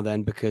Charlton now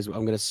then, because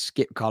I'm going to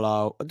skip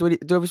Carlisle. Do we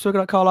spoken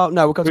about Carlisle?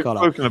 No, we'll come to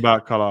Carlisle. We've spoken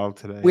about Carlisle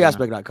today. We have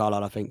spoken about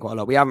Carlisle, I think, quite a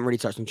lot. We haven't really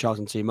touched on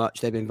Charlton too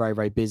much. They've been very,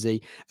 very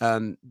busy.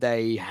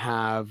 They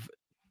have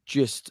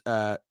just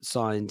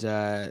signed,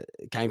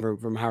 came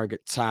from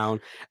Harrogate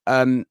Town.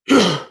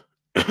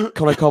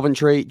 Connor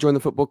Coventry joined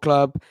the football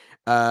club.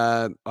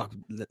 I'm not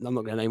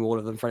going to name all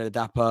of them. Freddie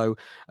Dapo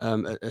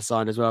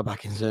signed as well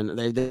back in.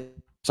 They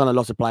signed a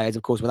lot of players,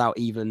 of course, without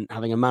even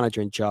having a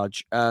manager in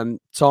charge.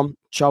 Tom,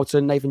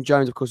 Charlton, Nathan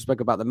Jones, of course, spoke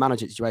about the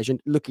manager situation,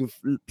 looking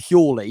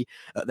purely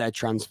at their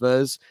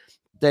transfers.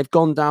 They've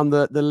gone down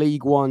the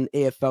League One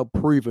EFL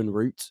proven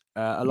route.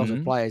 A lot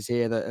of players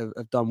here that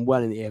have done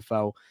well in the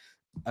EFL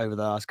over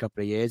the last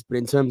couple of years. But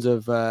in terms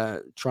of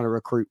trying to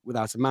recruit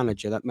without a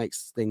manager, that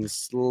makes things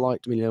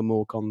slightly a little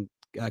more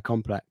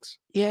complex.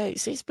 Yeah,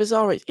 it's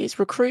bizarre. It's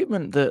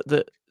recruitment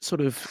that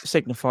sort of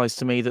signifies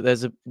to me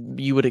that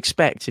you would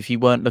expect, if you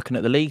weren't looking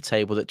at the league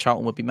table, that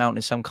Charlton would be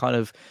mounting some kind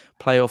of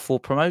playoff or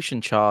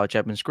promotion charge.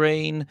 Evans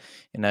Green,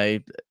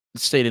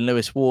 stealing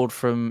Lewis Ward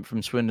from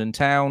Swindon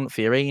Town,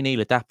 Fiorini,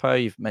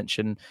 Ladapo, you've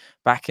mentioned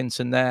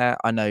Backinson there.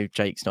 I know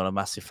Jake's not a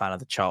massive fan of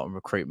the Charlton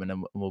recruitment,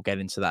 and we'll get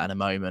into that in a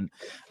moment.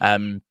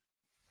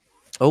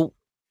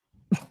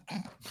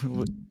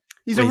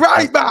 He's a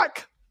right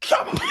back.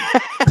 Come on.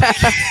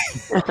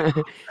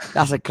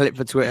 That's a clip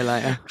for Twitter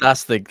later.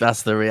 That's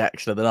the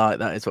reaction of the night.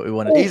 That is what we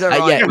wanted. He's a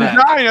right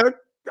back.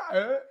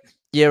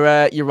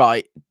 You're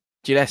right.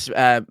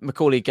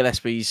 Macaulay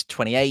Gillespie's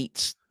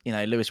 28.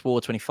 Lewis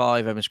Ward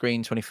 25, Evans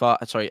Green 25.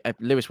 Sorry,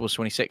 Lewis Ward's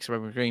 26.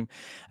 Evans Green.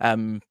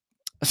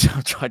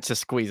 I'm trying to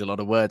squeeze a lot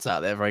of words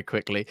out there very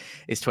quickly.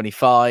 Is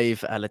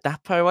 25.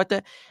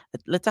 Ladapo,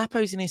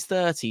 Ladapo's in his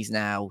 30s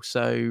now,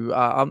 so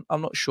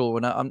I'm not sure,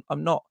 and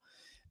I'm not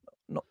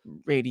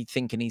really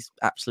thinking he's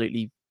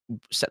absolutely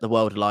set the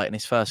world alight in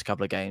his first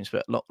couple of games,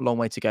 but long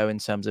way to go in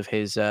terms of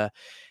his.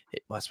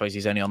 I suppose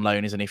he's only on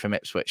loan, isn't he, from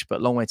Ipswich?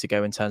 But long way to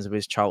go in terms of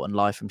his Charlton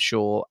life, I'm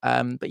sure.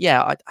 But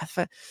yeah,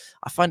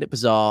 I find it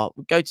bizarre.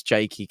 We'll go to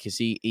Jakey because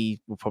he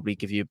will probably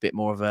give you a bit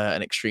more of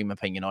an extreme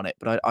opinion on it.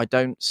 But I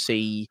don't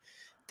see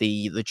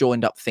the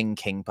joined up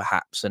thinking,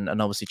 perhaps, and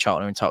obviously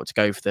Charlton are entitled to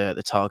go for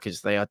the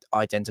targets they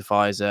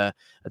identify as a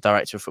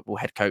director of football,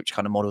 head coach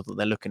kind of model that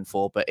they're looking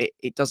for. But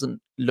it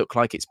doesn't look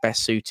like it's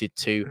best suited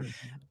to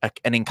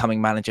an incoming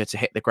manager to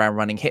hit the ground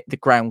running, hit the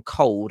ground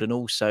cold, and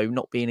also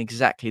not be in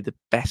exactly the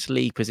best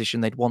league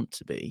position they'd want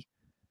to be.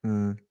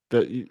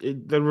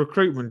 The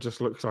recruitment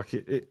just looks like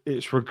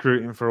it's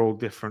recruiting for all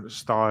different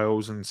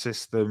styles and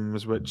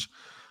systems, which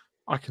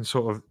I can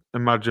sort of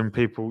imagine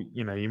people,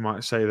 you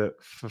might say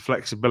that for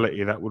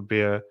flexibility, that would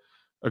be a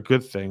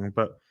good thing.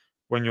 But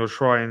when you're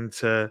trying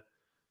to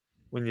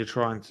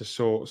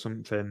sort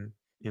something,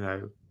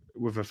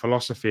 with a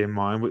philosophy in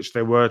mind, which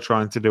they were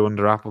trying to do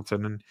under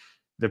Appleton, and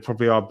they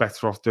probably are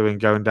better off going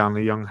down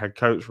the young head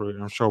coach route.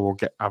 And I'm sure we'll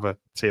have a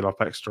teal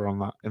up extra on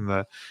that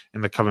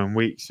in the coming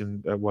weeks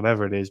and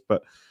whatever it is.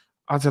 But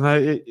I don't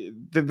know.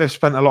 They've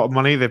spent a lot of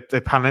money.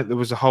 They panicked. There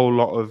was a whole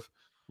lot of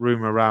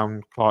rumour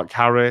around Clark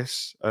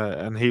Harris,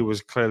 and he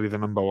was clearly the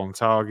number one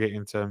target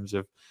in terms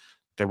of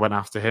they went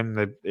after him.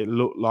 It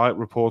looked like,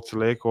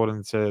 reportedly,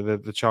 according to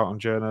the Charlton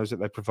journos, that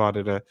they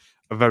provided a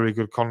very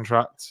good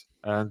contract.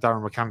 And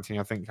Darren McCanty,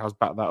 I think, has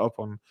backed that up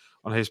on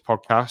his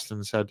podcast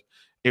and said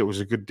it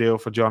was a good deal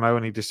for Jono,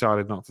 and he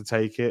decided not to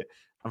take it.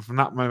 And from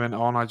that moment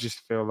on, I just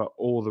feel that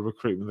all the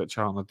recruitment that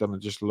Charlton have done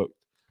have just looked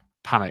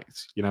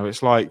panicked.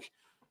 It's like,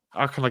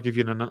 how can I give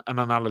you an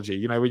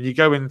analogy? When you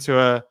go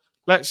into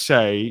let's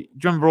say,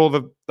 do you remember all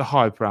the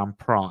hype around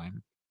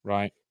Prime,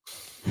 right?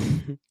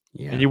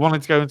 Yeah. And you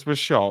wanted to go into a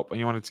shop and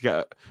you wanted to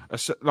get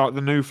like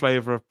the new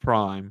flavour of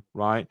Prime,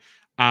 right?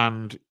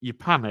 And you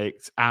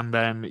panicked, and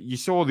then you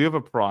saw the other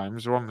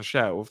Primes are on the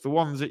shelf, the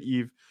ones that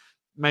you've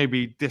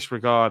maybe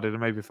disregarded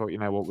and maybe thought,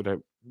 what, we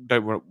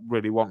don't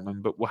really want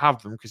them, but we'll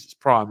have them because it's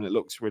Prime and it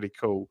looks really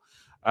cool.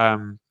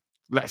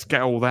 Let's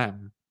get all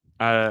them.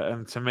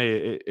 And to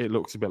me, it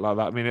looks a bit like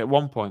that. I mean, at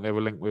one point they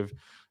were linked with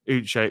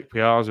Uche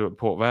Piazza at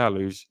Port Vale,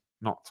 who's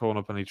not torn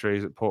up any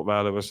trees at Port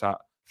Vale, who was at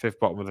fifth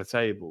bottom of the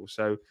table.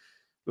 So,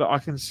 look, I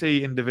can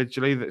see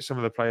individually that some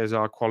of the players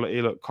are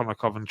quality. Look, Connor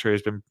Coventry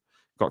has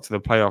got to the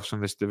playoffs in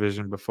this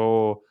division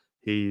before.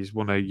 He's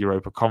won a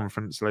Europa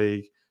Conference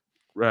League.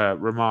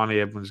 Romani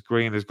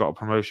Edmonds-Green has got a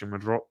promotion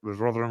with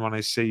Rotherham on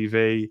his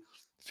CV.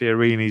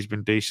 Fiorini's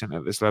been decent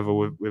at this level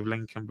with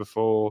Lincoln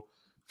before.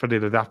 Freddie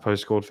Ladapo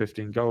scored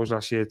 15 goals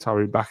last year.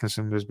 Tyree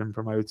Backinson has been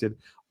promoted.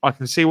 I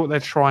can see what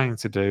they're trying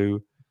to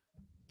do,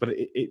 but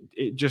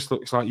it just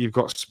looks like you've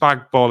got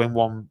spag bol in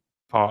one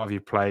part of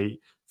your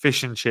plate,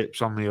 fish and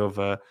chips on the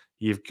other.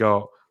 You've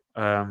got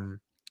I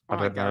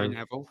don't know.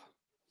 Neville.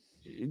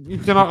 You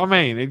know what I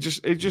mean? It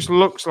just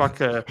looks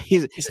like a.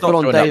 It's not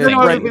on David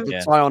Brent with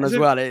the tie on as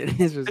well.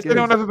 Has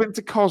anyone ever been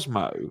to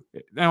Cosmo?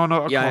 No,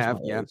 not Cosmo. I have.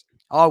 Yeah,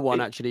 I won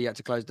actually. Had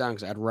to close down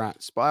because it had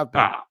rats. But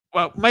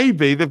well,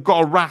 maybe they've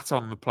got a rat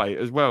on the plate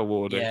as well,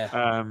 Wardy.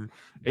 Yeah.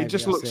 It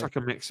just looks like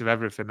a mix of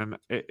everything, and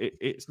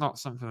it's not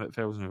something that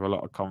fills me with a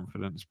lot of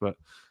confidence. But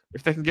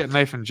if they can get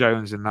Nathan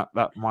Jones in,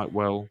 that might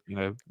well,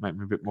 make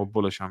me a bit more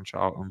bullish on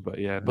Charlton. But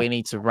yeah, we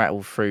need to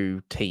rattle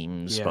through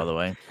teams, by the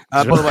way.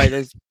 By the way,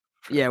 there's.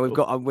 Yeah, we've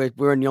got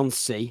we're only on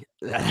C.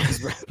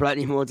 There's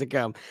plenty more to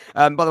come.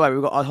 By the way,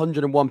 we've got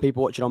 101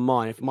 people watching on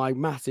mine. If my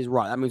math is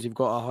right, that means we've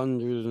got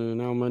 100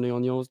 and how many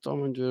on yours?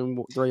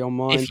 103 on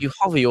mine. If you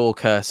hover your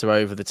cursor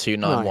over the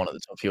 291 at the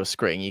top of your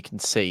screen, you can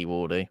see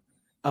Wardy.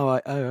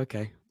 Oh,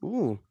 okay.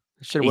 Ooh.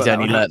 He's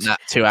only learned that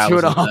 2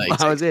 hours and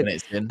 36 hours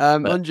minutes in.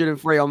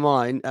 103 on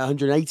mine,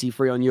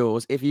 183 on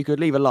yours. If you could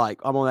leave a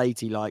like, I'm on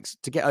 80 likes.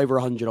 To get over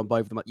 100 on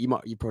both of them,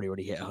 you probably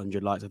already hit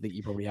 100 likes. I think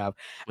you probably have.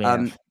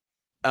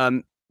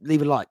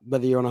 Leave a like,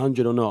 whether you're on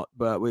 100 or not.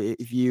 But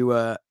if you,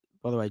 by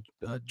the way,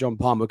 John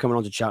Palmer coming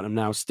on to Cheltenham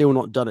now, still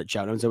not done at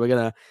Cheltenham. So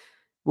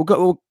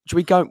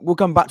we'll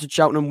come back to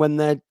Cheltenham when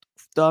they're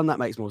done. That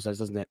makes more sense,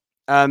 doesn't it?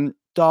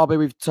 Derby,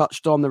 we've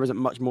touched on. There isn't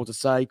much more to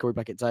say. Corey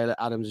Beckett-Taylor,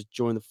 Adams has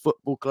joined the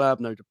football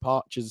club. No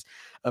departures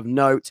of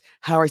note.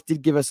 Harris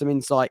did give us some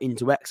insight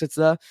into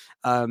Exeter.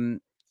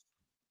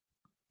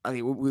 I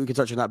think we could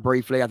touch on that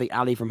briefly. I think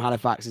Ali from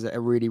Halifax is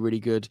a really, really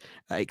good,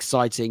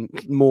 exciting,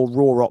 more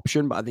raw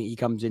option, but I think he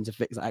comes in to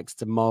fix that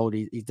Exeter mould.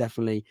 He's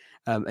definitely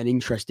an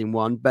interesting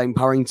one. Ben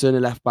Purrington,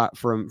 a left back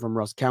from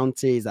Ross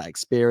County, is that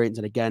experience,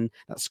 and again,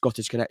 that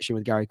Scottish connection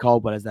with Gary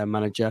Caldwell as their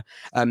manager.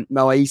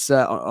 Mo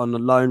Issa on the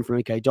loan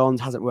from MK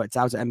Dons, hasn't worked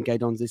out at MK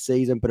Dons this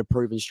season, but a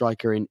proven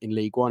striker in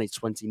League One. He's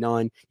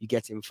 29. You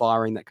get him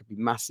firing, that could be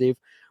massive.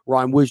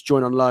 Ryan Woods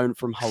joined on loan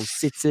from Hull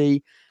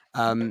City.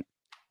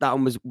 that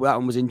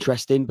one was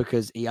interesting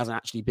because he hasn't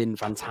actually been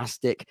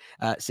fantastic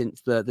since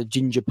the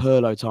Ginger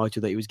Perlo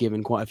title that he was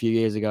given quite a few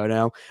years ago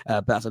now.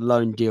 But that's a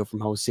loan deal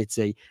from Hull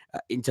City.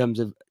 In terms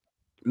of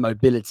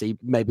mobility,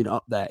 maybe not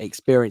up there.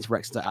 Experience for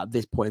Exeter at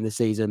this point in the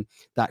season,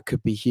 that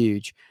could be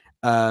huge.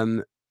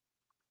 Are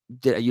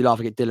you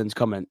laughing at Dylan's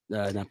comment,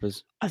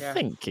 Nappers? I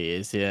think he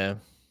is, yeah.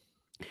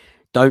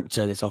 Don't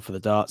turn this off for the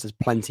darts. There's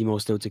plenty more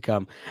still to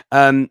come.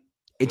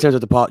 In terms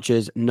of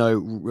departures, no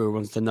real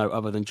ones to note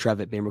other than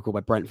Trevitt being recalled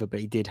by Brentford, but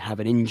he did have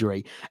an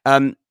injury.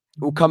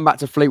 We'll come back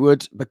to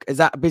Fleetwood. Is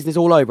that business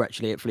all over,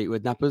 actually, at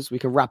Fleetwood, Nappers? We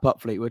can wrap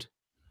up Fleetwood.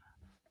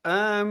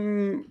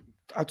 I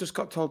just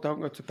got told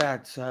don't go to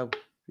bed, so...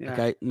 Yeah.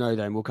 Okay, no,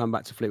 then we'll come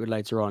back to Fleetwood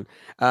later on.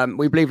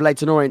 We believe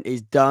Leyton Orient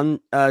is done.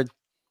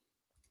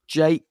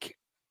 Jake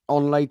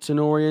on Leyton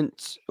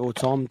Orient or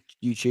Tom,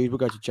 you choose. We'll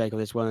go to Jake on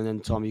this one, and then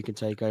Tom, you can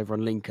take over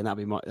on Lincoln.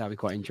 That'd be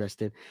quite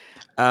interesting.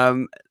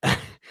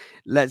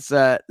 Let's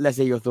hear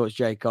your thoughts,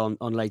 Jake, on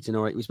Leyton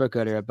Orient. We spoke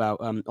earlier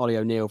about Ollie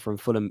O'Neill from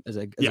Fulham as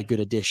a good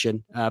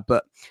addition,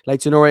 but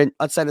Leyton Orient,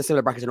 I'd say in the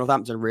similar bracket to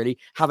Northampton, really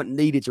haven't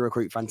needed to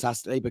recruit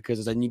fantastically because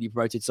as a newly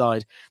promoted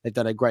side, they've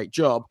done a great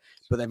job,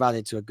 but they've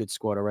added to a good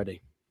squad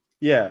already.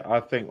 Yeah, I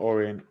think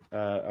Orient,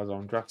 as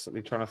I'm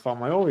drastically trying to find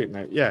my Orient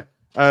note. Yeah.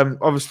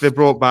 Obviously, they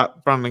brought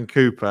back Brandon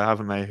Cooper,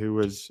 haven't they, who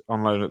was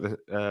on loan at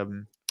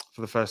the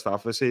for the first half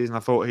of the season. I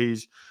thought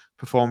he's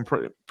performed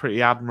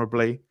pretty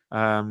admirably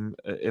in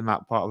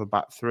that part of the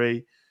back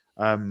three.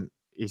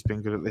 He's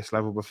been good at this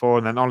level before.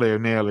 And then Ollie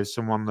O'Neill is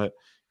someone that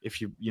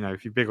if you're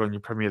big on your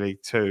Premier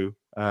League too,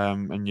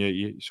 and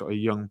you sort of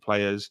young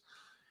players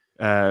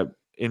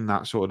in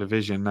that sort of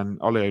division, then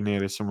Ollie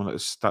O'Neill is someone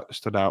that's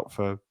stood out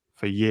for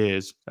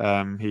years.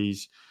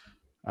 He's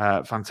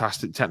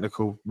fantastic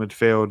technical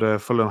midfielder.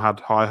 Fulham had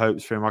high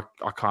hopes for him.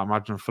 I can't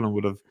imagine Fulham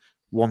would have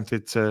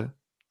wanted to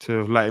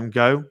have let him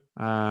go.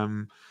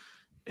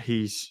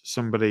 He's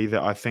somebody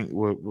that I think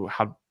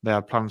they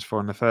had plans for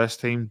in the first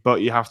team,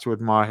 but you have to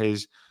admire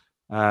his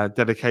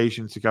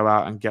dedication to go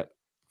out and get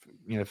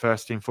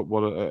first team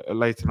football at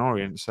Leyton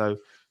Orient. So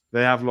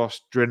they have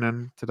lost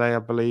Drinan today, I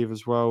believe,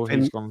 as well.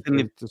 He's gone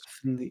to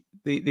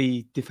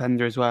the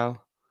defender as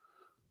well.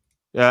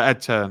 Yeah,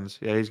 Ed Turns.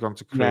 Yeah, he's gone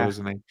to Crewe,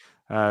 isn't he?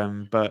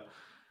 But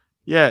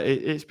yeah,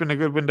 it's been a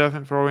good window, I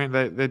think, for Orient.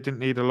 They didn't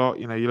need a lot.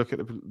 You look at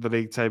the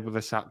league table,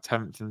 they're sat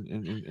 10th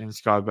in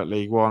Sky Bet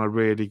League One. A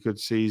really good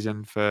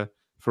season for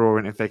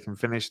Orient if they can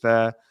finish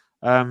there.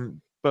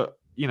 But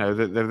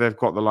they've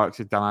got the likes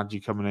of Dan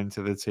Adji coming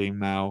into the team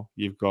now.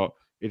 You've got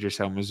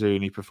Idris El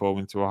Mazouni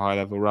performing to a high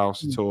level, Raul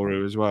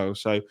Satoru as well.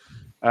 So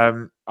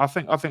I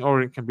think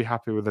Orient can be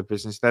happy with their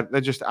business.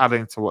 They're just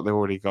adding to what they've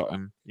already got,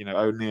 and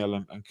O'Neill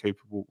and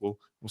Cooper will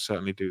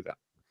certainly do that.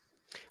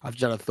 I've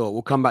just had a thought.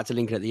 We'll come back to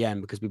Lincoln at the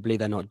end because we believe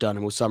they're not done,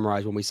 and we'll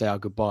summarise when we say our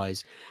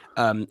goodbyes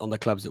on the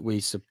clubs that we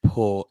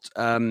support.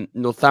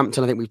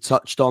 Northampton, I think we've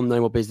touched on. No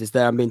more business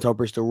there. I'm being told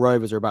Bristol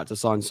Rovers are about to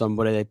sign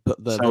somebody. They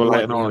put the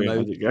lightning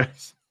Orient as it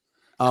goes.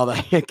 Are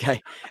they?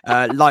 Okay.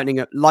 Lightning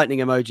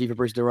emoji for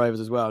Bristol Rovers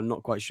as well. I'm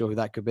not quite sure who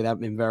that could be. They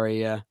haven't been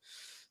very...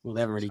 well,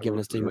 they haven't really given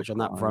us too much on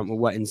that front. We'll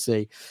wait and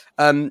see.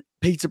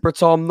 Peterborough,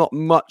 Tom, not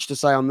much to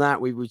say on that.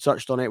 We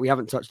touched on it. We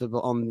haven't touched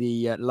on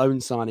the loan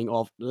signing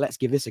of, let's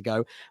give this a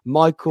go,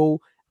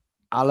 Michael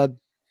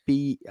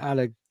Alagabi.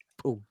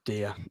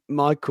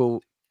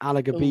 Michael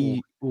Alagabi.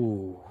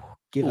 Ooh,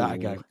 give that a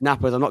go.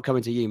 Nappers, I'm not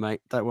coming to you,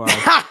 mate. Don't worry.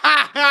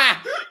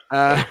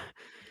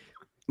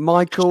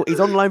 Michael,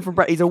 he's on loan from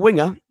Brett. He's a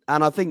winger.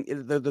 And I think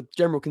the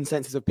general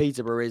consensus of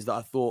Peterborough is that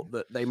I thought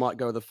that they might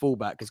go with a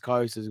fullback because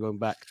Kaios has gone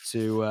back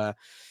to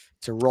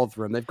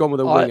Rotherham. They've gone with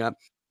a winger.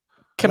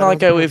 Can I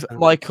go with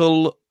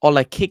Michael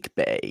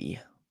Olakigbe?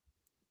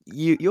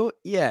 You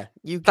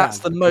can. That's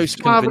the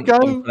most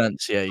convincing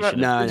pronunciation.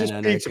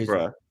 No.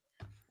 Peterborough.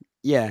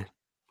 Yeah.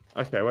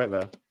 Okay, wait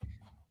there.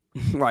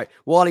 Right.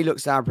 While he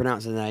looks down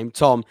pronouncing the name,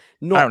 Tom.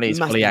 Apparently it's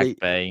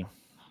Olakigbe.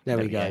 There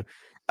we go.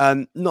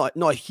 Not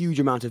a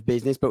huge amount of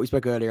business, but we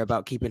spoke earlier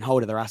about keeping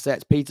hold of their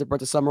assets. Peterborough,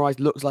 to summarise,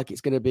 looks like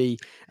it's going to be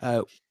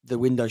the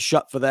window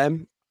shut for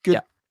them.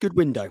 Good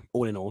window,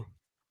 all in all.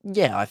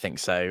 Yeah, I think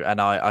so.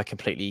 And I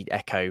completely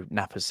echo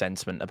Napper's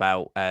sentiment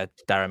about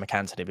Darren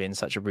McAntony being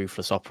such a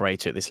ruthless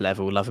operator at this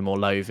level. Love him or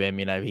loathe him.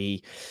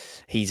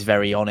 He's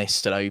very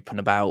honest and open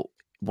about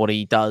what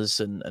he does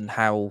and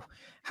how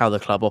the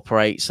club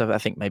operates. So I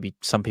think maybe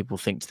some people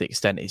think to the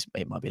extent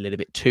it might be a little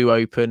bit too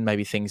open.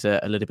 Maybe things are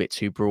a little bit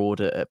too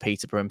broad at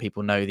Peterborough and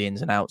people know the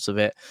ins and outs of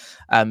it.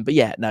 But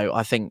yeah, no,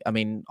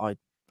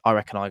 I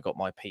reckon I got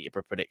my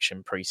Peterborough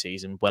prediction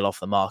pre-season well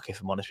off the mark,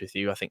 if I'm honest with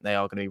you. I think they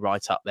are going to be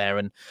right up there.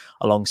 And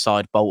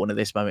alongside Bolton at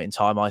this moment in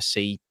time, I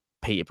see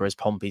Peterborough as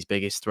Pompey's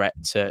biggest threat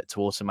to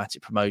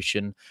automatic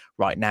promotion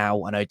right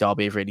now. I know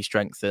Derby have really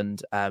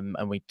strengthened and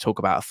we talk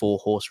about a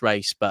 4-horse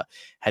race, but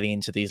heading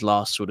into these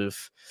last sort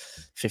of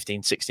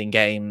 15, 16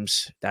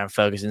 games, Darren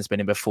Ferguson's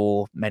been in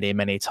before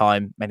many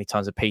times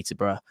at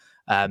Peterborough.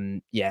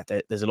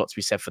 There's a lot to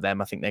be said for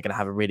them. I think they're going to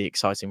have a really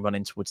exciting run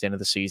in towards the end of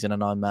the season,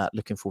 and I'm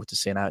looking forward to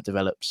seeing how it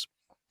develops.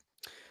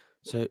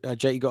 So,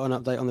 Jake, you got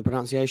an update on the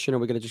pronunciation, or are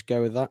we going to just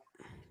go with that?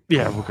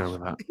 Yeah, we'll go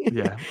with that.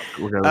 Yeah,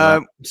 we'll go with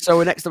that.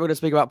 So next up, we're going to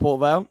speak about Port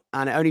Vale,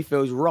 and it only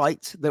feels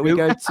right that we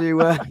go to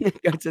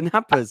go to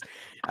Nappers.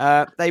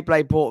 They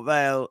played Port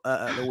Vale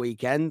at the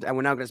weekend, and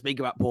we're now going to speak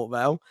about Port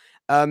Vale.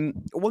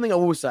 One thing I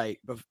will say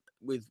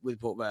with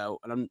Port Vale,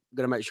 and I'm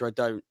going to make sure I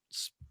don't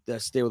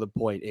steal the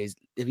point, is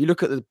if you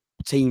look at the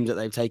teams that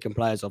they've taken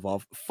players off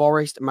of,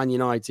 Forest, Man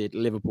United,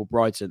 Liverpool,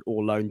 Brighton,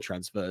 all loan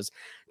transfers.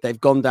 They've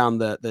gone down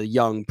the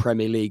young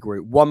Premier League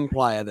route. One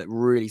player that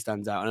really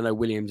stands out, and I know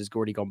Williams has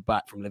already gone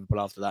back from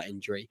Liverpool after that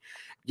injury.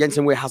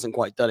 Jensen Weir hasn't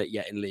quite done it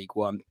yet in League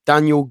One.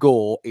 Daniel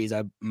Gore is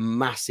a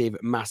massive,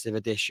 massive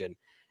addition.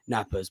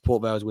 Nappers,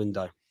 Port Vale's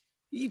window.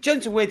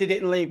 Jensen Weir did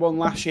it in League One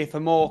last year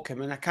for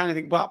Morecambe, and I kind of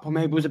think Blackpool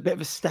maybe was a bit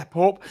of a step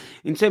up.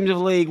 In terms of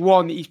League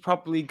One, he's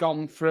probably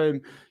gone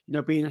from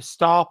being a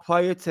star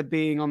player to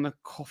being on the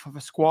cuff of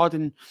a squad,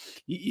 and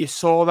you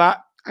saw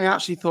that. I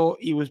actually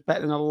thought he was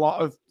better than a lot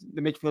of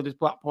the midfielders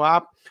Blackpool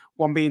have.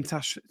 One being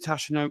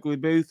Tashanoglu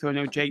Booth, who I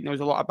know Jake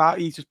knows a lot about.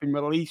 He's just been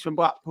released from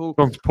Blackpool.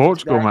 Gone to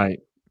Portugal, mate.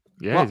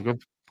 Yeah, he's gone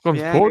to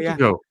Portugal.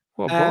 Yeah.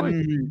 What a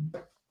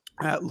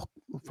boy.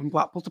 From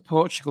Blackpool to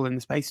Portugal in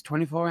the space of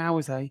 24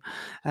 hours, eh?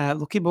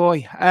 Lucky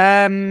boy.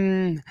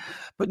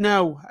 But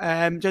no,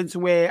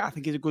 Jensen Weir, I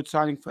think, is a good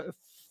signing for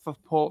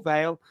Port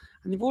Vale.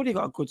 And they've already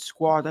got a good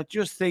squad. I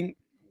just think,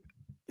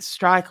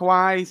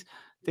 striker-wise,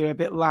 they're a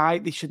bit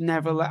light. They should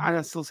never let, and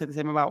I still say the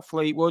same about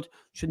Fleetwood,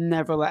 should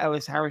never let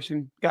Ellis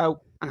Harrison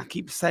go. And I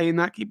keep saying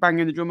that, keep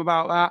banging the drum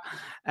about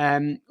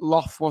that.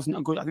 Loft wasn't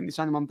a good, I think they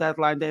signed him on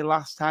deadline day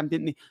last time,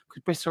 didn't they?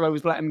 Because Bristol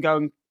always let him go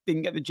and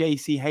didn't get the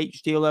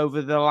JCH deal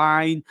over the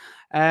line.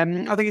 I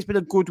think it's been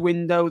a good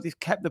window. They've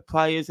kept the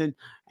players, and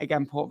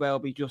again, Port Vale will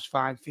be just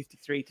fine.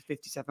 53 to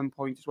 57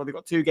 points as well. They've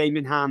got 2 games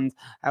in hand.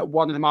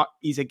 One of them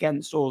is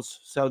against us,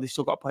 so they've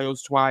still got to play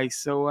us twice.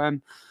 So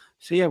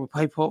yeah, we'll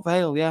play Port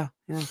Vale. Yeah.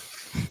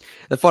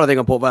 The final thing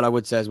on Port Vale I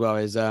would say as well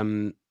is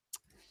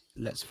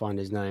let's find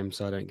his name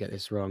so I don't get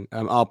this wrong.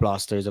 Our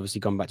Blaster has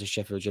obviously gone back to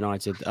Sheffield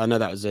United. I know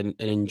that was an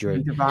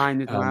injury.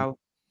 Divine as well.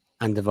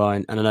 And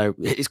Divine. And I know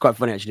it's quite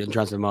funny actually in the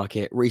transfer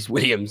market. Reece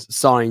Williams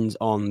signs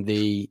on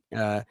the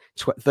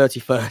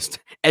 31st,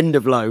 end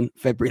of loan,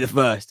 February the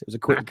 1st. It was a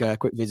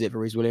quick visit for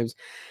Reece Williams.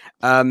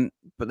 But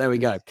there we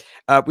go.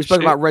 We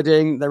spoke about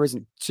Reading. There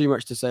isn't too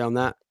much to say on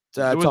that.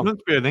 There was meant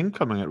to be an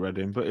incoming at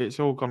Reading, but it's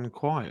all gone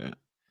quiet.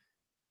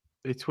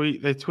 They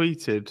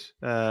tweeted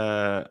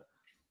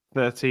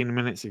 13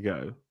 minutes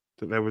ago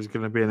that there was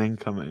going to be an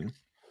incoming,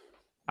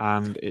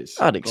 and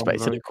I'd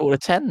expect it at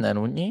 9:45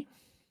 then, wouldn't you?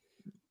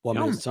 1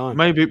 minute's time.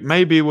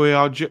 Maybe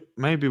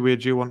we're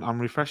due on.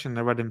 I'm refreshing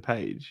the Reading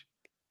page.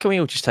 Can we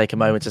all just take a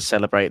moment to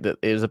celebrate that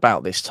it was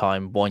about this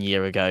time 1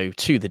 year ago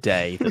to the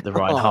day that the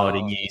Ryan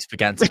Harding news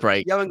began to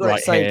break? You haven't got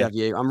it saved, have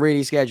you? I'm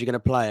really scared you're going to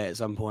play it at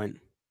some point.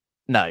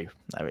 No,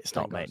 it's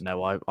not, mate.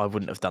 No, I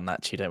wouldn't have done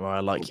that to you. Don't worry, I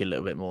like you a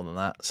little bit more than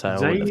that. So I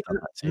wouldn't have done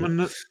that to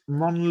you.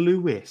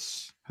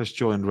 Monlewis has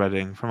joined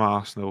Reading from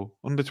Arsenal,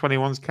 under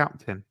 21s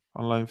captain,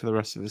 on loan for the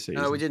rest of the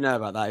season. Oh, we did know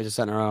about that. He's a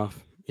centre half.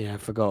 Yeah, I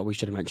forgot. We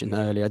should have mentioned that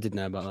earlier. I did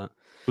know about that.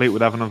 Fleet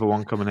would have another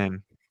one coming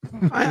in.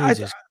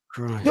 Jesus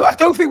Christ. No, I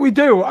don't think we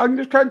do. I'm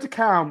just trying to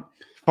count.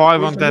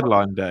 5 on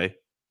deadline day.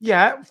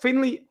 Yeah,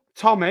 Finley,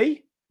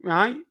 Tommy,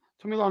 right?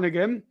 Tommy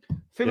Lonergan,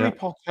 Finley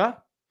Potter.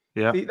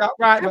 Yeah. That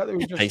right back that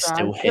was just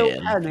still here.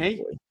 Penny,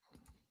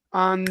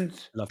 and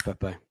love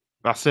Pepe.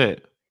 That's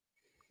it.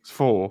 It's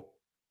 4.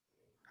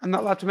 And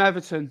that lad from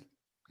Everton,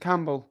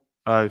 Campbell.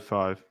 Oh,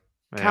 5.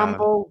 Yeah.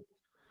 Campbell.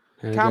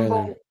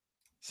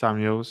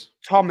 Samuels.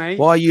 Tommy.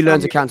 Why you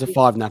learn to count to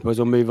 5, Nappers?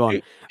 We'll move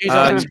on. Who's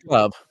our next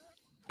club?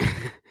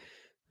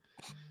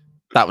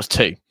 That was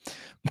 2.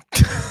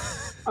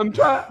 I'm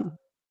trying.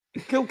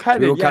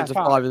 Kilkenny. We'll count to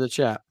 5 in the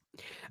chat.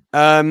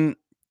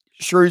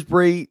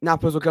 Shrewsbury,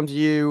 Nappers will come to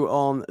you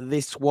on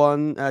this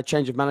one.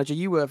 Change of manager.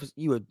 You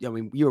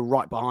were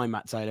right behind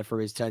Matt Taylor for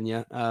his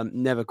tenure.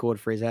 Never called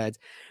for his head.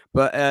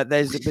 But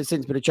there's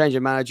since been a change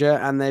of manager,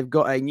 and they've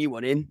got a new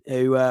one in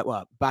who,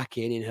 back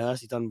in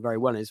Hurst. He's done very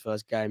well in his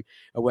first game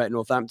away at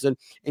Northampton.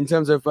 In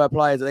terms of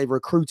players that they've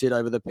recruited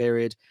over the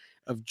period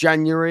of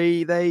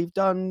January, they've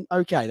done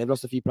okay. They've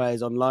lost a few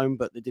players on loan,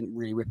 but they didn't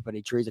really rip up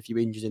any trees. A few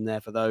injuries in there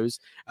for those.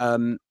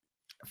 A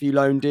few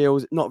loan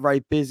deals, not very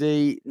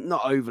busy,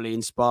 not overly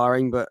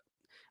inspiring, but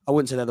I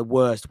wouldn't say they're the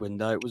worst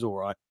window. It was all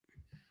right.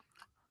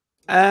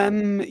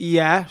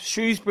 Yeah,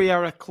 Shrewsbury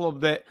are a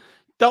club that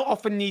don't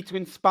often need to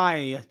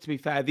inspire you, to be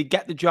fair. They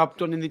get the job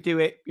done and they do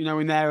it,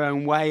 in their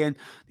own way, and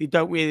they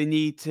don't really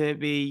need to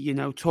be,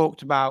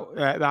 talked about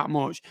that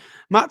much.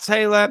 Matt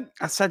Taylor,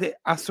 I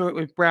saw it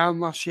with Brown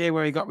last year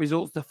where he got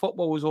results. The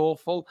football was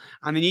awful,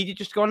 and they needed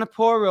just to go on a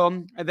poor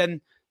run, and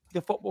then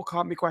the football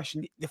can't be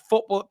questioned. The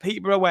football at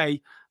Peterborough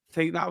away, I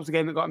think that was the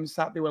game that got him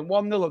sacked. They went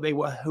 1-0 up. They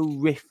were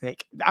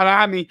horrific. And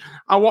I mean,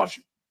 I watched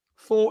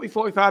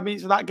 45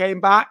 minutes of that game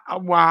back.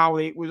 And wow,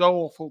 it was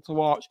awful to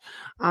watch.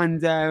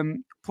 And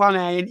plan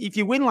A, and if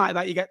you win like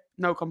that, you get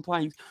no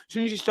complaints. As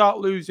soon as you start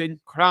losing,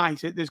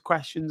 Christ, there's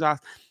questions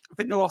asked. I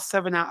think they lost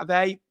 7 out of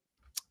 8.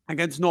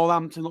 Against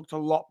Northampton looked a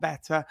lot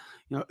better.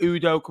 You know,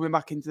 Udo coming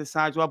back into the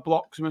side as well.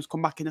 Bloxham has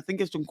come back in. I think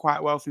he's done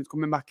quite well since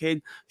coming back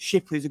in.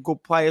 Shipley's a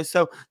good player.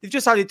 So they've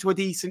just added to a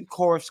decent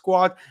core of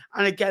squad.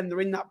 And again,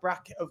 they're in that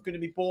bracket of going to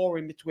be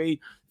boring between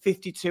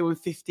 52 and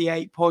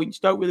 58 points.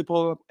 Don't really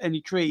pull up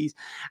any trees.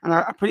 And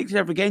I predicted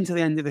every game to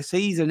the end of the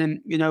season.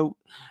 And, you know,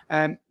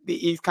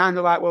 it's kind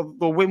of like, well,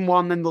 they'll win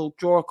one, then they'll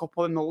draw a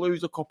couple, and they'll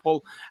lose a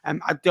couple.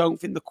 I don't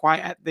think they're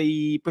quite at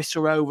the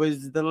Bristol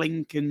Rovers, the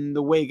Lincoln,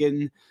 the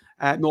Wigan,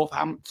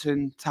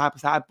 Northampton type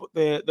of side, but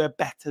they're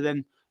better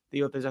than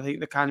the others. I think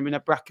they're kind of in a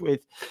bracket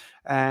with,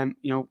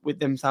 you know, with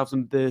themselves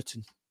and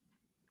Burton.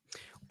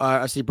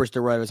 I see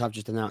Bristol Rovers have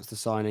just announced the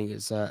signing.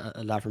 It's a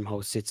lad from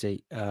Hull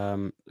City.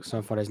 Someone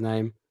find his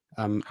name.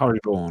 Harry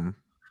Vaughan.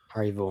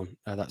 Harry Vaughan.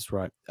 That's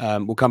right.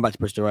 We'll come back to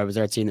Bristol Rovers.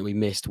 They're a team that we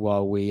missed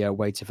while we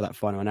waited for that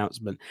final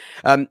announcement.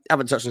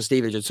 Haven't touched on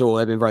Stevenage at all.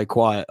 They've been very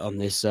quiet on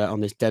this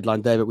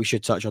deadline day, but we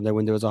should touch on their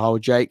window as a whole.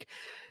 Jake,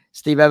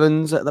 Steve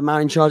Evans, the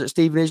man in charge at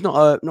Stevenage,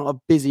 not a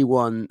busy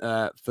one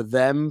for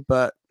them,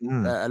 but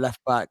a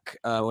left back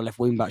or left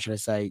wing back, should I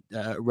say,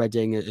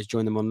 Reading has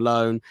joined them on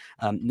loan.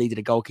 Needed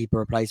a goalkeeper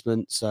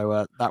replacement,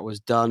 so that was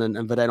done.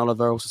 And Verdane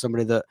Oliver, also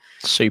somebody that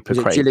super was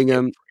at great.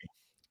 Gillingham,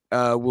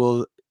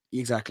 will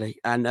exactly.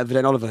 And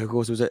Verdane Oliver, of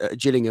course, was at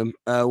Gillingham,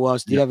 while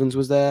Steve Evans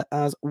was there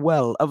as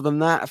well. Other than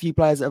that, a few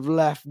players that have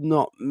left,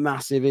 not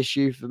massive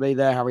issue for me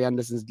there. Harry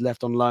Anderson's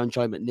left on loan.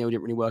 Charlie McNeil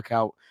didn't really work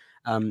out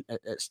at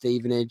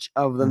Stevenage.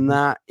 Other than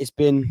that, it's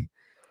been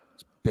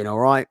all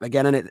right.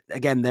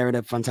 Again, they're in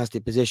a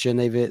fantastic position.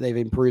 They've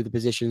improved the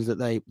positions that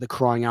they're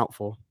crying out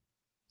for.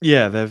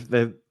 Yeah,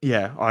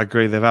 I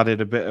agree. They've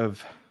added a bit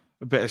of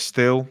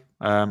steel.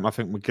 I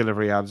think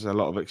McGillivray adds a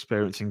lot of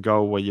experience in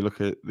goal. Where you look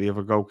at the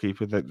other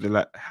goalkeeper, they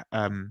let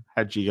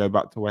Hedgie go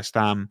back to West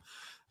Ham.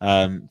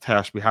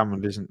 Ashby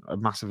Hammond isn't a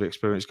massively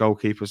experienced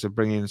goalkeeper, so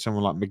bringing in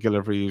someone like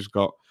McGillivray who's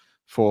got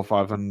 400,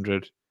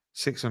 500,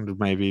 600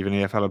 maybe even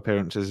EFL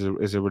appearances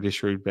is a really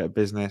shrewd bit of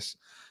business.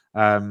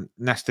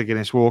 Nesta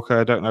Guinness-Walker,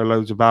 I don't know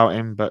loads about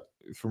him, but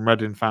from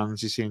Reading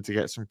fans, he seemed to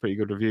get some pretty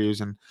good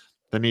reviews, and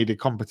they needed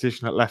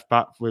competition at left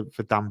back for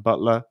Dan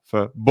Butler,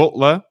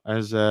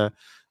 as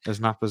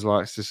Nappers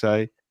likes to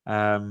say.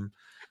 Isn't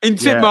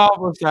it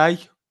marvellous, eh?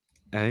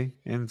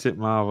 Isn't it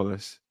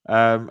marvellous?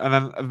 And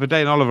then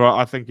Verdane Oliver,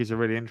 I think, is a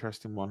really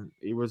interesting one.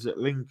 He was at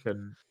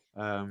Lincoln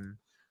the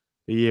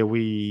year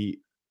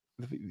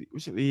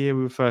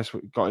we first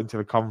got into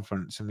the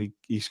conference, and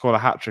he scored a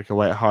hat-trick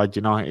away at Hyde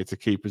United to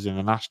keep us in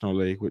the National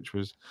League, which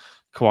was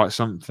quite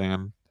something,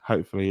 and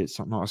hopefully it's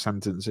not a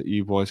sentence that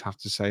you boys have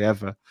to say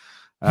ever.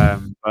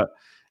 But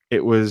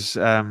it was,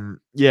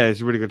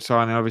 it's a really good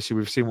signing. Obviously,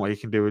 we've seen what he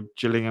can do with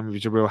Gillingham. He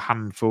was a real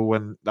handful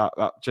when that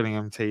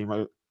Gillingham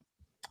team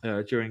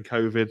during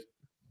COVID,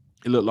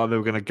 it looked like they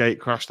were going to gate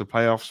crash the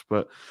playoffs,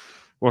 but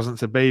wasn't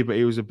to be. But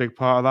he was a big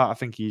part of that. I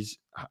think he's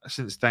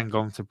since then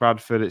gone to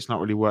Bradford. It's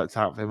not really worked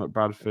out for him at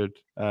Bradford.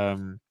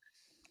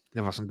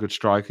 They've had some good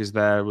strikers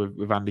there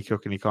with Andy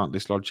Cook, and he can't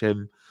dislodge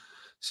him.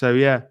 So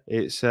yeah,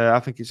 it's I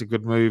think it's a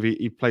good move.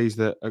 He plays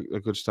a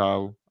good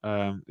style.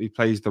 He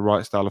plays the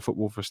right style of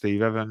football for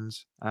Steve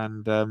Evans,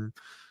 and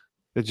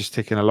they're just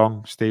ticking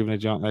along.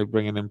 Stevenage, aren't they?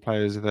 Bringing in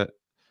players that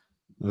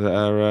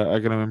are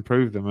going to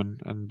improve them,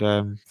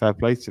 and fair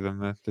play to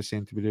them. They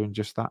seem to be doing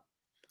just that.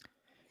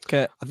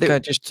 Can I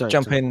just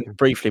jump in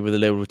briefly with a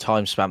little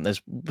time spam?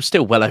 There's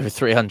still well over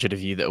 300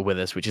 of you that are with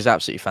us, which is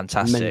absolutely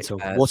fantastic.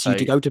 Mental.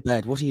 To go to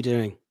bed? What are you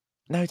doing?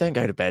 No, don't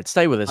go to bed.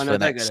 Stay with us for the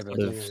next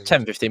 10-15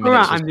 minutes. All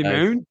right, Andy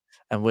Moon.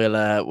 And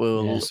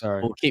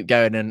we'll keep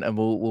going, and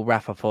we'll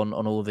wrap up on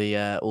all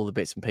the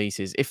bits and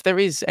pieces. If there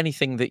is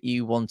anything that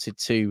you wanted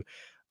to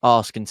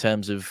ask in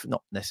terms of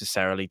not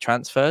necessarily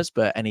transfers,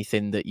 but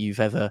anything that you've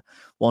ever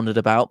wondered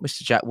about,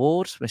 Mr. Jack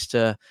Ward,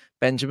 Mr.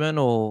 Benjamin,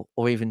 or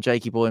even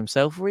Jakey Boy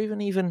himself, or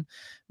even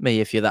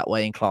me, if you're that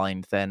way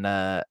inclined, then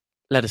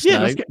let us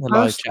know in the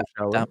live chat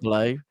down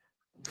below.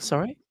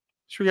 Sorry?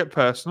 Should we get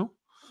personal?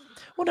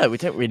 Well, no, we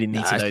don't really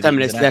need to know. 10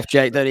 minutes left,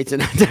 Jake. Don't need to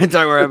know. Don't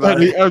worry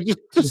about it. I was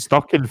just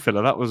stocking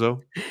filler, that was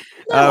all.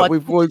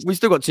 We've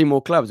still got 2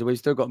 more clubs, and we've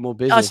still got more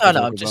business. I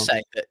know. I'm just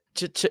saying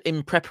that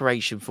in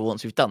preparation for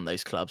once we've done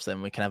those clubs,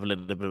 then we can have a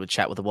little bit of a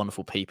chat with the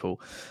wonderful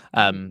people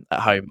at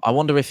home. I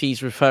wonder if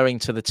he's referring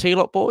to the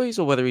T-Lot boys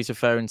or whether he's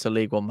referring to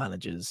League One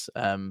managers.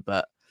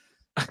 But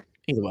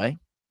either way, I'm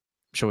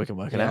sure we can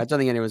work it out. I don't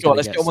think anyone's.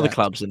 Let's get on with the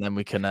clubs, and then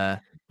we can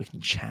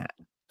chat.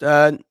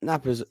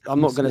 Nappers,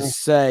 I'm not going to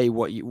say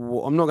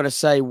I'm not going to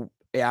say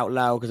it out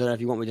loud because I don't know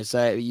if you want me to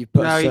say it. You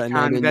put a certain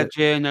name in. The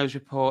journos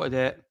reported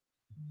it,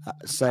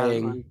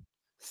 saying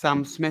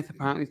Sam Smith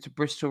apparently to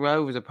Bristol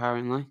Rovers.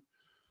 Apparently,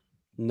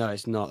 no,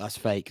 it's not. That's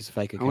fake. It's a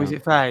fake account. Oh, is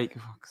it fake?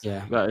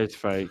 Yeah, that is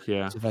fake.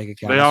 Yeah, it's a fake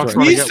account. They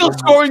are He's still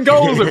scoring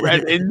goals at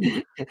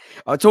Reading.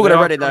 I'm talking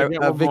about Reading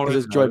though. Vickers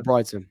has joined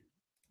Brighton.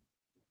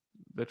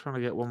 They're trying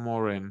to get one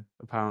more in,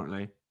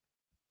 apparently.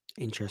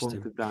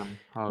 Interesting. Dan.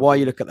 While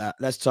you look at that,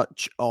 let's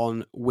touch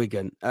on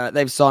Wigan.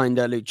 They've signed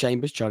Luke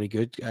Chambers, Charlie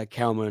Good,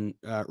 Kelman,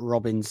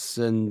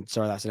 Robinson.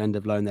 Sorry, that's an end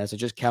of loan there. So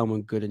just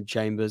Kelman, Good, and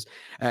Chambers.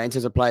 In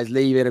terms of players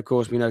leaving, of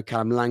course, we know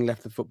Callum Lang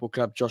left the football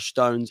club, Josh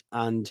Stones,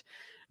 and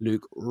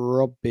Luke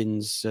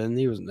Robinson.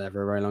 He wasn't there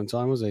for a very long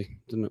time, was he?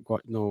 Didn't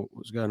quite know what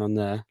was going on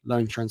there.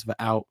 Loan transfer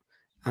out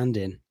and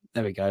in.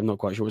 There we go. I'm not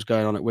quite sure what's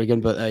going on at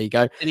Wigan, but there you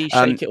go. Did he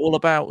shake it all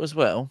about as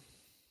well?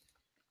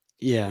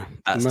 Yeah,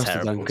 that's must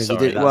terrible. have done because Sorry,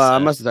 he did. Well, I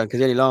must have done because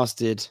he only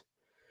lasted.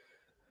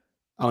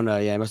 Oh no,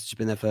 yeah, he must have just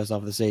been there first half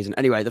of the season.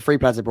 Anyway, the three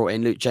players they brought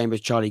in: Luke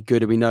Chambers, Charlie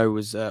Good, who we know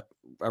was a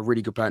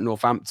really good player at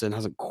Northampton,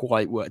 hasn't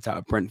quite worked out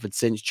at Brentford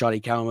since. Charlie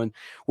Kelman,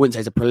 wouldn't say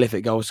he's a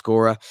prolific goal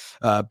scorer,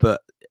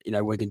 but you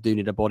know Wigan do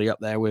need a body up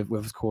there with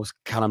of course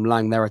Callum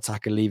Lang, their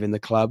attacker, leaving the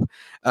club.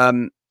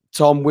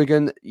 Tom,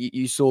 Wigan,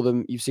 you've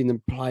seen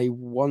them play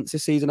once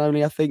this season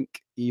only, I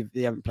think.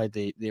 They haven't played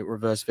the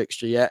reverse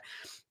fixture yet.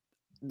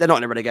 They're not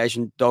in a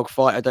relegation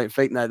dogfight. I don't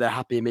think they're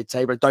happy in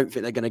mid-table. I don't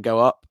think they're going to go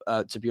up,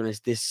 to be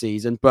honest, this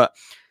season. But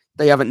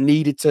they haven't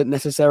needed to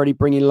necessarily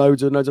bring in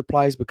loads of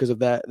players because of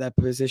their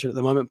position at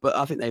the moment. But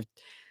I think they've,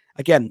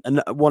 again,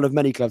 one of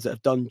many clubs that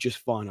have done just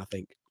fine, I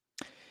think.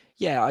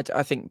 Yeah,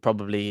 I think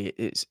probably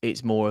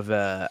it's more of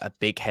a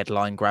big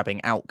headline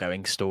grabbing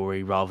outgoing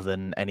story rather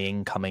than any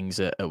incomings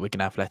at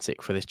Wigan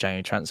Athletic for this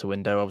January transfer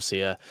window.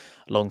 Obviously, a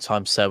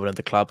long-time servant of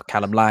the club,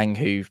 Callum Lang,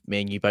 who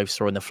me and you both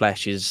saw in the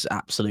flesh, is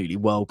absolutely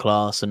world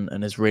class and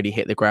has really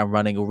hit the ground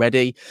running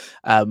already,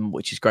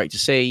 which is great to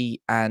see.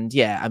 And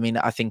yeah, I mean,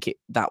 I think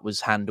that was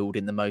handled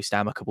in the most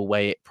amicable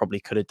way it probably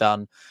could have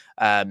done.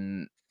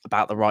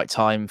 About the right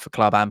time for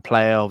club and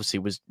player. Obviously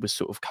was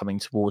sort of coming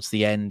towards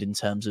the end in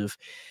terms of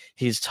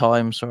his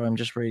time. Sorry, I'm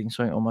just reading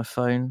something on my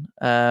phone.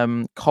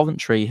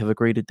 Coventry have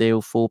agreed a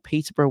deal for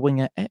Peterborough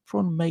winger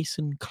Efron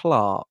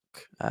Mason-Clark,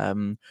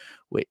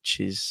 which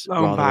is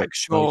rather exciting.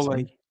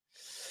 Surely.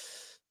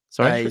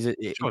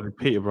 Sorry? Surely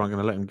Peterborough aren't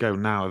going to let him go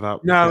now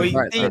without... No,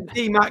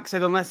 D-Max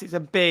said unless it's a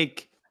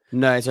big...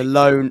 No, it's a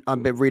loan.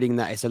 I've been reading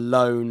that. It's a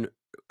loan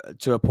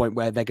to a point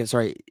where they can...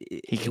 Sorry,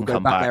 he can go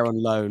come back there on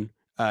loan.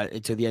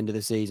 To the end of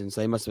the season, so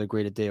they must have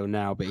agreed a deal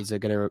now. But he's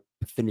going to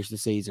finish the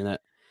season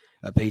at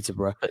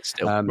Peterborough. But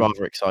still,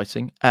 rather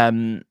exciting.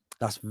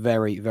 That's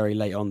very, very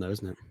late on, though,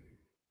 isn't it?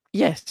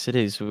 Yes, it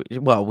is.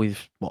 Well,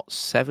 we've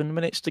 7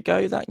 minutes to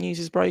go. That news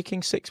is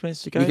breaking. 6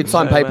 minutes to go. You can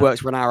sign paperwork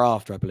for an hour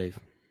after, I believe.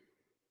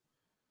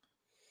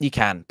 You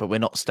can, but we're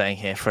not staying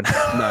here for an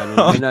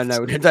hour. No.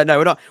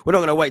 We're not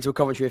going to wait till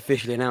Coventry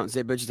officially announce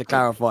it. But just to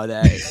clarify,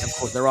 there, of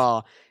course, there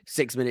are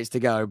 6 minutes to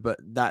go, but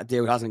that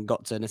deal hasn't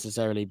got to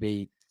necessarily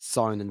be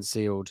signed and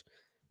sealed.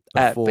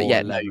 But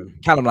yeah, no,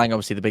 Callum Lang,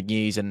 obviously the big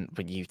news, and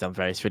when you've done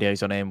various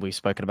videos on him, we've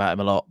spoken about him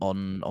a lot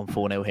on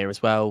 4-0 here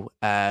as well.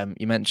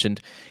 You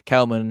mentioned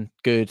Kelman,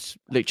 Good,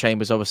 Luke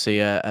Chambers, obviously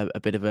a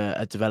bit of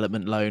a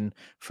development loan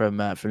from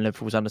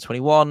Liverpool's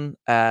under-21.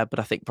 But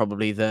I think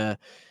probably the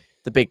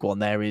big one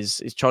there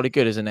is Charlie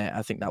Good, isn't it?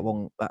 I think that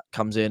one that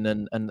comes in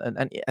and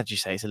as you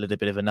say, it's a little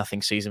bit of a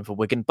nothing season for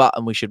Wigan. But,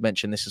 and we should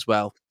mention this as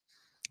well,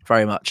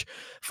 very much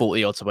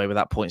 40 odds away with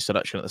that points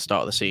deduction at the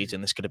start of the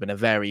season. This could have been a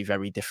very,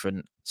 very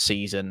different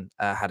season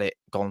had it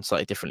gone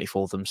slightly differently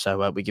for them.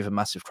 So we give them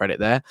massive credit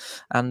there.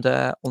 And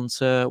on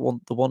to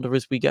the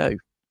Wanderers we go.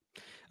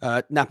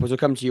 Nappers, we'll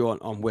come to you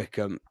on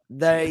Wickham.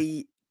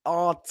 They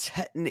are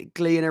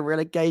technically in a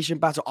relegation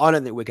battle. I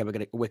don't think Wickham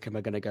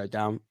are going to go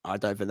down. I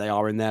don't think they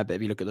are in there. But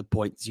if you look at the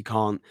points, you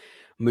can't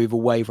move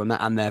away from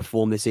that, and their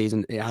form this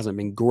season, it hasn't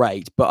been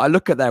great. But I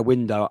look at their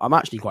window, I'm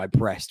actually quite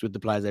impressed with the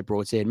players they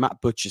brought in.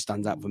 Matt Butcher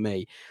stands out for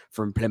me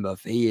from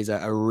Plymouth. He is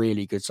a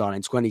really good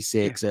signing.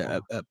 26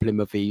 at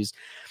Plymouth.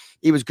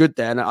 He was good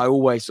there, and I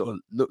always sort of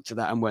looked at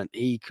that and went,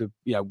 he could,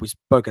 we've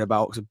spoken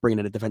about bringing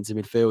in a defensive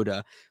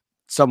midfielder.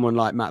 Someone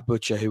like Matt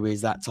Butcher, who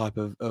is that type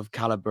of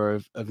caliber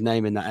of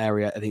name in that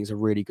area, I think is a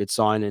really good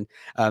signing.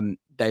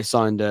 They've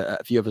signed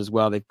a few others as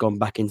well. They've gone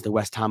back into the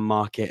West Ham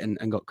market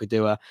and got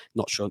Kadua.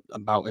 Not sure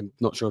about him,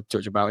 not sure too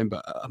much about him,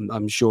 but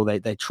I'm sure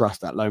they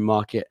trust that loan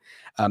market.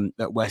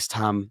 That West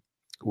Ham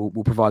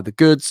will provide the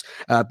goods.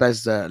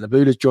 Bez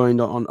Labula's joined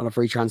on a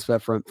free transfer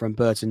from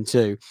Burton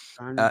too.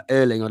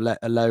 Erling,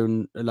 a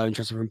loan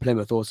transfer from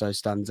Plymouth, also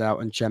stands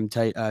out. And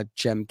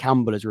Chem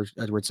Campbell has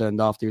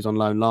returned after he was on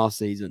loan last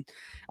season.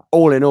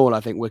 All in all,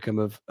 I think Wickham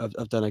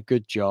have done a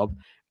good job.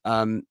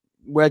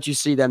 Where do you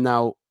see them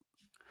now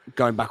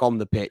going back on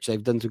the pitch?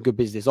 They've done some good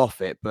business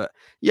off it, but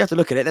you have to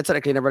look at it. They're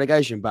technically in a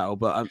relegation battle,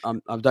 but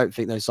I don't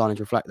think those signings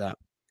reflect that.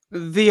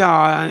 They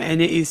are,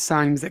 and it is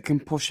signs that can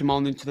push them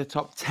on into the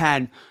top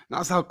 10.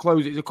 That's how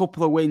close it is. A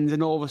couple of wins,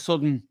 and all of a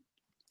sudden,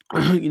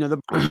 Hello.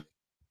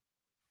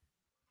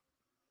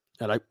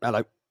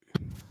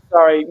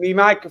 Sorry, my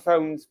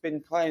microphone's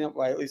been playing up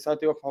lately, so I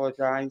do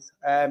apologise.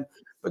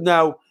 But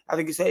no, I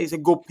think it's a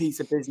good piece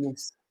of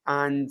business,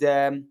 and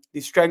they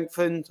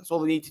strengthened. That's all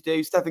they need to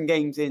do. 7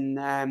 games in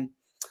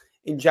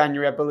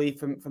January, I believe,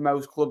 for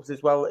most clubs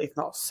as well, if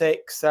not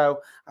 6. So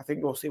I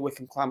think we'll see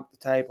Wickham climb up the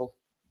table.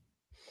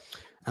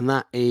 And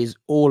that is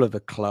all of the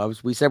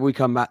clubs. We said we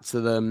come back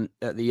to them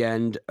at the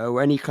end.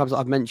 Any clubs that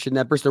I've mentioned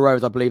there? Bristol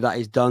Rovers, I believe that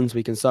is done. So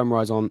we can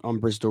summarise on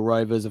Bristol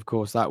Rovers. Of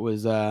course, that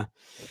was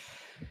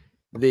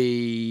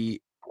the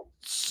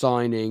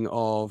signing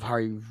of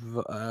Harry.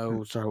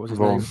 Sorry, what was his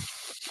name?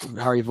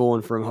 Harry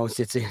Vaughan from Hull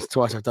City.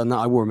 Twice I've done that.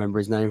 I will remember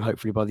his name.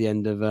 Hopefully by the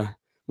end of well,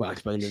 by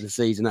the end of the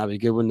season, that'd be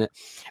good, wouldn't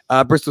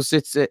it? Bristol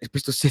City.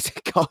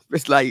 God,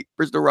 it's late.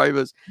 Bristol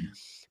Rovers.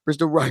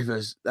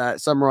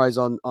 Summarise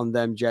on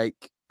them,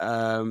 Jake.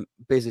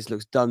 Business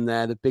looks done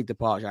there. The big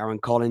departure, Aaron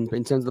Collins. But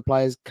in terms of the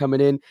players coming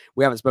in,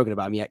 we haven't spoken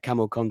about him yet.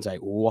 Camille Conte,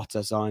 what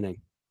a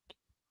signing!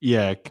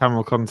 Yeah,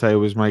 Camille Conte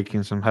was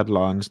making some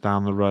headlines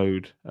down the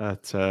road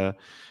at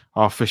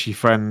our fishy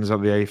friends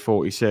at the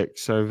A46.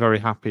 So very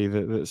happy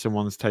that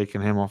someone's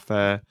taken him off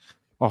their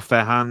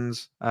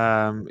hands.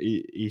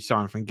 He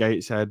signed from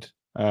Gateshead,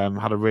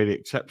 had a really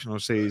exceptional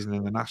season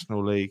in the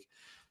National League,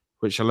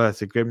 which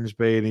alerted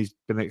Grimsby, and he's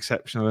been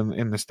exceptional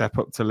in the step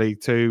up to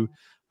League Two.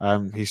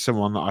 He's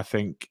someone that I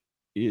think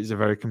is a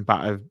very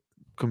combative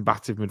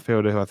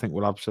midfielder who I think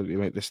will absolutely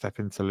make the step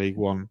into League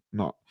One.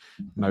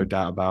 No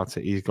doubt about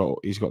it. He's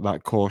got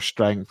that core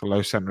strength, a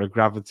low centre of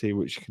gravity,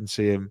 which you can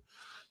see him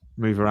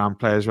move around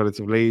players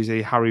relatively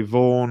easy. Harry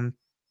Vaughan,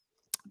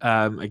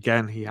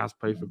 again, he has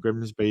played for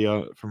Grimsby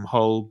from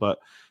Hull, but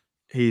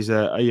he's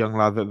a young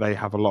lad that they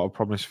have a lot of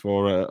promise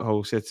for at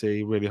Hull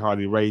City. Really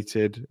highly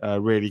rated,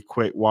 really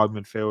quick, wide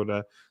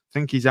midfielder. I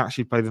think he's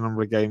actually played a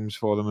number of games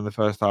for them in the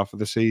first half of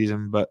the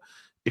season. But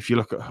if you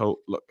look at Hull,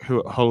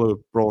 who Hull have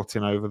brought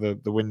in over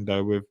the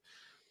window with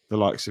the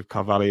likes of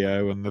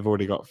Carvalho, and they've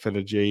already got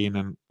Philogene,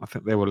 and I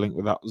think they were linked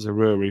with that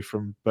Zaruri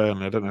from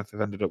Burnley. I don't know if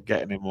they've ended up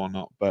getting him or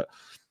not, but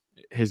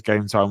his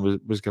game time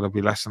was going to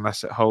be less and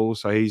less at Hull.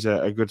 So he's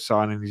a good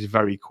signing. He's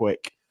very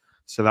quick.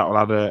 So that will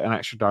add an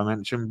extra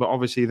dimension. But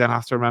obviously, you then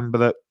have to remember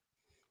that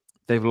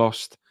they've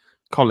lost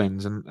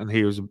Collins, and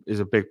he is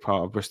a big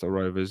part of Bristol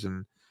Rovers.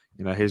 And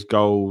his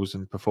goals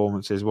and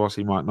performances, whilst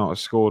he might not have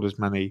scored as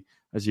many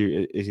as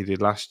he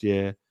did last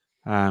year,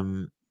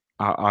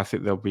 I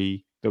think they'll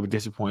be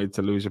disappointed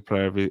to lose a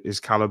player of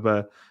his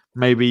caliber.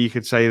 Maybe you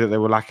could say that they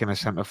were lacking a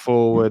centre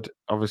forward.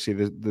 Obviously,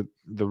 the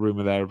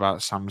rumor there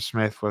about Sam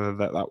Smith, whether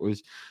that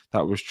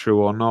was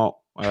true or not,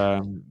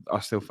 I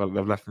still felt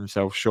they've left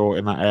themselves short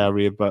in that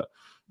area. But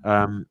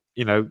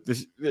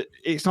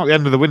it's not the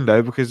end of the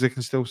window, because they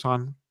can still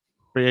sign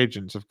free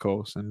agents, of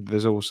course, and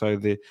there's also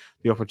the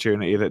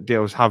opportunity that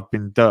deals have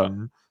been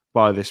done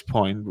by this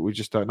point, but we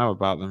just don't know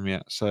about them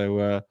yet.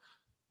 So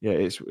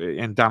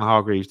and Dan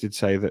Hargreaves did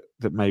say that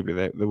maybe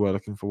they were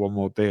looking for one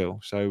more deal.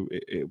 So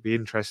it'll be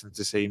interesting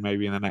to see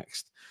maybe in the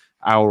next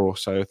hour or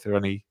so if there are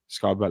any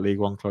Sky Bet League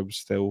One clubs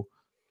still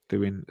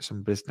doing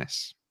some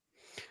business.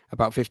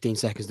 About 15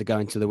 seconds to go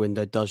until the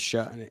window does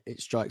shut, and it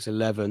strikes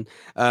 11.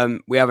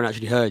 We haven't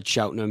actually heard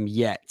Cheltenham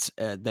yet.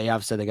 They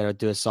have said they're going to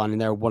do a signing.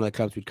 They're one of the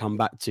clubs we'd come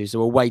back to. So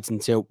we'll wait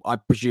until, I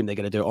presume they're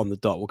going to do it on the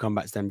dot. We'll come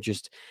back to them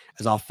just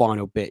as our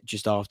final bit,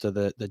 just after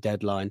the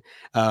deadline.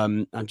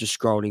 I'm just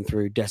scrolling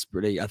through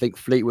desperately. I think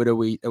Fleetwood, are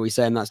we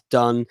saying that's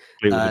done?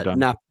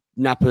 Done.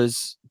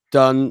 Napper's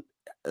done.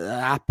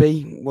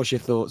 Happy? What's your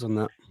thoughts on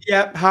that?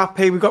 Yeah,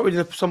 happy. We got rid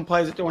of some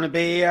players that don't want to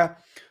be here.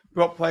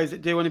 Brought players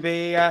that do want to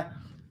be here.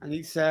 And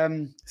it's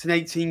an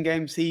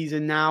 18-game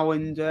season now,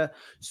 and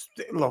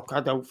look, I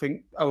don't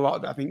think a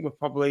lot. I think we're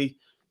probably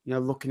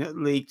looking at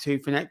League Two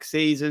for next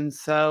season.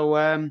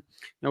 So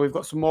we've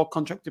got some more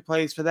contracted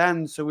players for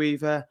them. So we've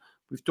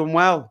done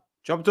well.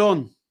 Job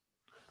done.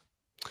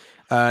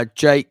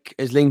 Jake,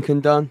 is Lincoln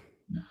done?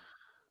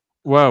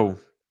 Well,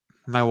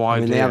 no idea. I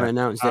mean, they haven't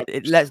announced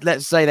it.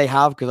 Let's say they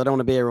have, because I don't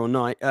want to be here all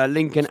night.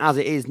 Lincoln, as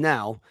it is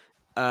now,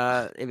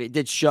 if it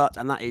did shut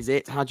and that is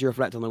it, how do you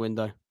reflect on the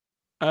window?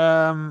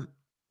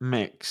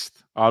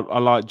 Mixed. I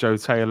like Joe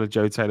Taylor.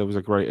 Joe Taylor was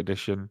a great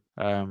addition.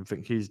 I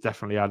think he's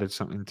definitely added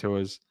something to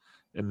us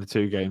in the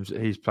 2 games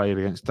that he's played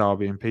against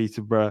Derby and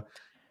Peterborough.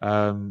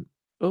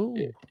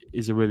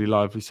 He's a really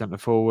lively centre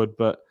forward.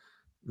 But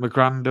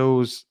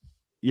McGrandles,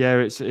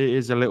 it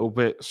is a little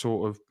bit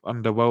sort of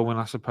underwhelming,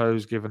 I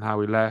suppose, given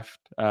how he left.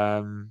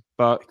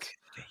 But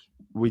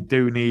we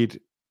do need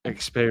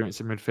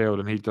experience in midfield,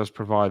 and he does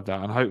provide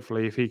that. And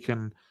hopefully, if he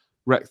can,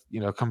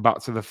 come back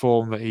to the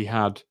form that he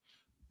had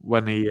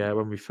when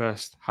we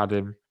first had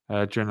him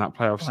during that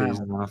playoff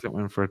season, then I think we're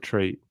in for a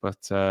treat. But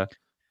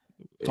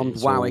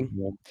Tom's wowing.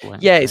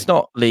 It's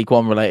not League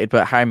One related,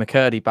 but Harry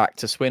McCurdy back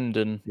to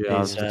Swindon.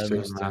 Let's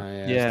move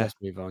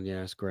on.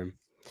 Yeah, it's grim.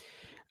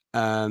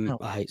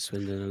 I hate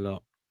Swindon a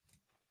lot.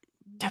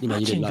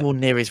 Imagine your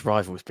nearest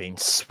rivals being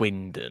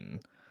Swindon.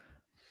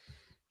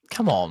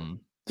 Come on,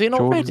 is it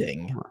not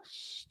Reading?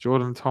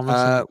 Jordan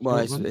Thomas. Well,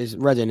 it's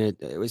Reading.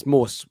 It's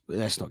more.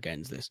 Let's not get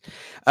into this.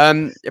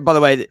 By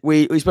the way,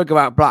 we spoke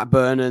about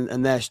Blackburn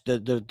and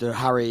the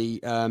Harry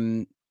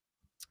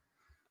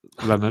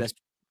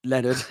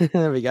Leonard.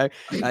 There we go.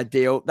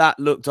 Deal that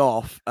looked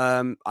off.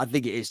 I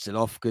think it is still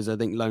off, because I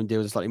think loan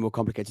deals are slightly more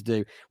complicated to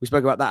do. We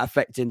spoke about that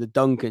affecting the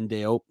Duncan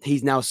deal.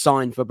 He's now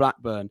signed for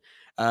Blackburn.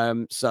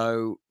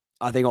 So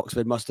I think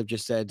Oxford must have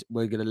just said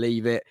we're going to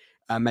leave it.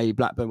 and maybe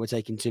Blackburn were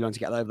taking too long to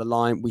get over the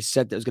line. We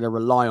said that it was going to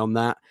rely on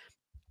that.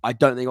 I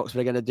don't think Oxford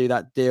are going to do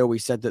that deal. We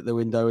said that the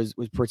window was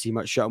pretty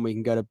much shut and we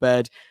can go to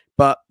bed.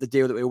 But the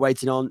deal that we were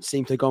waiting on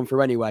seemed to have gone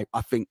through anyway.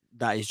 I think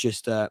that is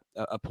just a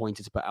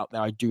pointer to put out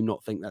there. I do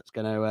not think that's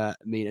going to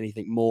mean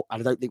anything more. I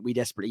don't think we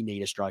desperately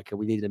need a striker.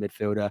 We needed a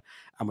midfielder,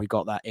 and we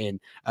got that in.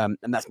 And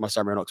that's my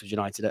summary on Oxford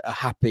United. A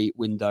happy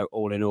window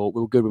all in all.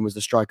 Will Goodwin was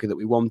the striker that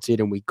we wanted,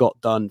 and we got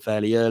done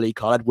fairly early.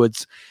 Carl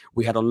Edwards,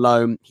 we had on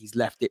loan. He's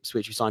left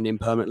Ipswich. We signed him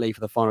permanently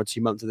for the final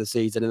 2 months of the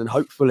season. And then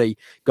hopefully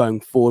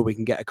going forward, we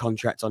can get a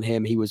contract on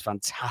him. He was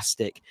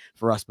fantastic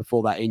for us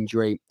before that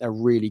injury. A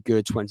really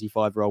good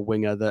 25-year-old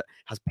winger that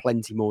has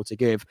plenty more to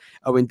give.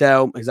 Owen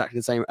Dale, exactly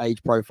the same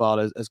age profile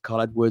as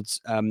Carl Edwards,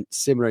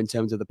 similar in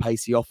terms of the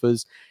pace he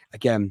offers.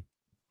 Again,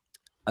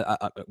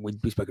 we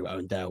spoke about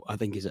Owen Dale. I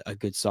think is a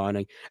good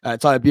signing.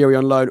 Tyler Bury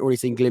on loan. Already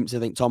seen glimpses.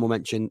 I think Tom will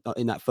mention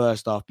in that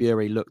first half,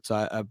 Bury looked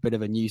a bit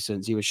of a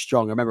nuisance. He was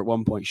strong. I remember at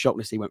one point,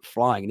 Shockness, he went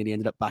flying, and then he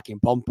ended up back in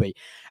Pompey.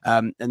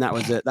 And that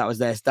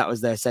was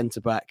their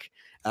centre back.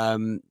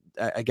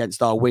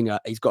 Against our winger.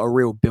 He's got a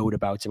real build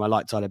about him. I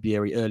like Tyler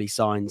Bury, early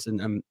signs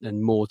and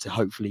more to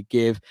hopefully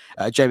give.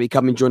 Jamie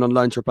Cumming joined on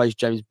loan to replace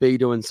James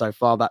Beadle, and so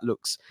far that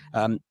looks,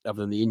 other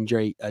than the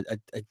injury, a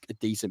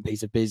decent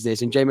piece of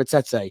business. And Jamie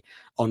Tete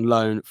on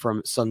loan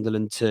from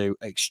Sunderland too.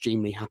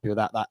 Extremely happy with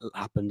that. That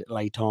happened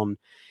late on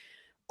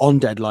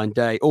deadline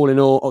day. All in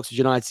all, Oxford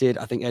United,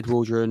 I think Ed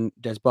Waldron,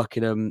 Des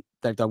Buckingham,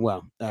 they've done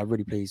well.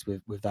 Really pleased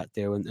with that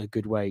deal, and a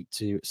good way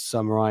to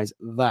summarise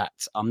that.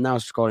 I'm now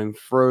scrolling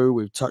through.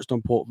 We've touched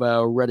on Port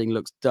Vale. Reading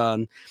looks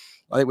done.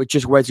 I think we're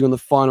just waiting on the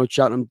final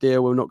Cheltenham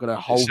deal. We're not going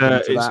to hold them to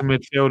it's that. a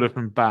midfielder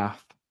from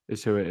Bath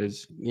is who it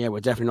is. Yeah,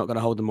 we're definitely not going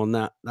to hold them on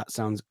that. That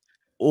sounds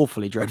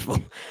awfully dreadful.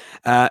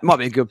 Might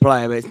be a good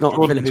player, but it's not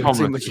filling me with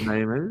too much. His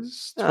name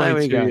is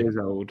 22 years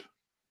old.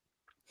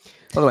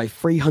 By the way,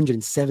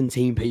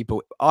 317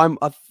 people. I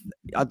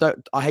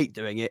hate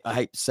doing it. I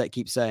hate to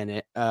keep saying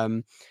it.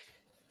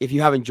 If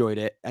you have enjoyed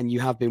it and you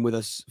have been with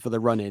us for the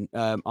run-in,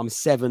 I'm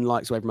 7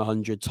 likes away from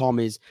 100. Tom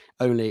is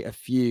only a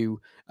few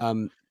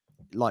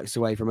likes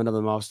away from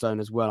another milestone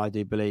as well, I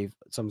do believe.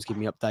 Someone's giving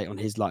me an update on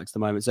his likes at the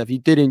moment. So if you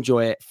did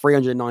enjoy it,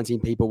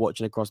 319 people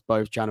watching across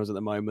both channels at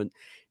the moment.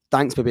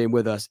 Thanks for being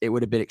with us. It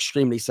would have been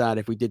extremely sad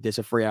if we did this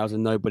for 3 hours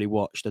and nobody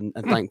watched. And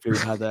thankfully,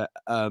 we've had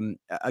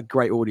a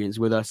great audience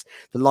with us.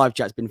 The live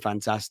chat's been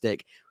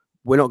fantastic.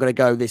 We're not going to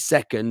go this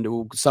second.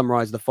 We'll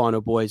summarise the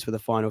final boys for the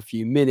final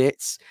few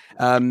minutes.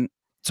 Tom,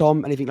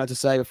 anything you'd like to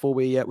say before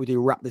we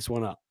do wrap this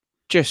one up?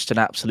 Just an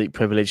absolute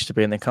privilege to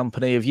be in the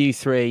company of you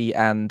three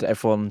and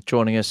everyone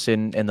joining us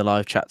in the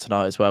live chat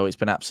tonight as well. It's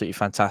been absolutely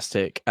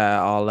fantastic.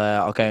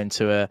 I'll go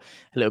into a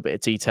little bit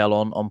of detail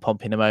on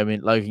Pompey in a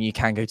moment. Logan, you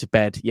can go to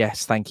bed.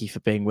 Yes, thank you for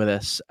being with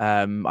us.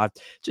 I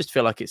just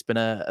feel like it's been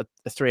a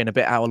 3 and a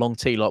bit hour long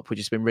T-Lop, which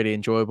has been really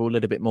enjoyable. A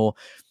little bit more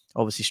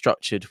obviously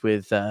structured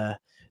with the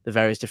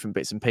various different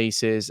bits and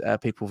pieces.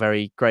 People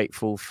very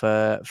grateful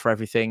for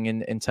everything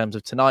in terms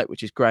of tonight,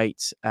 which is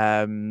great.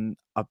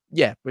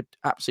 Yeah, we're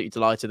absolutely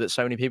delighted that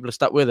so many people have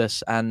stuck with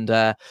us, and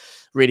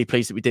really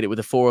pleased that we did it with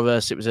the 4 of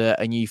us. It was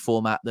a new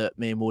format that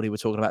me and Mordy were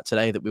talking about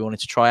today that we wanted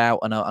to try out,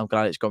 and I'm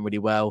glad it's gone really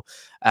well.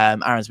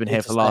 Aaron's been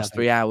here for the last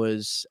 3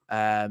 hours,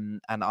 and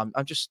I'm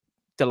just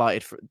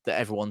delighted that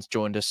everyone's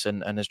joined us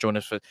and has joined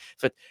us for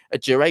a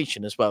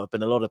duration as well. There've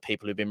been a lot of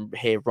people who've been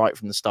here right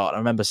from the start. I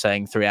remember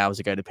saying 3 hours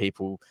ago to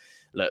people,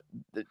 look,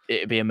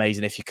 it'd be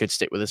amazing if you could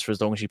stick with us for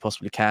as long as you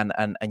possibly can,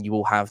 and you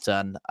all have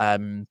done.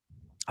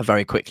 I'll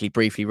very quickly,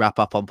 briefly wrap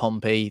up on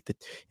Pompey.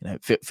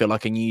 Feel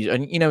like a news,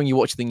 and when you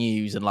watch the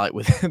news and like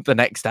with the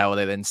next hour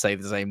they then say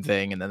the same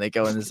thing, and then they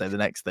go in and say the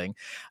next thing.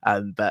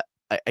 But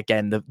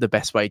again, the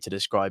best way to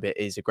describe it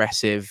is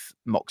aggressive.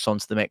 Mox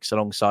onto the mix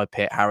alongside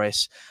Pitt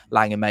Harris,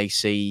 Lang and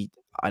Macy.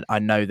 I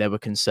know there were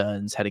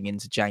concerns heading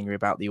into January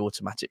about the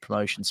automatic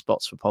promotion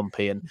spots for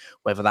Pompey and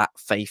whether that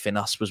faith in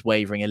us was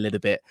wavering a little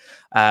bit.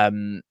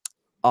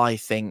 I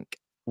think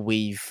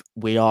we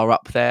are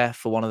up there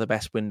for one of the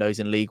best windows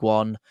in League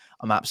One.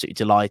 I'm absolutely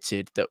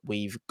delighted that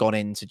we've gone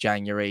into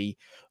January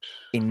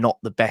in not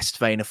the best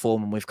vein of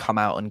form, and we've come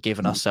out and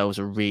given ourselves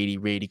a really,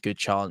 really good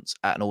chance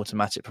at an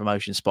automatic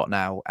promotion spot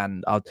now.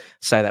 And I'll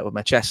say that with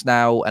my chest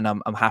now, and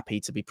I'm happy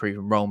to be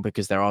proven wrong,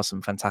 because there are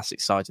some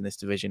fantastic sides in this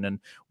division, and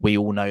we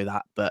all know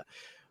that. But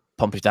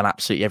Pompey's done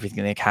absolutely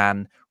everything they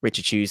can.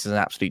 Richard Hughes is an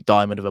absolute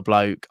diamond of a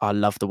bloke. I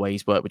love the way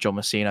he's worked with John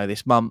Messino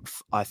this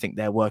month. I think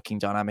their working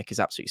dynamic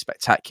is absolutely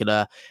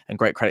spectacular, and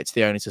great credit to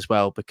the owners as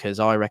well, because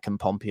I reckon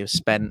Pompey have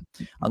spent,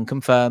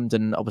 unconfirmed,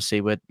 and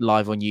obviously we're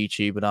live on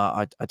YouTube, and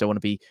I don't want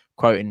to be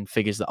quoting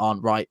figures that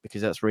aren't right,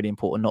 because that's really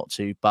important not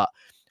to, but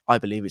I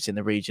believe it's in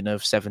the region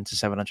of 700 to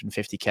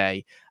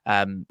 750k,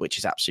 which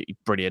is absolutely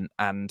brilliant.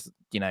 And,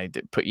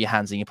 put your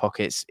hands in your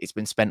pockets. It's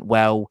been spent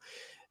well.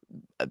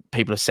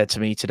 People have said to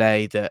me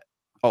today that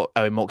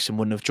Owen Moxon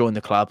wouldn't have joined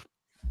the club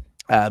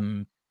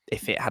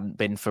if it hadn't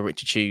been for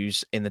Richard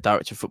Hughes in the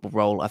director of football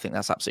role, I think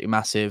that's absolutely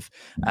massive,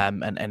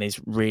 and is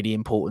really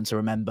important to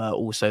remember.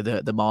 Also,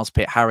 the Mars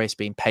Pitt Harris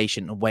being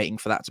patient and waiting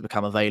for that to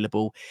become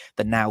available,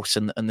 the nous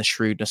and the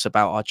shrewdness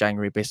about our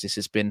January business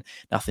has been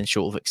nothing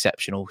short of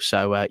exceptional.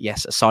 So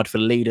yes, aside for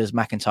the leaders,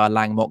 McIntyre,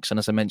 Lang, Mox, and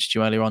as I mentioned to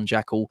you earlier on,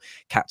 Jack, all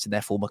captain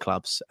their former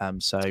clubs.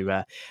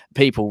 So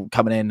people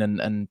coming in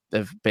and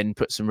have been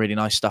put some really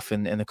nice stuff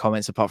in the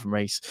comments, apart from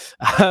Reese,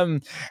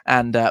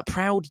 and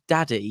Proud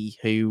Daddy,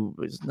 who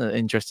was an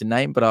interesting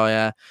name, but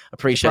I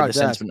appreciate the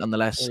sentiment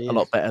nonetheless. A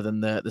lot better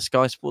than the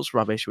Sky Sports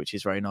rubbish, which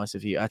is very nice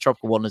of you.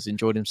 Tropical Wanderers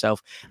enjoyed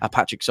himself.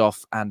 Patrick's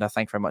off, and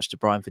thank you very much to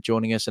Brian for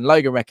joining us. And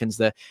Logan reckons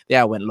the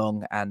hour went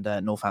long, and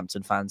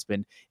Northampton fans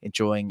been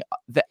enjoying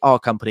our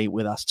company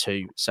with us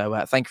too.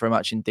 So thank you very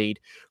much indeed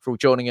for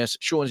joining us.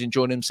 Sean's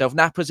enjoying himself.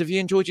 Nappers, have you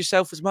enjoyed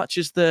yourself as much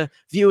as the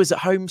viewers at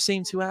home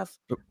seem to have?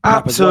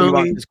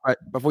 Absolutely.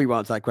 Before you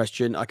answer that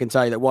question, I can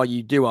tell you that while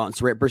you do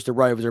answer it, Bristol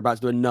Rovers are about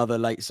to do another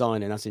late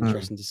signing. That's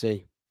interesting to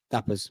see.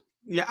 Nappers.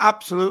 Yeah,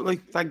 absolutely.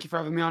 Thank you for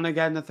having me on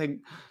again. I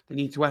think they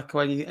need to echo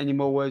any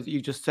more words that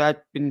you just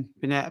said. Been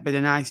a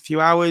nice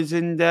few hours,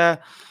 and yeah,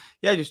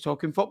 just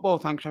talking football.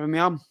 Thanks for having me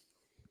on.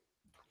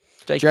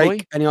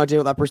 Jake, any idea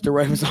what that Bristol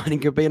Rovers signing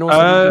could be? And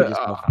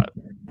also,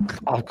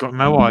 I've got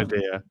no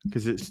idea,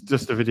 because it's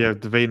just a video of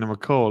Davina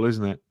McCall,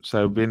 isn't it? So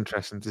it'll be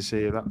interesting to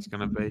see who that's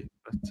going to be.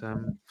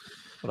 But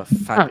what a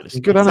fabulous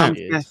good Sam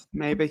Smith,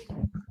 maybe.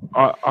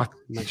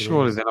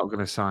 Surely they're not going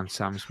to sign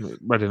Sam Smith.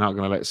 They're not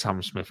going to let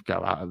Sam Smith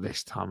go out at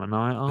this time of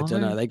night. I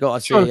don't know. They got a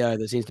CEO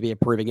that seems to be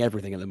approving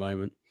everything at the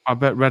moment. I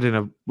bet Reading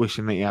are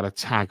wishing that he had a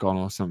tag on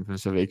or something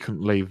so that he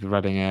couldn't leave the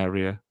Reading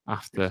area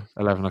after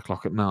 11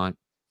 o'clock at night.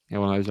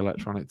 One of those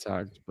electronic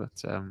tags. But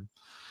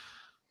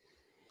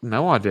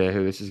no idea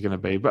who this is going to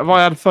be. But have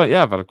I had fun?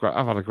 Yeah, I've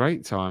had a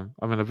great time.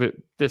 I mean, a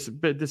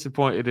bit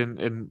disappointed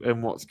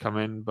in what's come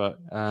in, but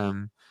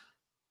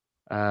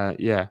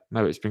yeah,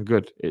 no, it's been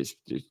good.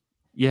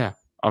 Yeah,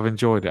 I've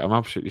enjoyed it. I'm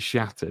absolutely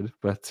shattered,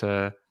 but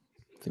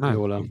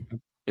no,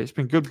 it's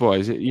been good,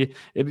 boys.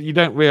 You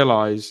don't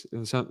realise,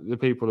 and the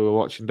people who are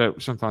watching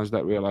sometimes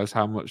don't realise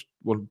how much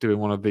doing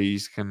one of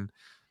these can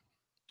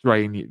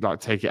drain you,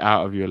 like take it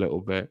out of you a little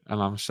bit. And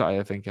I'm sat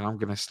here thinking, I'm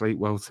going to sleep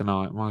well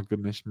tonight. My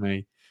goodness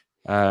me.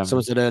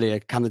 Someone said earlier,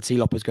 can the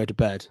T-Loppers go to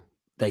bed?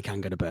 They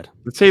can go to bed.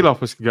 The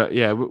T-Loppers can go.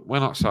 Yeah,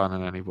 we're not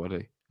signing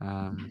anybody.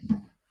 Not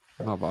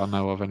that I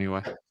know of,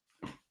 anyway.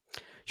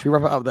 Should we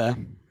wrap it up there?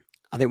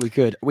 I think we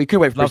could. We could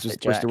wait for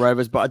Bristol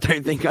Rovers, but I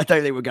don't think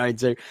we're going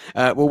to.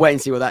 We'll wait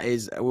and see what that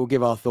is. We'll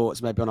give our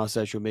thoughts maybe on our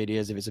social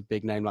medias. If it's a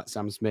big name like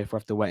Sam Smith, we'll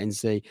have to wait and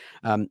see.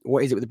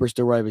 What is it with the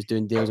Bristol Rovers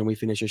doing deals and we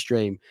finish a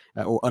stream?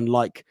 Or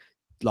unlike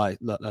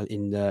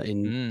in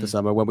the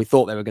summer when we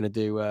thought they were going to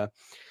do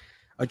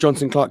a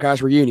Johnson Clark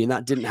Harris reunion,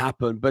 that didn't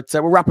happen. But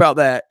we'll wrap it up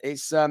there.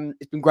 It's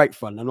been great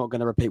fun. I'm not going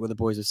to repeat what the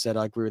boys have said.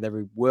 I agree with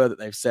every word that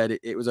they've said.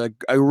 It was a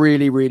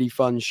really, really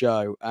fun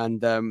show,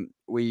 and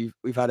we've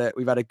had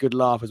a good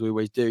laugh, as we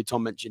always do.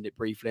 Tom mentioned it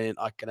briefly, and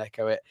I can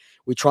echo it.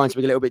 We're trying to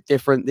be a little bit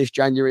different this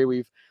January.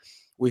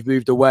 We've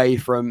moved away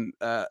from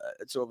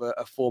sort of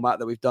a format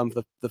that we've done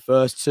for the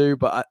first two,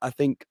 but I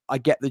think I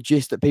get the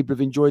gist that people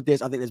have enjoyed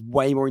this. I think there's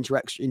way more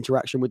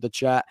interaction with the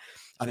chat.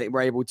 I think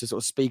we're able to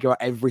sort of speak about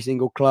every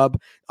single club.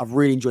 I've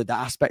really enjoyed that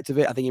aspect of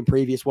it. I think in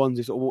previous ones,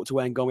 we sort of walked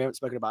away and gone, we haven't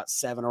spoken about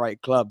 7 or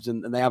 8 clubs,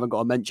 and they haven't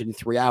got a mention in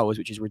 3 hours,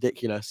 which is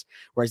ridiculous.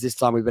 Whereas this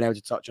time we've been able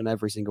to touch on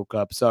every single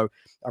club. So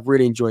I've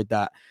really enjoyed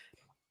that.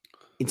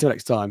 Until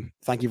next time,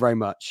 thank you very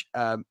much.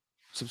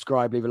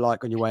 Subscribe, leave a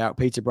like on your way out.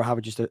 Peterborough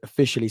have just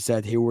officially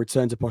said he will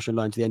return to Posh and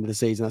Loan to the end of the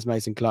season. That's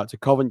Mason Clark to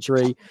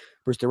Coventry.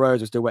 Bristol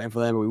Rovers, we're still waiting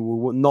for them. We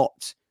will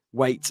not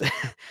wait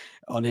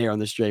on here on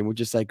the stream. We'll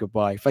just say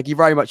goodbye. Thank you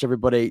very much,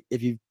 everybody.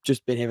 If you've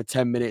just been here for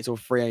 10 minutes or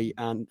 3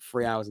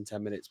 hours and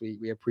 10 minutes,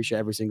 we appreciate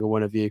every single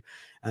one of you.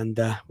 And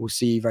we'll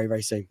see you very,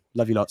 very soon.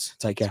 Love you lots.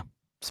 Take care.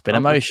 It's been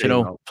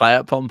emotional. Play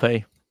at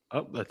Pompey.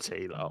 Up the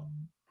T-Lot.